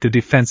execute the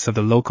defense of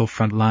the local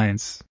front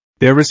lines.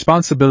 Their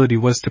responsibility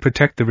was to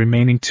protect the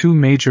remaining 2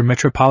 major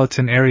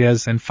metropolitan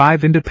areas and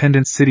 5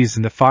 independent cities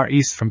in the Far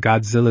East from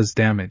Godzilla's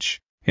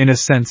damage. In a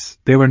sense,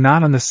 they were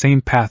not on the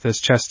same path as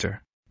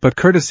Chester, but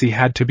courtesy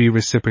had to be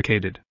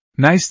reciprocated.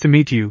 Nice to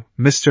meet you,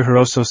 Mr.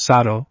 Hiroso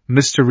Sato,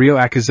 Mr. Ryo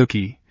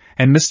Akizuki,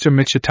 and Mr.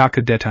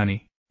 Michitaka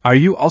Detani. Are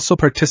you also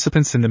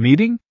participants in the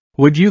meeting?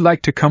 Would you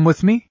like to come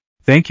with me?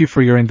 Thank you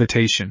for your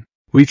invitation.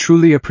 We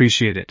truly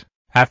appreciate it.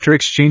 After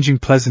exchanging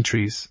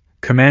pleasantries,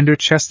 Commander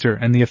Chester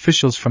and the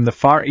officials from the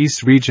Far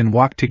East region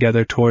walked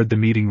together toward the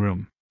meeting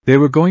room. They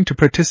were going to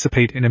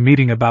participate in a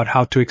meeting about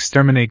how to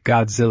exterminate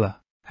Godzilla.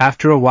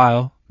 After a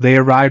while, they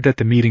arrived at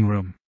the meeting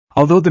room.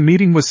 Although the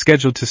meeting was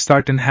scheduled to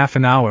start in half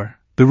an hour,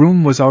 the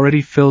room was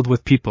already filled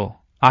with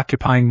people,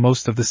 occupying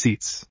most of the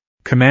seats.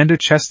 Commander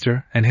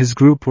Chester and his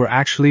group were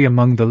actually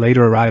among the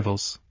later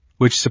arrivals,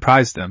 which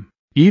surprised them.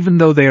 Even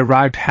though they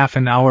arrived half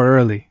an hour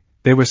early,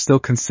 they were still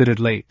considered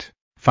late.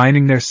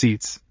 Finding their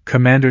seats,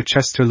 Commander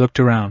Chester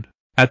looked around.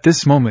 At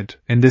this moment,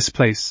 in this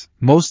place,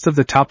 most of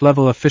the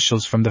top-level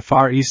officials from the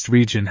Far East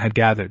region had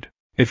gathered.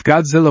 If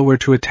Godzilla were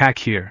to attack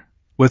here,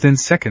 within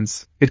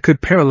seconds, it could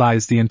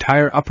paralyze the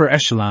entire upper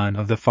echelon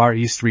of the Far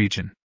East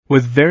region.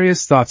 With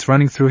various thoughts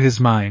running through his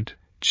mind,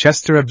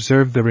 Chester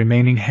observed the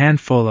remaining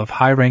handful of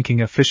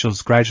high-ranking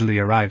officials gradually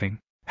arriving.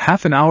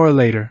 Half an hour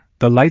later,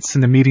 the lights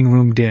in the meeting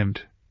room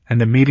dimmed, and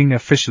the meeting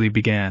officially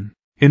began.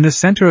 In the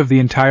center of the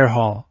entire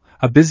hall,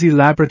 a busy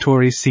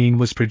laboratory scene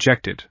was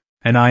projected,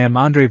 and I am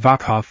Andrei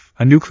Vakhoff,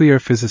 a nuclear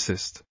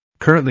physicist.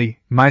 Currently,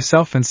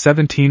 myself and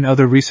 17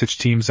 other research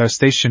teams are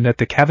stationed at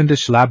the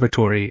Cavendish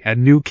Laboratory at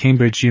New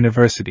Cambridge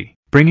University,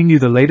 bringing you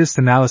the latest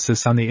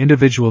analysis on the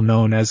individual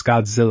known as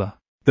Godzilla.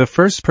 The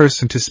first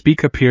person to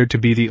speak appeared to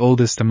be the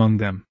oldest among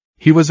them.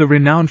 He was a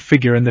renowned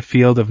figure in the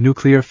field of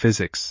nuclear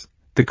physics,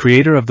 the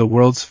creator of the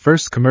world's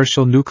first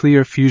commercial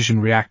nuclear fusion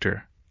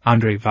reactor,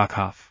 Andrei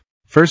Vakhoff.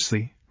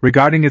 Firstly,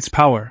 regarding its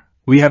power,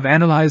 we have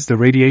analyzed the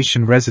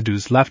radiation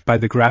residues left by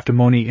the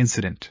Graftomony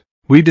incident.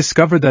 We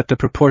discovered that the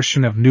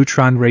proportion of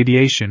neutron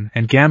radiation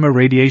and gamma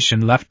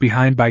radiation left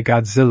behind by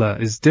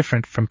Godzilla is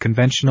different from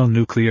conventional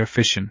nuclear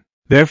fission.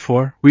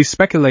 Therefore, we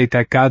speculate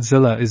that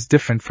Godzilla is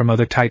different from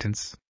other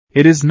titans.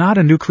 It is not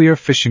a nuclear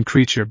fission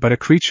creature but a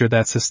creature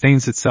that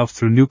sustains itself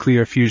through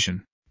nuclear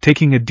fusion.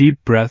 Taking a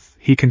deep breath,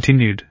 he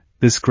continued,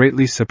 "This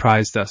greatly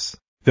surprised us.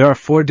 There are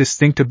 4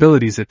 distinct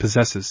abilities it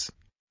possesses.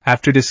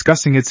 After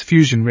discussing its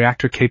fusion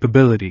reactor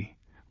capability,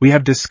 we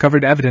have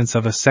discovered evidence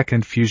of a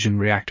second fusion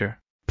reactor.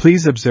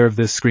 Please observe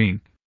this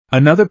screen."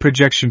 Another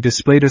projection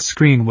displayed a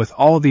screen with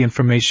all the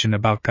information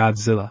about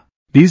Godzilla.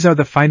 These are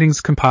the findings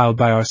compiled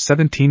by our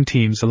 17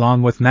 teams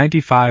along with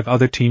 95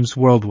 other teams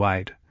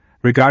worldwide,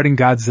 regarding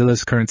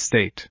Godzilla's current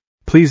state.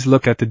 Please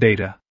look at the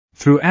data.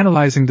 Through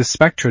analyzing the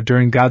spectra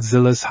during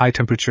Godzilla's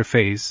high-temperature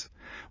phase,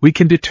 we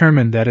can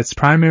determine that its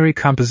primary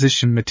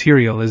composition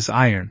material is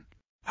iron.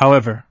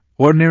 However,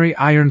 ordinary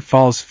iron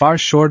falls far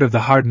short of the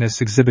hardness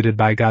exhibited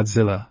by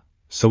Godzilla,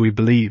 so we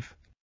believe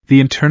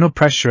the internal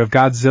pressure of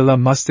Godzilla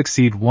must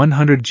exceed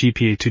 100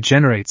 GPa to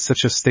generate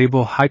such a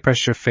stable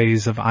high-pressure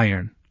phase of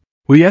iron.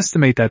 We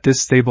estimate that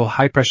this stable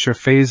high-pressure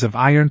phase of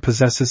iron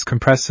possesses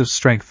compressive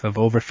strength of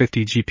over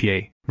 50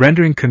 GPa,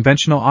 rendering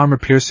conventional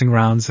armor-piercing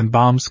rounds and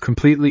bombs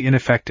completely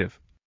ineffective.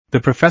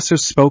 The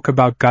professors spoke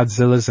about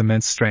Godzilla's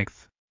immense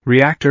strength,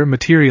 reactor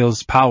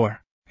materials power.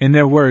 In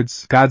their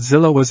words,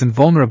 Godzilla was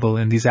invulnerable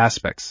in these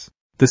aspects.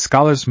 The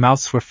scholars'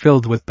 mouths were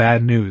filled with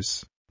bad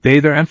news. They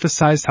either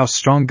emphasized how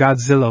strong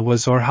Godzilla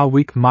was or how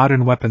weak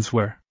modern weapons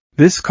were.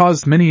 This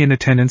caused many in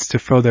attendance to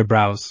furrow their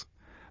brows,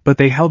 but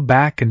they held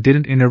back and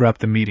didn't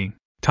interrupt the meeting.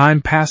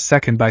 Time passed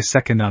second by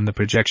second on the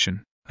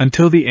projection.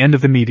 Until the end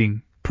of the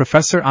meeting,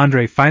 Professor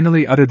Andre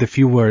finally uttered the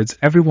few words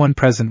everyone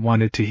present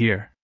wanted to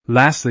hear.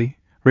 Lastly,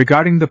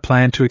 regarding the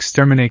plan to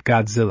exterminate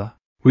Godzilla,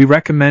 we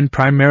recommend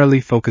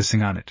primarily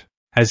focusing on it.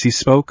 As he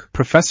spoke,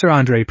 Professor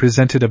Andre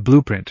presented a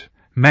blueprint,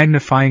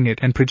 magnifying it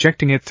and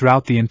projecting it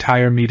throughout the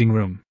entire meeting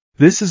room.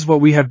 This is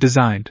what we have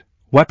designed: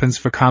 weapons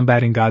for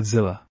combating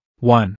Godzilla. 1.